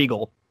on with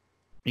Regal.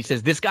 He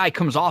says, this guy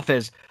comes off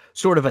as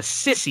sort of a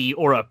sissy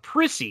or a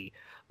prissy,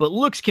 but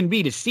looks can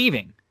be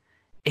deceiving.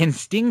 And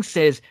Sting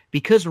says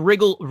because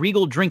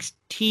Regal drinks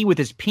tea with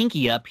his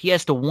pinky up, he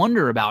has to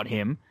wonder about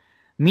him.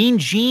 Mean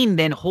Gene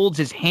then holds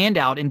his hand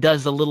out and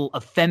does a little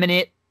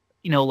effeminate,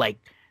 like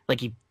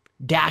he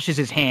dashes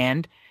his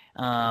hand.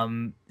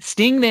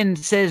 Sting then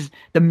says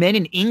the men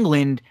in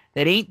England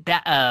that ain't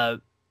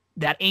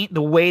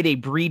the way they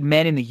breed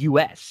men in the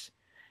U.S.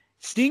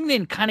 Sting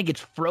then kind of gets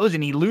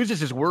frozen. He loses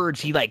his words.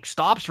 He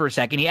stops for a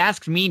second. He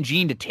asks Mean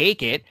Gene to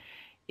take it.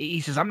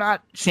 He says, I'm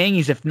not saying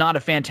he's not a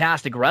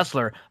fantastic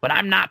wrestler, but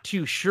I'm not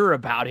too sure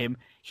about him.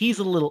 He's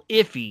a little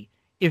iffy.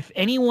 If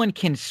anyone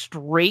can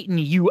straighten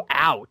you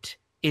out,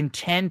 in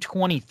 10,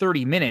 20,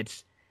 30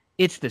 minutes,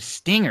 it's the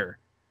Stinger.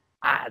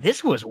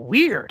 This was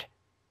weird.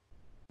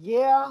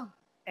 Yeah,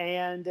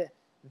 and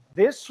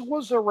this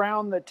was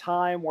around the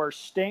time where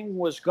Sting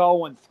was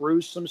going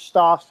through some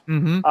stuff.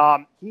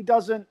 Mm-hmm. He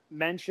doesn't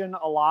mention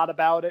a lot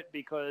about it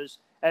because,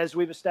 as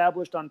we've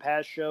established on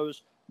past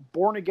shows,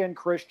 born-again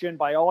Christian,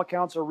 by all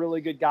accounts, a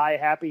really good guy,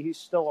 happy he's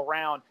still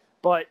around.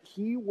 But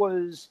he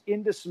was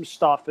into some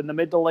stuff in the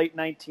mid to late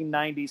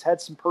 1990s,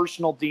 had some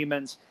personal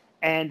demons.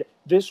 And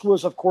this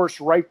was, of course,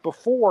 right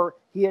before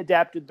he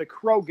adapted the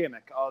Crow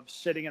gimmick of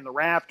sitting in the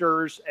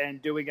rafters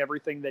and doing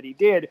everything that he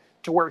did,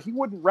 to where he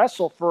wouldn't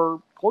wrestle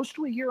for close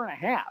to a year and a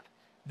half.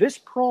 This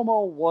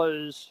promo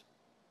was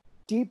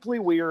deeply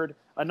weird.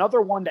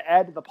 Another one to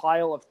add to the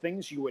pile of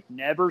things you would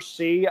never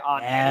see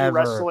on any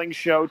wrestling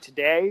show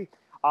today.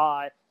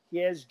 He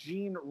has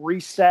Gene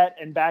reset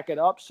and back it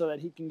up so that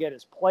he can get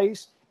his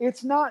place.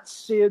 It's not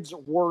Sid's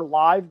 "We're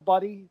Live,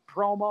 Buddy"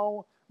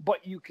 promo,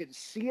 but you can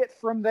see it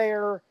from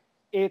there.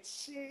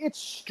 It's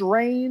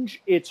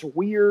strange. It's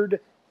weird.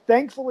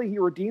 Thankfully, he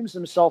redeems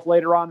himself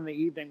later on in the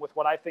evening with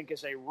what I think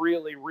is a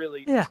really,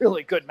 really,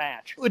 really good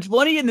match. It's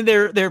funny, and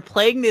they're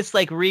playing this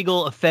like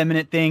Regal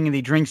effeminate thing, and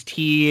he drinks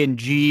tea and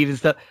Jeeves and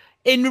stuff.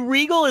 And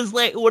Regal is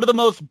like one of the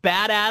most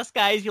badass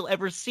guys you'll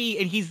ever see,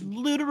 and he's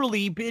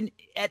literally been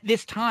at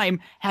this time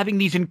having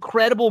these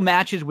incredible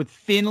matches with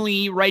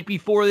Finlay right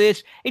before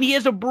this, and he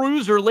has a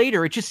bruiser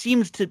later. It just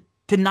seems to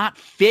not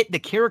fit the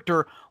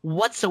character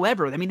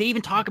whatsoever. I mean, they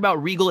even talk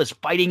about Regal as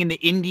fighting in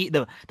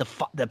the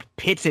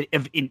pits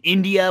in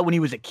India when he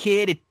was a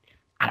kid.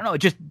 I don't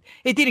know.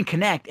 It didn't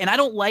connect. And I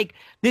don't like,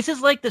 this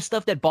is like the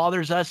stuff that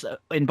bothers us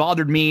and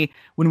bothered me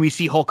when we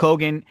see Hulk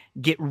Hogan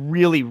get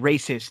really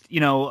racist,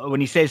 when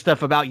he says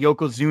stuff about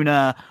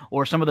Yokozuna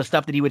or some of the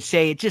stuff that he would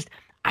say.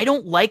 I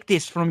don't like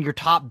this from your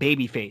top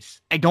babyface.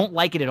 I don't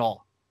like it at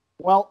all.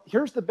 Well,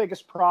 here's the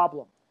biggest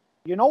problem.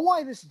 You know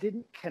why this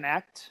didn't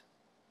connect?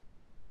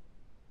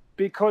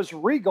 Because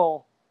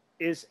Regal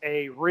is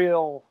a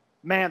real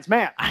man's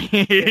man.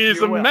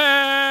 He's a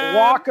man.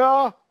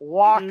 Waka.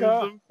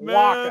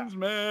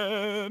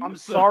 Man. I'm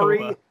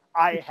sorry.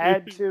 I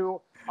had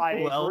to. I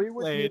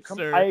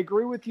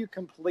agree with you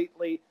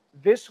completely.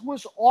 This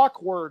was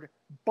awkward,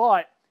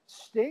 but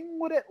Sting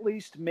would at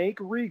least make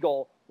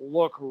Regal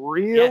look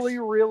really,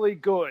 really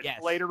good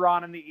later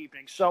on in the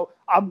evening. So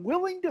I'm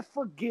willing to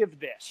forgive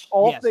this,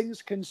 all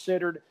things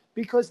considered,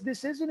 because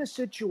this isn't a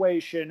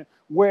situation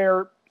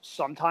where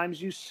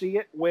sometimes you see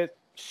it with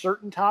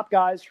certain top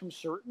guys from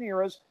certain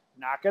eras.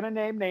 Not going to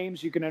name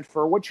names. You can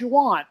infer what you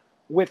want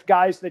with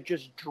guys that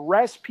just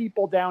dress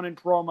people down in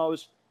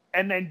promos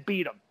and then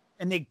beat them.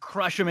 And they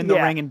crush them in the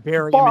ring and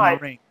bury them in the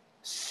ring.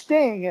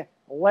 Sting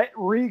let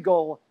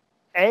Regal,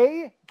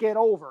 A, get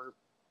over,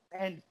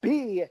 and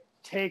B,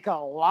 take a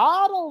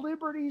lot of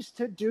liberties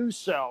to do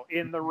so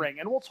in the ring.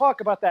 And we'll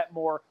talk about that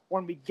more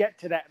when we get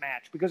to that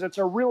match, because it's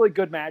a really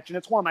good match, and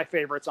it's one of my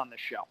favorites on this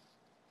show.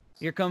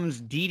 Here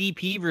comes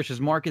DDP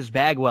versus Marcus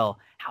Bagwell.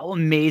 How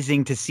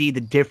amazing to see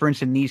the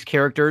difference in these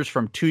characters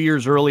from 2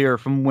 years earlier,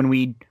 from when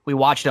we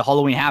watched a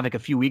Halloween Havoc a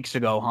few weeks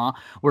ago,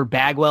 where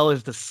Bagwell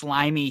is the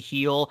slimy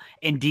heel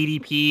and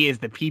DDP is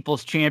the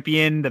people's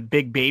champion, the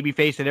big baby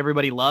face that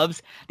everybody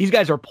loves. These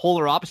guys are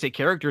polar opposite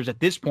characters at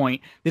this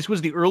point. This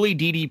was the early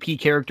DDP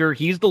character.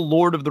 He's the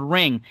Lord of the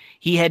Ring.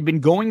 He had been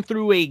going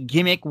through a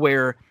gimmick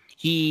where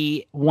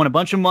he won a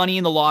bunch of money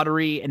in the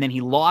lottery, and then he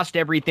lost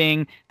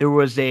everything. There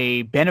was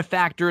a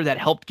benefactor that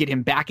helped get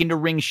him back into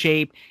ring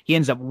shape. He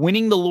ends up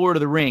winning the Lord of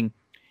the Ring.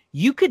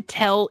 You could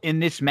tell in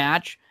this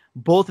match,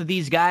 both of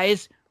these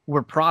guys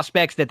were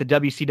prospects that the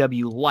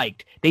WCW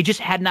liked. They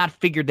just had not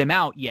figured them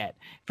out yet.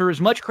 For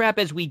as much crap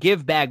as we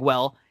give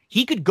Bagwell,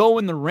 he could go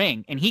in the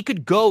ring, and he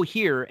could go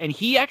here, and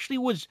he actually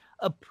was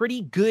a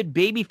pretty good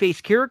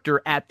babyface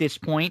character at this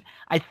point.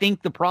 I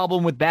think the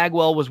problem with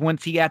Bagwell was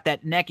once he got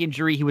that neck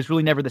injury, he was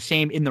really never the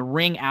same in the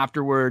ring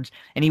afterwards,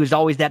 and he was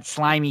always that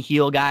slimy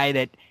heel guy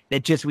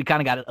that just we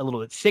kind of got a little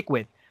bit sick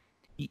with.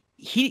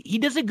 He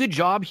does a good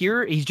job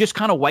here. He's just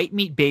kind of white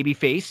meat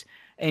babyface,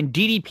 and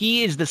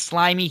DDP is the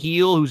slimy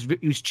heel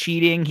who's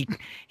cheating.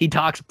 He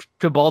talks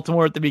to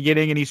Baltimore at the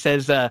beginning, and he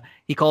says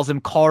he calls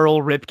him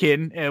Carl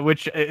Ripken,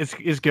 which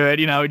is good.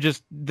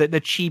 Just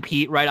the cheap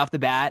heat right off the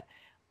bat.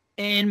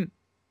 And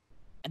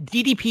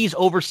DDP's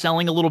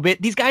overselling a little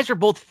bit. These guys are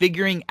both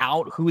figuring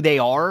out who they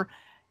are,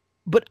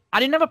 but I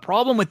didn't have a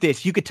problem with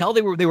this. You could tell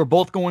they were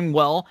both going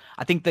well.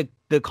 I think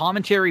the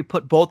commentary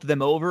put both of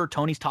them over.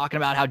 Tony's talking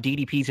about how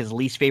DDP's his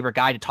least favorite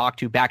guy to talk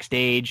to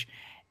backstage,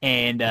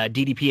 and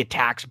DDP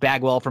attacks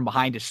Bagwell from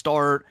behind to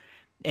start.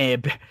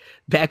 And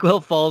Bagwell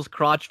falls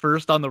crotch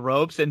first on the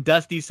ropes, and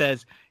Dusty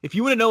says, if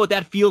you want to know what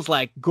that feels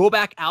like, go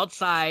back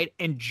outside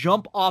and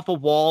jump off a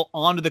wall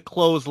onto the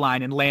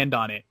clothesline and land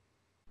on it.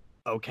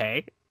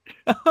 Okay.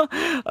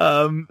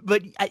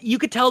 But you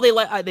could tell they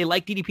like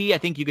DDP. I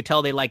think you could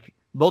tell they like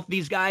both of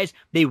these guys.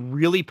 They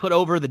really put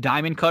over the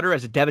Diamond Cutter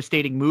as a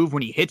devastating move.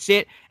 When he hits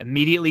it,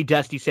 immediately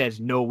Dusty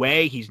says, no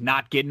way, he's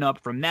not getting up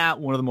from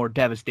that. One of the more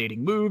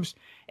devastating moves.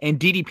 And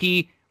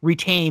DDP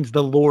retains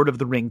the Lord of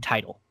the Ring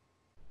title.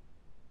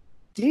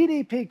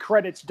 DDP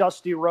credits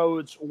Dusty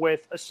Rhodes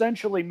with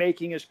essentially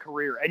making his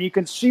career. And you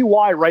can see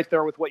why right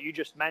there with what you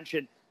just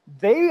mentioned.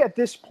 They, at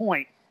this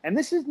point, and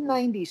this is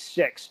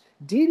 96,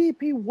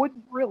 DDP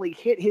wouldn't really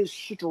hit his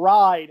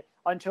stride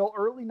until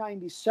early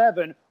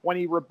 97 when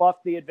he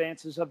rebuffed the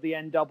advances of the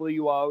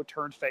NWO,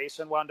 turned face,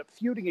 and wound up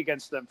feuding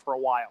against them for a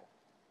while.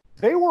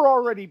 They were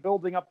already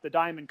building up the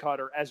Diamond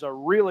Cutter as a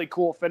really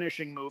cool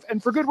finishing move,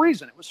 and for good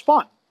reason. It was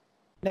fun.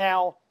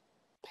 Now,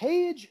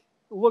 Page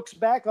looks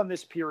back on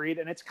this period,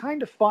 and it's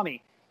kind of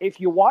funny. If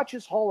you watch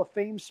his Hall of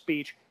Fame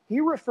speech, he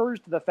refers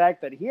to the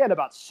fact that he had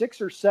about 6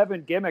 or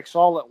 7 gimmicks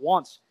all at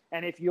once.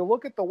 And if you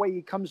look at the way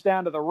he comes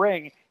down to the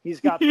ring, he's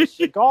got the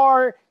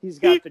cigar, he's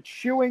got the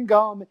chewing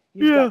gum,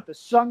 he's got the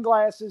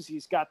sunglasses,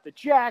 he's got the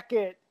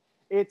jacket.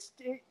 It's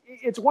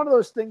one of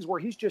those things where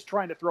he's just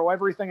trying to throw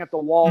everything at the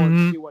wall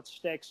and see what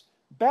sticks.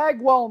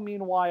 Bagwell,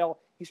 meanwhile,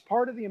 he's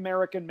part of the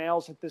American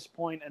Males at this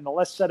point, and the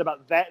less said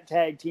about that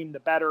tag team, the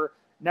better.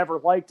 Never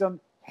liked them.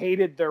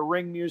 Hated their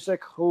ring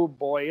music. Oh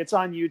boy, it's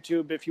on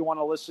YouTube if you want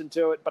to listen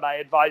to it, but I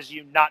advise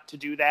you not to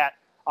do that.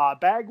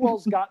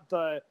 Bagwell's got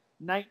the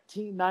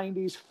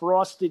 1990s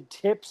frosted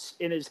tips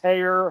in his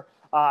hair.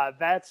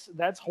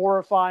 That's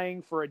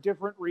horrifying for a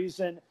different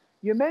reason.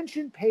 You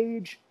mentioned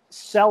Page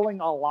selling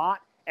a lot,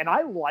 and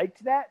I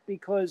liked that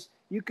because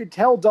you could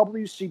tell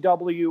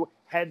WCW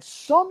had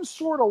some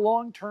sort of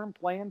long-term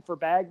plan for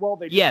Bagwell.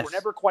 They just were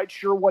never quite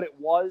sure what it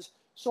was.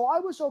 So I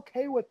was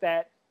okay with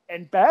that.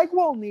 And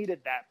Bagwell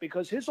needed that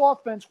because his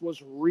offense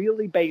was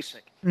really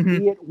basic.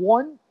 He hit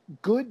one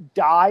good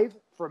dive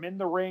from in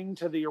the ring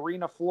to the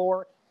arena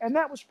floor, and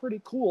that was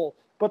pretty cool.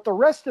 But the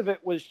rest of it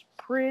was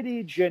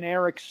pretty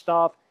generic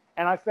stuff,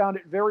 and I found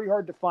it very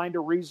hard to find a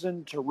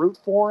reason to root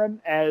for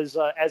him as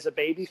a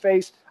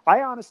babyface. I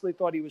honestly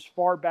thought he was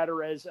far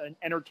better as an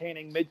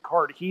entertaining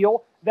mid-card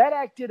heel. That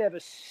act did have a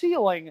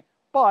ceiling,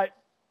 but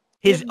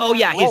his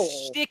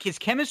stick, his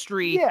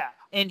chemistry,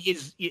 and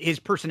his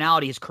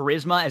personality, his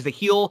charisma as the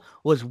heel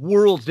was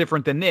worlds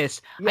different than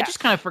this. I just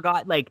kind of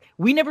forgot, I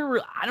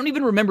don't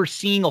even remember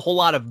seeing a whole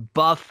lot of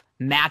Buff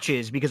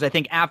matches because I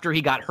think after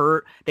he got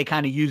hurt, they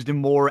kind of used him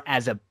more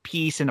as a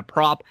piece and a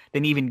prop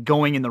than even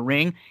going in the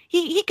ring.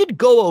 He could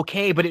go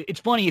okay, but it's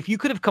funny, if you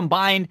could have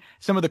combined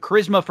some of the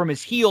charisma from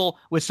his heel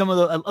with some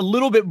of a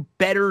little bit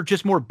better,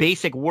 just more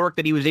basic work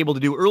that he was able to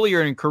do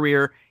earlier in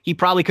career, he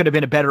probably could have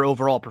been a better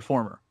overall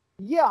performer.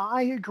 Yeah,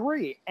 I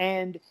agree.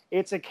 And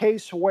it's a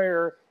case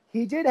where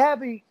he did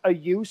have a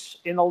use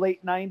in the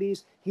late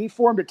 90s. He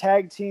formed a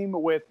tag team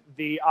with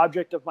the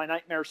object of my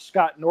nightmare,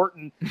 Scott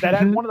Norton, that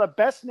had one of the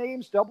best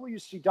names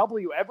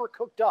WCW ever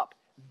cooked up.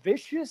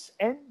 Vicious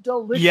and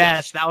Delicious.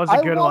 Yes, that was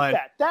a good one.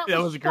 That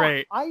was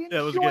great. I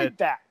enjoyed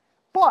that.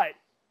 But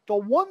the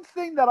one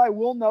thing that I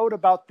will note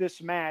about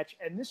this match,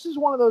 and this is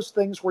one of those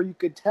things where you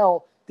could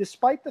tell,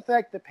 despite the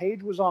fact that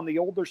Page was on the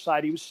older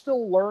side, he was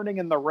still learning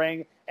in the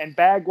ring, and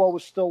Bagwell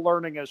was still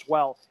learning as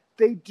well.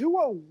 They do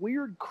a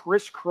weird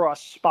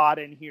crisscross spot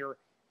in here,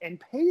 and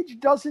Page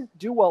doesn't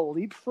do a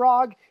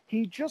leapfrog.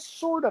 He just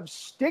sort of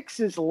sticks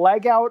his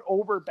leg out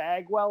over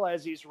Bagwell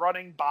as he's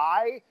running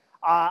by.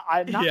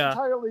 I'm not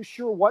entirely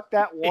sure what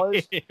that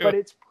was, but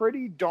it's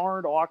pretty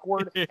darn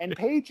awkward, and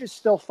Page is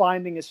still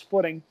finding his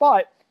footing,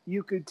 but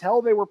you could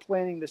tell they were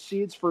planting the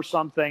seeds for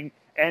something,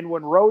 and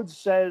when Rhodes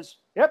says,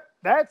 "Yep,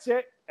 that's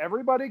it,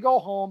 everybody go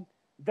home,"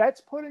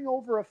 that's putting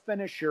over a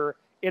finisher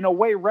in a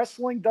way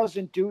wrestling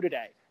doesn't do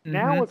today.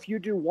 Now, if you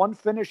do one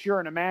finisher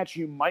in a match,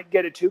 you might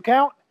get a 2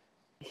 count.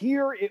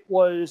 Here it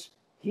was,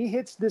 he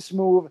hits this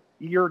move,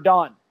 you're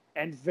done.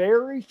 And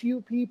very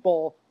few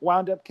people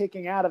wound up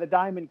kicking out of the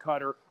Diamond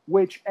Cutter,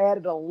 which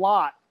added a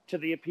lot to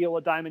the appeal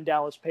of Diamond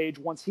Dallas Page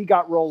once he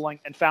got rolling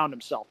and found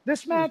himself.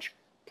 This match,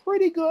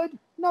 pretty good.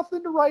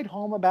 Nothing to write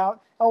home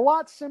about. A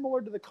lot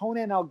similar to the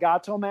Conan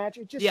Elgato match.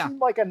 It just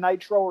seemed like a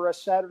Nitro or a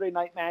Saturday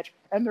night match.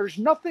 And there's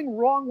nothing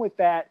wrong with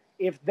that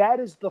if that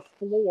is the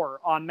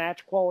floor on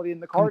match quality in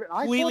the card.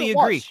 Completely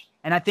agree.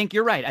 And I think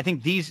you're right. I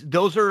think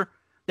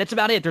that's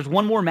about it. There's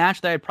one more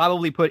match that I'd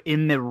probably put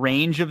in the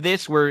range of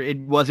this where it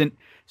wasn't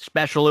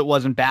special, it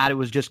wasn't bad, it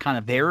was just kind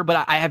of there.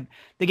 But I have,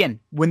 again,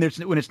 when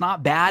it's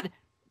not bad,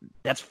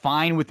 that's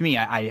fine with me.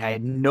 I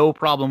had no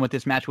problem with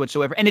this match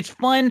whatsoever. And it's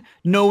fun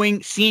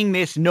seeing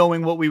this,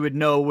 knowing what we would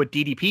know, what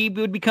DDP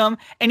would become,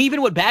 and even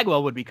what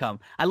Bagwell would become.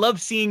 I love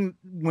seeing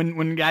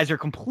when guys are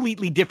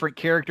completely different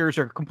characters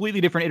or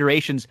completely different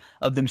iterations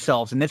of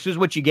themselves. And this is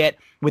what you get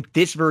with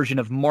this version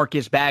of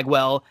Marcus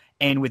Bagwell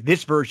and with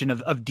this version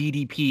of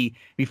DDP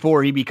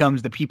before he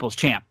becomes the People's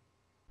Champ.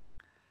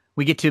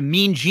 We get to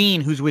Mean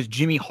Gene, who's with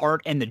Jimmy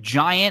Hart and the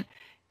Giant,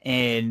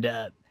 and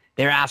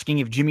they're asking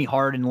if Jimmy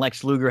Hart and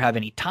Lex Luger have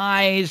any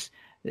ties.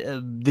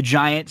 The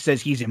Giant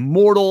says he's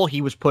immortal.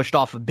 He was pushed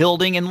off a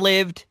building and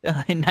lived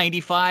in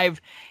 95.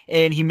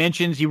 And he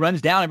mentions he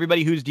runs down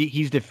everybody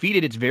he's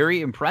defeated. It's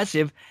very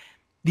impressive.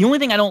 The only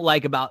thing I don't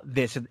like about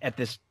this at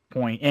this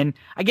point. And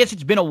I guess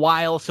it's been a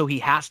while, so he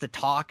has to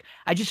talk.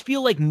 I just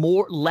feel like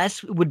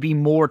less would be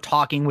more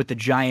talking with the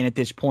Giant at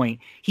this point.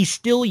 He's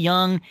still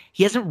young.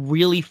 He hasn't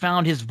really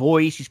found his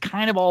voice. He's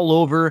kind of all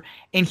over.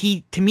 And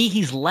to me,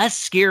 he's less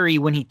scary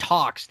when he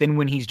talks than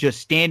when he's just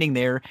standing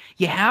there.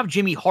 You have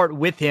Jimmy Hart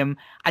with him.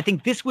 I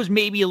think this was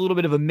maybe a little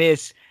bit of a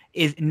miss,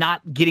 is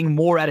not getting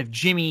more out of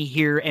Jimmy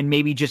here and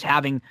maybe just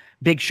having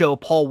Big Show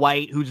Paul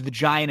White, who's the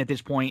Giant at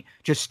this point,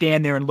 just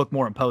stand there and look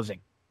more imposing.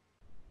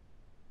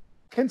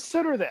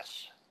 Consider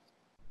this.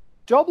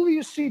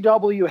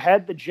 WCW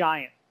had the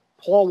Giant,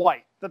 Paul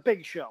White, the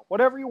Big Show,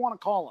 whatever you want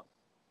to call him,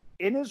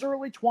 in his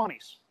early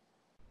 20s.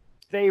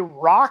 They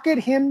rocket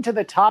him to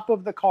the top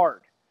of the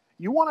card.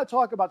 You want to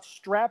talk about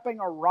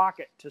strapping a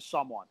rocket to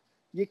someone.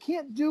 You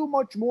can't do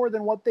much more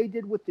than what they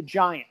did with the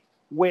Giant,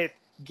 with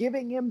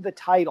giving him the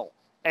title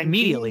and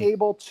immediately being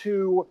able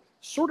to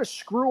sort of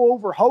screw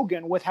over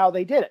Hogan with how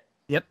they did it.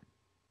 Yep.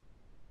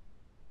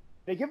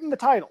 They give him the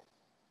title.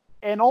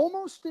 And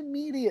almost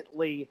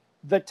immediately,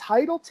 the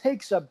title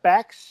takes a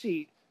back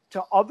seat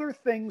to other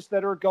things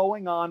that are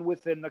going on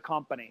within the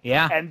company.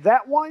 Yeah. And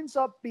that winds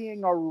up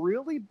being a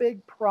really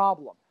big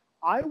problem.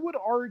 I would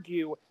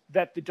argue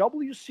that the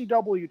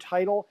WCW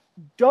title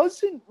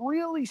doesn't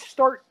really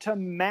start to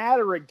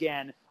matter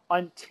again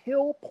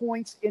until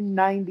points in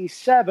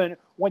 97,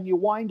 when you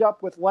wind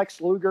up with Lex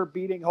Luger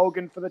beating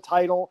Hogan for the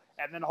title,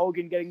 and then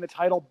Hogan getting the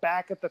title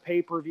back at the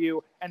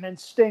pay-per-view, and then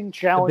Sting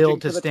challenging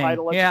to the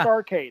title at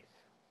Starrcade.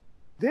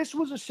 This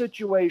was a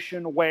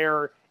situation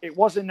where it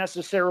wasn't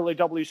necessarily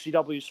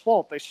WCW's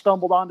fault. They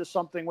stumbled onto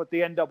something with the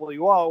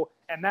NWO,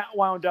 and that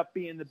wound up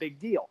being the big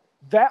deal.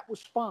 That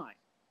was fine.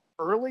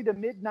 Early to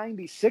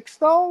mid-96,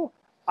 though,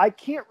 I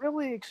can't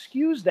really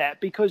excuse that,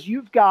 because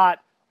you've got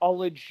a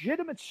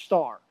legitimate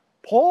star.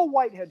 Paul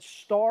White had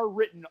star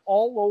written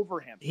all over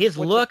him. His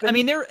look, I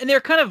mean,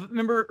 they're kind of,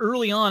 remember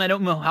early on, I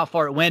don't know how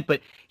far it went, but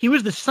he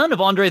was the son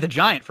of Andre the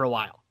Giant for a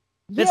while.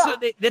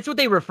 That's what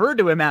they referred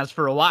to him as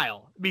for a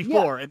while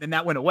before, and then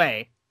that went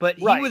away. But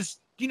he was,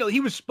 he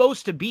was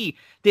supposed to be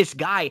this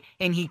guy,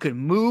 and he could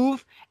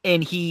move,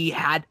 and he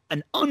had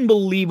an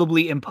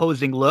unbelievably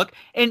imposing look.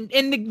 And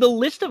the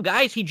list of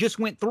guys he just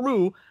went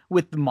through,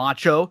 with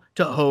Macho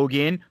to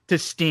Hogan to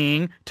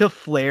Sting to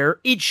Flair,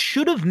 it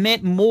should have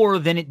meant more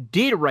than it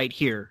did right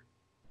here.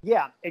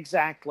 Yeah,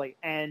 exactly.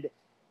 And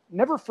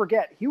never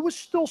forget, he was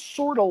still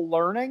sort of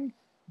learning,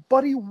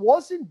 but he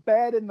wasn't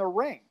bad in the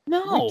ring.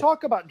 No. We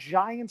talk about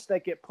Giants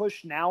that get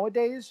pushed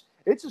nowadays.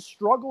 It's a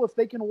struggle if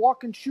they can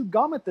walk and chew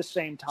gum at the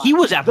same time. He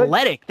was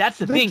athletic. That's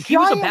the thing. He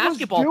was a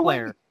basketball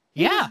player.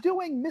 He was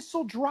doing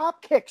missile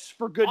drop kicks,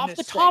 for goodness sake.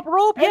 Off the top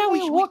rope. Yeah,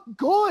 we look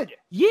good.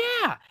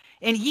 Yeah.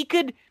 And he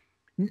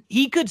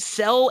could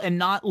sell and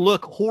not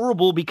look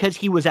horrible because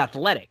he was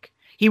athletic.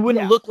 He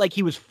wouldn't look like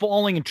he was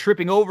falling and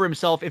tripping over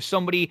himself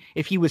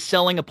if he was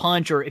selling a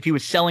punch or if he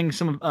was selling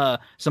some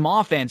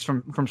offense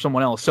from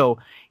someone else. So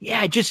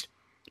yeah, it just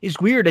is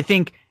weird. I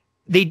think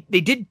they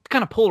did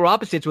kind of polar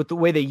opposites with the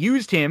way they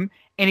used him.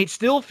 And it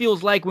still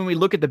feels like when we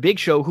look at the Big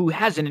Show, who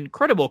has an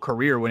incredible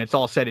career when it's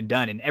all said and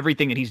done, and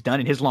everything that he's done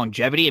in his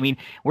longevity. I mean,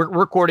 we're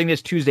recording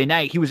this Tuesday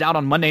night. He was out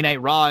on Monday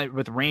Night Raw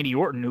with Randy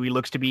Orton, who he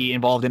looks to be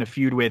involved in a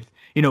feud with,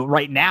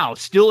 right now,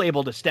 still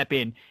able to step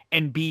in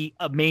and be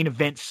a main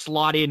event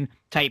slot-in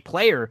type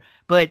player.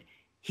 But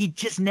he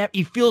just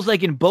he feels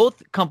like in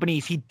both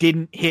companies, he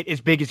didn't hit as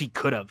big as he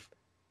could have.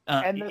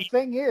 And the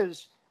thing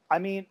is, I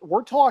mean,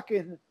 we're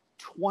talking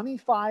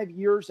 25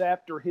 years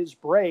after his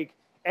break,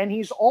 and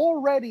he's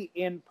already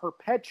in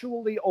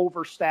perpetually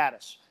over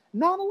status.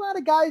 Not a lot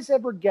of guys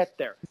ever get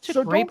there. That's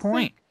a great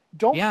point.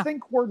 Don't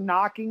think we're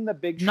knocking the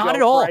Big Show. Not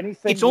at all. For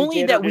anything it's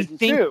only that we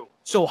think do.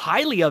 so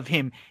highly of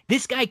him.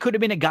 This guy could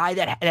have been a guy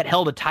that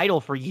held a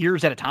title for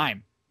years at a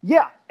time.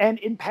 Yeah, and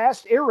in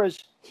past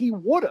eras, he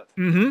would have.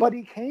 Mm-hmm. But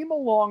he came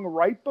along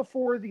right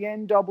before the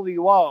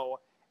NWO,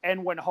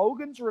 and when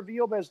Hogan's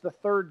revealed as the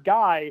third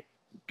guy,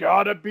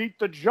 gotta beat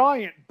the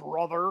Giant,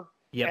 brother.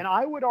 Yep. And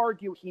I would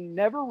argue he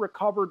never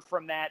recovered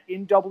from that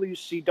in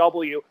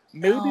WCW.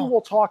 Maybe we'll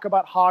talk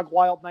about Hog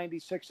Wild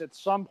 96 at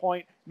some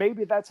point.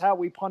 Maybe that's how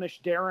we punish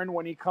Darren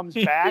when he comes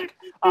back.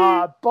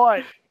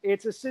 But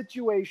it's a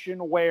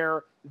situation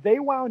where they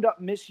wound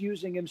up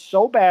misusing him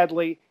so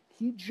badly,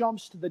 he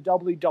jumps to the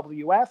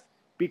WWF,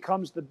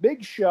 becomes the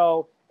Big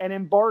Show, and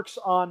embarks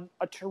on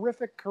a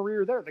terrific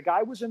career there. The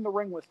guy was in the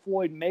ring with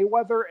Floyd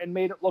Mayweather and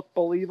made it look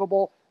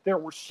believable. There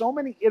were so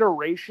many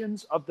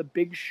iterations of the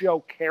Big Show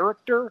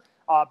character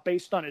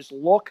based on his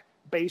look,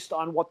 based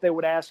on what they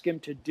would ask him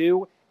to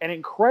do. An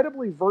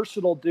incredibly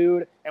versatile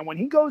dude. And when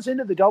he goes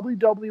into the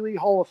WWE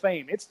Hall of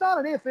Fame, it's not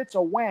an if, it's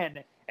a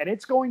when. And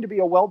it's going to be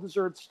a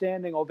well-deserved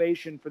standing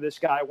ovation for this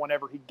guy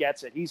whenever he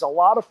gets it. He's a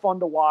lot of fun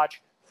to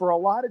watch for a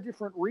lot of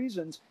different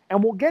reasons.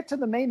 And we'll get to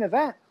the main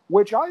event,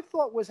 which I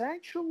thought was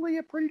actually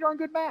a pretty darn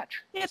good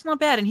match. Yeah, it's not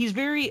bad. And he's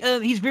very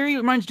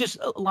reminds just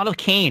a lot of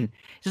Kane.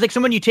 He's like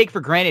someone you take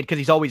for granted because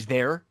he's always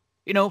there,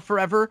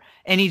 forever.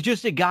 And he's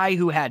just a guy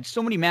who had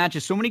so many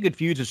matches, so many good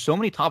feuds with so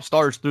many top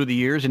stars through the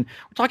years. And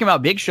we're talking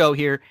about Big Show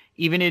here,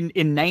 even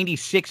in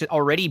 96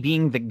 already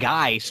being the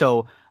guy.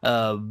 So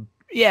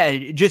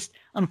Just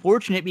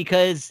unfortunate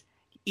because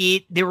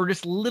there were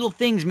just little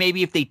things,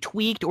 maybe if they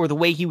tweaked, or the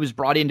way he was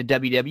brought into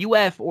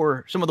WWF,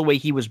 or some of the way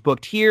he was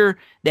booked here,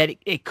 that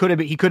he could have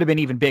been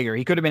even bigger.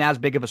 He could have been as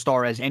big of a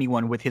star as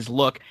anyone with his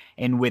look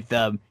and with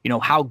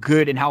how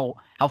good and how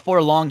far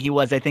along he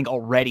was, I think,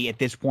 already at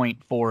this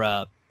point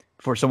for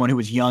someone who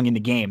was young in the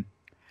game.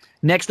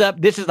 Next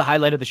up, this is the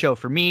highlight of the show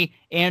for me,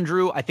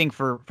 Andrew, I think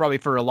probably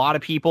for a lot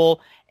of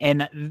people.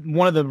 And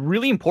one of the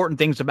really important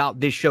things about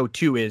this show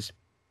too is,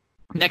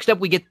 next up,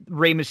 we get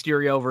Rey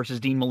Mysterio versus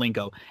Dean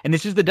Malenko. And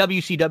this is the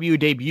WCW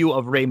debut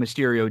of Rey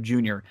Mysterio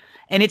Jr.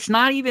 And it's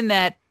not even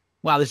that,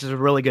 wow, this is a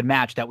really good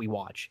match that we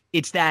watch.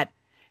 It's that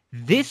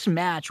this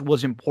match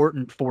was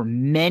important for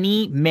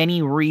many,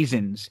 many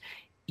reasons.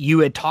 You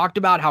had talked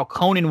about how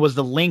Conan was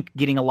the link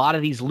getting a lot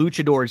of these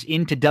luchadors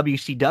into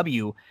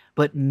WCW,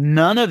 but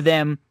none of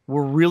them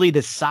were really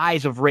the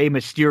size of Rey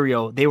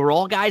Mysterio. They were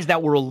all guys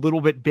that were a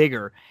little bit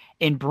bigger.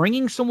 And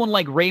bringing someone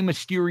like Rey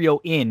Mysterio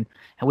in,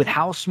 and with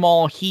how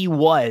small he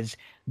was,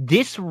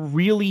 this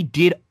really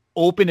did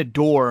open a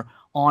door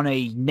on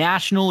a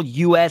national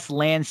U.S.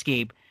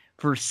 landscape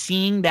for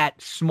seeing that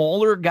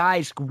smaller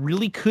guys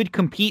really could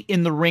compete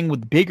in the ring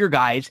with bigger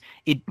guys.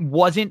 It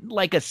wasn't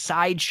like a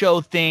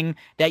sideshow thing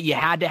that you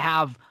had to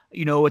have,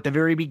 at the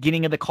very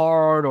beginning of the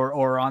card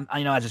or on,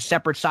 as a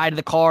separate side of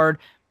the card.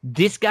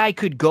 This guy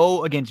could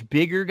go against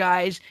bigger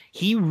guys.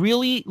 He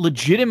really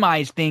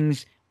legitimized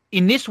things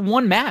in this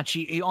one match.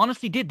 He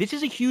honestly did. This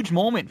is a huge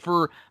moment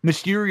for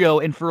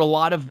Mysterio and for a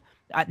lot of,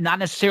 not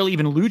necessarily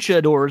even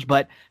luchadors,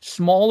 but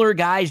smaller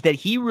guys that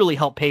he really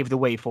helped pave the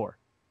way for.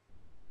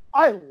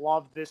 I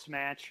love this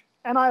match,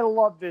 and I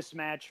love this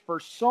match for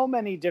so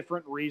many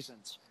different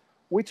reasons.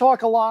 We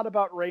talk a lot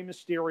about Rey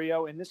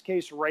Mysterio, in this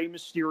case, Rey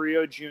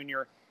Mysterio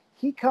Jr.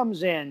 He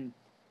comes in,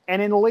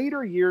 and in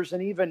later years,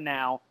 and even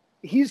now,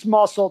 he's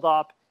muscled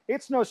up.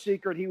 It's no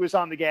secret he was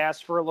on the gas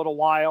for a little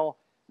while.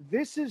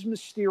 This is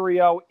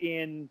Mysterio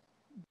in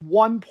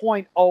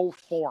 1.0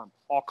 form,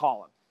 I'll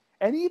call him.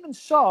 And even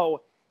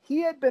so,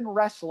 he had been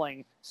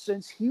wrestling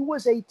since he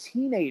was a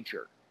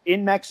teenager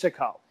in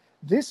Mexico.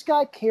 This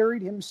guy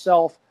carried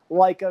himself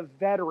like a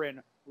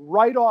veteran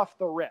right off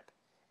the rip.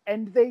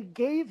 And they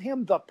gave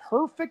him the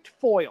perfect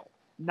foil,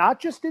 not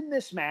just in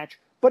this match,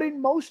 but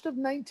in most of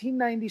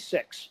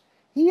 1996.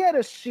 He had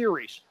a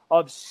series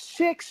of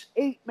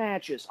 6-8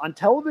 matches on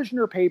television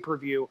or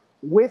pay-per-view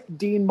with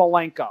Dean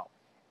Malenko.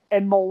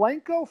 And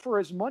Malenko, for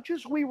as much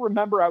as we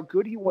remember how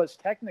good he was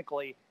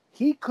technically,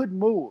 he could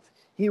move.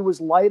 He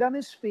was light on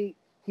his feet.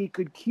 He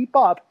could keep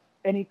up,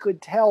 and he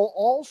could tell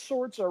all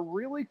sorts of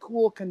really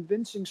cool,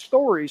 convincing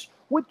stories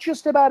with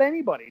just about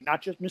anybody.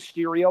 Not just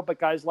Mysterio, but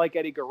guys like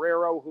Eddie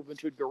Guerrero,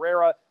 Juventud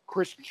Guerrera,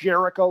 Chris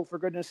Jericho, for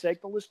goodness sake.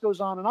 The list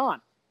goes on and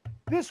on.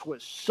 This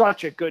was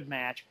such a good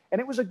match, and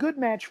it was a good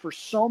match for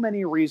so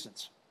many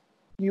reasons.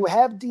 You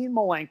have Dean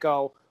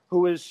Malenko,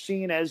 who is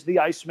seen as the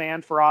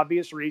Iceman for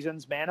obvious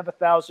reasons, man of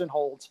 1,000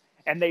 holds,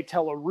 and they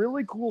tell a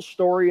really cool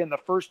story in the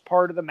first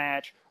part of the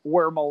match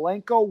where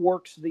Malenko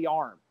works the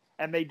arm,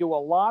 and they do a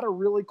lot of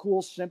really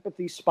cool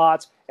sympathy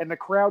spots, and the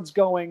crowd's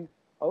going,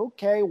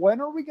 okay, when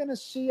are we going to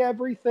see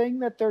everything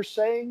that they're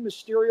saying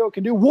Mysterio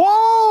can do?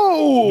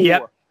 Whoa!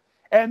 Yep.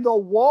 And the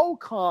whoa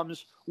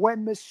comes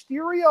when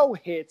Mysterio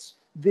hits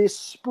this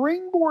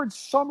springboard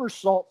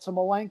somersault to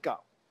Malenko.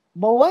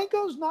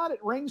 Malenko's not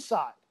at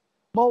ringside.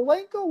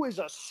 Malenko is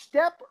a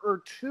step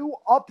or two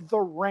up the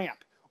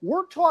ramp.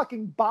 We're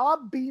talking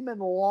Bob Beamon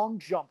long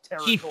jump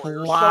territory. He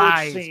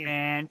flies,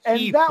 man.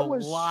 And that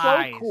was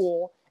so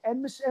cool.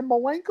 And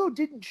Malenko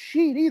didn't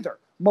cheat either.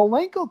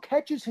 Malenko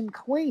catches him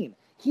clean.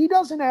 He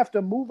doesn't have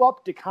to move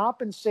up to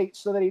compensate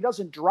so that he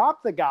doesn't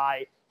drop the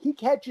guy. He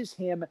catches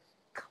him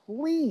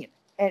clean.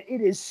 And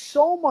it is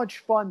so much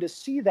fun to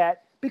see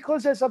that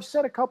because, as I've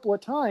said a couple of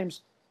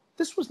times,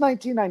 this was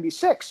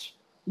 1996.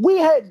 We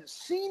hadn't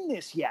seen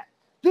this yet.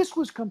 This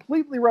was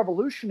completely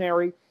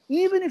revolutionary,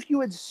 even if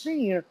you had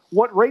seen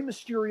what Rey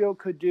Mysterio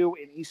could do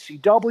in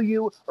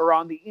ECW or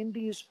on the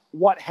Indies,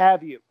 what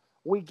have you.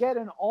 We get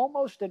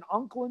almost an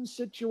Unklin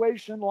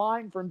situation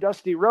line from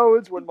Dusty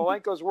Rhodes when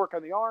Malenko's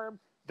working the arm.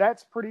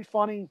 That's pretty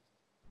funny.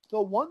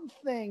 The one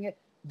thing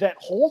that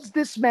holds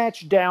this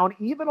match down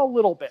even a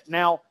little bit.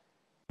 Now,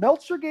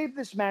 Meltzer gave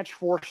this match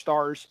 4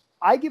 stars.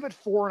 I give it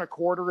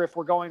 4.25 if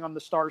we're going on the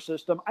star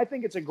system. I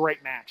think it's a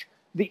great match.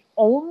 The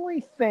only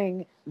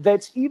thing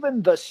that's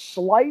even the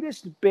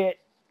slightest bit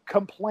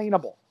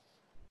complainable,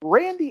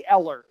 Randy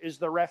Eller is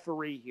the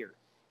referee here.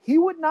 He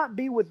would not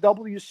be with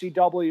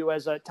WCW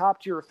as a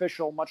top-tier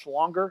official much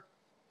longer.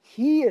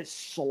 He is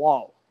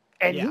slow,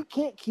 and he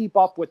can't keep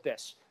up with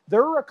this.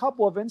 There are a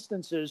couple of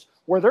instances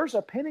where there's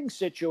a pinning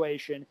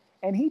situation,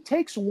 and he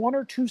takes 1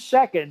 or 2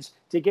 seconds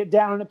to get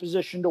down in a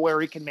position to where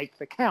he can make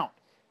the count.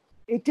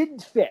 It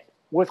didn't fit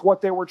with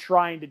what they were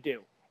trying to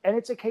do. And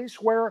it's a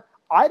case where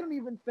I don't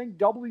even think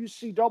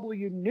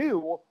WCW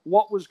knew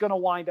what was going to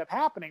wind up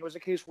happening. It was a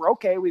case where,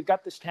 okay, we've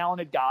got this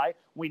talented guy.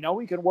 We know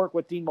he can work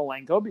with Dean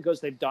Malenko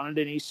because they've done it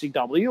in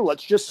ECW.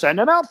 Let's just send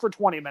him out for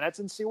 20 minutes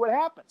and see what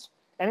happens.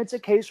 And it's a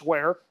case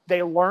where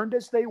they learned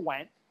as they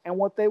went, And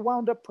what they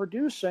wound up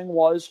producing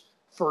was,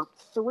 for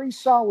 3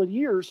 solid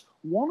years,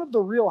 one of the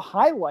real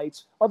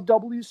highlights of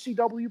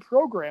WCW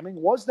programming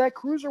was that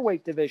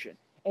cruiserweight division.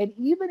 And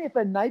even if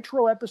a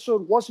Nitro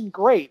episode wasn't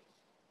great,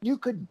 you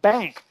could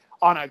bank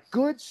on a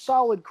good,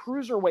 solid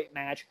cruiserweight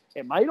match.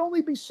 It might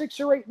only be 6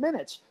 or 8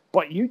 minutes,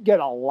 but you'd get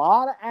a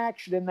lot of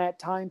action in that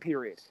time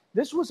period.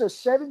 This was a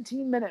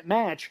 17-minute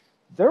match.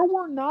 There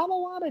were not a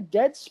lot of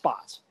dead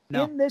spots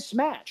in this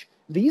match.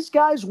 These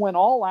guys went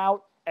all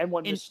out, and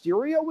when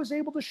Mysterio was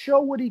able to show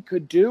what he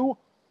could do,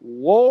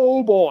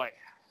 whoa, boy.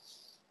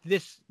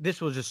 This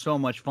was just so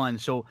much fun.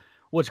 So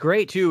what's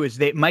great, too, is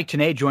that Mike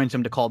Tenay joins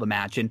him to call the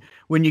match. And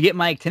when you get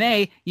Mike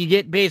Tenay, you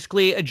get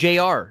basically a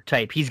JR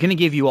type. He's going to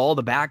give you all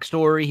the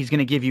backstory. He's going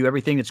to give you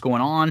everything that's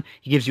going on.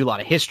 He gives you a lot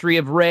of history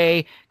of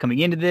Rey coming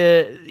into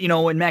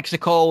in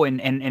Mexico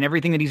and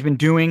everything that he's been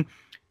doing.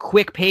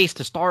 Quick pace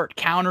to start,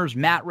 counters,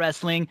 mat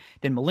wrestling,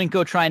 then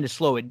Malenko trying to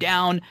slow it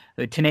down.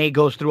 Tenay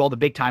goes through all the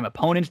big-time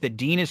opponents that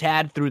Dean has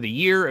had through the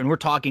year, and we're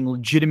talking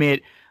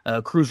legitimate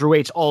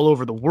cruiserweights all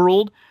over the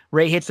world.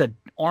 Rey hits a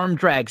arm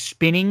drag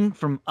spinning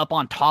from up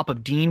on top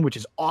of Dean, which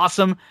is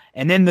awesome,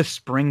 and then the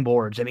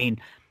springboards. I mean,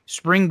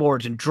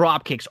 springboards and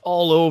drop kicks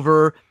all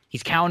over.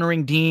 He's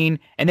countering Dean,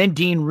 and then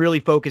Dean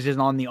really focuses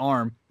on the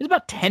arm. There's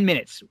about 10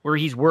 minutes where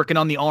he's working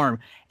on the arm,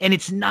 and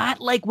it's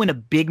not like when a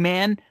big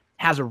man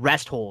has a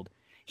rest hold.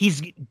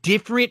 He's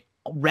different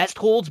rest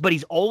holds, but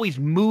he's always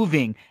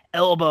moving.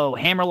 Elbow,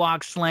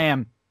 hammerlock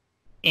slam.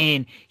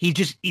 And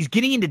he's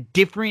getting into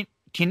different,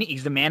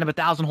 he's the man of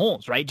 1,000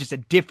 holes, right? Just a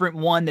different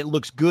one that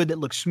looks good, that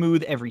looks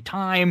smooth every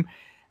time.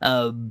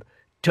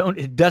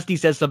 Dusty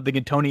says something,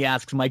 and Tony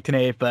asks Mike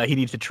Tenay if he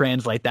needs to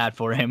translate that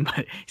for him.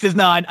 He says,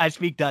 no, I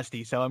speak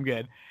Dusty, so I'm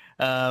good.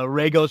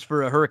 Rey goes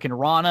for a Hurricane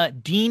Rana.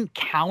 Dean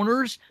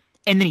counters,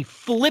 and then he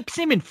flips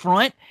him in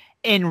front,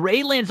 and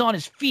Rey lands on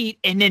his feet,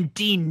 and then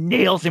Dean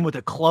nails him with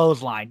a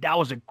clothesline. That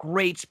was a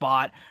great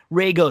spot.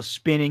 Rey goes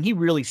spinning. He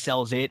really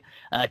sells it.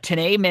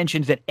 Tenay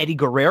mentions that Eddie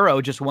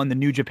Guerrero just won the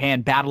New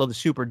Japan Battle of the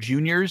Super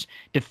Juniors,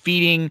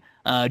 defeating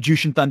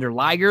Jushin Thunder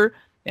Liger.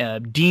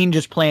 Dean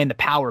just playing the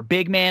power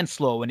big man,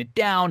 slowing it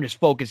down, just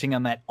focusing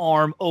on that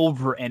arm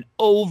over and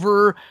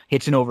over,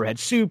 hits an overhead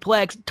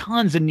suplex,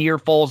 tons of near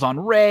falls on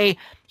Rey.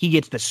 He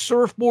gets the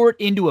surfboard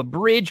into a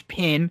bridge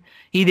pin.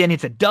 He then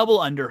hits a double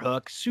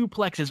underhook,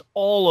 suplexes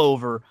all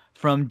over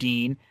from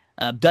Dean.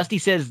 Dusty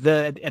says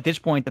at this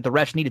point that the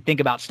refs need to think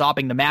about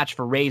stopping the match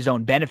for Rey's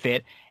own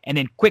benefit, and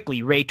then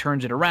quickly Rey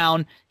turns it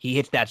around. He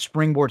hits that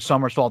springboard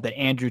somersault that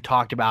Andrew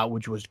talked about,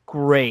 which was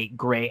great,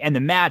 and the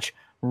match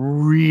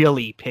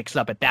really picks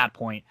up at that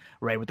point,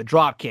 right, with the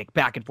drop kick,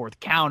 back and forth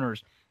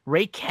counters.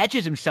 Rey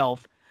catches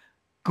himself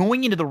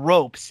going into the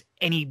ropes,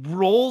 and he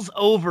rolls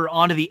over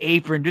onto the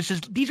apron.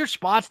 These are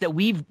spots that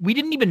we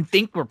didn't even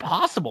think were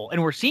possible,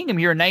 and we're seeing them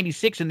here in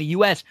 96 in the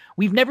U.S.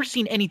 We've never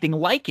seen anything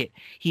like it.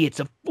 He hits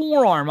a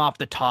forearm off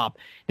the top,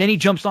 then he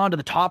jumps onto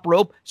the top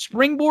rope,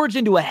 springboards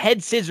into a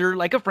head scissor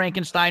like a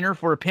Frankensteiner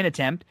for a pin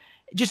attempt.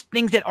 Just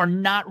things that are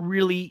not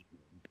really,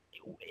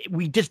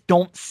 we just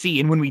don't see.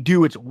 And when we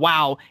do, it's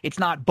wow. It's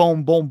not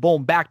boom, boom,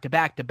 boom, back to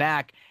back to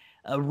back.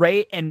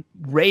 Rey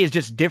is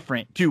just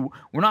different too.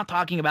 We're not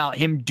talking about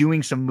him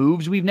doing some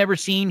moves we've never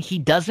seen. He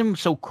does them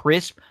so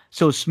crisp,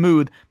 so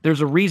smooth.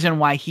 There's a reason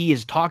why he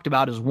is talked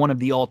about as one of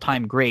the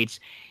all-time greats.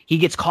 He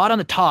gets caught on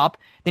the top,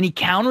 then he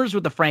counters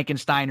with the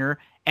Frankensteiner,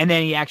 and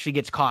then he actually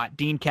gets caught.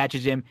 Dean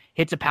catches him,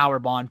 hits a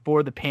powerbomb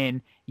for the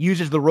pin,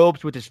 uses the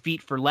ropes with his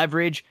feet for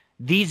leverage.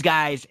 These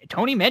guys,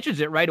 Tony mentions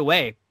it right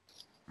away.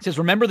 He says,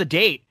 remember the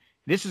date.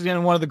 This is going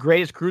to be one of the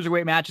greatest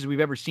cruiserweight matches we've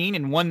ever seen,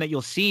 and one that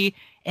you'll see.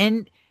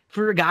 And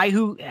for a guy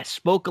who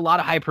spoke a lot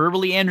of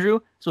hyperbole, Andrew,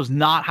 this was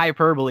not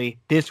hyperbole.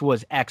 This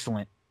was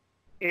excellent.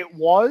 It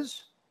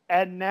was,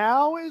 and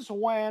now is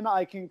when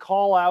I can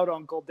call out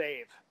Uncle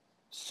Dave.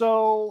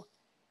 So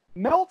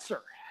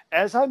Meltzer,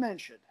 as I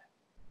mentioned,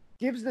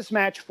 gives this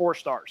match 4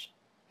 stars.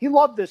 He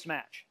loved this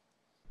match.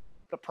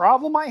 The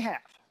problem I have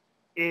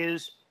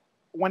is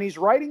when he's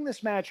writing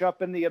this match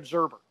up in The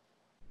Observer,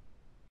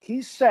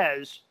 he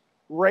says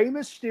Rey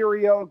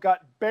Mysterio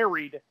got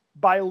buried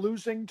by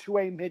losing to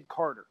a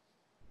mid-carder.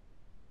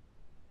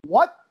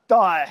 What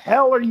the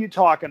hell are you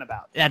talking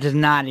about? That is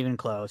not even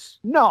close.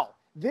 No,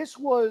 this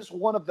was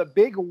one of the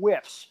big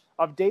whiffs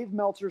of Dave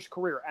Meltzer's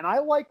career. And I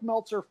like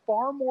Meltzer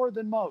far more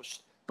than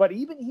most, but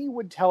even he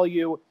would tell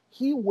you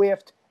he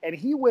whiffed, and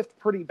he whiffed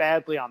pretty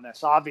badly on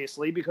this,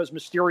 obviously, because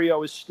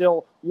Mysterio is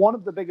still one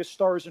of the biggest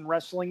stars in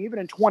wrestling, even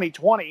in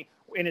 2020,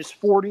 in his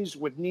 40s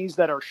with knees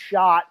that are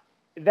shot.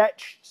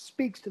 That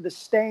speaks to the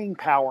staying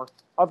power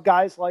of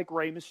guys like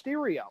Rey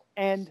Mysterio.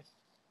 And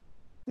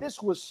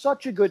this was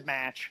such a good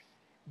match.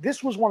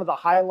 This was one of the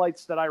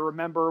highlights that I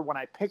remember when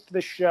I picked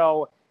this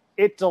show.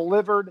 It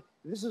delivered.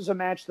 This is a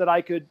match that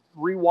I could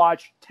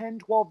rewatch 10,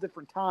 12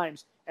 different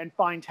times and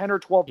find 10 or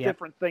 12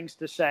 different things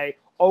to say,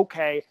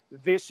 okay,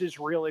 this is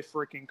really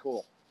freaking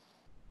cool.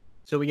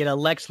 So we get a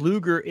Lex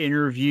Luger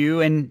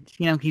interview, and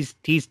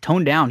he's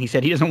toned down. He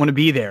said he doesn't want to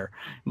be there,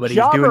 but he's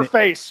doing it. Jobber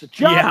face.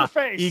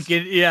 He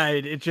can. Yeah,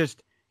 it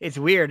just It's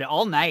weird.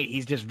 All night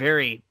he's just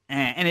very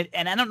and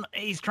I don't.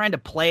 He's trying to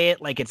play it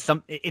like it's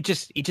some. It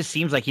just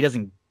seems like he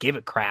doesn't give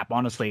a crap.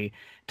 Honestly,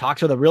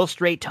 talks with a real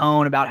straight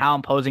tone about how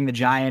imposing the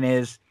Giant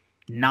is.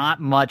 Not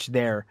much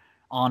there,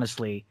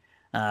 honestly.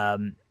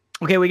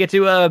 Okay, we get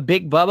to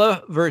Big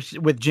Bubba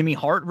with Jimmy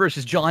Hart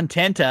versus John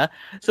Tenta.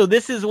 So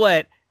this is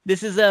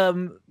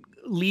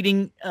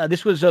leading.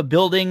 This was a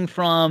building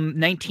from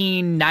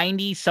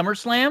 1990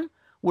 SummerSlam,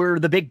 where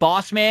the Big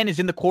Boss Man is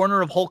in the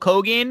corner of Hulk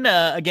Hogan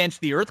against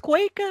the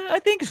Earthquake, I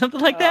think,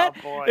 something like that.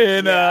 Oh, boy.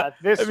 And,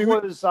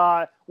 was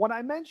when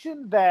I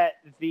mentioned that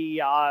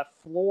the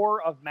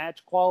floor of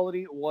match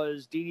quality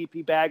was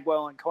DDP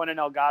Bagwell and Conan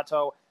El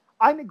Gato,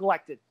 I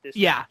neglected this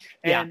match.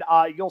 And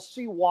you'll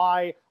see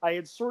why I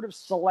had sort of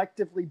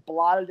selectively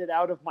blotted it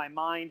out of my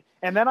mind.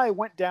 And then I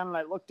went down and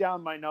I looked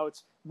down my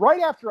notes.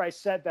 Right after I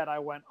said that, I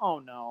went, oh,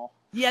 no.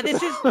 Yeah,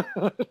 this is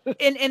 –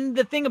 and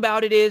the thing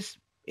about it is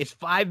 – it's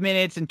 5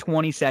 minutes and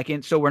 20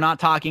 seconds, so we're not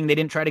talking. They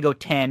didn't try to go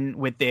 10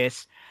 with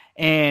this,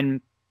 and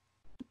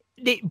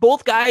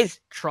both guys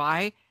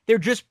try. They're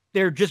just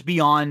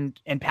beyond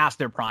and past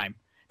their prime.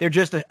 They're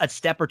just a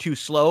step or two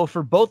slow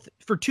for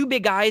two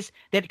big guys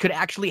that could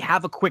actually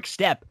have a quick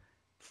step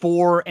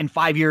 4 and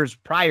 5 years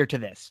prior to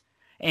this,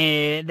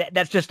 and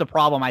that's just a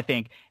problem. I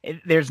think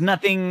there's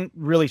nothing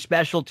really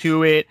special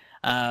to it.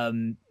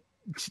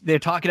 They're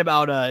talking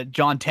about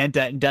John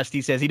Tenta, and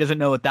Dusty says he doesn't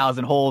know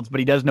 1,000 holds, but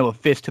he does know a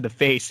fist to the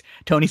face.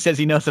 Tony says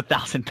he knows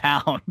 1,000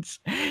 pounds.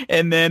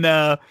 And then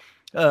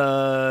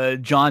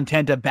John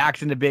Tenta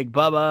backs into Big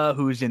Bubba,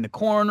 who's in the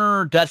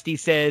corner. Dusty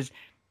says,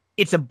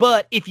 it's a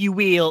butt, if you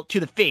will, to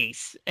the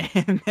face.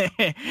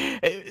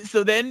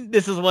 So then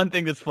this is one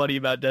thing that's funny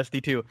about Dusty,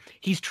 too.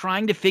 He's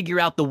trying to figure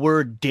out the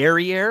word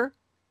derriere,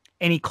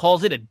 and he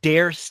calls it a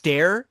dare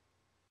stare.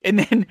 And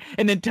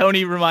then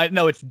Tony reminds,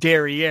 no, it's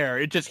derriere.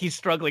 It just, he's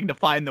struggling to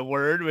find the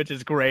word, which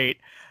is great.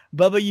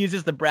 Bubba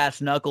uses the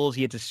brass knuckles.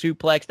 He hits a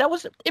suplex. That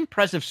was an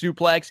impressive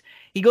suplex.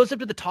 He goes up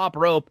to the top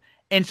rope.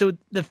 And so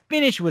the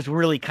finish was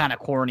really kind of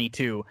corny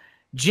too.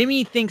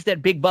 Jimmy thinks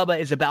that Big Bubba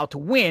is about to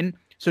win.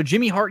 So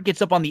Jimmy Hart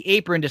gets up on the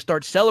apron to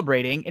start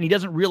celebrating. And he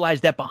doesn't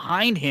realize that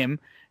behind him,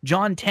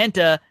 John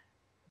Tenta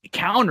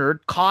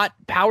countered, caught,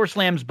 power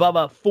slams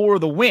Bubba for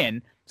the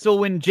win. So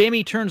when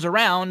Jimmy turns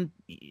around,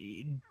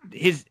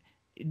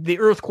 the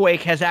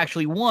Earthquake has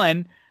actually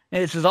won.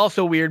 And this is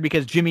also weird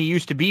because Jimmy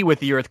used to be with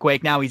the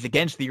Earthquake. Now he's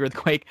against the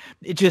Earthquake.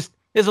 This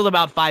was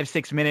about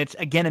 5-6 minutes.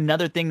 Again,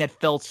 another thing that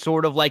felt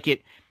sort of like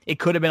it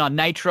could have been on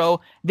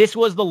Nitro. This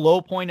was the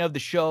low point of the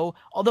show,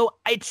 although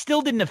it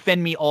still didn't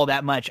offend me all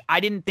that much.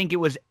 I didn't think it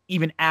was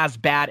even as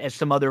bad as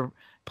some other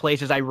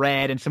places I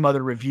read and some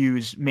other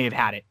reviews may have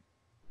had it.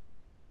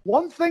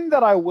 One thing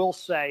that I will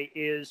say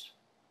is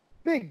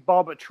Big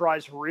Bubba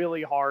tries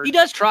really hard. He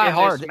does try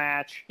hard. This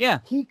match. Yeah.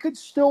 He could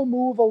still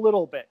move a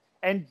little bit.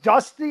 And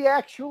Dusty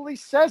actually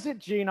says it,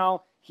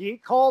 Gino. He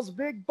calls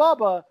Big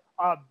Bubba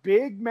a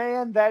big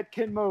man that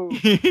can move.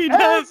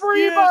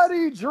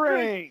 Everybody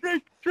drink.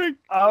 Drink.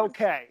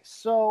 Okay,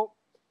 so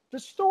the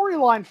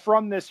storyline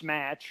from this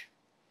match,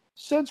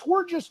 since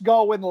we're just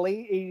going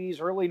late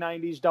 80s, early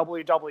 90s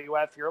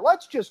WWF here,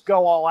 let's just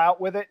go all out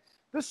with it.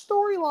 The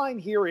storyline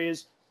here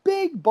is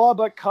Big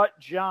Bubba cut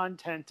John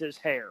Tenta's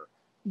hair.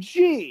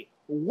 Gee,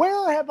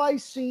 where have I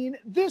seen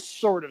this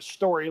sort of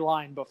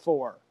storyline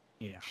before?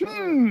 Yeah.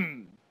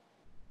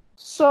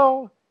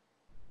 So,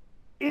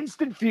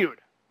 instant feud,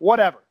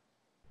 whatever.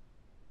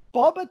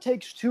 Bubba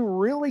takes 2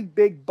 really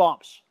big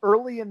bumps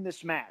early in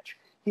this match.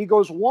 He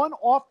goes one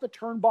off the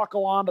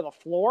turnbuckle onto the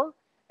floor,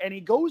 and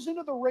he goes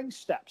into the ring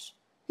steps.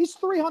 He's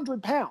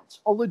 300 pounds.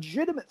 A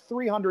legitimate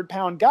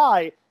 300-pound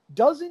guy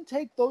doesn't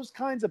take those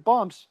kinds of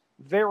bumps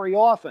very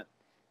often.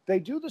 They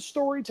do the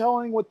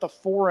storytelling with the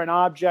foreign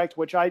object,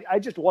 which I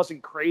just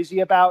wasn't crazy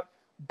about.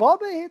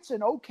 Bubba hits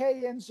an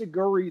okay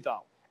enziguri,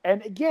 though.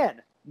 And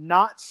again,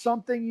 not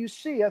something you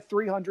see a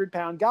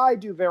 300-pound guy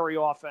do very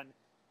often.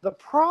 The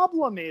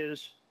problem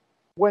is,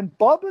 when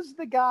Bubba's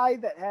the guy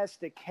that has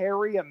to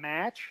carry a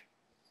match,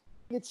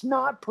 it's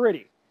not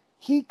pretty.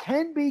 He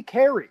can be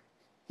carried.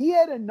 He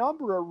had a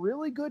number of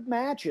really good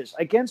matches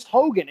against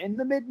Hogan in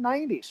the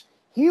mid-90s.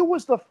 He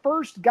was the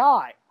first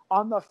guy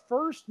on the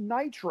first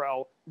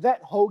Nitro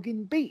that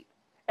Hogan beat.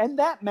 And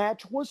that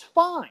match was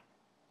fine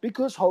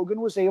because Hogan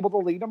was able to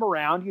lead him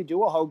around. You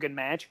do a Hogan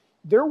match.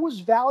 There was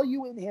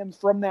value in him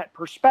from that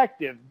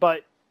perspective,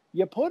 but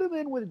you put him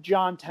in with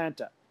John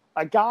Tenta,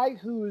 a guy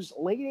whose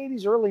late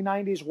 80s, early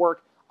 90s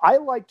work I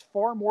liked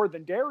far more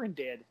than Darren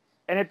did.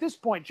 And at this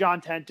point,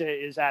 John Tenta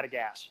is out of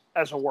gas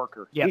as a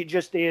worker. Yep. He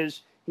just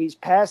is. He's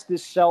past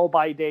his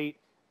sell-by date,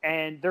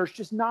 and there's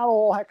just not a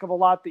whole heck of a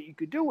lot that you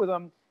could do with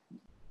him.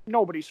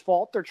 Nobody's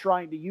fault. They're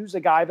trying to use a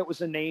guy that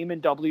was a name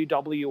in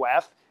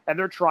WWF, and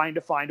they're trying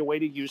to find a way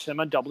to use him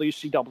on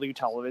WCW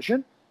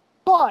television.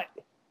 But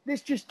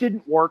this just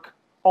didn't work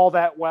all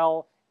that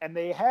well, and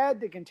they had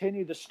to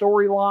continue the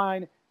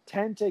storyline.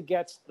 Tenta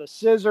gets the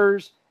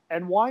scissors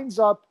and winds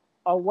up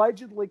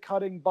allegedly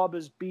cutting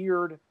Bubba's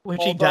beard.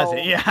 Which he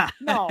doesn't, yeah.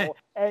 No,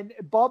 and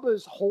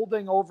Bubba's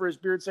holding over his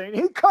beard saying,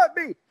 he cut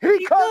me!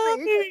 He cut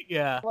me!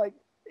 Yeah. Like,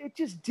 it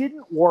just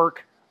didn't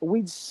work.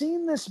 We'd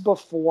seen this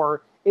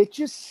before. It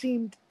just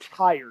seemed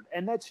tired.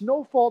 And that's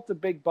no fault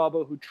of Big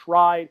Bubba, who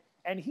tried.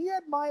 And he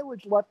had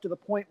mileage left to the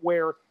point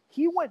where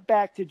he went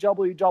back to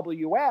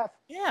WWF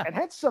and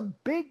had some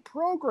big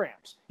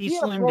programs. He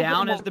slimmed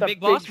down as the Big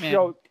Boss Man.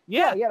 Show.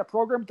 Yeah, he had a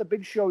program with the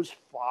Big Show's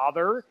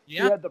father.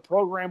 Yeah. He had the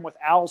program with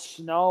Al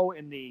Snow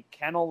in the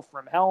Kennel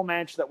from Hell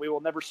match that we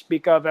will never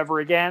speak of ever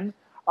again.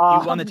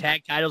 He won the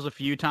tag titles a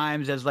few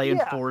times as the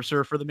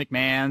enforcer for the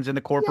McMahons and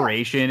the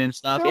corporation and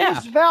stuff.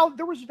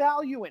 There was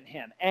value in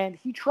him, and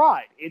he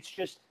tried. It's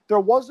just there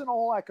wasn't a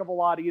whole heck of a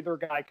lot either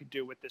guy could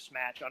do with this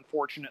match,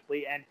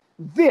 unfortunately. And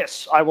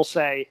this, I will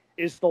say,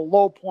 is the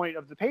low point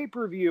of the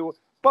pay-per-view,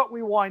 but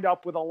we wind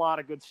up with a lot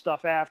of good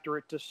stuff after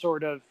it to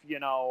sort of,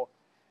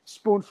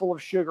 spoonful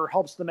of sugar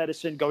helps the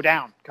medicine go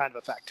down kind of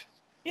effect.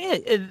 Yeah,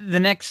 the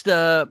next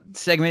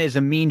segment is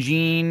a Mean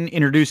Gene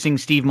introducing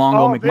Steve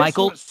Mongo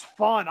McMichael. This was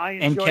fun. I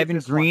enjoyed and Kevin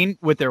Green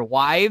with their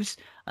wives.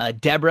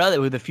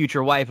 Deborah, the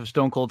future wife of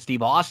Stone Cold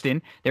Steve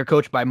Austin. They're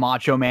coached by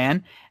Macho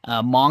Man.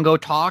 Mongo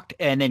talked,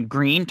 and then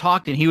Green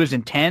talked, and he was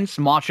intense.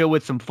 Macho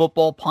with some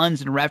football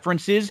puns and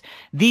references.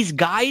 These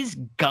guys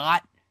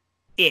got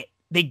it.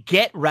 They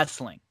get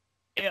wrestling.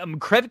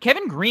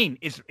 Kevin Green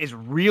is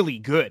really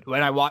good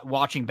when I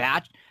watching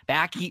back.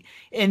 He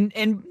and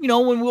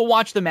when we'll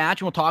watch the match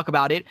and we'll talk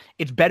about it,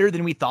 it's better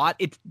than we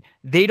thought.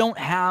 They're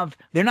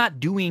not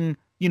doing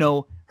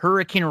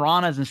Hurricane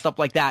Ranas and stuff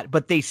like that,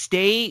 but they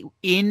stay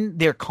in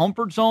their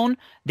comfort zone.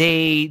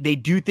 They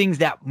do things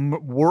that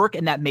work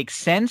and that make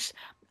sense.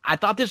 I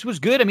thought this was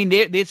good. I mean,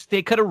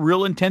 they cut a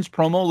real intense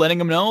promo, letting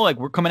them know like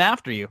we're coming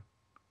after you.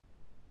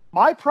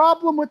 My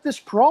problem with this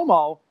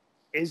promo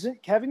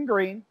isn't Kevin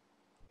Green.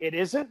 It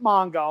isn't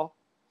Mongo.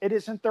 It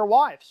isn't their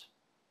wives.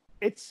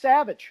 It's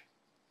Savage.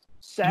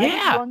 Savage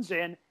runs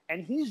in,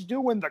 and he's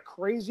doing the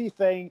crazy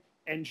thing.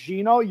 And,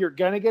 Gino, you're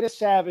going to get a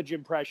Savage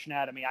impression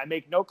out of me. I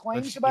make no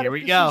claims about it.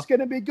 This is going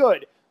to be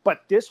good.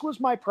 But this was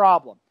my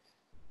problem.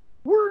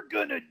 We're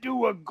going to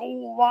do a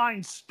goal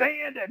line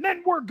stand, and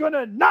then we're going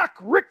to knock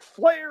Ric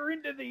Flair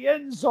into the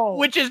end zone.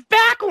 Which is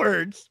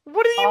backwards.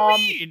 What do you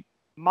mean?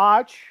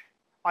 Mach,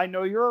 I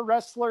know you're a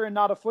wrestler and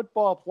not a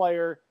football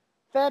player.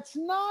 That's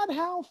not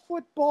how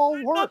football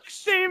works.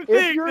 Same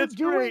thing. If you're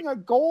doing a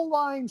goal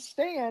line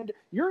stand,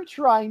 you're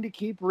trying to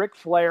keep Ric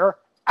Flair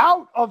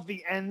out of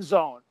the end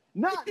zone,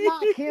 not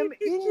knock him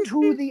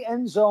into the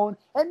end zone.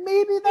 And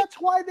maybe that's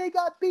why they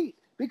got beat,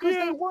 because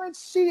they weren't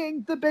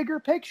seeing the bigger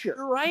picture.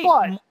 Right.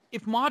 But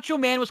if Macho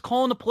Man was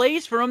calling the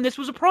plays for him, this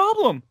was a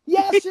problem.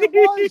 Yes, it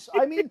was.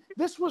 I mean,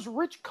 this was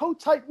Rich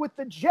Kotite with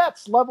the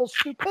Jets level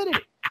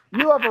stupidity.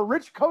 You have a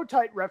Rich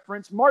Kotite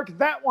reference. Mark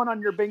that one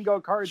on your bingo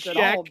cards at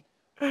home.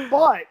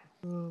 But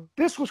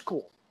this was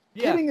cool.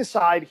 Kidding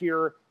aside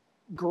here,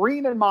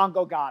 Green and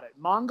Mongo got it.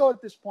 Mongo at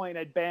this point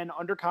had been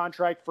under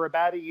contract for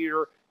about a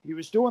year. He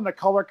was doing the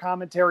color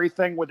commentary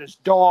thing with his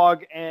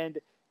dog, and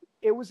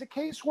it was a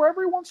case where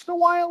every once in a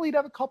while he'd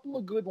have a couple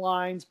of good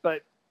lines,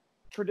 but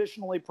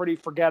traditionally pretty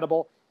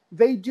forgettable.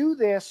 They do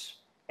this,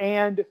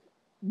 and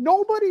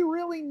nobody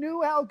really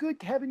knew how good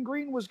Kevin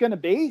Green was going to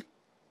be.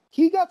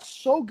 He got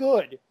so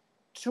good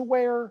to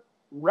where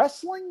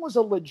wrestling was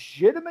a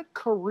legitimate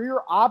career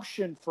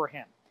option for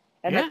him.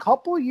 And a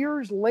couple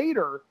years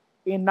later,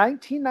 in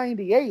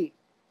 1998,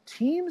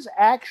 teams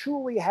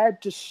actually had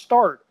to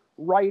start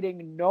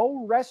writing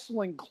no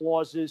wrestling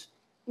clauses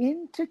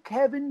into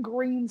Kevin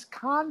Green's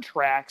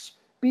contracts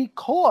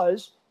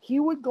because he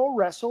would go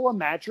wrestle a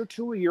match or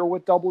two a year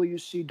with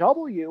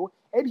WCW,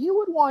 and he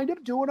would wind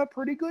up doing a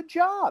pretty good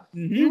job.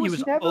 Mm-hmm. He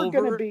was never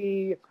going to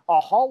be a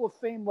Hall of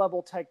Fame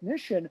level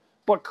technician,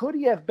 but could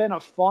he have been a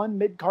fun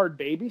mid-card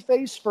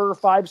babyface for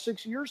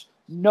 5-6 years?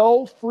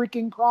 No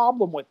freaking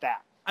problem with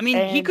that. I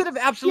mean, he could have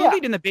absolutely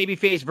been the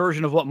babyface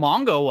version of what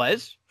Mongo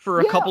was for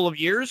a couple of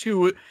years,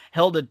 who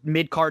held a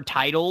mid-card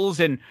titles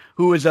and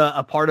who was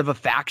a part of a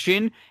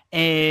faction.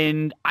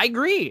 And I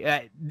agree.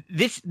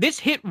 This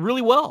hit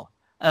really well.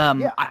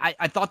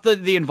 I thought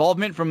the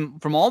involvement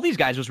from all these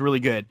guys was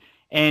really good.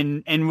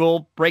 And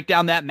we'll break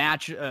down that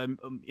match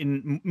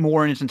in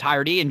its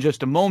entirety in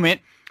just a moment.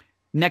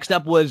 Next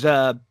up was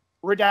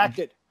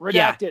Redacted.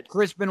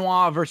 Chris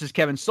Benoit versus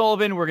Kevin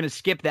Sullivan. We're going to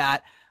skip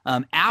that.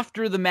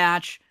 After the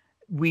match,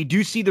 we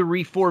do see the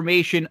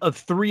reformation of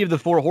 3 of the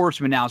 4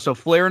 horsemen now. So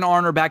Flair and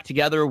Arn are back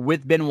together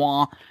with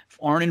Benoit.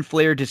 Arn and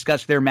Flair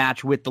discuss their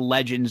match with the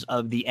legends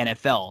of the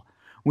NFL.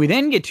 We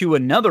then get to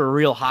another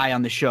real high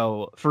on the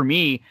show. For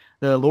me,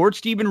 the Lord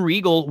Steven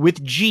Regal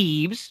with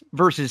Jeeves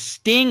versus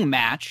Sting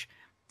match.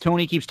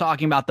 Tony keeps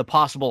talking about the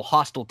possible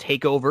hostile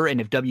takeover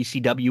and if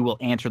WCW will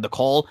answer the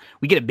call.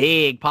 We get a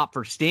big pop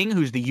for Sting,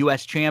 who's the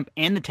U.S. champ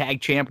and the tag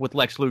champ with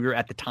Lex Luger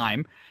at the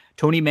time.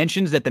 Tony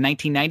mentions that the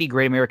 1990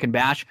 Great American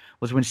Bash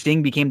was when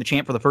Sting became the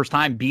champ for the first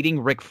time, beating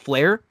Ric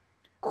Flair.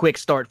 Quick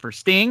start for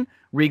Sting.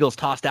 Regal's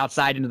tossed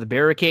outside into the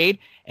barricade.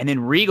 And then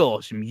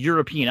Regal, some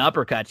European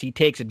uppercuts. He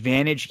takes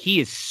advantage. He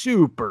is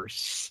super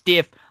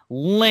stiff,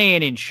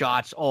 laying in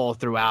shots all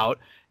throughout.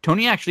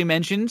 Tony actually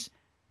mentions,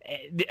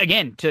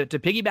 again, to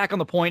piggyback on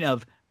the point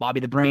of Bobby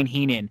the Brain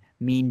Heenan,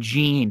 Mean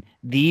Gene,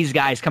 these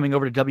guys coming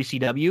over to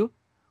WCW,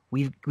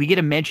 we get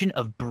a mention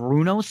of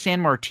Bruno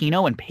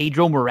Sammartino and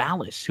Pedro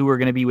Morales, who are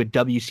going to be with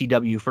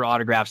WCW for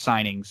autograph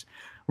signings.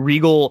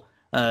 Regal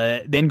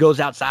then goes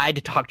outside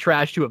to talk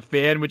trash to a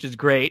fan, which is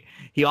great.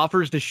 He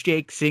offers to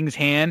shake Sting's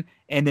hand,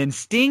 and then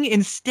Sting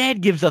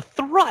instead gives a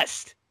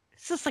thrust.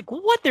 It's just like,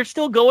 what? They're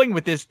still going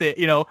with this,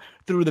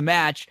 through the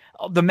match.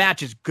 The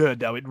match is good,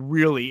 though. It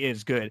really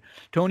is good.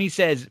 Tony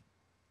says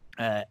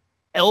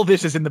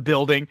Elvis is in the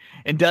building,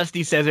 and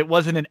Dusty says it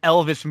wasn't an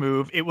Elvis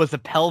move, it was a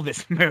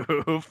pelvis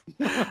move,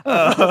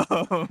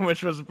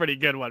 which was a pretty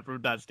good one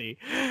from Dusty.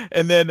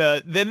 And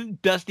then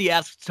Dusty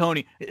asks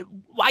Tony,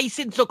 why are you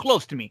sitting so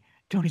close to me?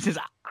 Tony says,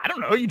 I don't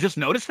know. You just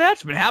noticed that?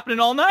 It's been happening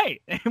all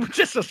night.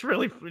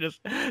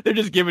 They're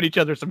just giving each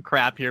other some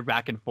crap here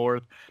back and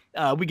forth.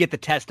 We get the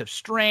test of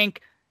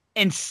strength,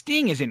 and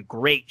Sting is in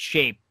great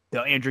shape,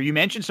 though. Andrew, you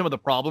mentioned some of the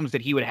problems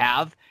that he would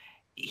have.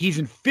 He's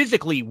in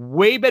physically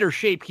way better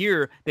shape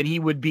here than he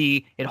would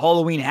be at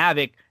Halloween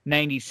Havoc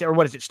 97, or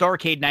what is it,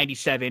 Starrcade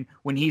 97,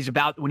 when he's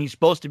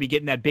supposed to be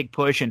getting that big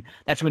push. And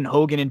that's when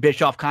Hogan and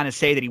Bischoff kind of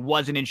say that he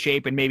wasn't in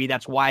shape, and maybe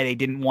that's why they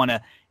didn't want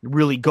to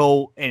really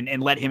go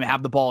and let him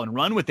have the ball and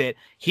run with it.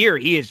 Here,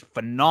 he is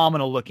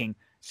phenomenal looking,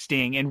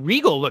 Sting, and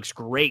Regal looks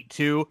great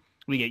too.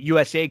 We get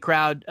USA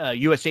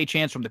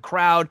chants from the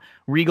crowd.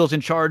 Regal's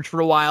in charge for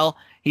a while.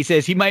 He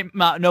says he might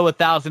not know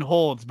 1,000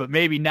 holds, but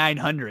maybe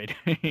 900.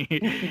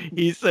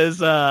 He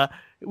says,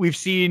 we've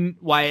seen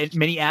why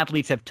many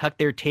athletes have tucked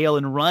their tail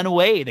and run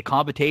away. The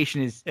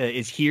competition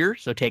is here.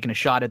 So taking a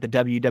shot at the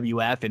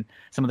WWF and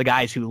some of the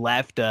guys who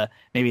left,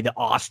 maybe the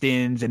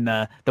Austins and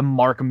the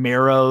Mark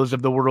Marrows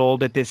of the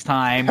world at this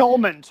time.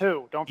 Pillman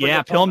too. Don't forget.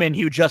 Yeah, Pillman,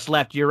 who just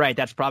left. You're right.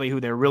 That's probably who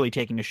they're really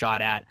taking a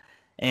shot at.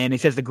 And he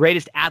says the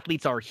greatest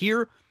athletes are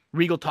here.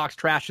 Regal talks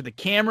trash to the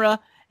camera.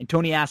 And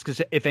Tony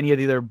asks if any of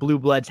the other blue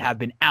bloods have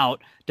been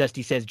out.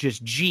 Dusty says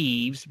just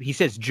Jeeves. He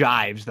says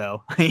jives,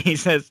 though. He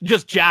says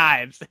just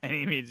jives, and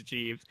he means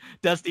Jeeves.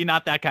 Dusty,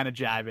 not that kind of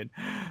jiving.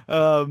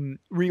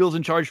 Regal's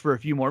in charge for a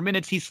few more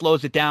minutes. He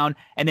slows it down,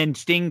 and then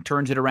Sting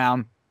turns it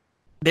around.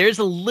 There's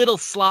a little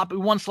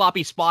one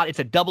sloppy spot. It's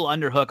a double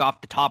underhook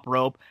off the top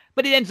rope,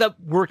 but it ends up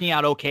working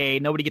out okay.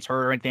 Nobody gets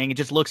hurt or anything. It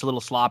just looks a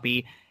little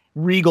sloppy.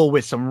 Regal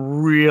with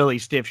some really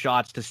stiff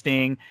shots to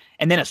Sting,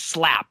 and then a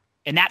slap,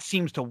 and that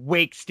seems to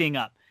wake Sting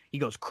up. He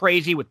goes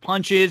crazy with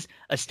punches,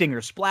 a Stinger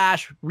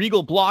splash.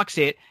 Regal blocks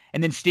it,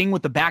 and then Sting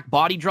with the back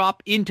body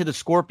drop into the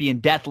Scorpion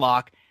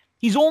Deathlock.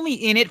 He's only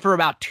in it for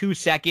about 2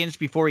 seconds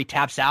before he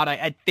taps out.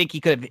 I think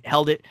he could have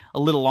held it a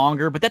little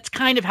longer, but that's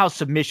kind of how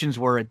submissions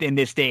were in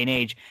this day and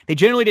age. They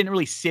generally didn't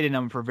really sit in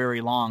them for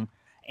very long.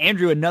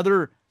 Andrew,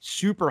 another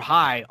super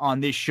high on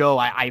this show.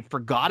 I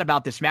forgot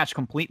about this match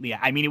completely.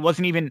 I mean, it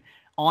wasn't even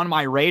on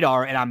my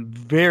radar, and I'm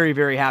very,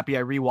 very happy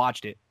I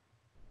rewatched it.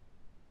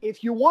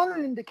 If you want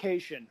an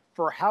indication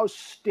for how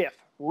stiff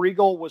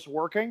Regal was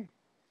working,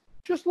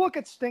 just look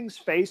at Sting's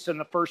face in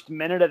the first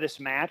minute of this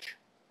match.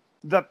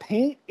 The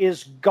paint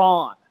is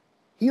gone.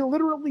 He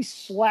literally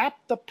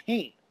slapped the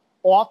paint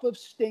off of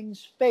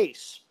Sting's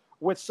face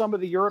with some of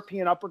the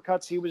European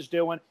uppercuts he was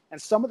doing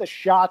and some of the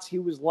shots he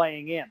was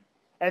laying in.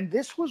 And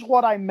this was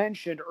what I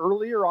mentioned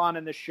earlier on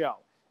in the show.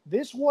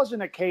 This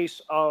wasn't a case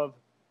of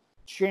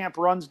champ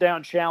runs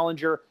down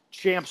challenger,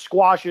 champ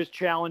squashes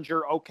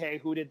challenger, okay,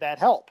 who did that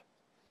help?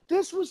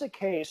 This was a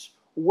case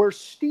where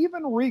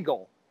Steven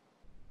Regal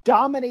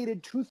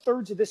dominated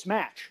 2/3 of this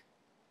match.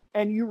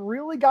 And you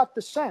really got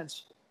the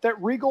sense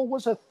that Regal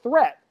was a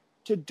threat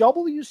to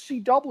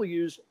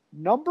WCW's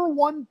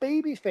 #1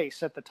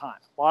 babyface at the time.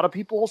 A lot of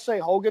people will say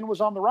Hogan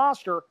was on the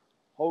roster.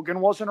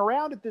 Hogan wasn't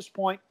around at this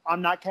point.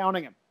 I'm not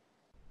counting him.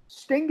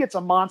 Sting gets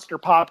a monster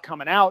pop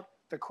coming out.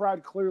 The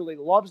crowd clearly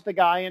loves the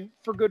guy, and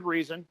for good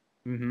reason.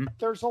 Mm-hmm.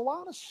 There's a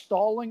lot of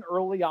stalling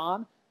early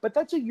on, but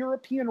that's a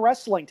European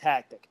wrestling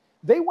tactic.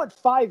 They went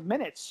 5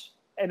 minutes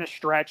in a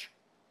stretch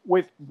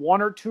with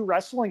 1 or 2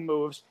 wrestling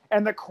moves,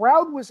 and the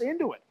crowd was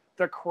into it.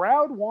 The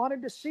crowd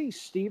wanted to see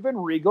Steven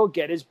Regal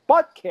get his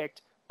butt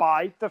kicked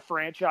by the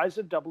franchise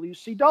of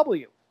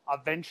WCW.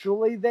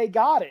 Eventually, they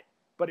got it,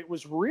 but it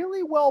was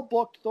really well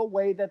booked the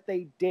way that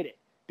they did it,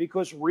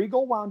 because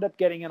Regal wound up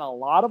getting in a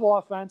lot of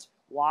offense,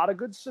 a lot of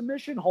good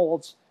submission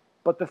holds.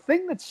 But the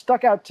thing that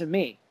stuck out to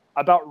me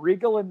about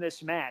Regal in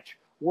this match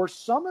were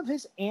some of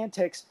his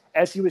antics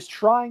as he was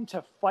trying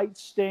to fight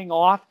Sting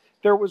off.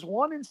 There was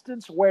one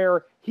instance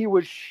where he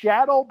was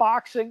shadow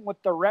boxing with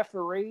the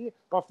referee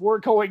before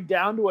going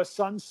down to a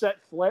sunset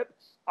flip.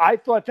 I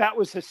thought that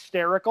was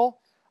hysterical.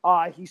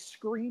 He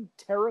screamed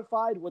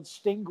terrified when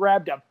Sting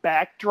grabbed a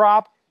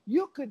backdrop.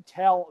 You could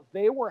tell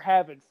they were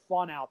having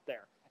fun out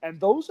there. And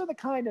those are the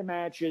kind of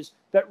matches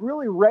that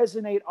really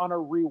resonate on a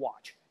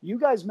rewatch. You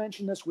guys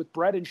mentioned this with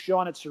Brett and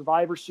Sean at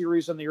Survivor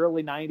Series in the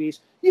early 90s.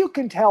 You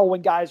can tell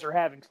when guys are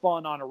having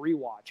fun on a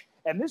rewatch.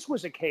 And this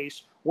was a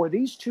case where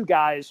these two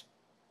guys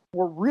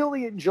were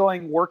really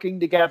enjoying working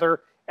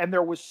together, and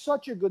there was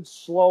such a good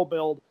slow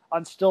build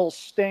until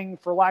Sting,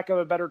 for lack of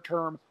a better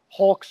term,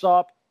 hulks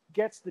up,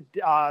 gets the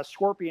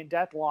Scorpion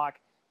Deathlock,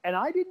 And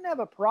I didn't have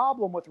a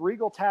problem with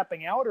Regal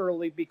tapping out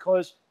early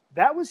because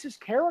that was his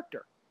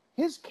character.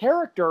 His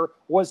character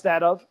was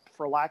that of,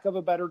 for lack of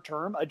a better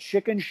term, a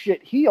chicken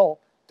shit heel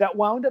that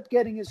wound up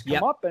getting his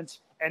comeuppance,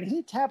 and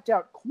he tapped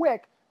out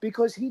quick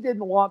because he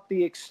didn't want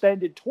the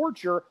extended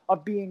torture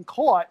of being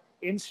caught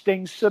in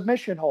Sting's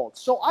submission hold.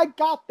 So I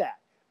got that.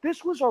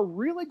 This was a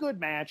really good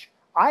match.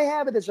 I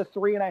have it as a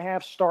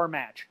 3.5-star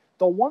match.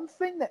 The one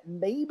thing that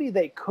maybe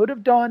they could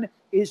have done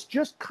is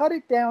just cut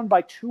it down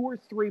by 2 or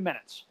 3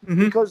 minutes,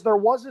 because there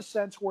was a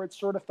sense where it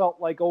sort of felt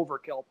like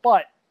overkill.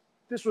 But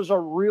this was a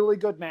really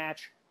good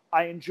match.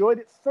 I enjoyed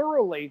it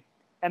thoroughly.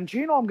 And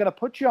Gino, I'm going to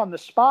put you on the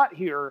spot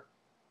here.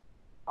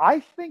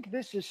 I think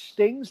this is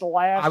Sting's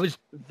last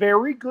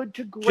very good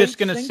to great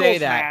singles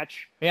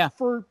match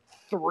for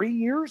 3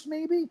 years,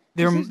 maybe.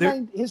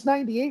 His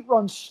 98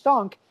 run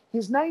stunk.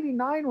 His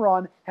 99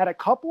 run had a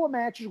couple of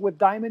matches with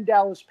Diamond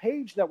Dallas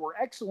Page that were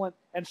excellent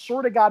and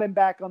sort of got him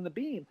back on the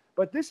beam.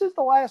 But this is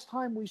the last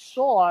time we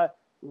saw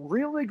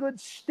really good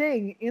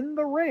Sting in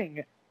the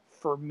ring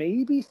for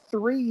maybe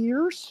 3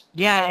 years.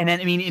 Yeah, and then,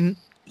 I mean,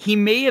 he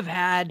may have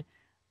had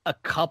a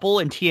couple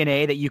in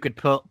TNA that you could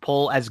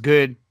pull as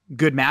good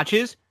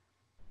matches.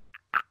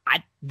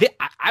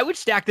 I would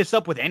stack this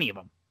up with any of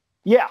them.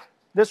 Yeah,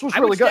 this was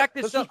really good.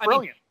 This was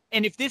brilliant.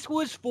 And if this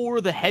was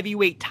for the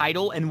heavyweight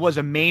title and was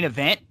a main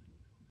event,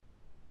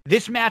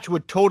 this match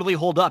would totally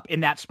hold up in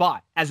that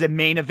spot as a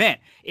main event.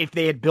 If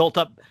they had built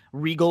up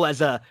Regal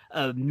as a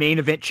main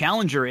event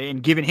challenger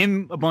and given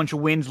him a bunch of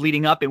wins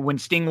leading up, and when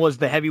Sting was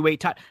the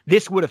heavyweight title,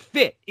 this would have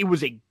fit. It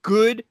was a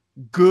good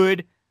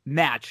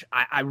match.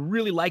 I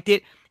really liked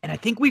it. And I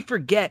think we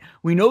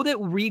know that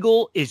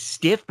Regal is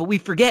stiff, but we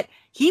forget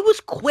he was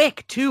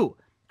quick too.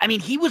 I mean,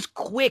 he was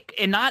quick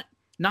and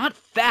not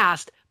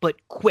fast, but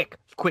quick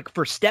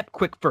first step,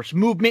 quick first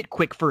movement,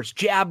 quick first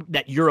jab,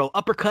 that Euro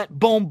uppercut,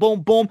 boom,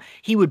 boom, boom.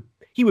 He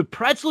would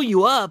pretzel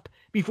you up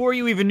before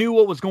you even knew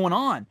what was going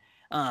on.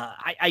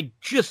 I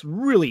just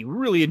really,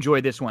 really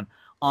enjoyed this one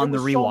on the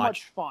rewatch. So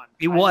much fun.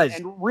 It was.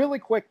 And really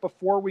quick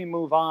before we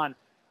move on,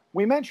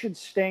 we mentioned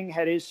Sting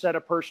had his set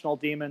of personal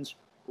demons.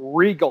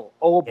 Regal,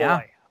 oh boy.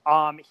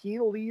 Yeah. He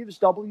leaves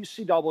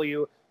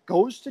WCW,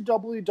 goes to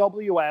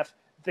WWF.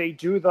 They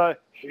do the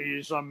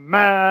 "He's a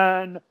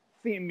Man"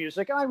 theme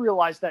music. And I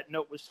realize that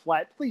note was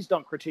flat. Please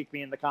don't critique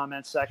me in the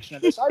comments section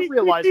of this. I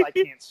realize I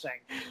can't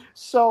sing.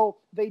 So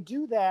they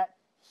do that.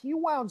 He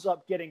wounds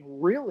up getting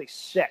really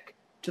sick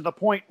to the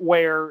point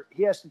where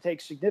he has to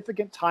take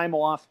significant time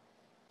off.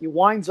 He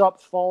winds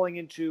up falling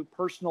into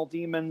personal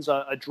demons,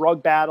 a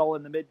drug battle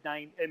in the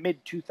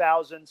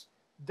mid-2000s.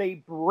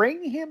 They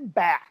bring him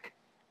back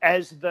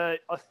as the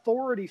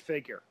authority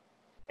figure,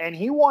 and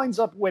he winds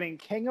up winning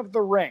King of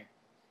the Ring.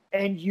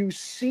 And you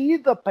see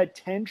the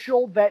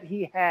potential that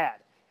he had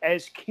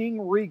as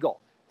King Regal.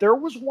 There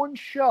was one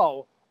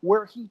show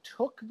where he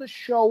took the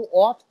show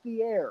off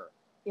the air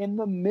in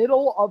the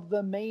middle of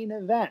the main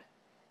event.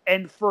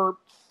 And for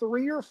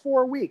 3 or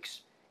 4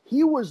 weeks,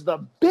 he was the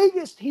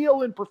biggest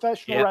heel in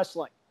professional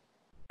wrestling.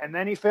 And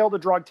then he failed a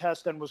drug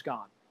test and was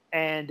gone.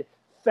 And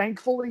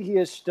thankfully, he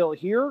is still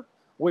here.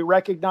 We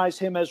recognize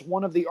him as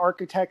one of the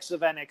architects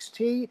of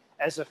NXT,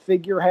 as a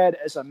figurehead,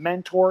 as a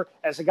mentor,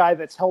 as a guy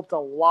that's helped a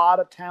lot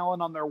of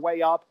talent on their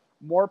way up.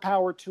 More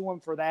power to him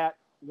for that.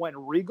 When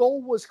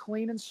Regal was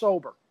clean and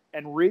sober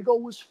and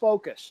Regal was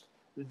focused,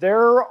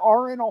 there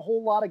aren't a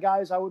whole lot of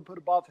guys I would put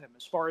above him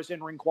as far as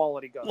in-ring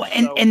quality goes. Well,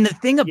 and the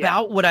thing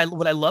about what I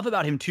love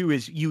about him too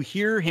is you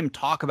hear him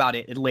talk about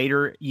it in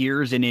later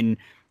years and in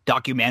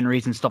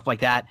documentaries and stuff like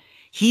that.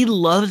 He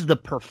loves the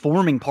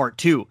performing part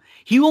too.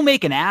 He will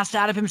make an ass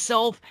out of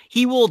himself.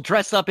 He will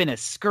dress up in a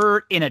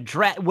skirt, in a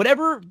dress,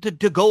 whatever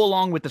to go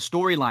along with the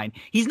storyline.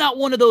 He's not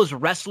one of those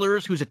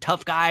wrestlers who's a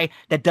tough guy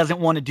that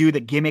doesn't want to do the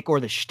gimmick or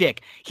the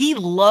shtick. He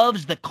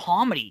loves the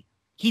comedy.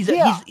 He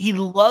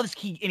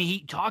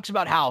talks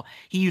about how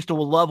he used to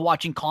love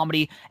watching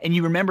comedy. And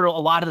you remember a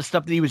lot of the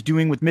stuff that he was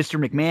doing with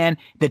Mr. McMahon,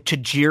 the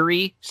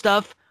Tajiri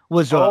stuff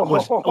was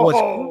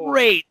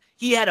great.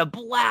 He had a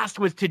blast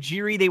with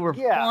Tajiri. They were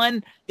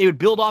fun. They would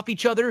build off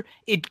each other.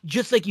 It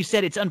just like you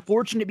said, it's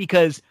unfortunate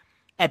because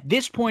at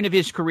this point of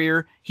his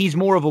career, he's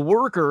more of a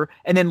worker.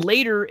 And then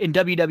later in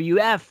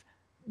WWF,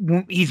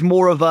 he's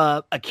more of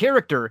a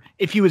character.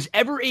 If he was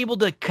ever able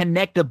to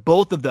connect the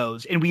both of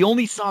those, and we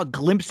only saw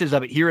glimpses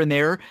of it here and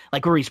there,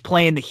 like where he's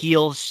playing the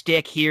heel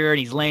stick here and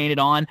he's laying it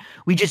on,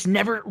 we just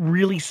never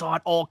really saw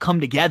it all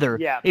come together.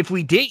 Yeah. If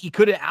we did, he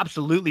could have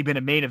absolutely been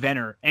a main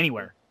eventer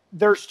anywhere.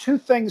 There's two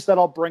things that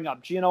I'll bring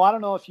up. Gino, I don't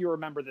know if you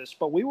remember this,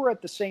 but we were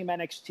at the same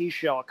NXT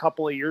show a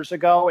couple of years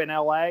ago in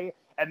LA,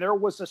 and there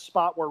was a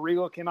spot where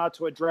Regal came out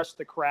to address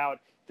the crowd.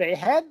 They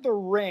had the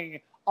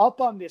ring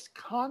up on this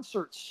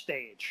concert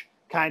stage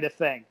kind of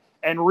thing.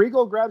 And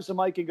Regal grabs the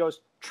mic and goes,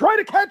 "Try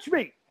to catch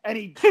me." And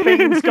he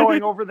feigns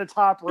going over the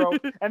top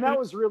rope. And that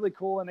was really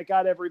cool. And it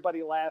got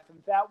everybody laughing.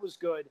 That was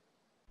good.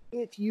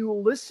 If you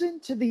listen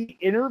to the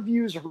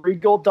interviews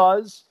Regal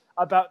does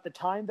about the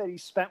time that he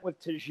spent with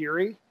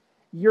Tajiri,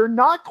 you're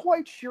not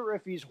quite sure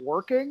if he's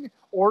working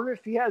or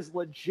if he has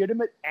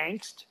legitimate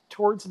angst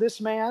towards this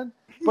man,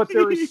 but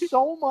there is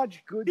so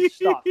much good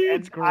stuff.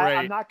 And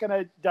I'm not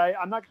going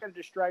to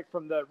distract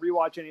from the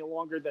rewatch any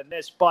longer than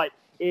this, but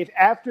if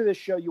after this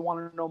show you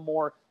want to know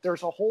more,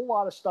 there's a whole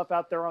lot of stuff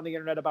out there on the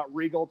internet about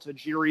Regal,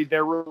 Tajiri,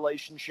 their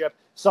relationship,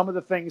 some of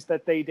the things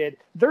that they did.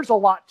 There's a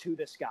lot to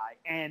this guy,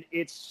 and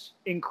it's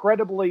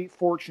incredibly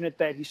fortunate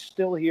that he's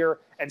still here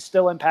and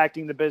still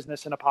impacting the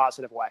business in a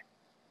positive way.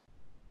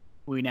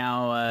 We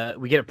now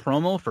we get a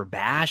promo for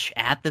Bash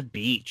at the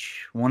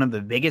Beach, one of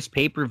the biggest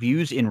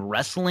pay-per-views in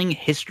wrestling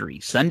history.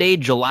 Sunday,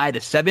 July the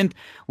 7th.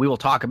 We will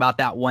talk about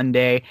that one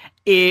day.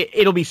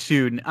 It'll be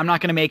soon. I'm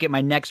not going to make it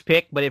my next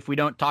pick, but if we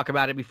don't talk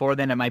about it before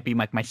then, it might be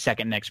like my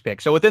second next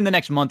pick. So within the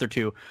next month or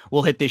two,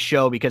 we'll hit this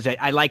show because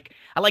I like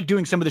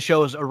doing some of the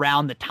shows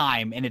around the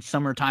time, and it's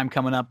summertime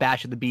coming up.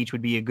 Bash at the Beach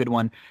would be a good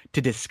one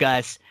to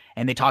discuss.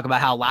 And they talk about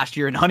how last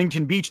year in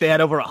Huntington Beach, they had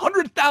over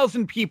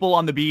 100,000 people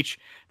on the beach.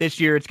 This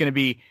year, it's going to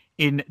be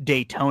in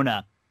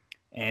Daytona.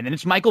 And then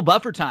it's Michael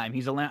Buffer time.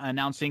 He's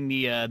announcing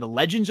the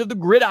Legends of the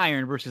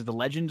Gridiron versus the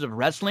Legends of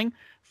Wrestling.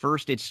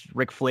 First, it's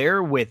Ric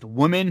Flair with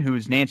Woman,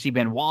 who's Nancy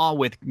Benoit,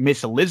 with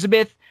Miss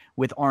Elizabeth,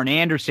 with Arn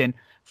Anderson.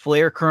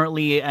 Flair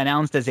currently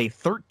announced as a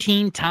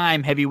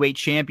 13-time heavyweight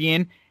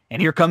champion.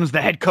 And here comes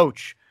the head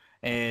coach.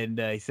 And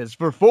he says,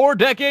 for 4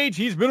 decades,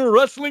 he's been a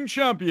wrestling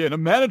champion, a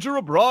manager,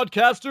 a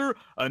broadcaster,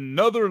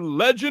 another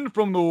legend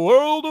from the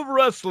world of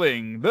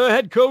wrestling. The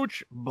head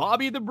coach,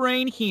 Bobby the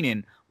Brain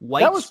Heenan.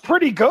 That was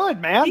pretty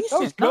good, man. Decent, that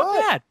was good.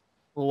 Not bad.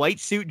 White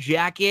suit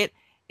jacket.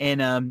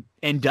 And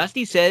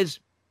Dusty says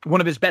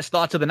one of his best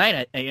thoughts of the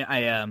night.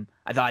 I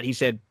thought he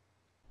said,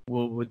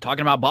 well, we're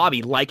talking about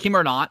Bobby, like him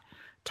or not.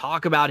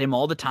 Talk about him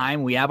all the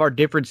time. We have our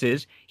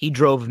differences. He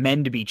drove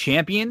men to be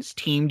champions,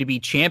 team to be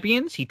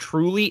champions. He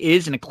truly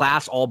is in a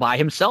class all by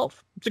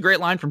himself. It's a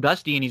great line from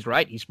Dusty, and he's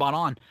right. He's spot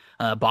on.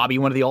 Bobby,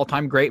 one of the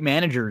all-time great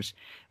managers.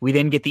 We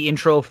then get the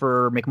intro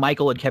for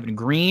McMichael and Kevin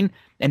Green,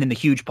 and then the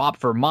huge pop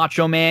for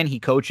Macho Man. He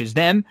coaches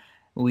them.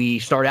 We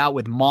start out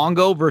with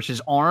Mongo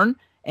versus Arn.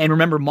 And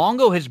remember,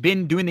 Mongo has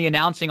been doing the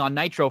announcing on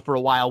Nitro for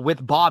a while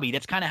with Bobby.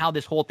 That's kind of how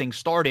this whole thing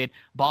started.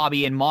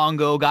 Bobby and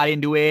Mongo got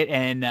into it,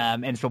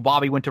 and so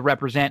Bobby went to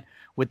represent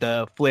with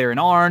the Flair and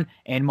Arn,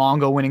 and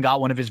Mongo went and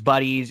got one of his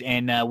buddies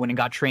and went and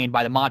got trained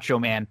by the Macho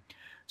Man.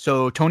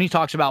 So Tony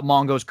talks about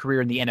Mongo's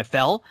career in the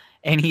NFL,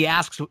 and he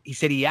asked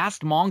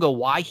Mongo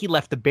why he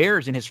left the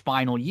Bears in his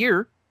final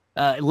year.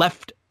 And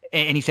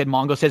he said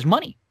Mongo says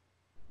money.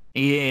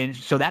 And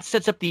so that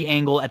sets up the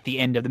angle at the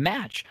end of the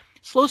match.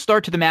 Slow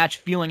start to the match,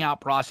 feeling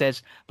out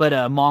process, but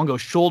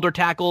Mongo's shoulder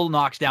tackle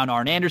knocks down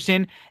Arn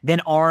Anderson.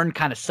 Then Arn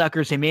kind of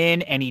suckers him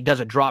in, and he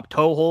does a drop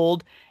toe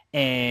hold,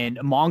 and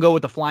Mongo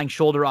with the flying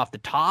shoulder off the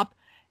top.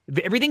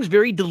 Everything's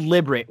very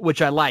deliberate,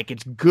 which I like.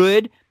 It's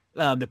good.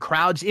 The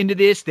crowd's into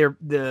this.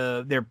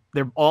 They're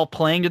all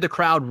playing to the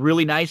crowd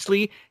really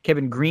nicely.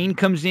 Kevin Green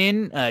comes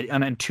in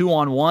on a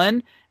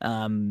 2-on-1,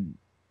 and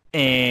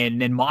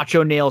then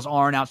Macho nails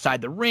Arn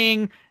outside the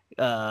ring.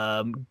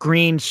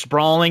 Green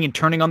sprawling and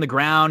turning on the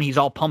ground. He's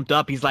all pumped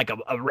up. He's like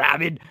a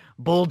rabid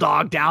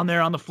bulldog down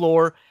there on the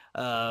floor.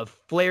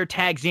 Flair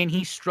tags in.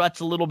 He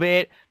struts a little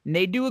bit. And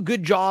they do a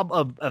good job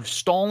of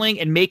stalling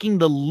and making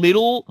the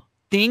little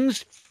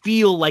things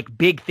feel like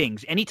big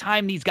things.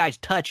 Anytime these guys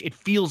touch, it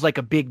feels like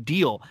a big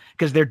deal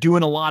because they're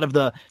doing a lot of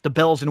the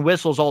bells and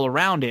whistles all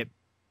around it.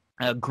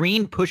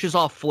 Green pushes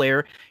off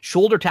Flair,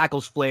 shoulder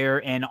tackles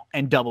Flair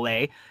and Double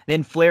A.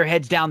 Then Flair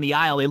heads down the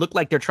aisle. They look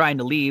like they're trying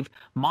to leave.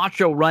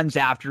 Macho runs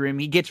after him.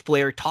 He gets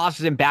Flair,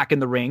 tosses him back in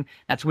the ring.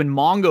 That's when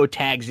Mongo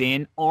tags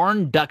in.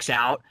 Arn ducks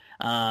out.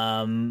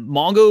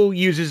 Mongo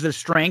uses the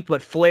strength,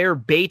 but Flair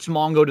baits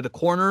Mongo to the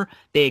corner.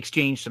 They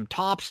exchange some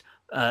chops.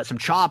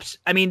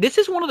 I mean, this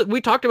is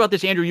we talked about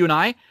this, Andrew, you and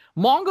I.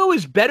 Mongo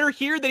is better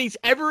here than he's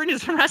ever in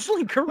his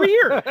wrestling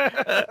career.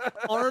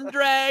 Arm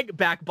drag,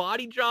 back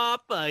body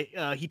drop.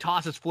 He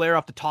tosses Flair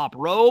off the top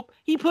rope.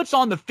 He puts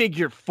on the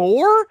figure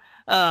 4,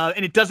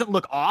 and it doesn't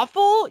look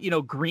awful.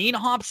 Green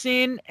hops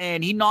in,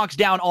 and he knocks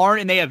down Arn,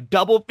 and they have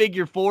double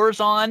figure 4s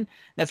on.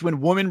 That's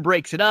when Woman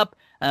breaks it up.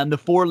 The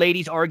 4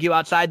 ladies argue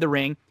outside the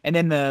ring, and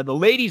then the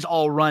ladies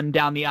all run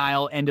down the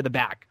aisle and to the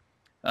back.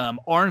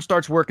 Arn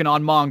starts working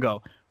on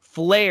Mongo.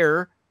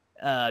 Flair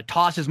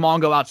tosses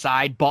Mongo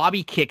outside.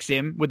 Bobby kicks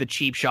him with a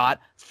cheap shot.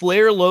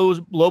 Flair low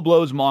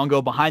blows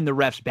Mongo behind the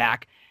ref's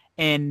back.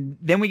 And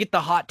then we get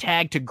the hot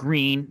tag to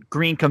Green.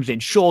 Green comes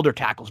in, shoulder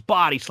tackles,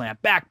 body slam,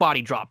 back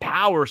body drop,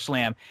 power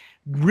slam.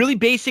 Really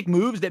basic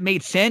moves that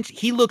made sense.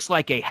 He looks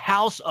like a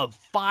house of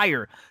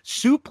fire.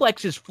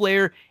 Suplexes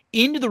Flair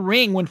into the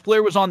ring when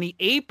Flair was on the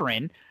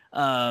apron.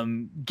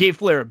 Gave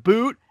Flair a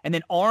boot. And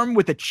then Arm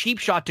with a cheap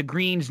shot to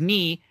Green's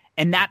knee.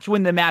 And that's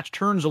when the match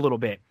turns a little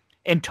bit.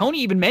 And Tony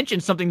even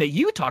mentioned something that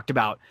you talked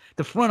about.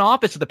 The front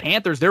office of the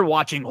Panthers, they're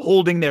watching,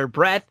 holding their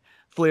breath.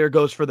 Flair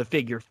goes for the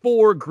figure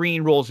 4.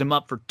 Green rolls him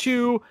up for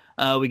 2.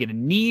 We get a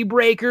knee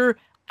breaker.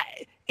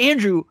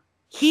 Andrew,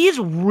 he is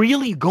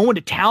really going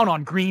to town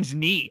on Green's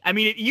knee. I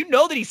mean, you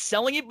know that he's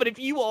selling it, but if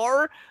you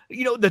are,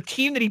 the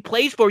team that he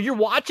plays for, you're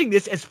watching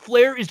this as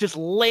Flair is just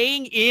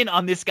laying in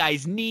on this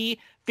guy's knee,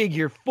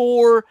 figure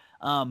four.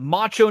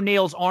 Macho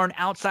nails Arn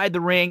outside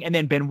the ring, and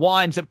then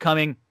Benoit ends up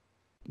coming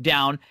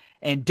down,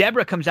 and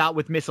Deborah comes out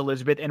with Miss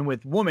Elizabeth and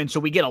with Woman, so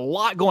we get a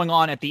lot going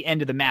on at the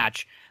end of the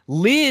match.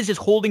 Liz is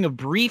holding a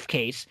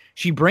briefcase.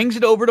 She brings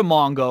it over to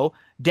Mongo.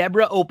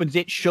 Deborah opens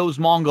it, shows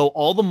Mongo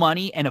all the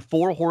money and a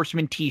Four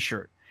Horsemen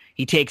t-shirt.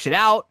 He takes it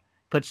out,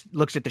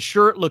 looks at the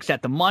shirt, looks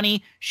at the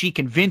money. She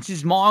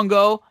convinces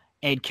Mongo,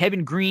 and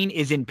Kevin Green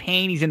is in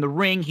pain. He's in the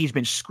ring. He's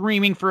been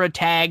screaming for a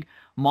tag.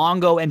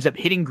 Mongo ends up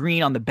hitting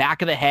Green on the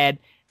back of the head.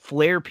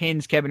 Flair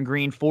pins Kevin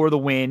Green for the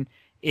win.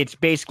 It's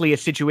basically a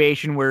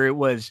situation where it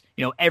was,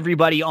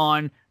 everybody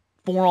on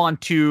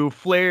 4-on-2,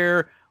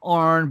 Flair,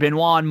 Arn,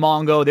 Benoit, and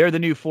Mongo. They're the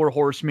new Four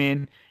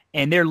Horsemen,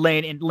 and they're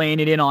laying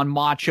it in on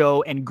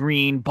Macho and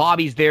Green.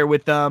 Bobby's there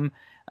with them.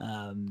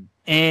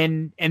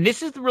 And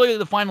this is really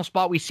the final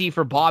spot we see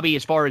for Bobby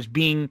as far as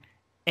being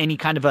any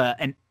kind of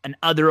an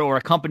other or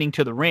accompanying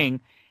to the ring.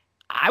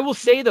 I will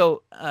say,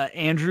 though,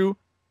 Andrew,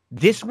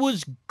 this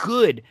was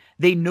good.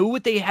 They knew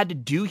what they had to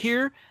do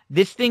here.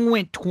 This thing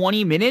went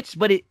 20 minutes,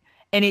 but it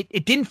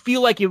didn't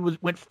feel like it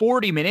went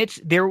 40 minutes.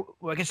 There,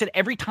 like I said,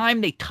 every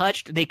time they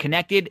touched, they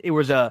connected. It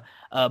was a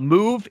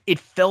move. It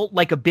felt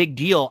like a big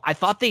deal. I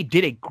thought they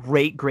did a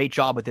great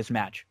job with this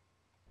match.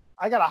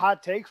 I got a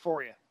hot take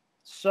for you.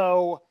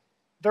 So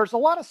there's a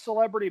lot of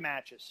celebrity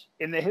matches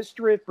in the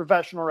history of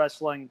professional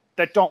wrestling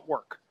that don't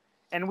work.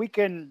 And we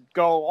can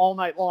go all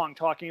night long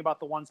talking about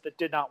the ones that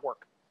did not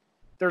work.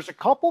 There's a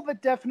couple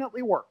that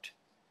definitely worked.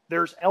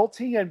 There's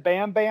LT and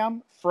Bam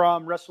Bam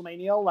from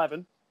WrestleMania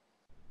 11.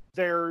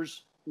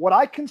 There's what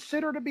I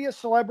consider to be a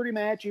celebrity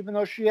match, even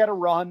though she had a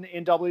run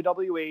in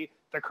WWE,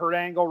 the Kurt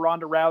Angle,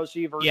 Ronda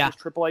Rousey versus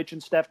Triple H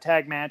and Steph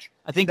tag match.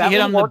 I think you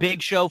hit on the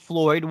Big Show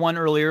Floyd one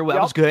earlier.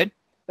 That was good.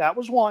 That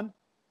was one.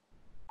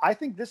 I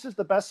think this is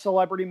the best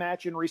celebrity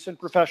match in recent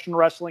professional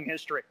wrestling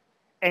history.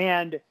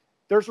 And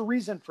there's a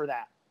reason for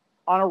that.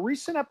 On a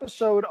recent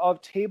episode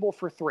of Table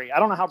for Three, I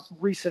don't know how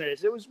recent it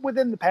is. It was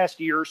within the past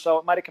year or so.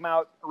 It might have come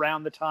out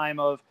around the time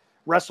of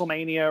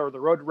WrestleMania or the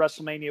road to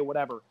WrestleMania,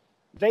 whatever.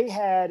 They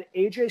had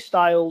AJ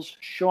Styles,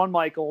 Shawn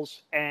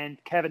Michaels,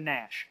 and Kevin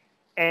Nash.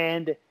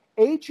 And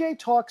AJ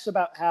talks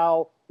about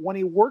how when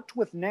he worked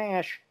with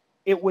Nash,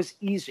 it was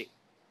easy.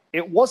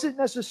 It wasn't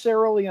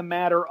necessarily a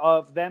matter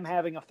of them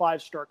having a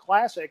 5-star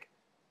classic.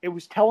 It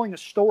was telling a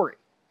story.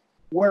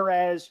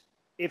 Whereas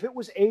if it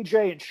was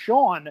AJ and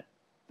Shawn,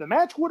 the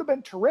match would have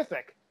been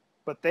terrific,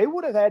 but they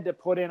would have had to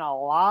put in a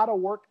lot of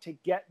work to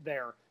get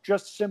there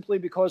just simply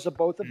because of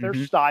both of their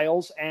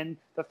styles and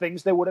the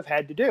things they would have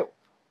had to do.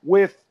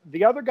 With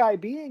the other guy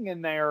being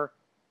in there,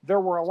 there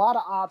were a lot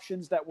of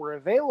options that were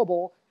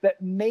available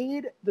that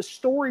made the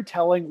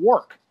storytelling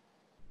work.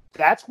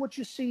 That's what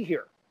you see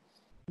here.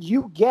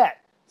 You get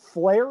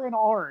Flair and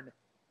Arn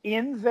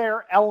in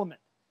their element.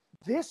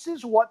 This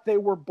is what they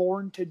were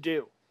born to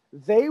do.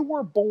 They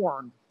were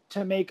born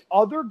to make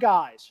other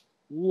guys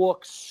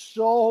look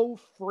so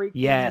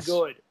freaking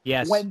good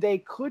when they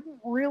couldn't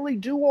really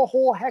do a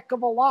whole heck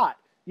of a lot.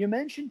 You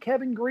mentioned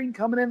Kevin Green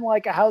coming in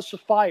like a house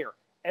of fire.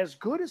 As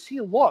good as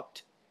he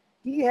looked,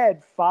 he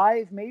had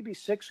 5, maybe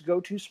 6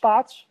 go-to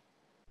spots.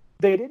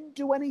 They didn't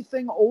do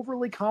anything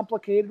overly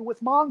complicated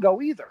with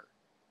Mongo either.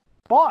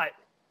 But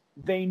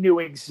they knew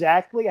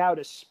exactly how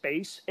to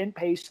space and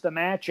pace the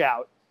match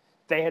out.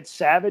 They had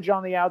Savage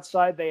on the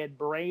outside. They had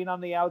Brain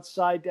on the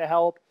outside to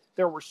help.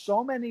 There were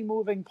so many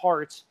moving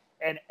parts,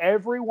 and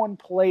everyone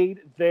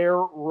played their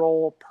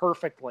role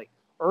perfectly.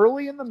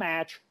 Early in the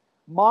match,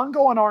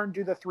 Mongo and Arn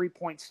do the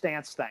 3-point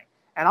stance thing.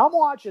 And I'm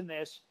watching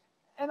this,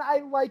 and I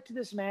liked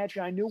this match.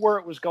 I knew where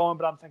it was going,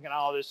 but I'm thinking,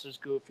 oh, this is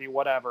goofy,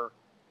 whatever.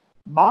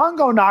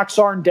 Mongo knocks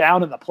Arn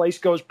down, and the place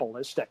goes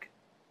ballistic.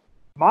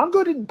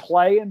 Mongo didn't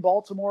play in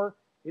Baltimore.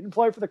 He didn't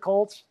play for the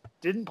Colts.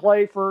 Didn't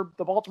play for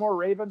the Baltimore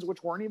Ravens,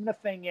 which weren't even a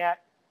thing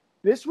yet.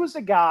 This was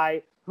a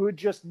guy who had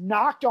just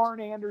knocked Arn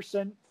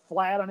Anderson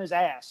flat on his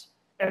ass,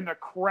 and the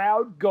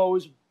crowd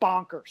goes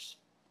bonkers.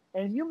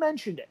 And you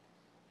mentioned it.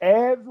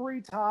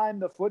 Every time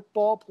the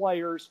football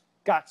players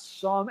got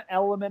some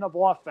element of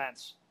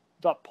offense,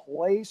 the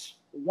place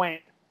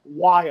went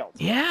wild.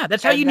 Yeah,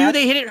 that's how you knew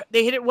they hit it.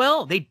 They hit it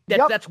well.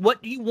 That's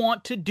what you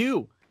want to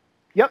do.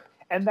 Yep,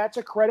 and that's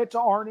a credit to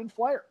Arn and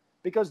Flair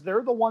because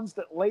they're the ones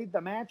that laid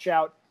the match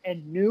out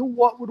and knew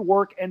what would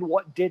work and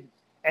what didn't.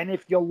 And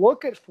if you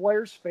look at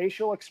Flair's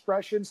facial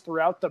expressions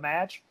throughout the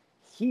match,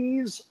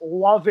 he's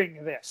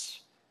loving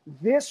this.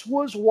 This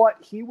was what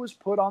he was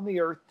put on the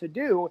earth to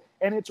do,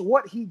 and it's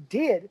what he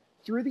did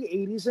through the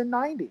 80s and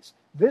 90s.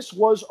 This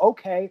was,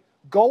 okay,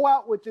 go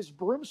out with this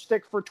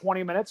broomstick for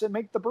 20 minutes and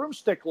make the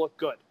broomstick look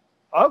good.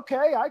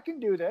 Okay, I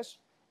can do this.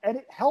 And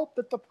it helped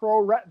that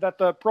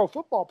the pro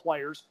football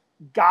players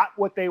got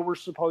what they were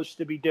supposed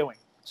to be doing.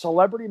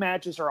 Celebrity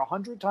matches are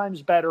 100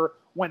 times better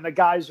when the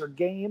guys are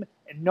game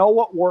and know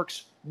what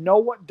works, know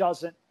what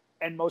doesn't,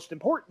 and most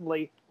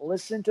importantly,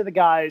 listen to the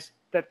guys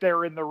that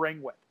they're in the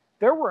ring with.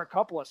 there were a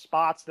couple of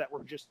spots that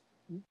were just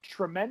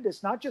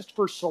tremendous, not just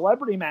for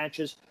celebrity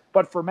matches,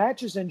 but for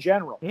matches in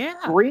general. Yeah.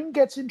 Green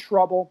gets in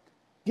trouble,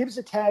 gives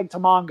a tag to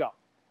Mongo.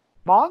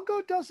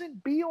 Mongo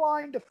doesn't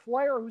beeline to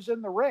Flair, who's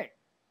in the ring.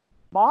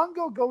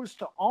 Mongo goes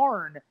to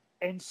Arn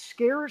and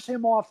scares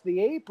him off the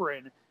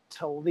apron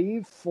to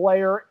leave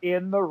Flair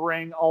in the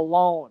ring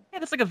alone. Yeah,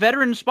 that's like a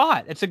veteran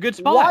spot. It's a good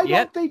spot. Why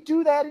don't they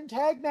do that in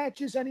tag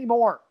matches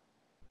anymore?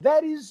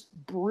 That is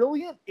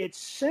brilliant. It's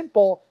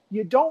simple.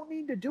 You don't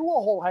need to do a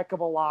whole heck of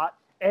a lot.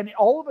 And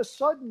all of a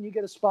sudden, you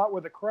get a spot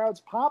where the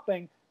crowd's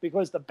popping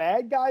because the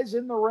bad guy's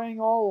in the ring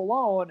all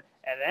alone,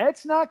 and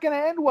that's not going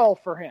to end well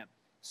for him.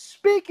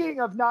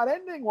 Speaking of not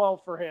ending well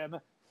for him,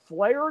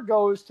 Flair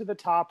goes to the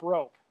top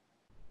rope.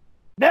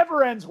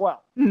 Never ends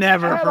well.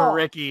 Never for all.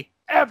 Ricky.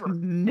 Ever.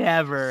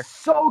 Never.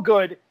 So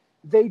good.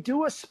 They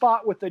do a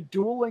spot with the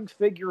dueling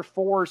figure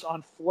fours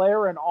on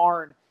Flair and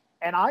Arn,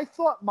 and I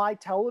thought my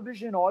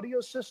television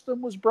audio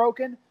system was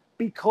broken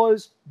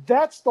because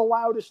that's the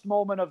loudest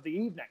moment of the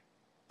evening.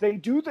 They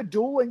do the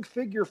dueling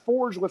figure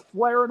fours with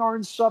Flair and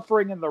Arn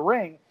suffering in the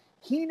ring.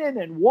 Heenan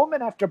and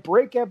Woman have to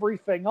break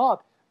everything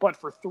up, but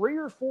for 3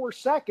 or 4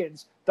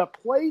 seconds, the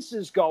place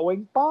is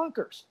going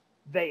bonkers.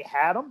 They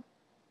had them.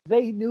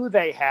 They knew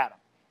they had them.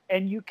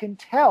 And you can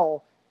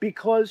tell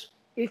because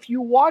if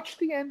you watch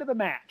the end of the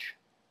match,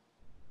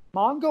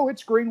 Mongo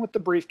hits Green with the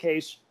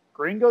briefcase.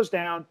 Green goes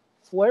down.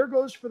 Flair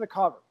goes for the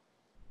cover.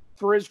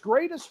 For as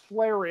great as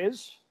Flair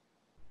is,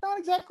 not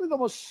exactly the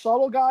most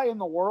subtle guy in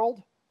the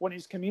world when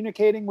he's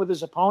communicating with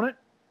his opponent,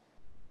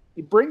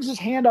 he brings his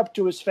hand up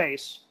to his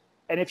face.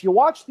 And if you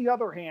watch the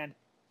other hand,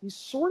 he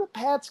sort of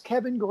pats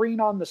Kevin Green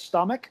on the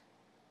stomach.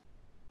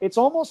 It's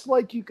almost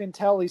like you can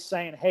tell he's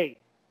saying, hey,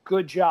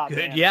 good job,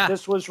 man. Yeah.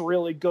 This was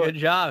really good.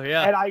 Good job,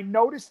 yeah. And I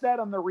noticed that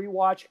on the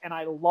rewatch, and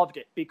I loved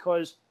it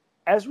because,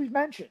 as we've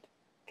mentioned,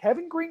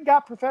 Kevin Green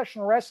got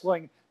professional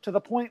wrestling to the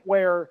point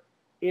where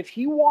if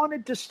he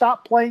wanted to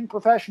stop playing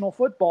professional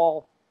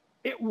football,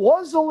 it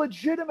was a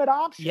legitimate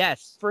option.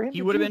 Yes, for him he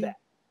to would have do been. that.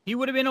 He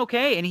would have been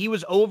okay, and he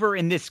was over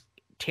in this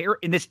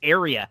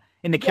area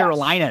in the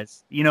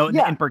Carolinas. You know,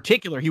 in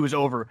particular, he was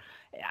over.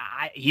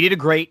 He did a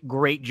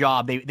great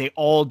job. They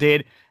all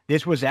did.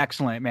 This was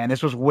excellent, man.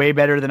 This was way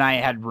better than I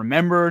had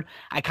remembered.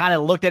 I kind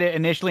of looked at it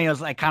initially, and I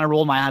was like, kind of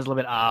rolled my eyes a little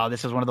bit. Oh,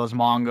 this is one of those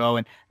Mongo,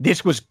 and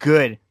this was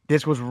good.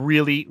 This was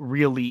really,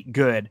 really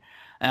good.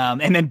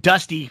 And then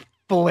Dusty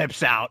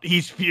flips out.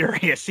 He's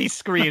furious. He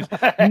screams,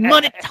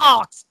 "Money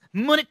talks!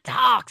 Money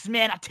talks,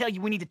 man. I tell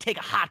you, we need to take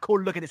a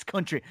hardcore look at this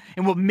country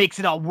and what makes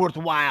it all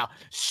worthwhile.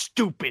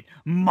 Stupid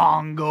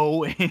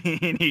Mongo."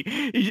 And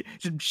he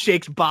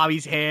shakes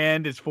Bobby's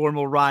hand, his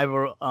former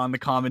rival, on the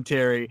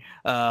commentary.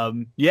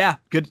 Yeah,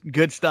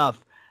 good stuff.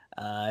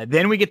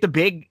 Then we get the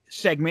big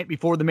segment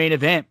before the main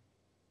event.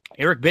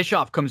 Eric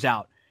Bischoff comes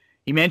out.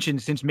 He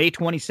mentions since May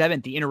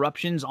 27th, the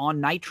interruptions on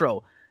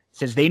Nitro.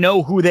 Says they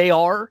know who they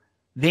are.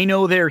 They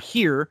know they're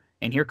here.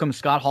 And here comes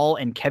Scott Hall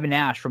and Kevin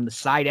Nash from the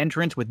side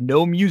entrance with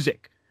no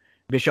music.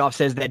 Bischoff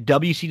says that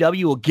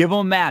WCW will give them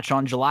a match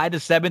on July the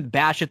 7th,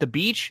 Bash at the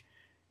Beach.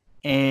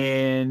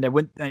 And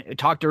I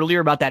talked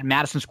earlier about that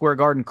Madison Square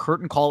Garden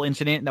curtain call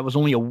incident. That was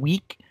only a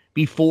week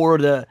before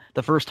the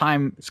first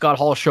time Scott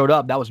Hall showed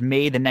up. That was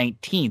May the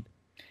 19th.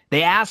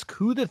 They ask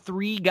who the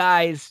 3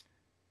 guys...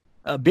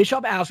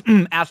 Bischoff asked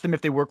them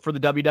if they work for the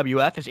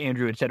WWF, as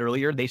Andrew had said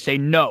earlier. They say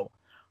no.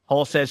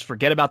 Hall says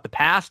forget about the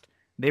past.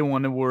 They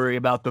want to worry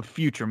about the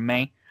future,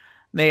 man.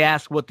 They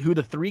ask who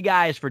the 3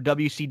 guys for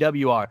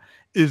WCW are.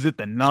 Is it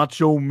the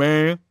Nacho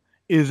Man?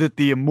 Is it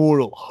the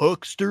Immortal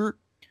Huckster?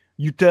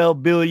 You tell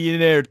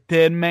billionaire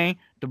Ted Man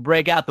to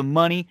break out the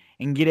money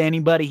and get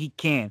anybody he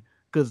can.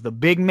 Because the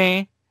big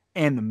man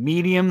and the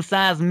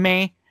medium-sized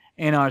man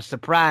and our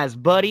surprise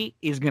buddy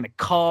is going to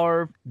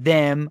carve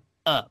them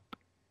up.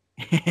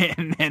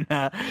 And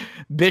then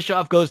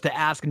Bischoff goes to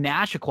ask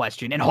Nash a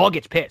question, and Hall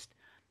gets pissed.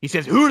 He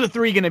says, who are the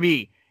 3 going to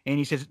be?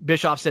 And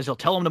Bischoff says he'll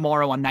tell him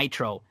tomorrow on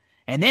Nitro.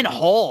 And then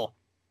Hall,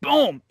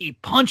 boom, he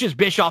punches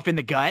Bischoff in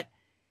the gut.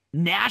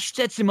 Nash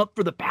sets him up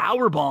for the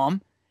power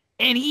bomb,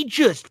 and he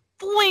just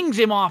flings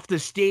him off the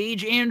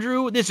stage,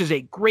 Andrew. This is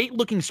a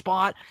great-looking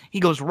spot. He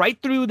goes right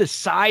through the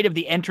side of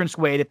the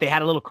entranceway that they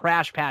had a little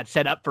crash pad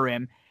set up for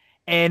him.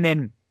 And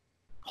then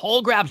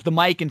Hall grabs the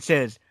mic and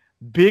says,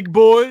 big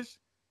boys,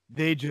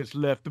 they just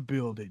left the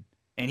building.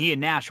 And he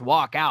and Nash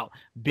walk out.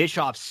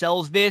 Bischoff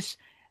sells this.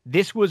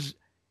 This was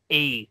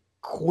a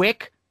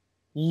quick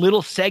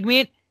little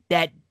segment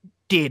that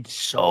did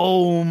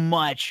so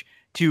much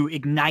to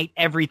ignite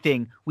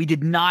everything. We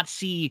did not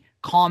see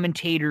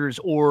commentators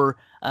or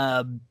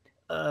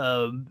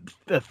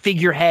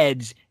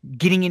figureheads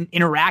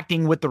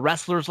interacting with the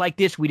wrestlers like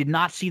this. We did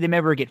not see them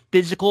ever get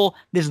physical.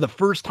 This is the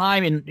first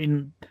time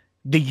in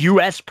the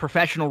U.S.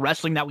 professional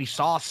wrestling that we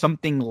saw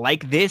something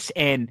like this.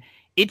 And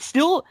it's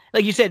still,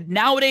 like you said,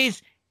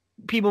 nowadays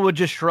people would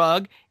just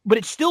shrug, but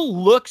it still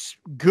looks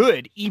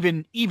good.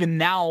 Even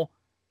now,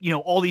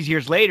 all these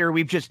years later,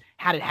 we've just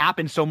had it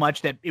happen so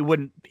much that it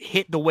wouldn't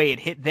hit the way it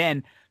hit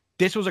then.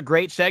 this was a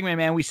great segment,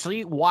 man. We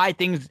see why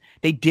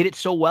they did it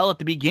so well at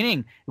the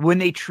beginning. When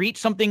they treat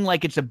something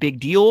like it's a big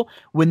deal,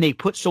 when they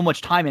put so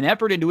much time and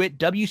effort into it,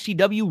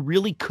 WCW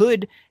really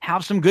could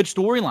have some good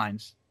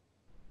storylines.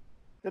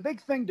 The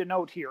big thing to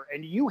note here,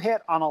 and you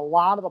hit on a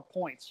lot of the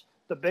points,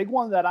 the big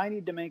one that I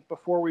need to make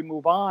before we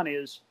move on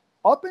is,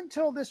 up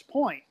until this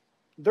point,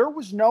 there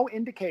was no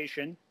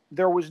indication,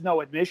 there was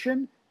no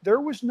admission, there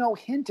was no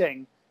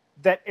hinting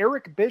that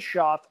Eric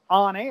Bischoff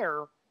on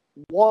air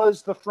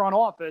was the front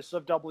office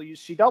of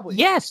WCW.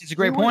 Yes, it's a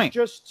great point. He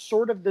was just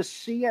sort of the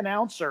C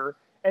announcer,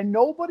 and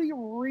nobody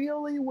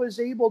really was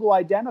able to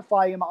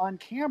identify him on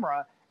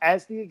camera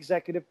as the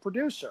executive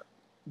producer.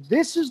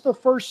 This is the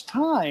first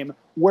time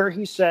where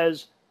he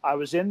says, I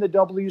was in the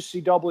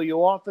WCW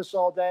office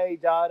all day,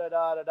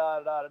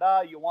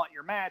 da-da-da-da-da-da-da, you want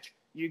your match,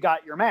 you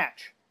got your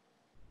match.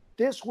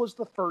 This was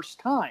the first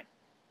time.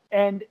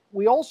 And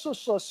we also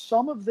saw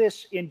some of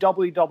this in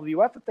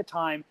WWF at the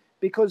time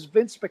because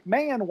Vince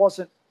McMahon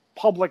wasn't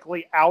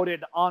publicly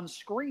outed on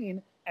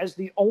screen as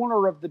the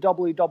owner of the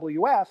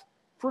WWF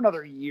for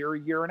another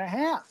year and a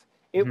half.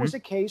 It was a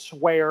case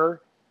where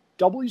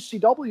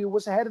WCW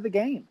was ahead of the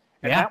game.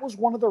 And that was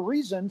one of the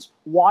reasons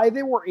why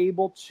they were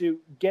able to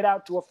get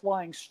out to a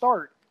flying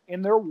start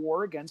in their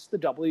war against the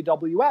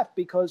WWF,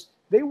 because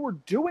they were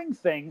doing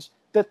things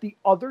that the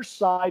other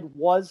side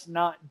was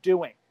not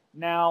doing.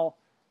 Now,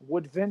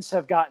 would Vince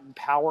have gotten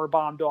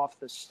powerbombed off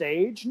the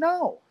stage?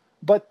 No.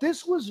 But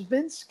this was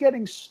Vince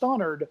getting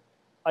stunnered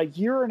a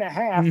year and a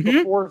half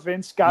before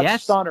Vince got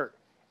stunnered.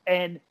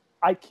 And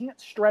I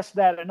can't stress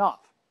that enough.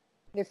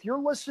 If you're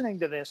listening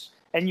to this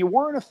and you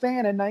weren't a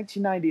fan in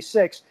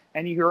 1996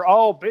 and you hear,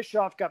 oh,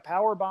 Bischoff got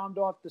powerbombed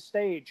off the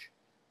stage.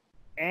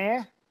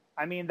 I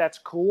mean, that's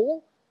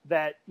cool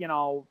that, you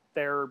know,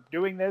 they're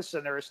doing this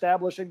and they're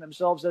establishing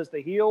themselves as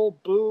the heel,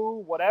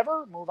 boo,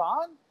 whatever, move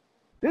on.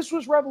 This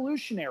was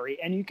revolutionary,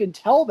 and you can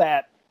tell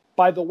that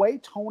by the way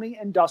Tony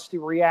and Dusty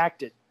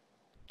reacted.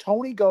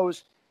 Tony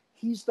goes,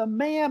 he's the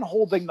man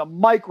holding the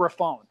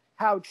microphone.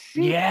 How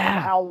cheap and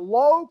how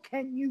low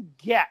can you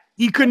get?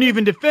 He couldn't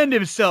even defend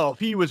himself.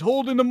 He was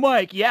holding the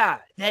mic. Yeah.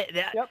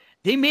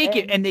 They make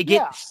it, and they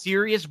get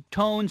serious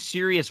tone,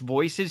 serious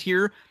voices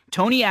here.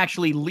 Tony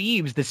actually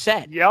leaves the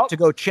set to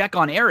go check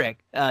on Eric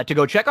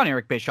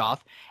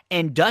Bischoff,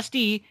 and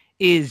Dusty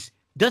does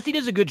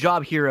a good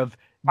job here of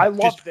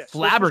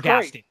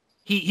flabbergasted.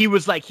 He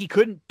was like, he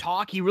couldn't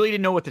talk. He really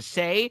didn't know what to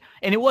say.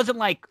 And it wasn't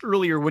like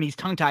earlier when he's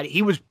tongue-tied.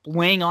 He was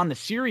laying on the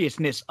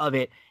seriousness of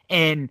it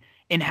and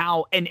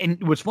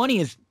what's funny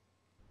is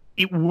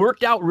it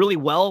worked out really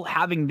well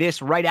having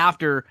this right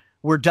after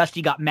where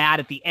Dusty got mad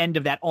at the end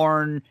of that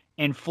Arn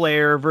and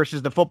Flair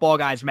versus the Football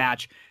Guys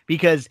match,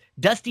 because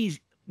Dusty's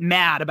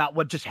mad about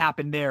what just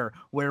happened there,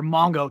 where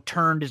Mongo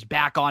turned his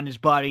back on his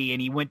buddy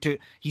and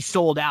he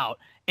sold out.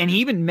 And he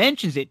even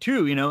mentions it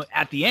too, you know,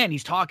 at the end.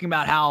 He's talking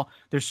about how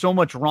there's so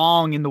much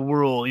wrong in the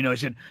world. You know, he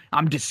said,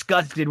 I'm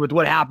disgusted with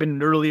what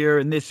happened earlier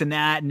and this and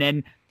that. And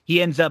then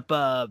he ends up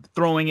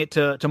throwing it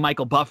to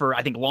Michael Buffer,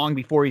 I think, long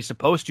before he's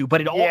supposed to.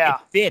 But it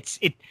fits.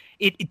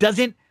 It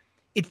doesn't.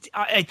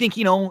 I think,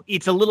 you know,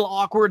 it's a little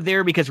awkward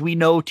there because we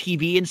know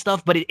TV and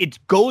stuff, but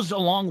it goes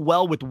along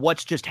well with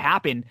what's just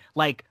happened.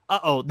 Like,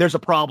 there's a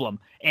problem.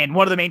 And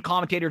one of the main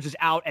commentators is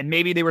out, and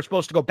maybe they were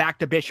supposed to go back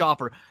to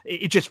Bischoff, or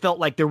it just felt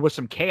like there was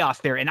some chaos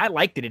there. And I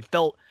liked it. It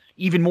felt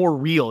even more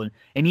real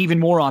and even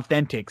more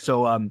authentic.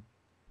 So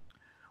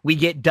we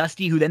get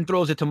Dusty, who then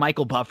throws it to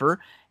Michael Buffer,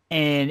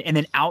 and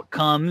then out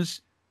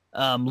comes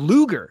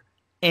Luger.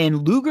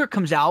 And Luger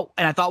comes out,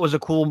 and I thought was a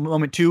cool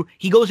moment too.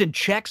 He goes and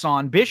checks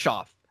on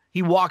Bischoff.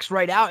 He walks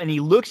right out and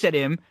he looks at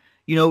him.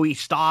 You know, he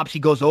stops, he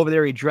goes over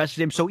there, he addresses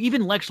him. So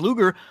even Lex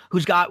Luger,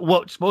 who's got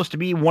what's supposed to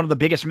be one of the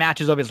biggest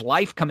matches of his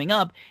life coming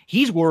up,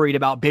 he's worried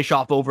about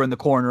Bischoff over in the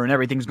corner and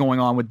everything's going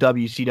on with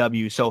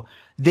WCW. So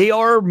they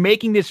are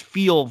making this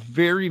feel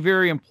very,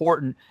 very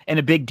important and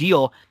a big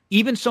deal.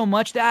 Even so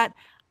much that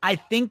I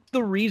think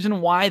the reason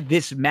why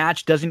this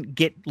match doesn't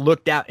get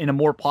looked at in a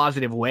more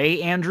positive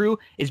way, Andrew,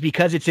 is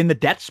because it's in the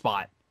death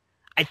spot.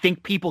 I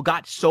think people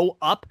got so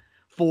up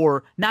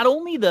for not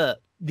only the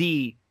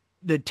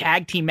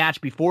tag team match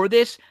before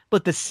this,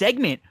 but the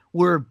segment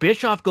where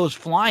Bischoff goes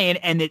flying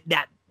and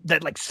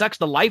that like sucks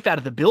the life out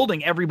of the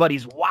building.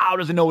 Everybody's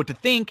doesn't know what to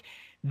think.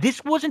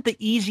 This wasn't the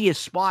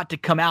easiest spot to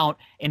come out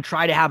and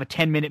try to have a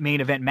 10-minute main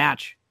event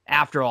match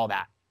after all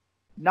that.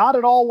 Not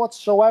at all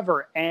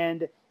whatsoever.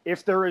 And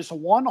if there is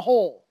one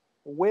hole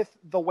with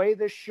the way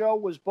this show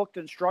was booked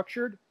and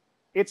structured,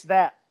 it's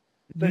that.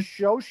 The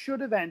show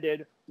should have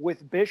ended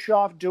with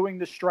Bischoff doing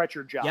the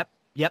stretcher job.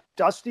 Yep.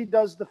 Dusty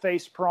does the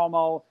face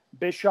promo,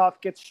 Bischoff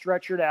gets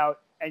stretchered out,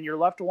 and you're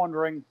left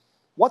wondering,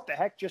 what the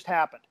heck just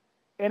happened?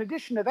 In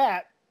addition to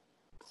that,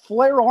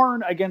 Flair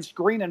Arn against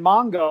Green and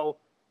Mongo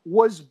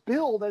was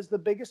billed as the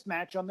biggest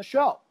match on the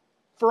show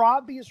for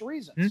obvious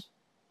reasons.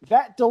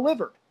 That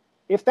delivered.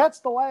 If that's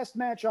the last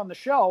match on the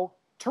show,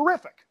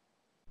 terrific.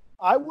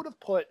 I would have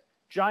put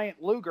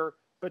Giant Luger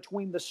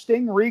between the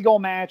Sting Regal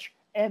match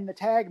and the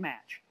tag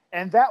match,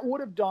 and that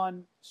would have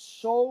done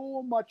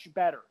so much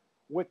better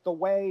with the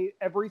way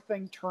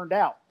everything turned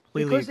out.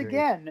 Completely Because agree.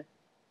 again,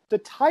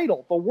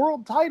 the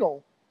world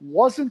title,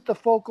 wasn't the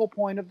focal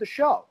point of the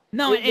show.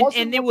 No,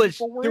 and there were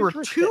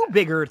two in.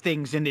 bigger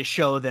things in this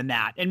show than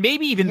that, and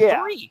maybe even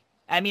Yeah. three.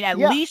 I mean, at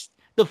Yeah. least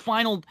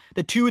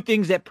the two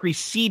things that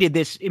preceded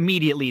this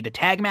immediately, the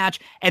tag match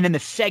and then the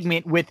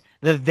segment with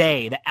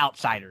the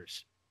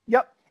outsiders.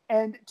 Yep.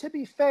 And to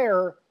be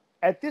fair,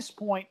 at this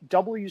point,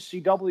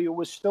 WCW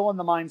was still in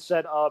the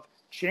mindset of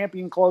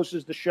champion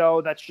closes the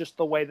show. That's just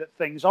the way that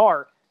things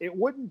are. It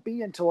wouldn't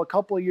be until a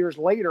couple of years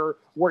later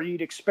where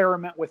you'd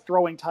experiment with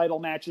throwing title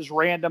matches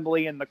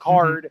randomly in the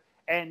card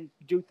and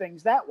do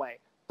things that way.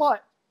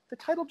 But the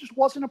title just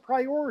wasn't a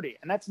priority.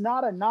 And that's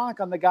not a knock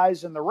on the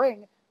guys in the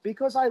ring,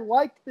 because I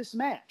liked this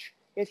match.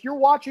 If you're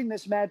watching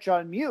this match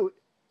on mute,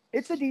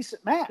 it's a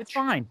decent match. It's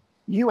fine.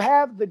 You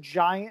have the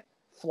Giant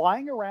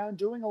flying around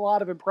doing a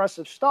lot of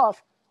impressive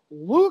stuff.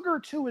 Luger,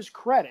 to his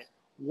credit,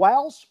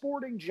 while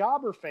sporting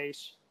jobber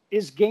face,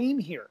 is game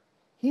here.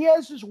 He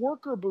has his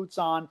worker boots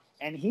on,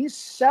 and he's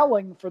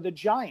selling for the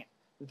Giant.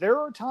 There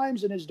are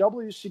times in his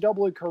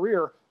WCW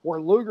career where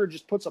Luger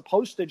just puts a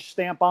postage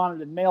stamp on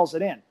it and mails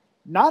it in.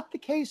 Not the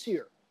case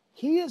here.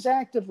 He is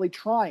actively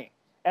trying,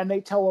 and they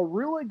tell a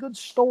really good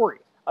story,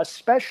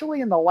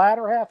 especially in the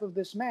latter half of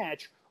this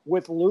match,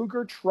 with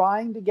Luger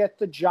trying to get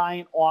the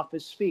Giant off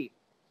his feet.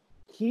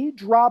 He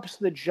drops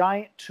the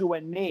Giant to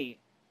a knee,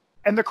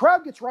 and the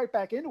crowd gets right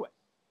back into it.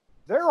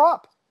 They're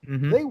up.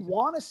 Mm-hmm. They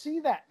want to see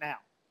that now.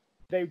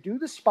 They do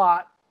the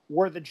spot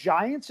where the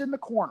Giant's in the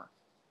corner,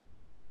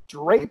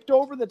 draped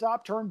over the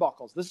top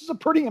turnbuckles. This is a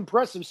pretty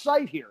impressive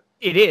sight here.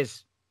 It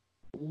is.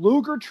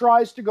 Luger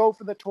tries to go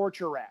for the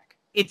torture rack.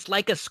 It's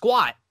like a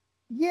squat.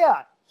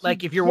 Yeah.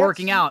 Like if you're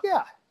working out.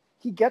 Yeah.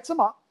 He gets him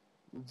up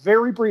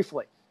very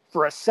briefly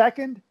for a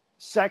second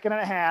and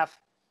a half.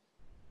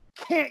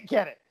 Can't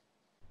get it.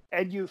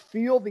 And you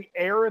feel the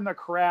air in the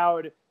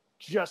crowd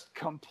just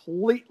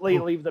completely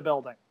leave the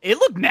building. It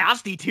looked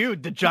nasty too.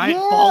 The Giant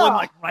Yeah. falling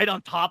like right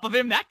on top of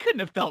him. That couldn't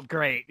have felt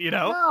great, you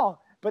know? No,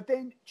 but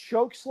then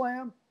choke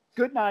slam,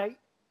 good night.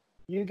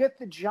 You get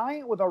the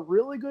Giant with a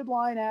really good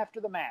line after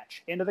the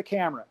match into the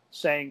camera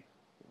saying,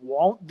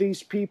 "Won't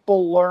these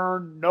people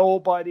learn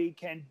nobody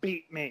can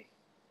beat me?"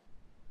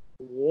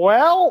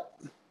 Well,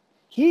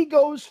 he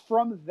goes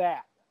from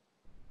that,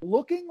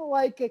 looking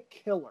like a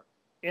killer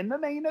in the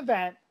main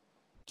event,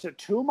 to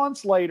 2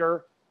 months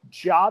later,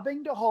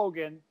 jobbing to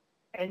Hogan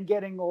and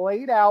getting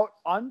laid out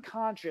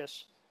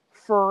unconscious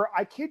for,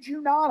 I kid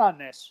you not on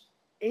this,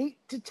 8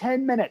 to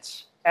 10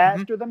 minutes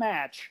after the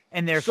match.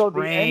 And they're so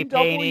spray the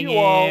painting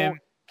NWO him.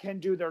 can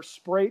do their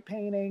spray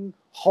painting,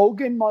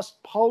 Hogan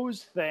must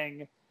pose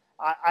thing.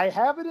 I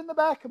have it in the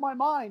back of my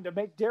mind to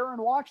make Darren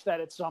watch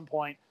that at some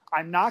point.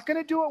 I'm not going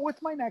to do it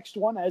with my next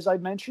one. As I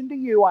mentioned to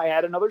you, I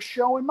had another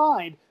show in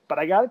mind, but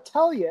I got to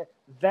tell you,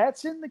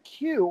 that's in the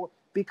queue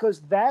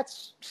because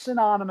that's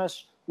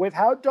synonymous with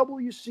how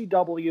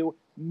WCW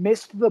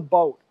missed the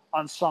boat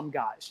on some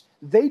guys.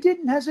 They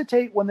didn't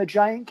hesitate when the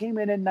Giant came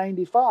in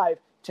 95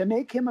 to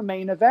make him a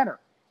main eventer.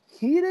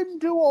 He didn't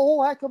do a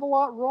whole heck of a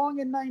lot wrong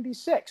in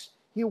 96.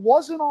 He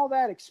wasn't all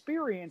that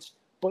experienced,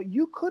 but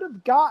you could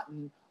have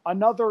gotten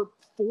another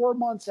 4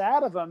 months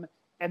out of him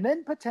and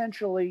then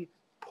potentially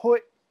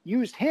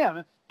used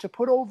him to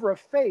put over a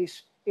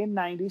face in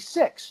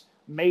 96.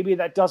 Maybe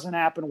that doesn't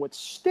happen with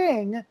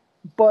Sting,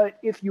 but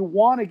if you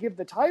want to give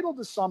the title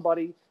to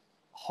somebody,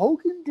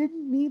 Hogan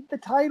didn't need the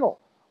title.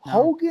 No.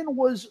 Hogan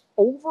was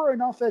over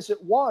enough as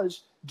it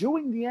was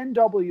doing the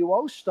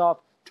NWO stuff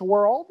to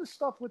where all the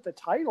stuff with the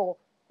title,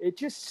 it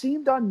just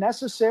seemed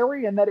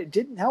unnecessary and that it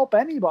didn't help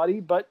anybody.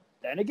 But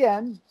then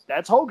again,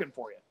 that's Hogan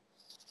for you.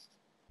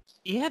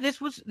 Yeah, this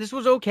was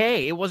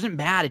okay. It wasn't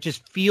bad. It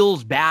just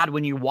feels bad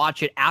when you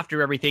watch it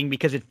after everything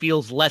because it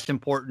feels less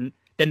important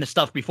than the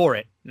stuff before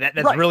it.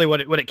 That's right. Really what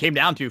it came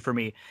down to for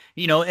me.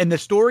 You know, and the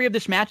story of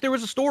this match, there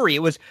was a story. It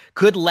was,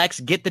 could Lex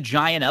get the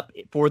Giant up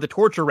for the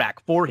torture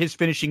rack for his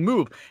finishing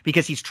move?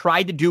 Because he's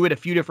tried to do it a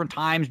few different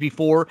times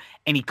before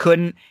and he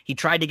couldn't. He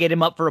tried to get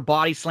him up for a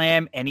body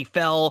slam and he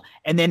fell.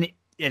 And then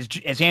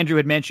as Andrew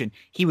had mentioned,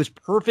 he was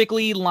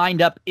perfectly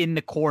lined up in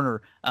the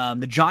corner.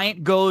 The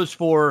Giant goes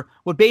for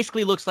what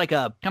basically looks like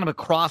a kind of a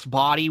cross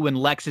body when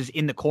Lex is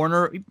in the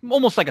corner,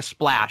 almost like a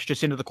splash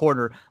just into the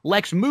corner.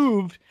 Lex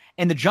moved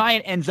and the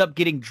Giant ends up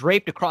getting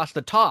draped across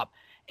the top.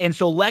 And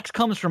so Lex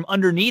comes from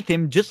underneath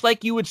him, just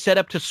like you would set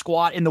up to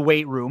squat in the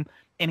weight room.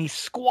 And he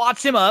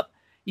squats him up.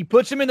 He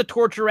puts him in the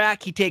torture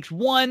rack. He takes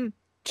 1-2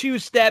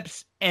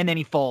 steps and then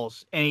he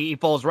falls. And he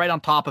falls right on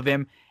top of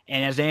him.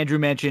 And as Andrew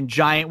mentioned,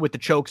 Giant with the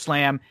choke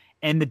slam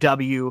and the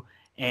W.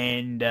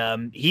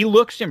 And he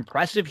looks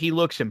impressive. He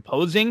looks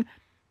imposing.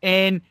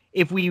 And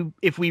if we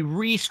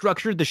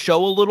restructured the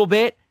show a little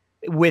bit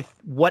with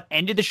what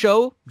ended the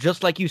show,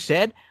 just like you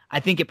said, I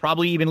think it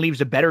probably even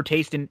leaves a better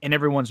taste in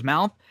everyone's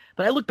mouth.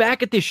 But I look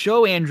back at this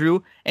show,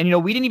 Andrew, and, you know,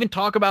 we didn't even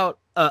talk about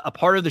a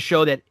part of the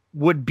show that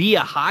would be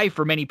a high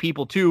for many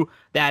people, too,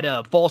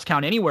 that Falls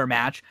Count Anywhere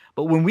match.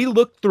 But when we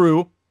looked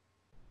through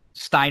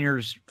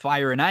Steiner's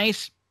Fire and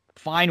Ice,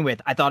 fine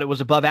with. I thought it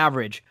was above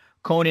average.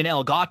 Conan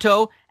El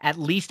Gato, at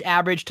least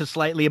average to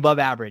slightly above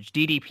average.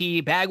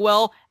 DDP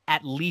Bagwell,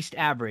 at least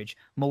average.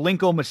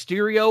 Malenko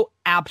Mysterio,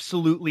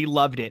 absolutely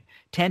loved it.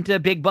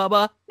 Tenta Big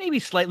Bubba, maybe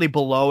slightly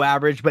below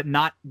average, but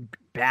not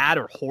bad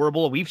or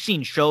horrible. We've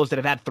seen shows that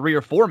have had 3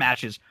 or 4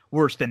 matches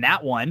worse than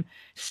that one.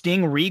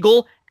 Sting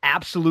Regal,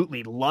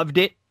 absolutely loved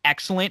it.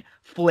 Excellent.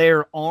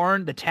 Flair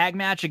Arn, the tag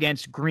match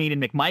against Green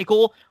and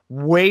McMichael,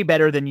 way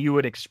better than you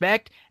would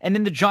expect. And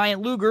then the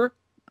Giant Luger,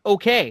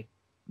 okay.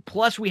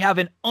 Plus, we have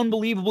an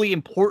unbelievably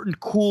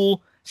important,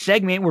 cool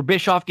segment where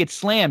Bischoff gets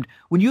slammed.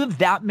 When you have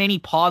that many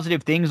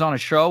positive things on a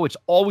show, it's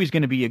always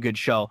going to be a good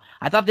show.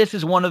 I thought this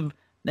is one of,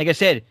 like I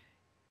said,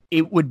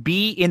 it would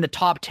be in the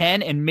top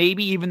 10 and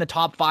maybe even the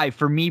top 5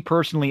 for me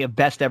personally of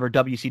best ever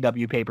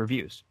WCW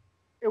pay-per-views.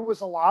 It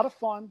was a lot of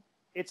fun.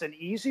 It's an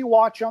easy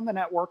watch on the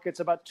network.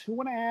 It's about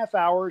 2.5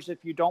 hours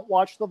if you don't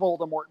watch the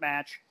Voldemort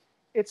match.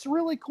 It's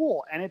really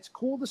cool, and it's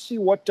cool to see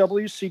what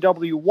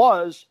WCW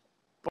was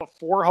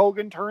before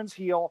Hogan turns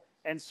heel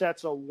and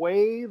sets a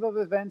wave of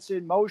events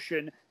in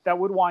motion that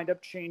would wind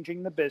up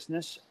changing the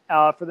business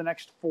for the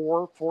next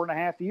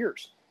 4.5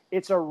 years.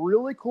 It's a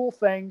really cool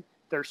thing.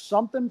 There's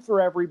something for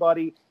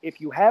everybody.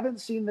 If you haven't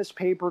seen this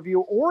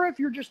pay-per-view, or if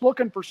you're just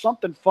looking for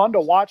something fun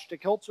to watch to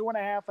kill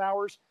 2.5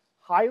 hours,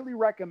 highly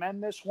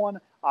recommend this one.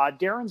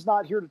 Darren's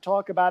not here to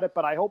talk about it,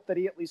 but I hope that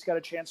he at least got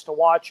a chance to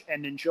watch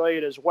and enjoy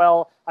it as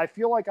well. I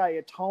feel like I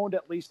atoned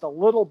at least a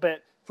little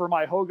bit for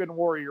my Hogan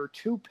Warrior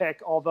 2 pick,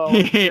 although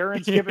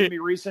Darren's given me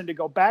reason to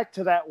go back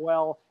to that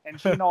well. And,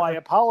 I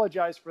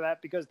apologize for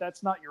that because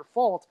that's not your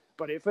fault.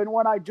 But if and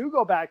when I do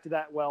go back to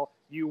that well,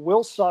 you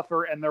will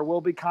suffer and there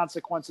will be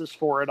consequences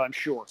for it, I'm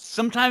sure.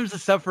 Sometimes the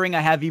suffering I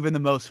have even the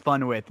most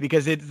fun with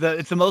because it's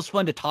the most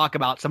fun to talk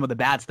about some of the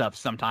bad stuff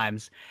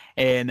sometimes.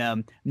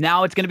 And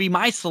now it's going to be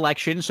my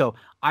selection. So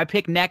I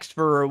pick next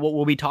for what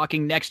we'll be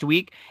talking next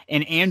week.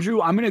 And Andrew,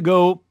 I'm going to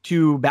go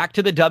back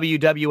to the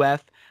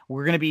WWF.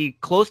 We're going to be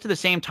close to the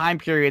same time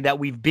period that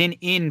we've been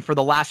in for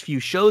the last few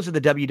shows of the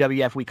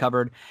WWF we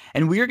covered.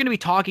 And we are going to be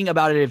talking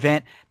about an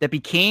event that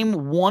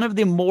became one of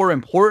the more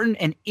important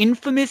and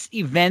infamous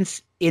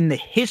events in the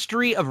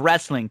history of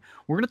wrestling.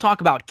 We're going to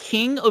talk about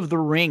King of the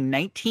Ring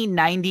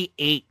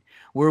 1998,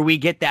 where we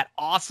get that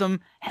awesome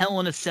Hell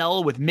in a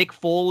Cell with Mick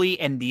Foley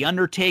and The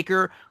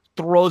Undertaker,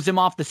 throws him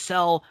off the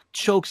cell,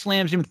 choke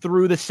slams him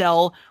through the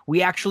cell.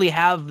 We actually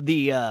have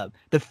the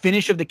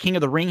finish of the King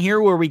of the Ring here,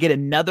 where we get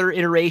another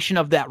iteration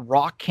of that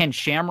Rock Ken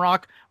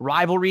Shamrock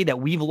rivalry that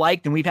we've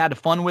liked and we've had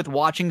fun with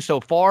watching so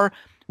far.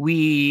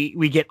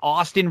 We get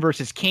Austin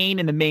versus Kane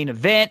in the main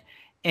event,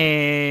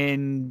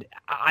 and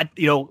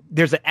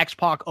there's an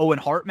X-Pac Owen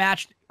Hart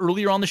match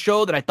earlier on the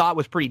show that I thought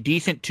was pretty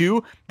decent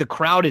too. The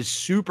crowd is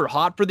super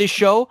hot for this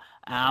show.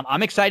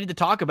 I'm excited to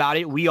talk about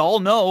it. We all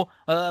know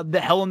the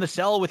Hell in the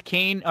Cell with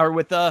Kane or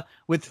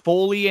with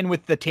Foley and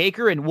with the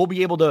Taker, and we'll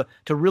be able to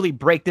really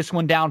break this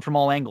one down from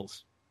all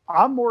angles.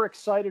 I'm more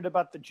excited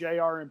about the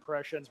JR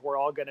impressions we're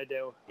all going to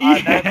do.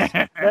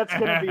 That's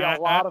going to be a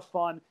lot of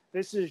fun.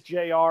 This is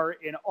JR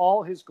in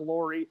all his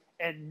glory,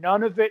 and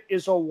none of it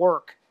is a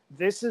work.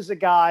 This is a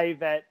guy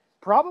that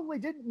probably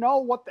didn't know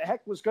what the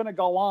heck was going to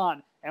go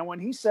on. And when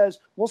he says,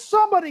 well,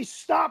 somebody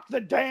stop the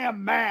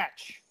damn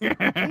match, he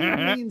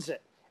means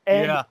it.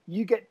 And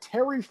you get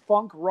Terry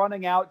Funk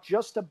running out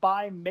just to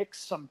buy Mick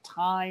some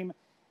time.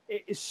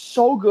 It is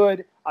so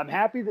good. I'm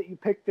happy that you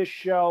picked this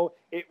show.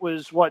 It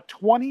was,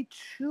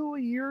 22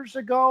 years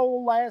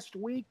ago last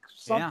week?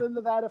 Something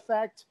to that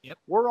effect. Yep.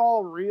 We're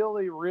all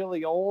really,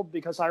 really old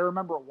because I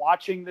remember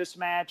watching this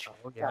match.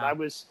 Oh, yeah. I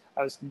was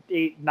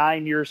 8,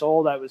 9 years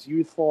old. I was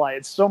youthful. I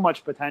had so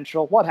much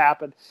potential. What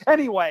happened?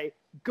 Anyway,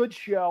 good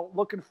show.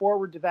 Looking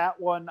forward to that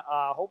one.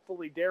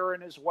 Hopefully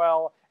Darren as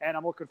well. And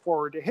I'm looking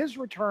forward to his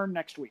return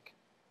next week.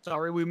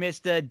 Sorry we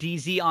missed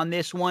DZ on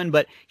this one,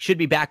 but should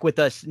be back with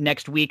us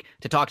next week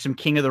to talk some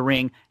King of the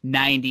Ring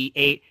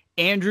 98.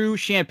 Andrew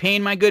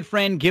Champagne, my good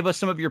friend, give us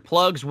some of your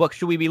plugs. What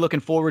should we be looking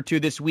forward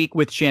to this week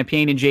with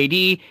Champagne and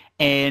JD?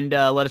 And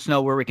let us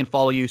know where we can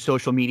follow you,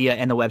 social media,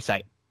 and the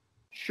website.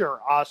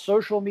 Sure.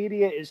 Social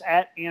media is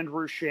at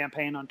Andrew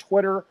Champagne on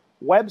Twitter.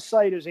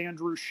 Website is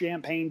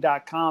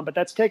andrewchampagne.com, but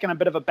that's taken a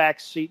bit of a back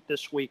seat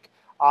this week.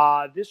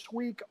 This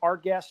week, our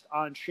guest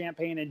on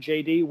Champagne and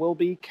JD will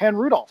be Ken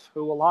Rudolph,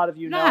 who a lot of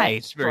you know Very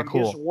from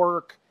cool. his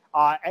work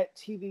at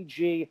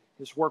TVG,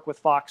 his work with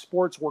Fox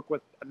Sports, work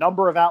with a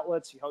number of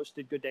outlets. He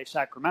hosted Good Day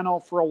Sacramento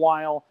for a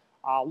while.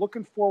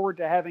 Looking forward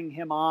to having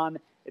him on.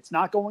 It's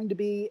not going to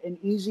be an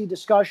easy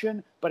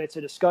discussion, but it's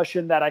a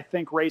discussion that I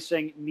think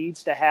racing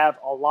needs to have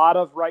a lot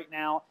of right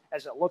now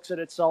as it looks at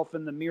itself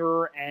in the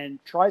mirror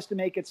and tries to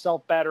make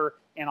itself better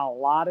in a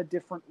lot of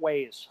different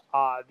ways.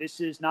 This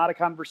is not a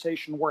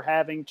conversation we're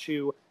having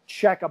to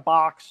check a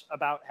box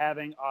about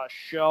having a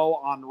show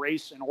on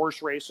race and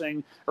horse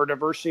racing or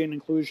diversity and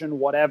inclusion,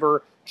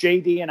 whatever.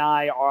 JD and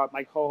I,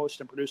 my co-host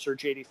and producer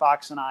JD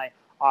Fox and I,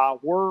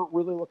 we're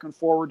really looking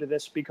forward to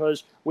this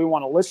because we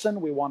want to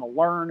listen, we want to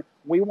learn,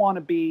 we want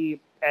to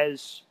be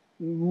as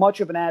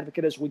much of an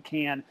advocate as we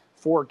can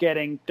for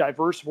getting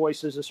diverse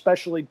voices,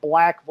 especially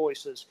black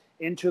voices,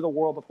 into the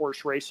world of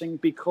horse racing,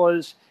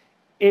 because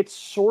it's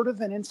sort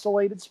of an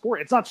insulated sport.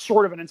 It's not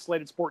sort of an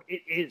insulated sport.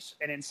 It is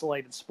an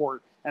insulated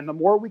sport. And the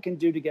more we can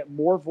do to get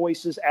more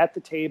voices at the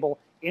table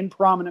in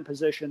prominent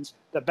positions,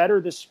 the better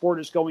this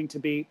sport is going to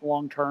be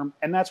long term.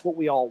 And that's what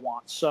we all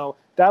want. So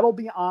that'll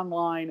be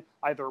online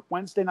either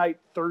Wednesday night,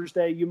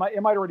 Thursday. It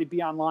might already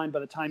be online by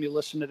the time you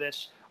listen to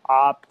this.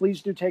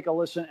 Please do take a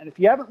listen. And if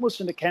you haven't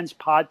listened to Ken's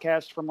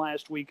podcast from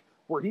last week,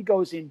 where he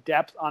goes in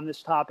depth on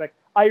this topic,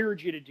 I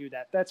urge you to do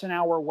that. That's an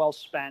hour well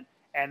spent.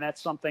 And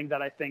that's something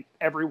that I think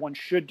everyone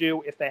should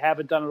do if they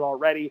haven't done it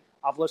already.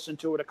 I've listened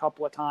to it a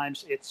couple of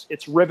times.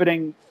 It's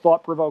riveting,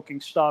 thought-provoking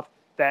stuff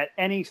that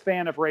any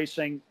fan of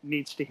racing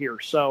needs to hear.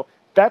 So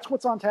that's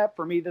what's on tap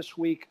for me this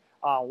week.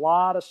 A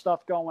lot of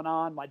stuff going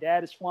on. My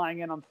dad is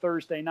flying in on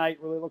Thursday night.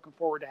 Really looking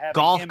forward to having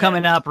golf him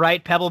coming up,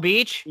 right? Pebble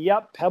Beach?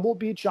 Yep, Pebble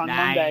Beach on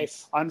Monday.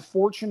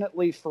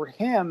 Unfortunately for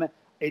him,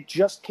 it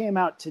just came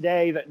out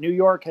today that New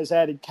York has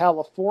added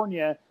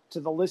California to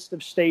the list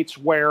of states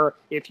where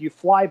if you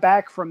fly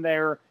back from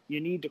there, you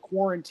need to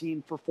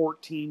quarantine for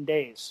 14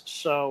 days.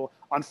 So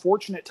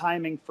unfortunate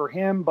timing for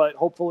him, but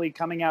hopefully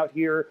coming out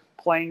here,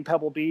 playing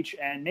Pebble Beach,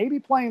 and maybe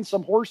playing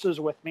some horses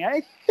with me.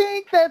 I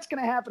think that's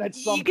going to happen at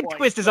some point. You can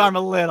twist his arm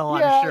a little,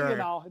 I'm sure.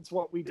 Yeah, it's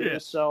what we do. Yeah.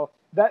 So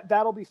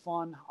that'll be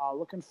fun.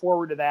 Looking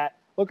forward to that.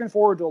 Looking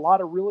forward to a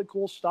lot of really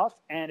cool stuff,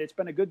 and it's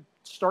been a good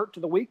start to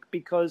the week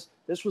because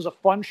this was a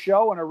fun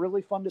show and a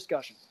really fun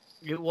discussion.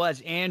 It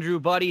was. Andrew,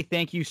 buddy,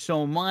 thank you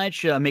so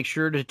much. Make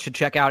sure to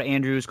check out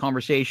Andrew's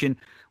conversation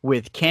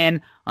with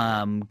Ken.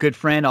 Good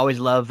friend. Always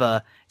love.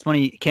 It's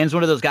funny. Ken's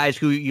one of those guys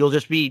who you'll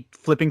just be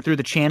flipping through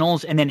the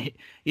channels and then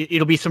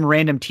it'll be some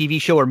random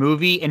TV show or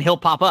movie and he'll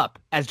pop up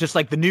as just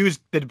like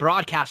the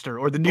broadcaster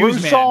or the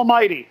newsman.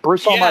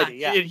 Bruce Almighty.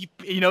 Yeah.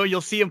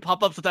 You'll see him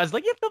pop up sometimes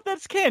like, yep,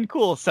 that's Ken.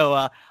 Cool.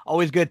 So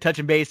always good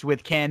touching base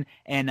with Ken,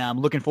 and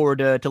looking forward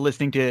to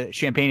listening to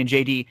Champagne and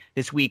JD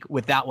this week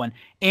with that one.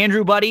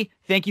 Andrew, buddy,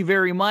 thank you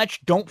very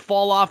much. Don't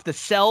fall off the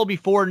cell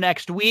before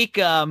next week.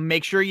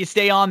 Make sure you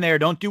stay on there.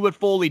 Don't do what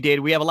Foley did.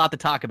 We have a lot to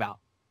talk about.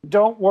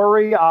 Don't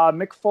worry.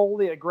 Mick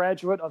Foley, a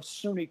graduate of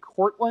SUNY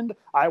Cortland.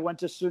 I went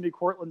to SUNY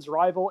Cortland's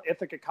rival,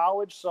 Ithaca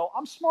College, so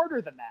I'm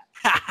smarter than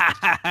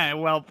that.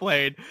 Well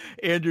played.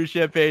 Andrew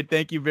Champagne,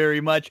 thank you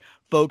very much.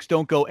 Folks,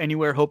 don't go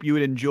anywhere. Hope you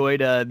had enjoyed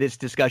this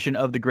discussion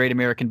of the Great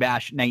American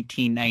Bash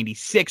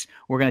 1996.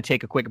 We're going to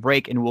take a quick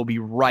break, and we'll be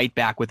right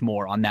back with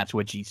more on That's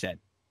What G Said.